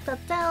 Seta,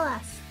 tell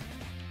us.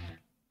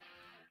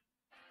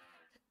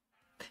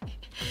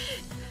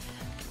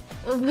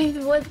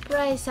 With what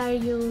price are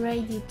you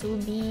ready to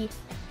be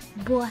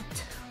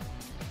bought?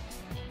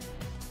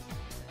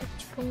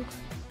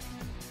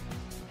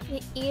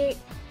 The ear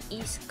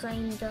is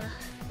kinda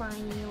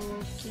funny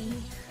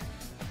looking.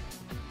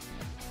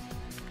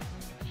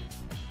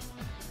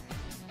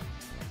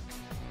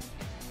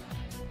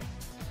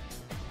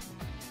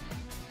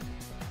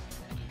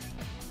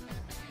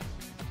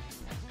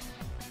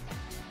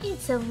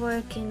 It's a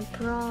work in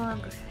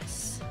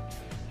progress.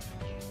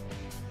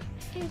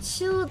 It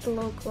should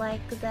look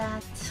like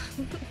that.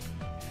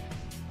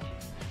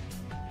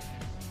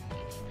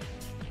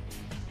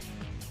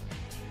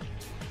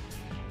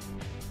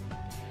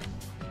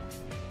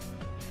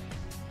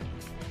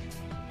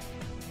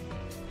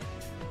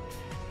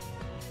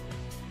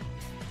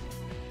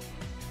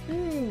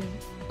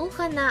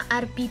 Ухо на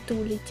орбиту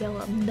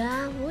улетело.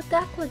 Да, вот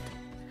так вот.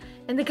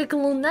 Это как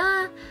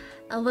Луна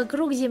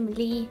вокруг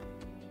Земли.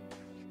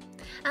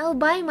 I'll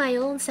buy my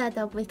own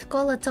setup with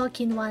Cola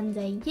token one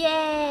day.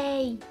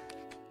 Yay!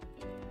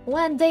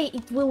 One day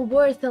it will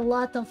worth a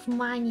lot of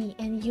money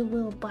and you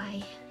will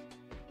buy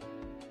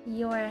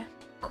your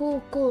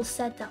cool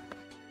setup.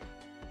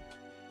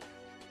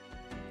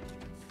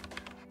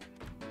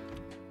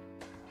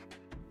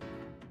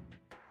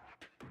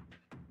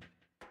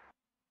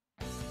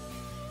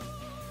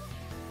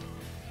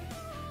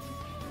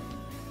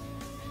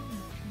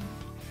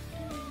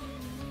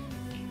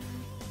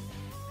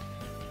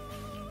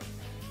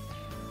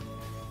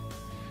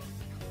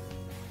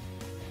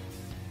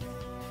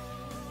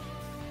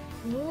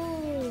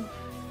 Ooh.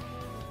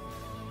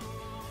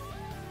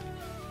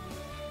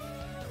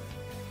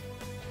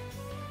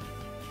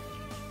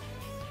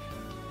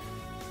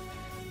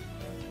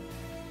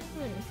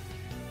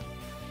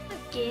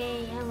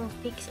 Okay, I will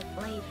fix it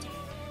later.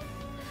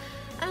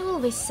 I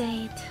always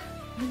say it.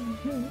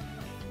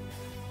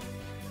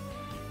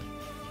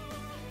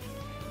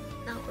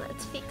 Now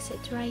let's fix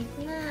it right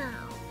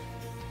now.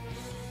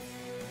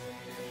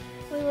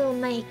 We will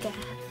make a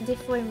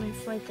deformer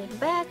for the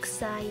back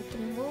side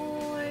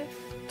more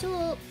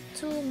to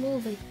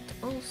move it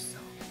also.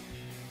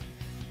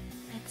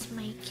 Let's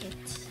make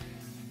it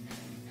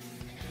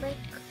like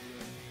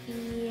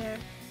here.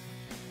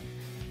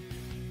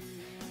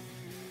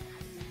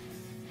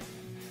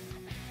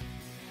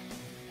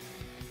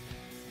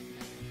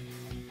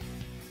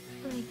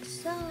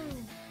 so.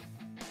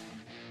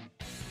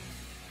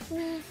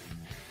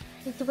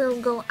 It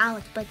will go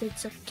out, but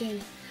it's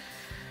okay.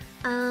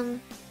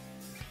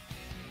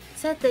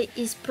 Seta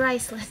is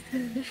priceless.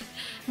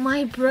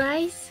 My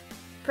price?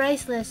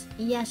 Priceless.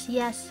 Yes,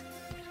 yes.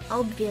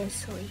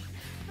 Obviously.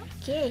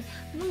 Okay.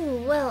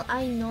 Well,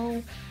 I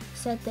know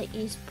Seta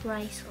is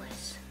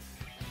priceless.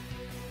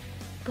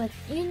 But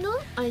you know,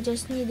 I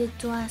just needed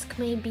to ask,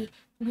 maybe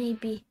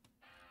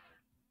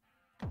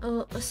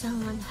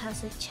someone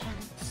has a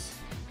chance.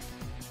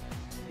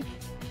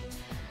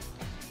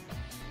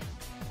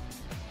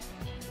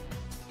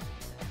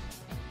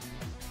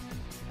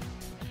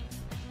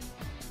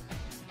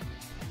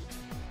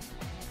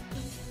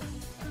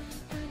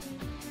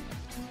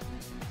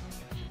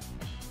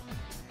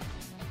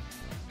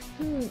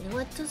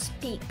 What to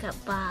speak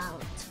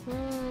about?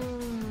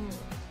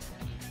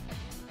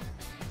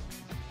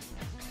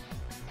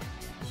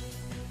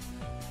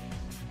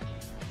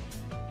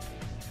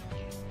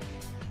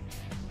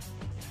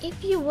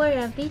 If you were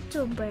a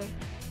VTuber,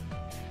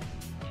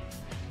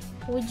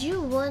 would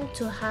you want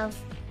to have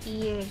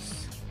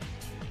ears?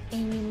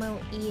 Animal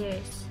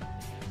ears?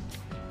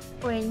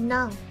 Or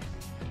no?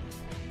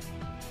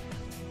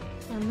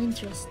 I'm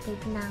interested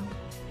now.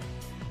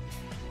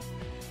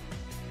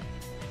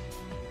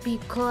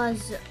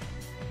 Because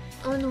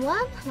on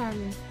one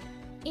hand,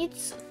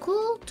 it's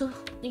cool to,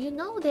 you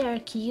know, they're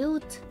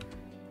cute,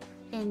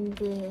 and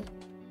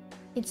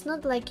it's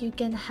not like you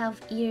can have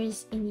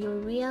ears in your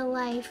real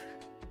life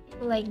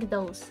like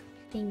those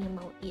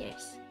animal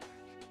ears.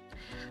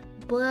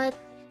 But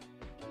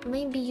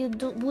maybe you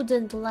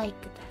wouldn't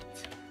like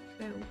that,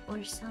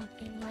 or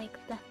something like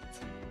that.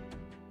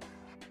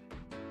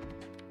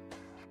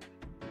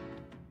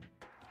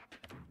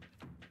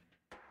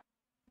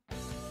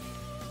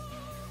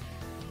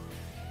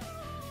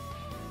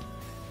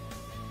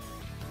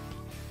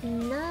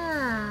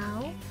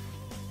 Now,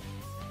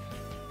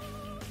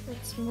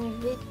 let's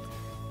move it.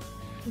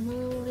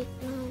 Move it.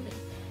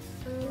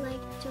 I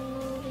like to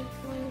move it.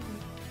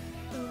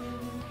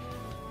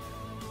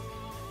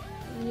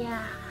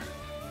 Yeah.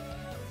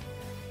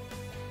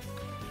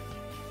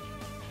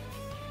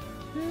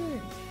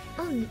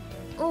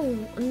 Oh,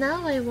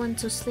 now I want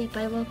to sleep.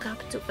 I woke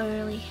up too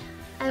early.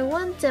 I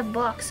want a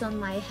box on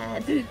my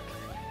head.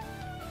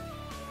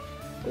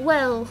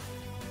 Well,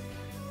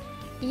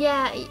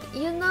 yeah,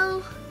 you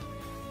know,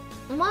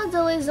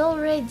 model is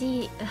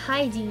already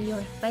hiding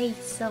your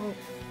face, so.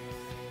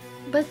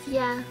 But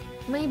yeah,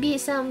 maybe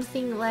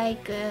something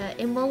like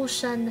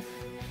emotion,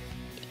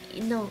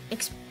 you know,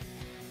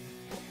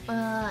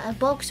 a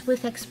box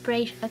with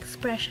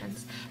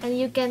expressions, and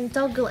you can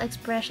toggle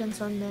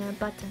expressions on the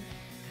button,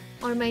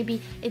 or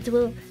maybe it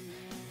will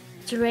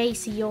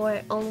trace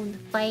your own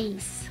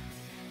face.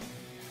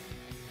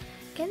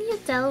 Can you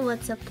tell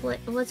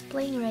what's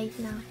playing right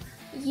now?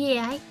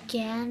 Yeah, I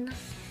can.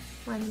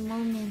 One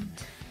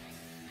moment.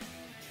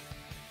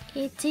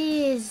 It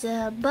is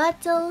a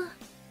battle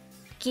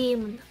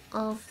game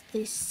of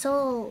the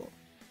soul.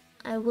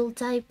 I will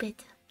type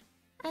it.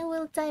 I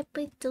will type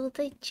it to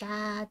the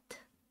chat.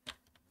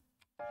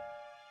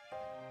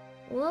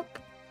 Whoop.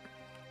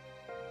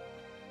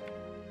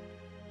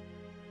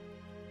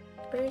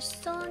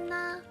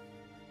 Persona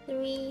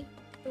 3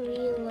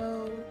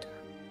 Reload.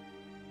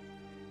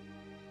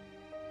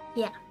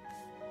 Yeah,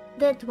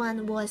 that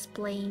one was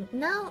playing.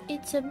 Now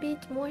it's a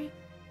bit more.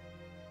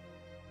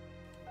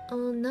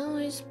 Oh, now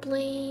it's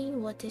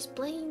playing. What is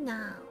playing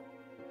now?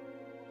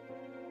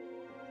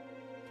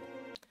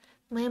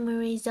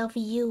 Memories of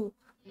You.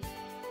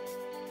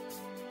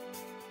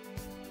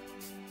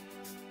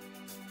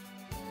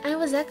 I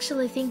was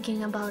actually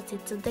thinking about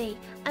it today.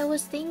 I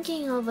was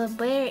thinking of a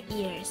bear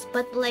ears,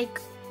 but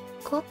like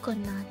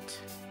coconut.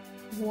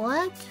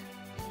 What?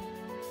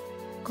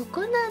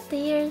 Coconut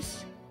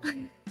ears?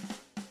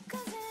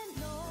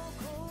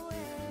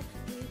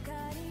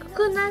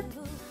 Coconut?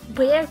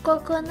 Bear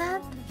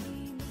coconut?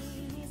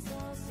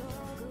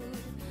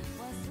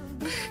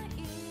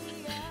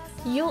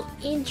 You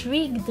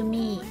intrigued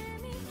me.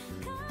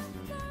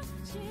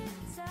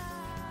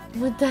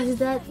 What does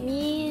that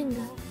mean?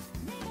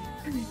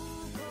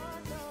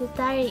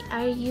 Utari,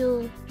 are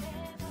you...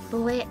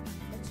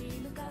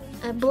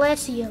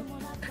 bless you.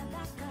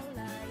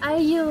 Are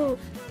you...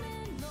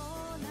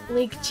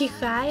 like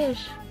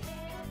чихаешь?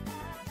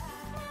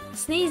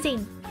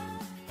 Sneezing.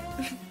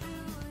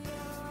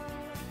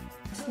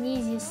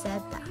 Sneezy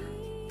Seta.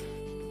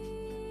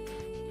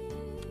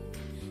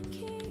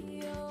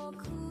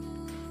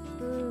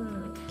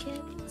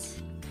 Cat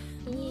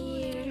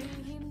ear.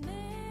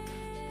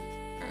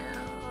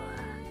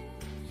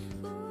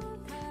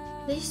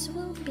 This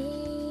will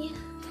be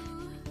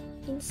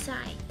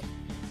inside.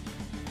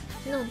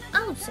 No,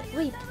 outside.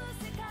 Wait.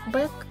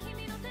 Back.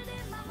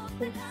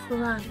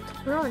 Front.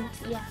 Front.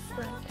 Yeah,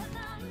 front.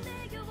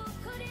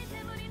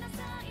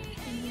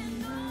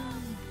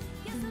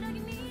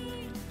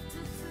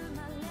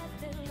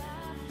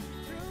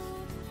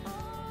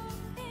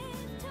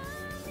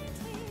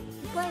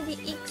 Why the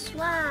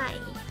XY?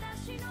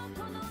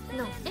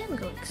 No,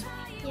 angle XY.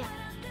 Yeah.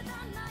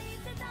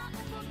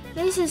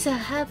 This is a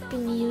happy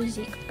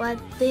music, but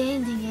the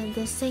ending at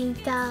the same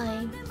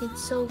time,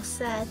 it's so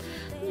sad.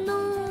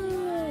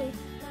 No!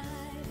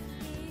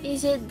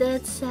 Is it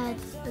that sad?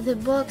 The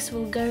box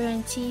will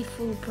guarantee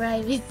full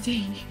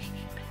privacy.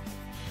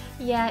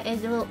 Yeah,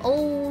 it will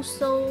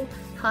also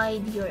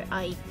hide your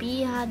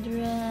IP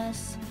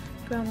address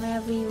from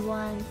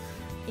everyone.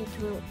 It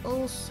will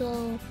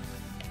also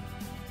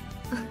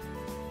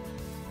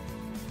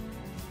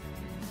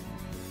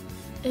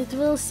it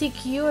will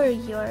secure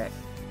your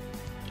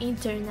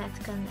internet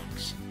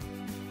connection.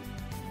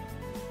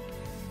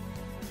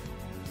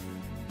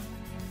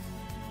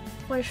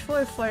 For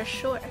sure, for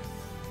sure.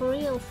 For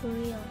real, for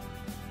real.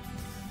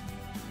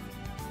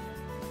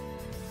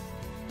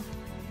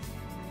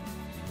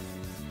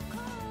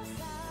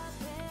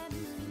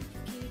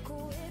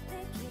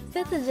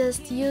 Zeta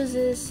just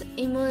uses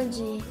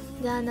emoji.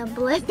 Dana,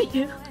 bless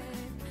you.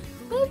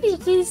 Maybe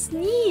she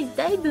sneezed,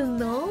 I don't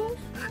know.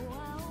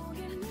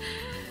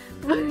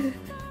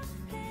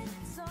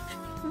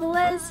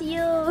 Bless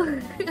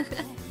you.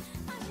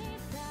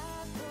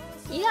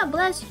 Yeah,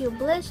 bless you,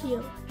 bless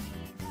you.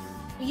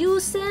 You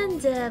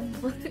send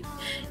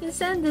you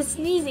send the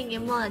sneezing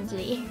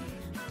emoji.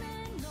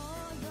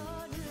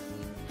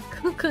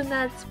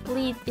 Coconut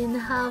split in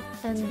half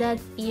and that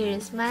ear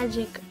is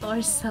magic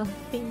or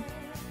something.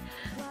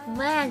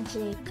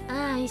 Magic.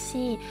 Ah, I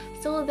see.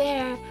 So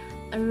they're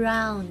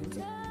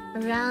round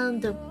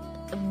the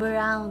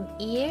brown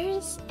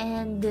ears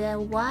and the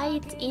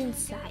white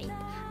inside,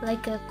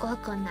 like a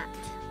coconut.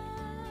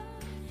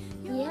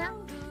 Yeah.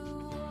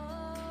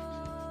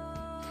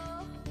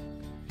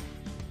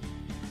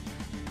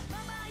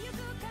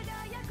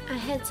 I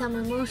had some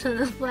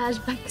emotional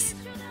flashbacks.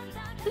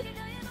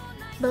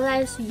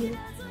 Bless you.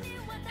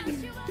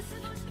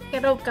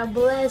 Keroka,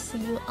 bless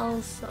you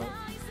also.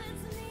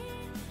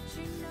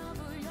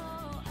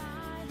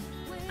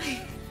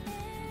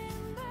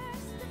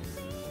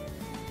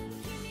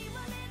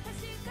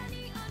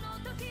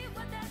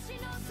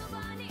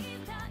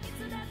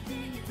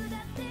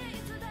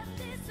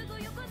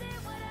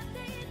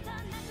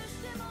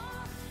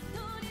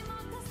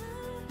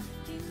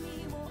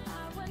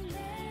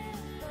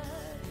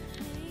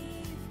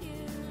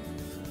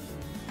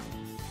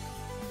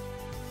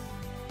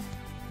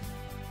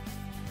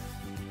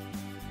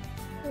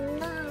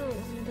 No, I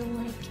don't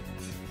like it.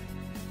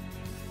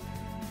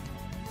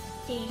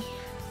 Okay.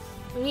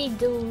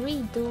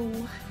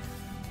 Redo.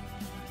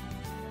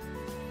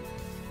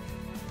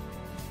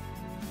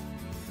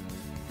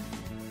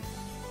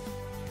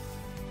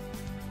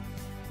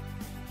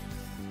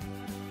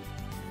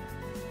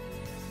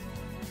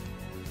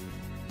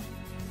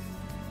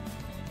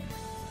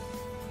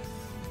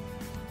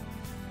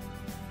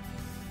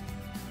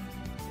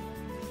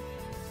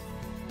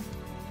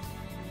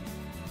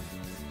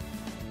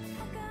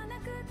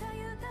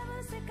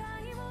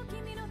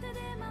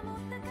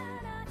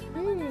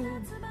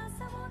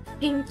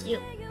 Thank you.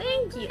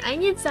 I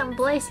need some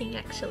blessing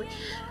actually.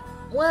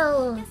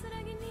 Well,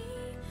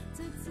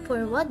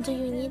 for what do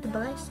you need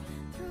blessing?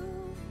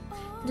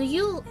 Do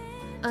you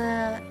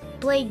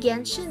play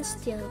Genshin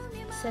still,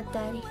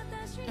 Satari,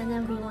 and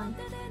everyone?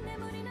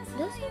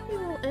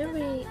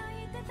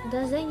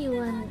 Does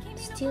anyone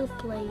still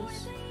play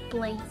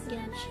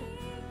Genshin?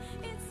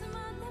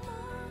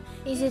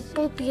 Is it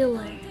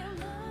popular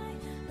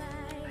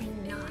or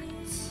not?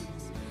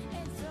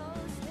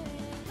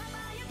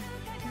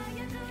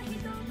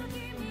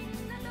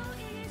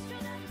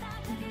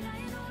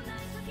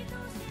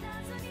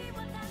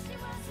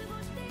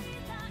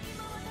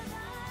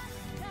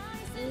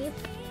 Yep.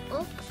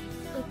 Oh,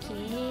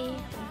 okay.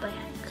 Back.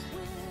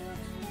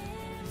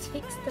 Let's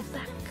fix the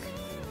back.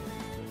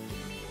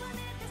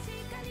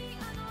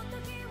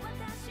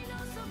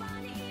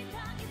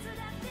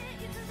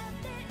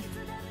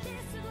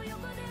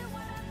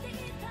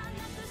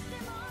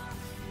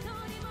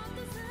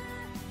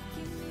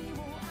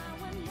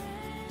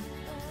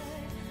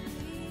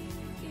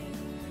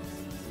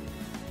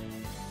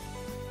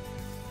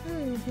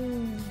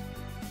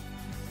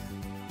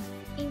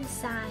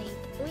 Inside.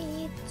 We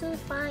need to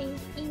find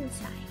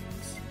inside.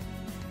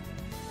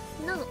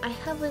 No, I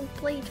haven't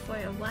played for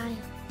a while.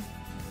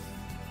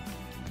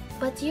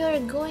 But you're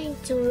going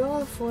to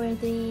roll for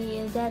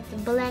that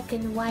black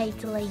and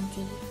white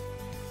lady.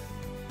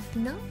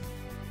 No?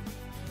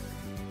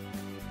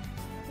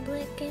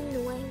 Black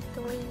and white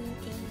lady.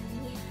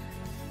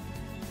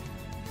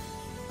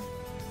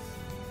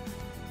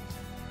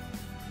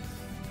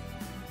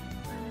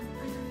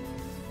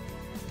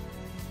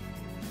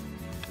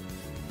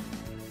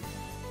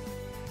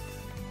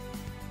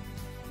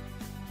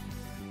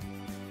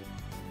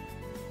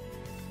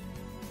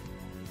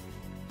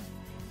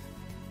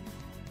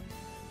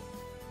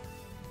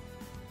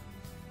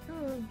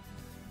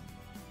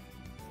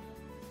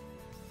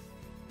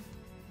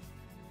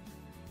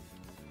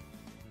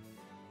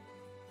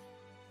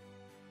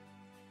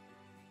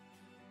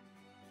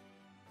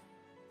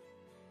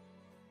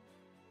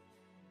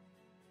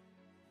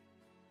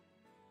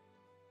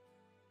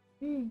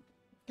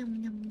 Nom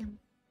nom nom.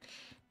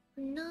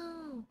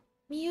 No,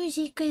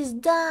 Music is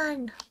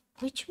done.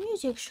 Which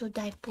music should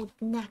I put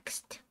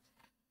next?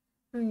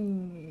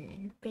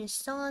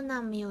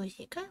 Persona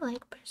music. I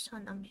like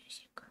Persona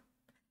music.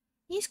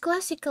 Is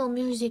classical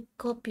music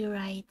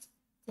copyrighted?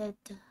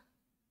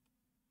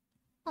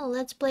 Oh,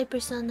 let's play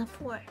Persona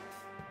 4.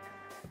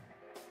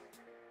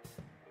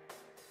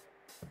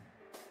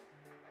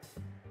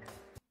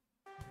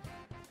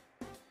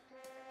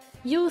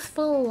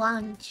 Youthful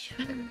Lunch.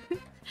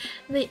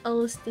 The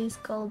host is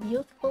called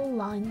Youthful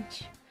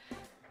Lunch.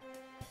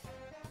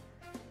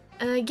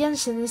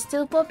 Genshin is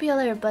still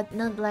popular, but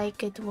not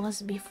like it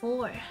was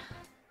before.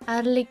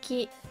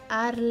 Arlecchino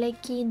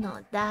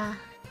da.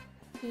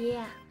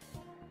 Yeah.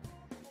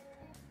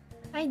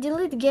 I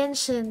deleted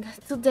Genshin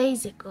 2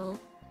 days ago.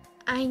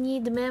 I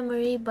need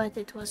memory, but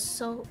it's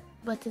so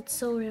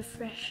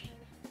refreshing.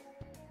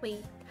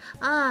 Wait.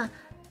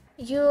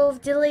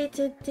 You've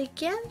deleted the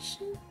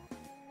Genshin?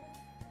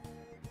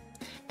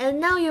 And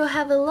now you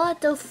have a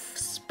lot of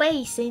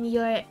space in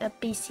your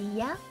PC,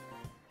 yeah?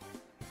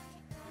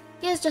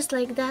 Yes, just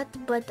like that,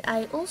 but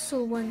I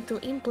also want to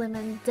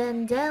implement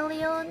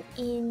Dandelion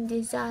in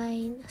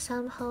design,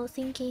 somehow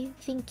thinking.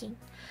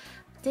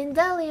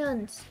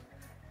 Dandelions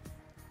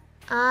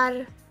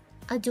are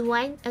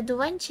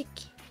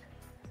aduanchik.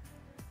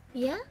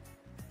 Yeah?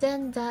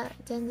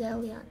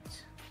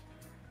 Dandelions.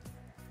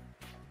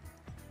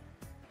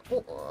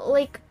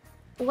 Like,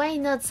 why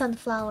not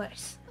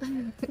sunflowers?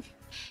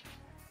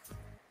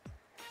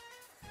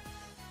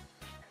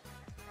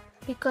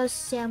 Because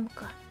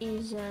Semka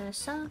is a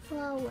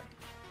sunflower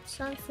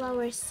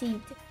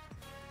seed.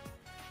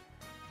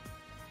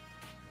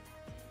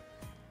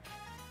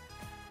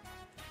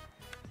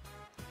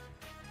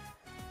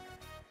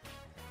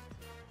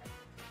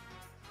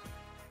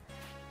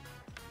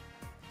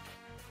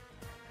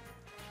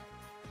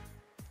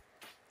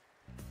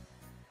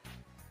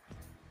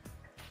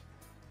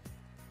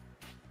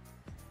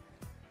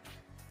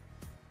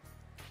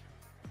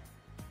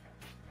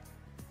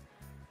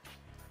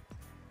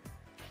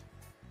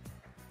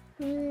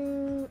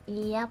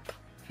 Yep.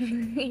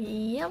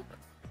 Yep.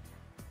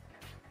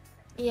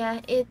 Yeah,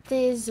 it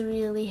is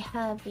really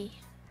heavy.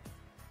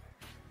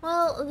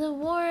 Well, the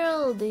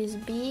world is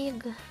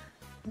big,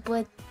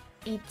 but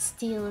it's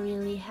still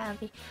really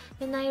heavy.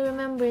 And I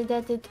remember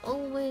that it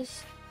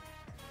always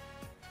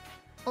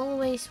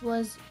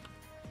was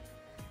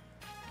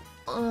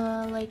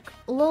like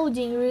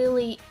loading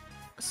really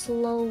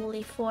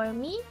slowly for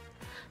me.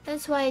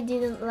 That's why I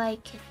didn't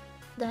like it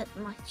that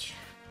much.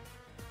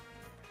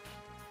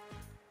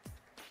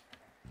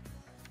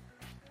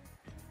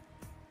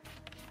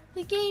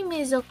 The game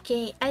is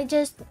okay. I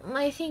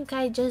think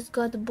I just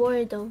got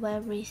bored of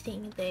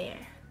everything there.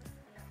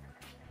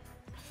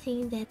 I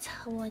think that's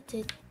what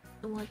it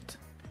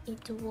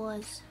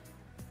was.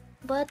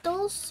 But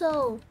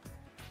also,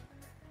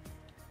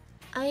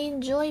 I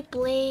enjoy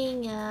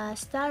playing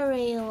Star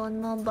Rail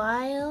on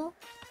mobile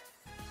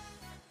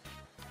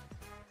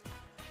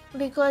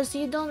because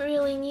you don't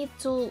really need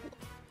to.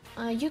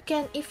 You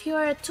can, if you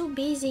are too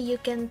busy, you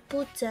can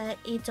put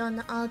it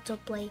on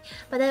autoplay.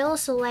 But I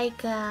also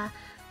like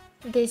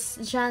this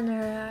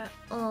genre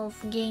of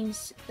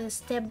games,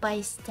 step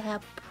by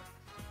step,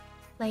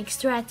 like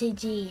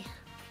strategy.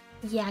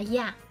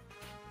 Yeah.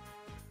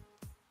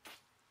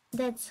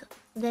 That's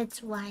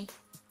why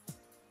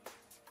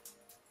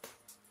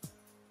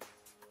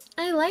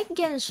I like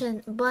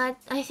Genshin, but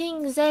I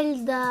think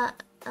Zelda,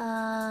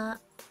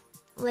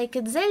 like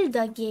a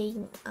Zelda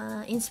game,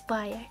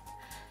 inspired,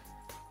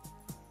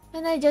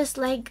 and I just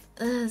like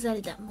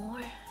Zelda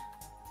more.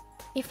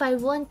 If I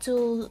want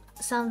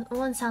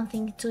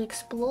something to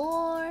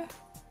explore,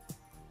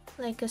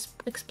 like a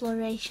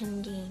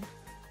exploration game,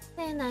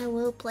 then I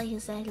will play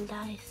Zelda,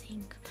 I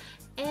think.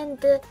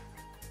 And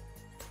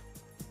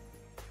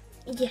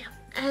yeah,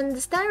 and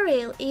Star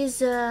Rail is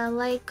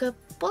like a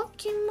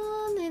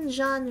Pokemon in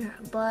genre,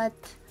 but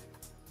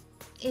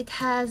it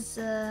has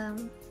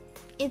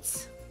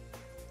it's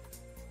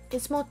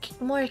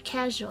more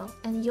casual,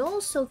 and you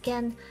also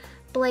can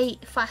play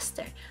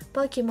faster.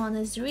 Pokemon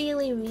is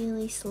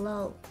really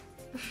slow.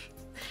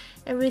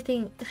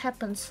 Everything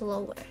happens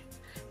slower,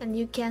 and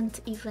you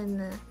can't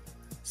even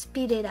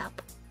speed it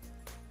up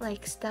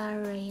like Star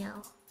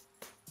Rail.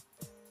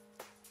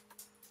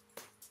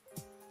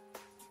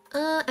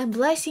 A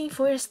blessing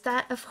for a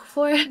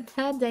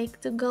headache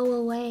to go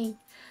away.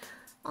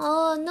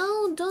 Oh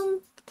no,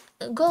 don't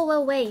go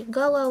away.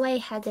 Go away,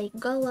 headache.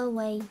 Go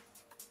away.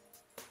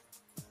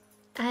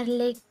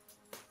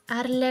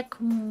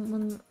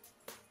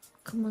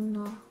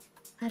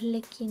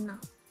 Arlecchino.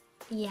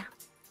 Yeah.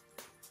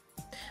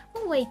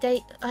 Oh wait,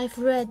 I've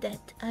read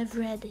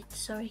it.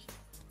 Sorry.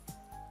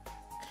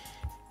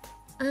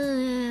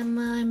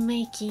 I'm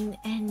making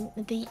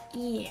the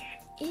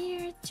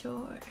ear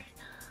turn.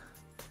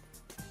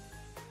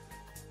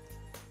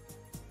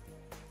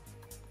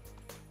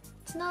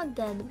 It's not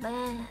that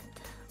bad.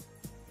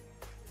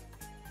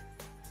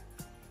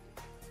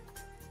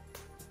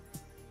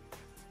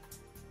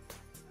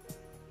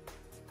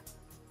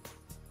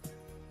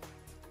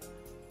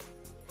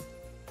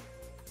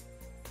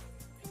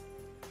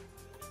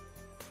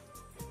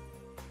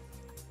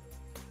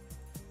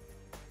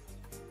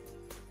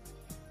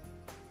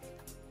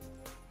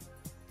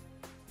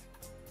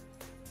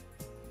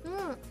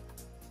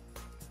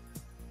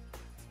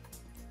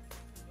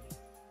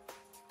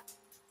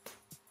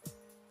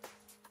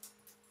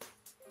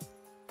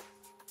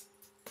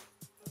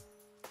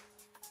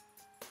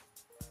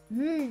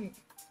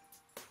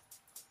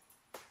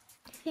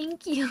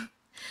 Thank you.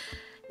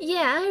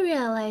 Yeah, I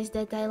realized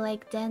that I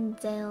like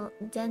dandelions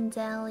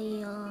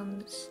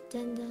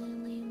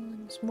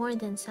more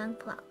than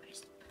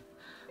sunflowers.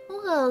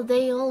 Well,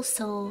 they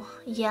also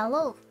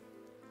yellow.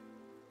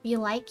 You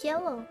like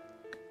yellow?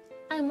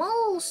 I'm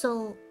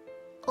also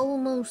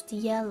almost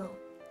yellow.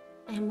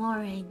 I'm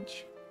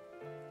orange.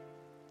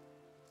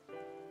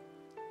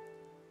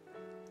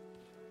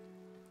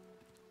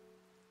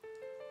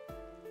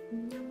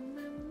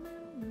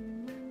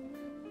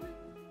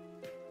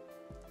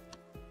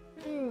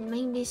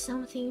 Maybe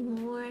something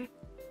more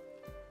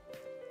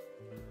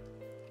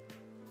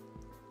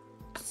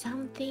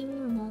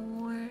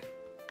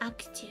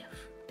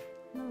active.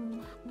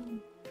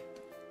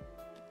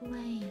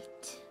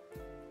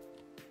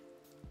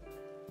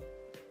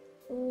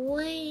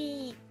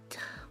 Wait,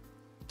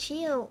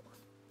 chill.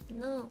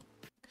 No,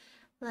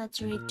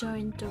 let's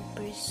return to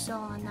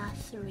Persona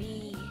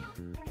 3.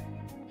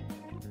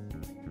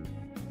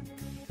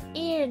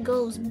 Here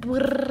goes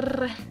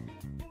brrr.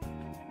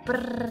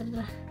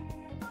 Brrr.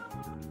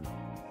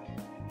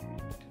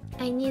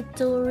 I need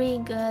to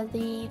rig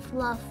the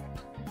fluff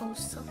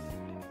also.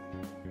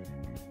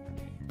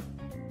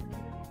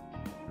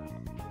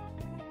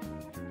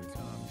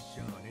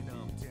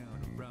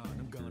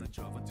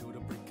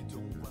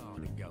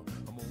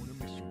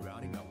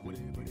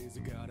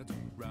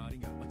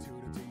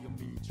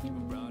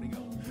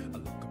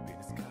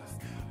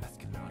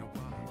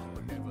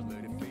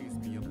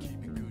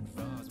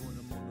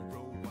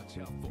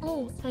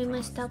 Oh, I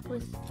messed up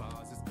with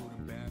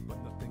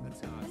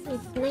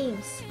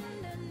names.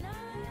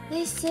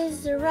 This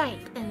is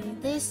right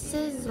and this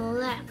is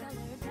left,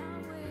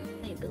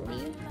 I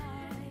believe.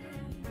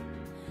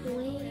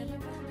 Wait,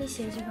 this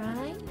is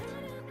right.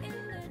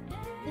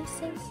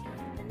 This is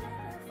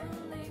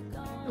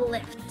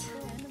left.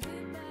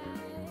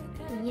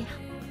 Yeah.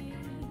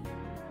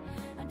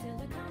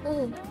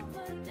 Oh,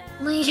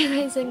 my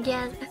eyes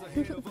again.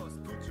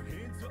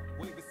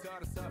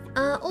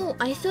 Oh,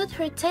 I thought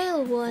her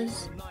tail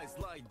was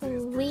a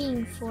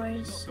wing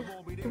force.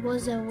 It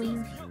was a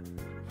wing.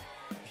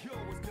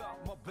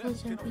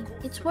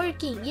 It's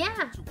working,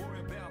 yeah.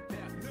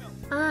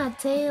 Ah,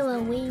 tail a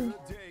wing.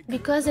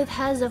 Because it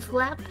has a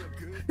flap.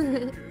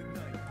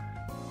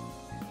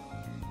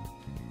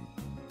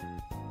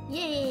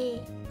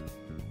 Yay!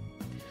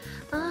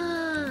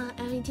 Ah,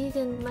 I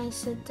didn't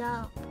mess it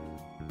up.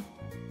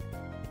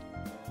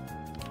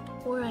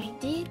 Or I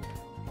did?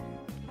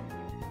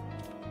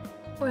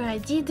 Or I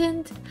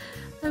didn't?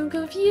 I'm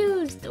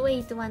confused.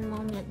 Wait one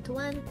moment.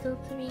 1, 2,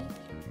 3.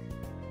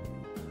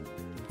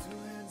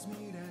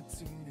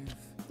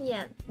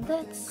 Yeah,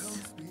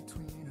 that's...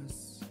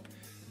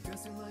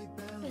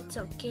 It's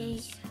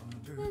okay.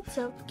 It's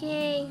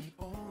okay.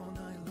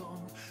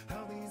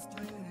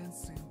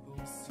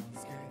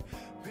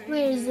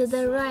 Where's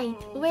the right?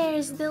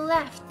 Where's the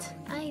left?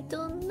 I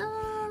don't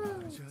know.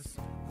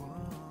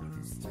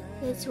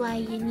 That's why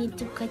you need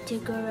to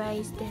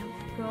categorize them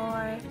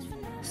for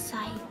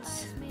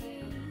sides.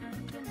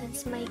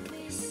 Let's make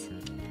this.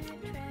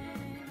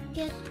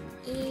 Get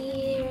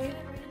ear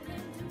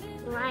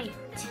right.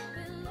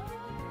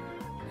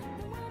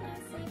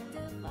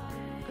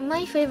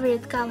 My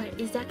favorite color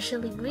is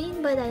actually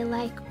green, but I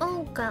like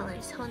all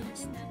colors,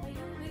 honest.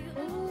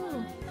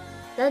 Oh,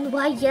 then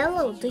why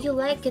yellow? Do you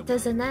like it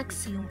as an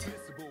accent?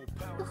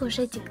 Ох уж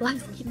эти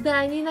глазки. Да,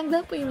 они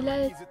иногда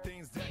появляются.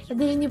 Я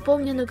даже не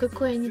помню, на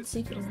какой они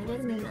цифры.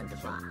 Наверное, на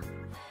 2.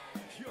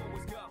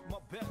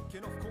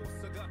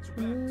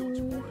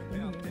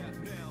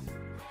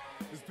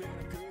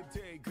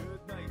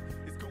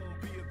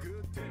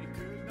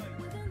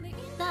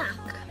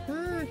 Так.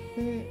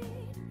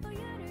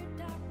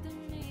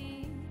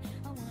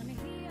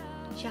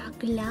 Сейчас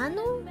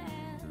гляну.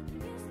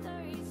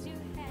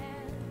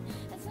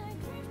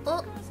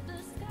 О!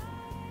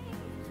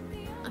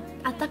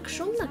 А так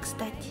шумно,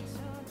 кстати.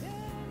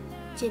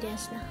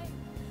 Интересно.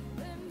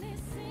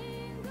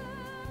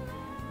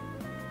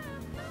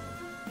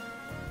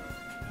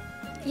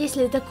 Есть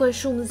ли такой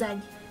шум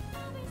сзади?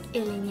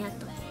 Или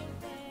нету?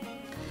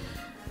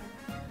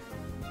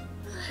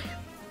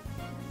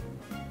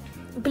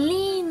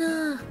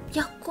 Блин,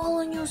 я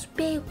колу не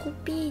успею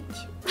купить.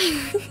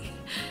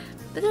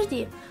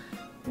 Подожди.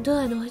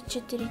 Да,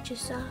 24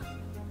 часа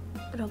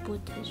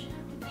работаешь.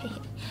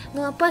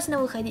 Ну, опасно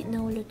выходить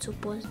на улицу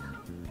поздно.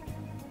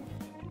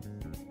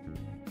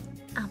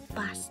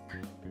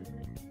 Опасно.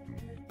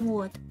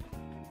 Вот.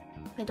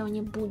 Поэтому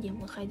не будем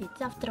выходить.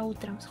 Завтра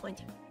утром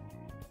сходим.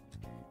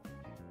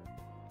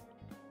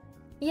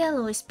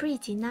 Yellow is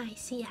pretty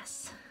nice,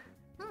 yes.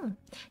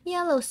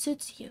 Yellow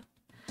suits you.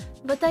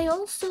 But I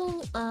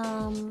also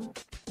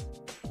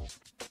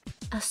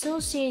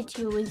associate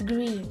you with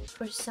green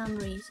for some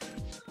reason.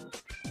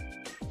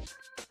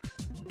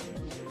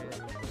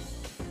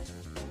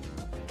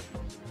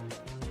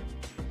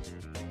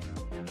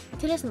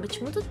 Интересно,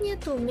 почему тут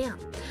нету мел?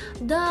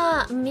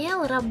 Да,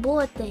 мел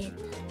работает.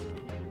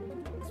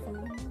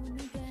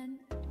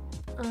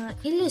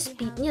 Или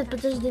спит. Нет,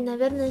 подожди,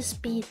 наверное,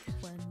 спит.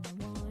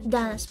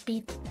 Да,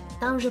 спит.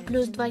 Там же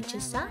плюс 2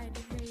 часа.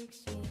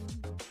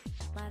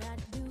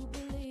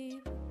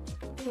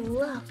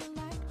 Вау.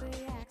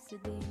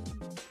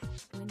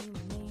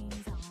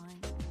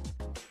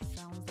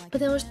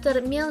 Потому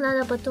что Мел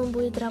надо потом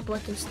будет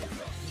работать с тобой.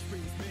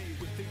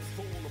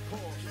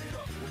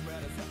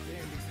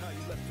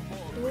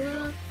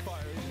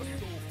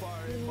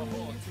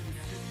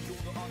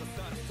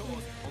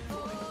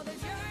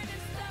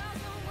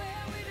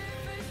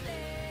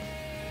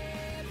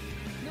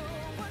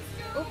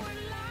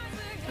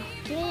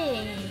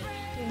 Окей.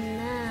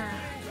 Now,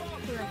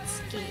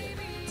 let's get it.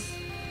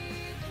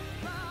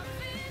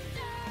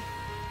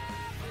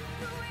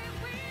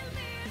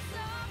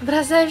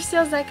 Бросаешь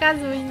все,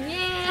 заказывай.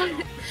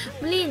 Нет.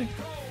 Блин.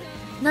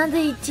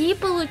 Надо идти,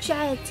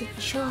 получается.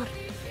 Черт.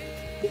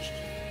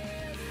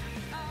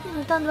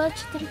 Ну там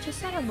 24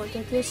 часа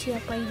работает. Если я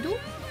пойду,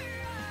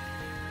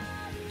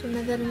 то,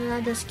 наверное,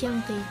 надо с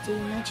кем-то идти,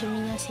 иначе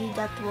меня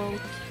съедят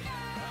волки.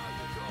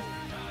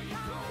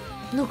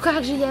 Ну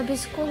как же я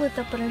без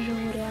школы-то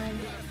проживу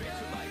реально?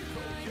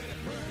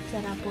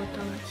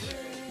 Заработалась.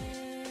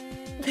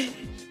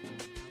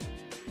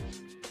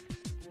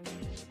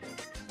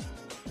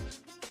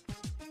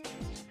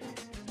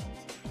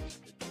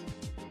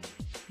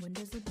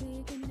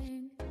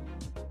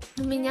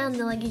 У меня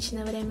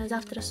аналогичное время,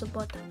 завтра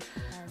суббота.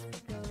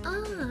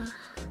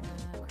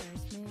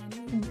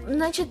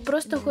 Значит,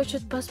 просто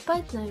хочет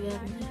поспать,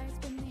 наверное.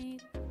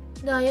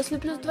 Да, если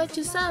плюс 2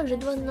 часа, уже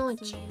 2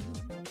 ночи.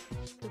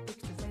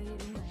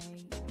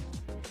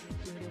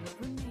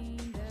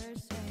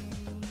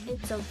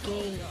 It's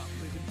okay.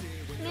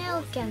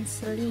 Mel can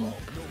sleep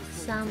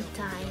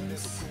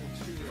sometimes.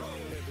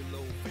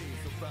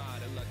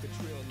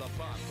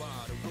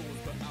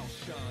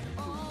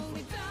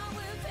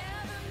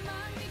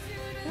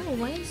 Oh,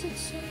 why is it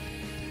so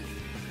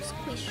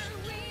squished?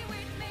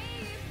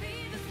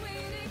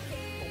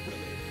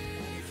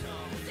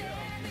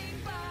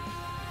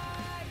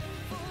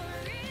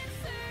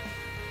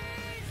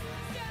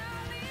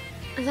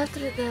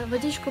 Завтра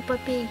водичку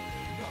попей,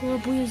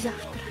 голубую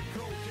завтра.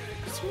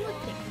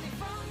 Посмотрим.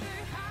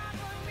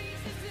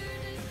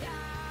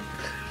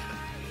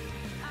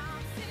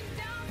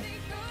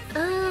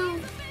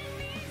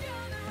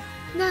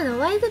 Nana,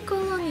 why the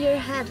coal on your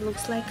head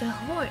looks like a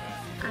horn?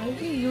 Are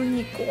you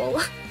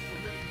Unicola?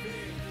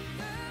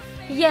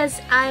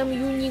 Yes, I'm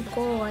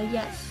Unicola,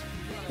 yes.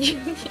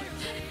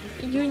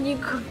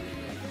 Unicola.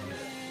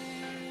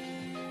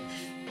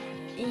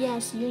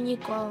 Yes,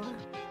 Unicola.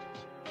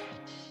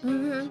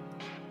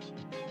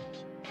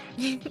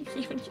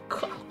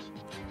 Unicola.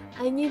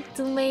 I need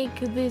to make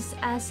this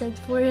asset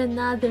for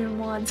another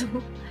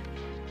model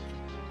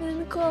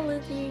and call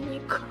it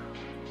Unicola.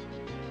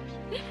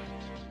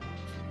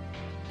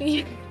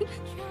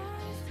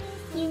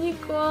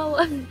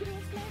 Unicola.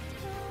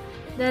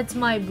 That's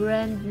my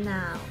brand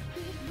now.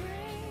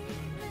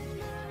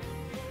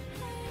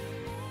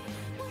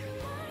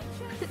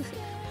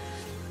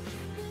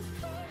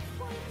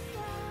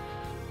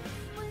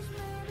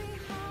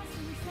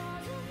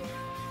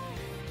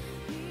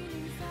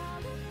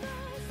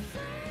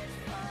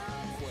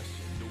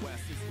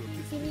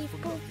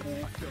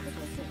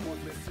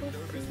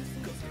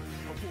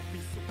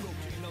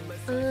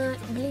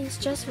 Блин,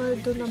 сейчас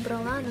воду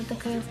набрала, она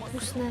такая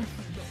вкусная.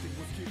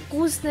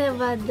 Вкусная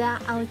вода,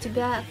 а у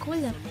тебя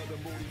кулер?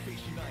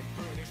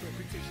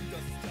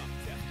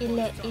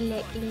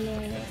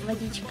 Или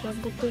водичка в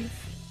бутыль?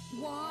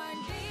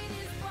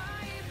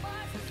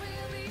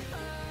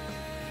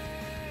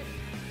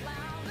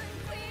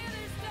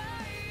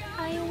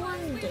 I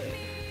wonder,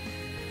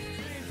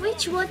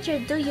 which water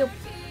do you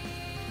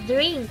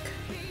drink?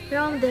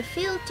 From the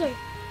filter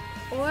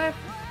or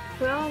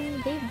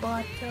from the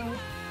bottle?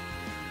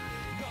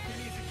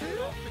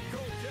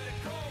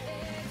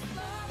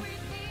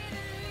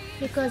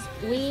 Because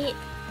we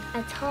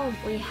at home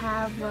we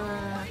have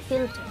a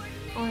filter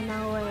on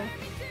our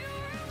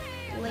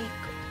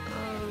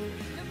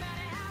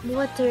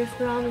water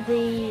from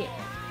the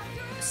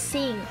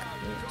sink.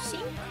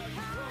 Sink?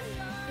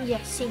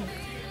 Yeah, sink.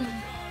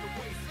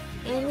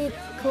 And it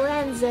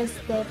cleanses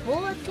the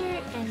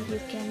water and you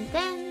can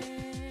then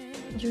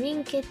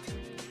drink it.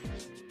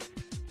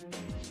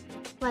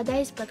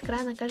 Вода из-под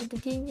крана каждый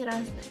день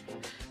разная.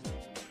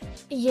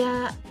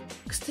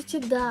 Кстати,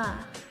 да.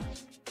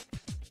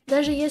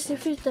 Даже если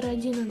фильтр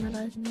один, он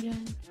разный,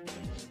 реально.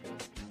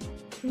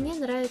 Мне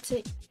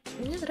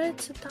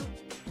нравится там.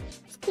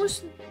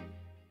 Вкусно.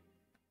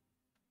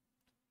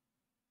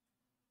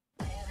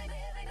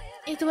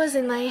 It was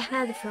in my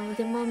head from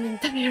the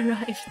moment I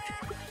arrived.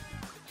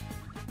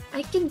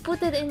 I can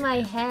put it in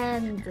my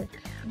hand,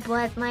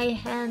 but my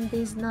hand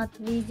is not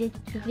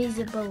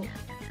visible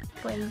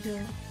for you.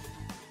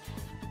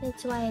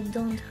 That's why I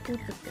don't put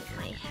it in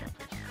my head.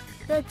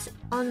 That's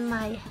on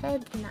my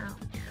head now.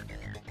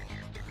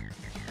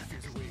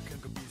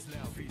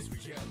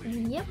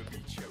 Yep.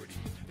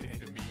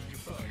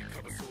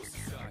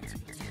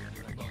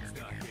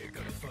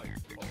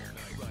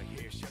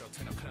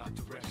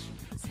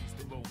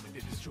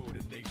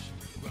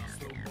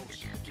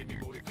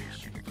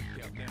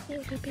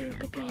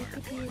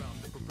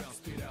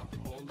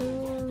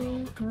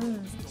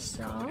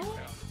 So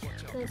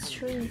let's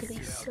shrink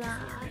this side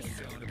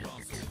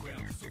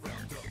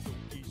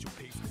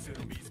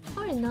a bit.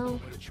 Or no,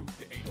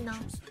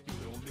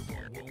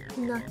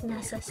 not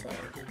necessary.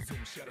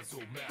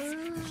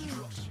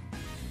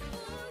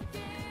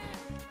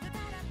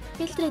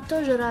 Фильтры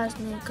тоже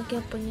разные, как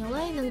я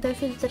поняла. Иногда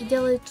фильтр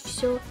делает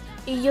все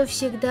ее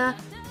всегда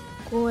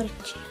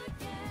горче.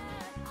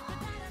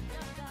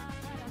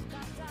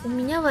 У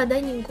меня вода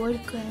не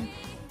горькая.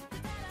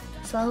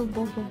 Слава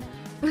богу.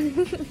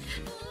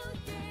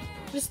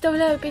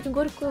 Представляю пить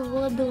горькую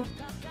воду.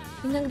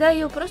 Иногда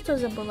ее просто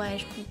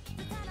забываешь пить.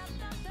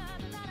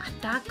 А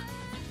так?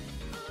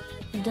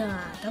 Да,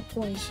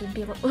 такое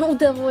себе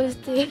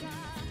удовольствие.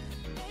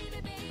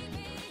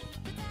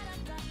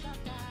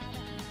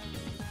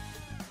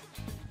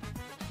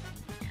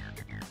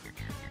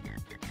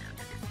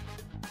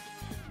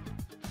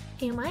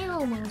 Am I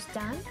almost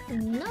done?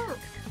 No.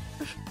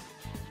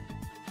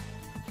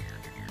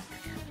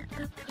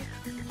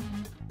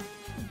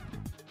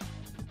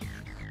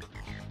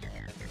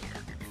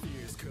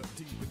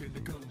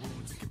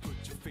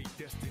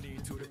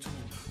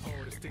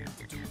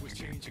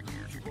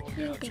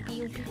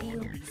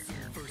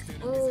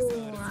 Oh.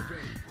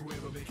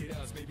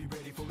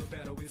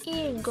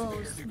 It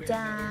goes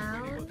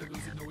down.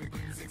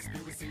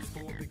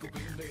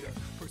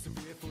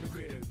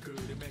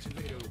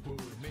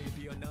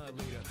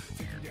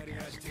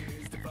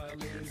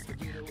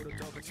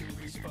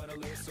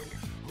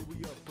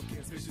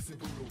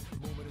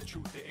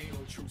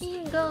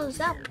 It goes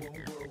up.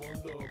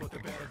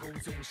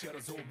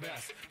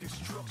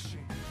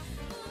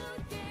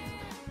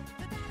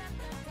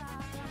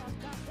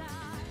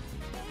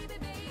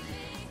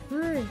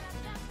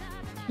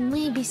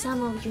 Maybe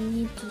some of you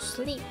need to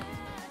sleep.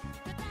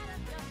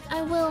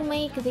 I will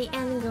make the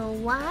angle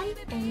 1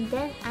 and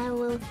then I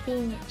will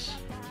finish.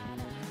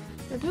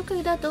 Люблю,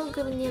 когда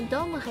долго вне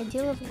дома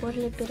ходила, в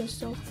горле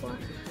пересохло.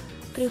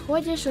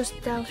 Приходишь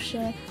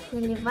уставшая,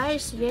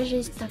 наливаешь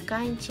свежий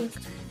стаканчик,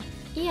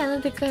 и она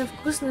такая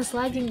вкусно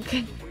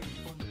сладенькая.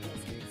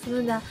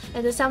 Ну да,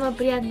 это самое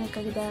приятное,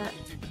 когда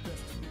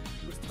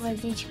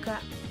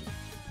водичка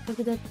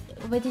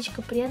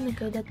приятная,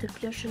 когда ты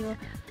пьешь ее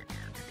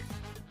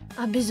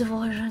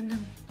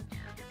обезвоженным.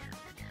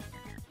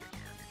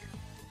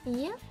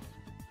 Yeah.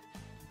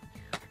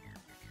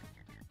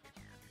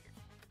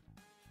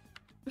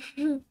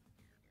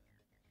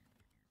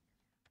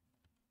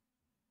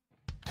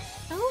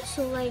 I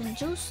also like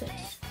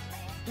juices,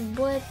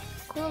 but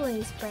cola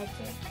is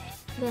better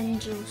than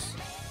juice.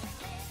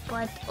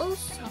 But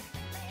also,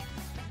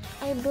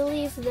 I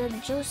believe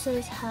that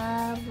juices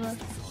have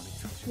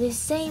the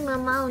same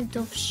amount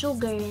of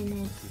sugar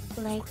in it,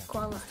 like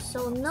cola.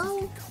 So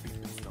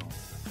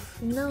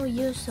no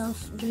use of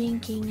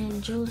drinking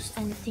a juice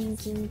and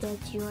thinking that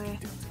you're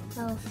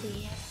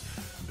healthier.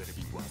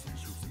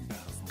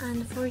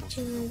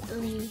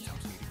 Unfortunately.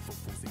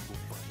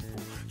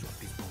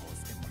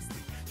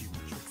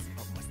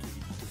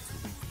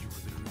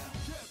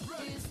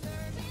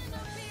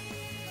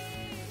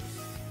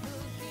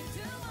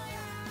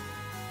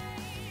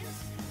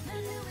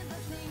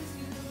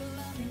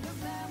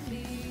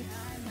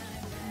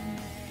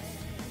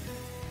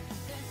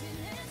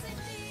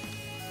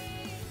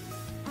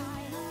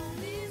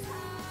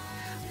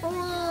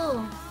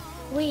 Oh,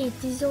 wait,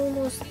 it's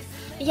almost.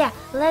 Yeah,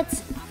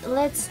 let's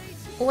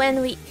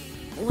when we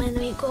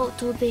go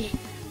to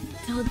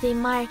the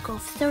mark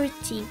of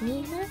 30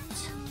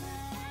 minutes.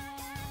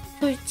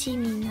 30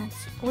 minutes,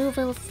 we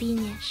will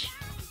finish.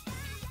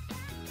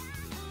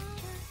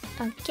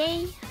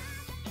 Okay.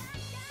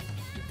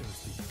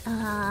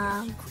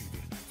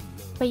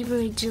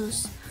 Favorite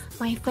juice.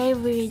 My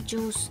favorite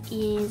juice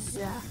is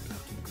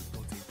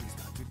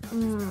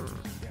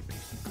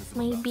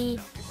maybe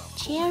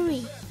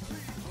cherry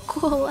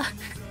cola.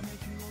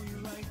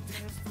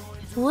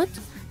 What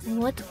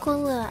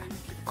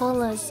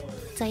cola's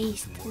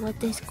taste?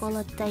 What is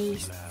cola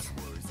taste?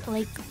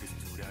 Like,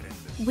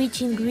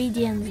 which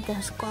ingredients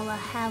does cola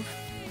have?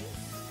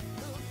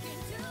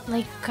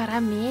 Like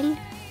caramel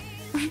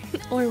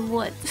or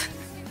what?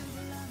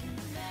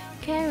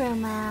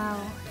 Caramel.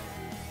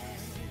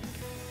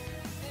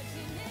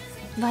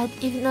 But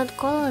if not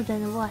cola,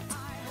 then what?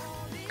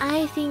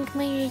 I think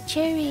maybe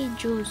cherry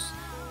juice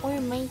or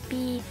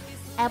maybe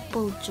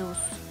apple juice.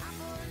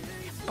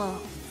 Apple.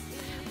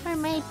 Or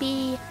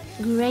maybe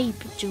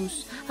grape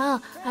juice.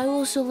 Ah, I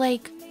also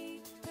like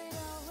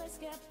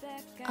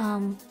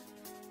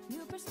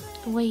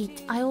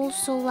wait, I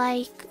also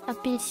like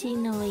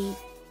apelsinole,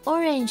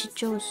 orange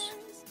juice.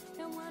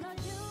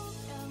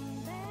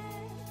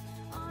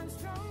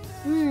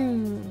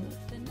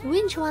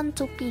 Which one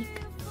to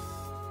pick?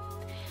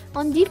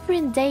 On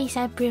different days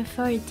I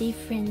prefer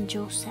different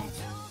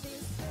juices.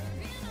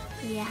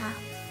 Yeah.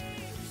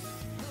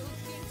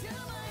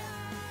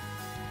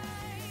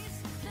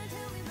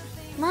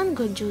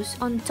 Mango juice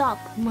on top.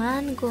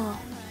 Mango.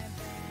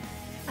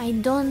 I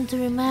don't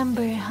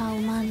remember how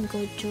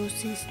mango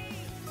juices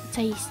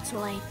taste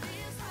like.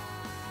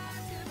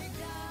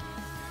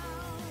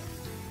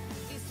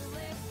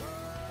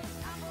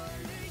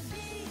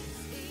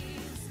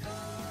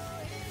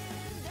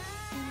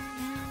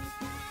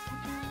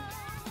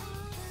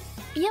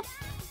 Yep.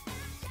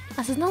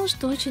 Осознала,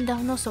 что очень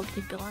давно сок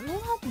не пила. Ну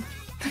ладно.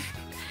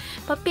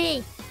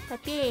 Попей.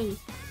 Okay,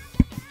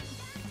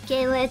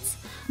 let's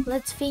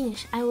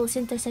finish. I will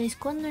synthesize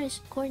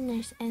corners,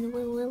 and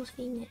we will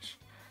finish.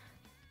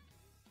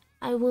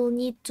 I will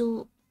need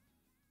to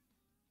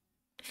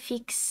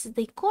fix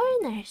the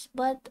corners,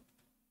 but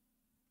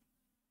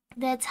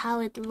that's how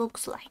it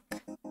looks like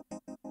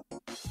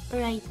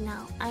right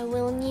now. I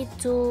will need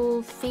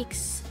to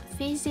fix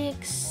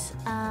physics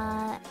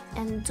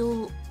and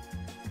do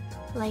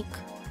like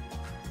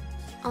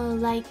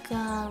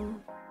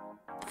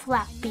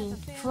flapping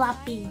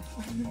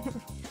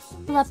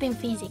flapping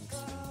physics,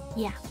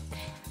 yeah,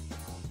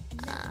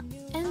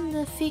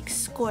 and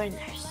fix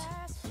corners,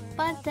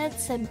 but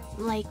that's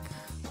like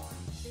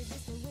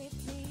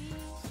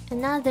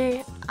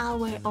another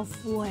hour of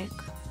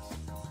work,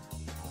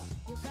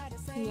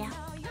 yeah.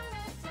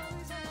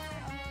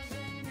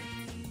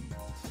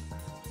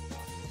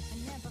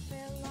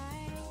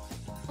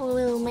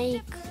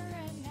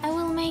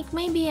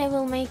 Maybe I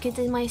will make it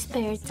in my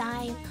spare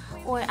time,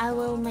 or I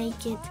will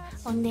make it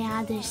on the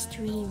other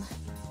stream.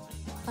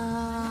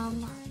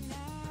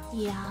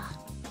 Yeah.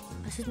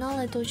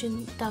 Осознала, это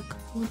очень так,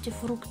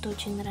 мультифрукт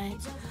очень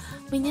нравится.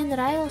 Мне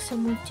нравился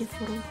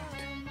мультифрукт,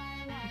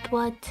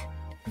 but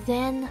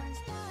then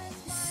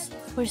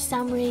for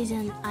some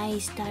reason I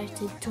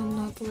started to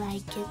not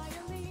like it.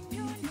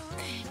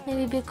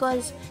 Maybe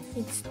because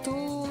it's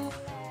too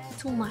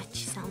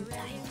much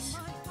sometimes.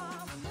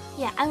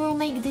 Yeah, I will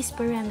make this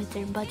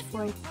parameter, but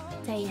for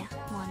Taya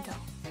model.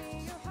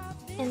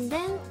 And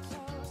then,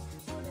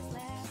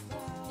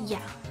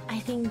 yeah, I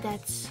think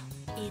that's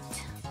it.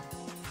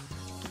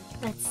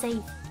 Let's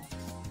save.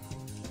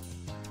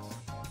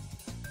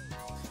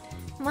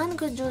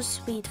 Mango juice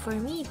sweet for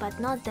me, but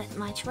not that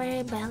much,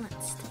 very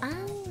balanced.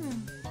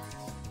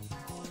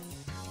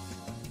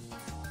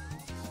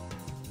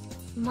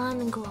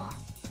 Манго.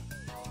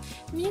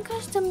 Мне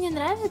кажется, мне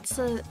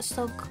нравится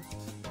сок,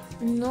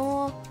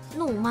 но...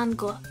 Ну,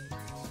 манго.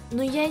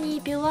 Но я не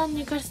пила,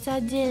 мне кажется,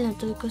 отдельно,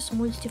 только с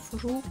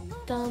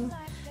мультифруктом.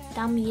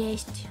 Там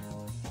есть.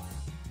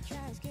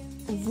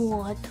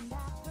 Вот.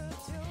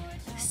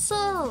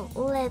 So,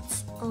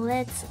 let's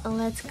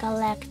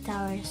collect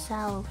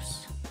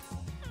ourselves.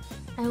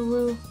 I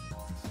will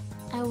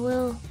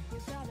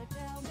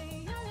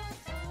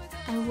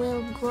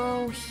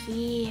go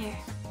here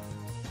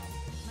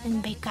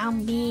and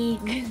become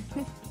big.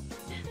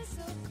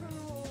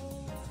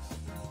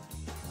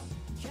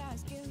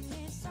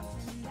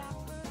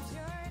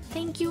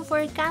 Thank you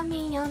for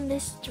coming on the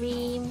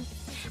stream.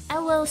 I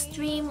will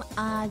stream,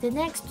 the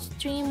next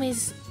stream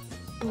is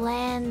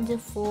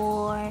planned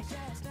for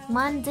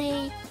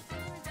Monday,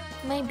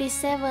 maybe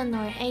 7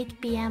 or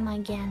 8 p.m.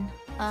 again,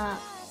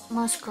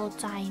 Moscow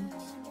time.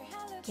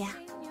 Yeah.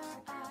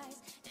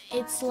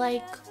 It's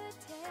like,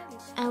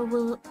 I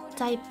will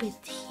type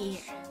it here.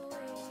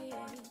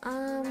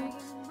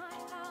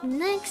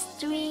 Next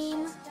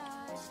stream.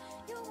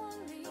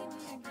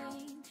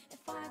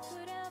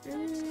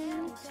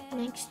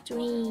 Next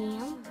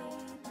stream.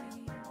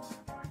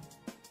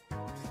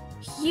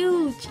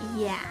 Huge,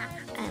 yeah,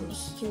 I'm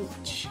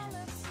huge.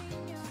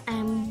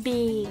 I'm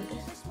big,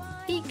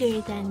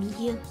 bigger than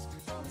you.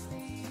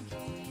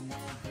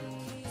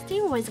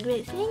 Stream was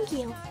great, thank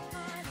you.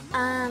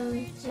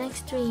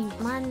 Next stream,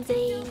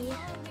 Monday.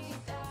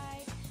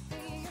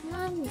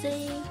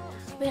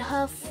 We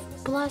have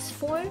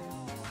 +4,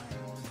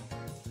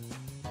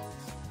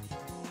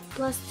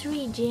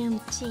 +3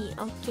 GMT.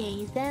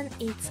 Okay, then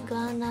it's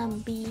gonna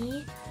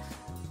be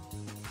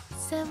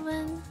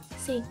 7,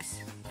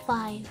 6,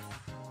 5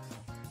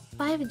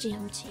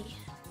 GMT.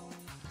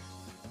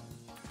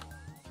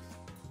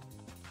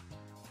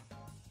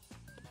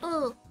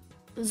 Oh,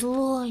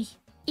 злой,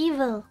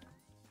 evil.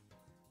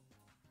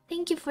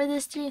 Thank you for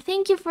the stream.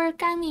 Thank you for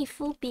coming,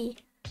 Fupi.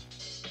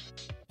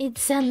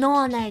 It's an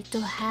honor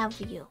to have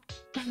you.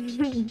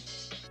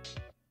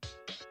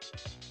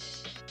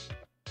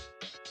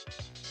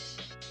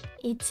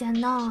 It's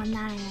an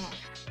honor.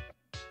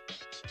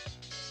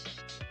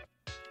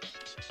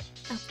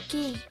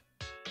 Okay.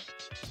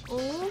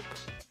 Oh,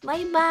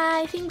 bye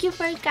bye. Thank you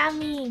for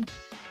coming.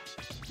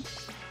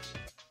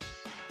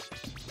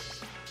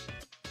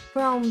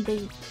 From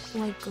a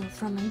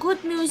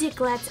good music,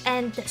 let's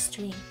end the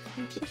stream.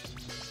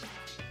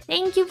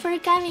 Thank you for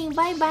coming.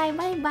 Bye bye.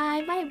 Bye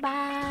bye. Bye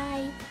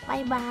bye.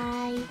 Bye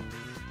bye.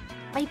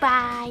 Bye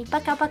bye.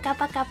 Пока.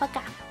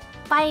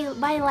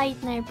 Bye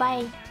Lightner.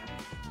 Bye.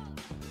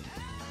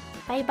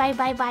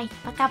 Bye.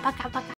 Пока.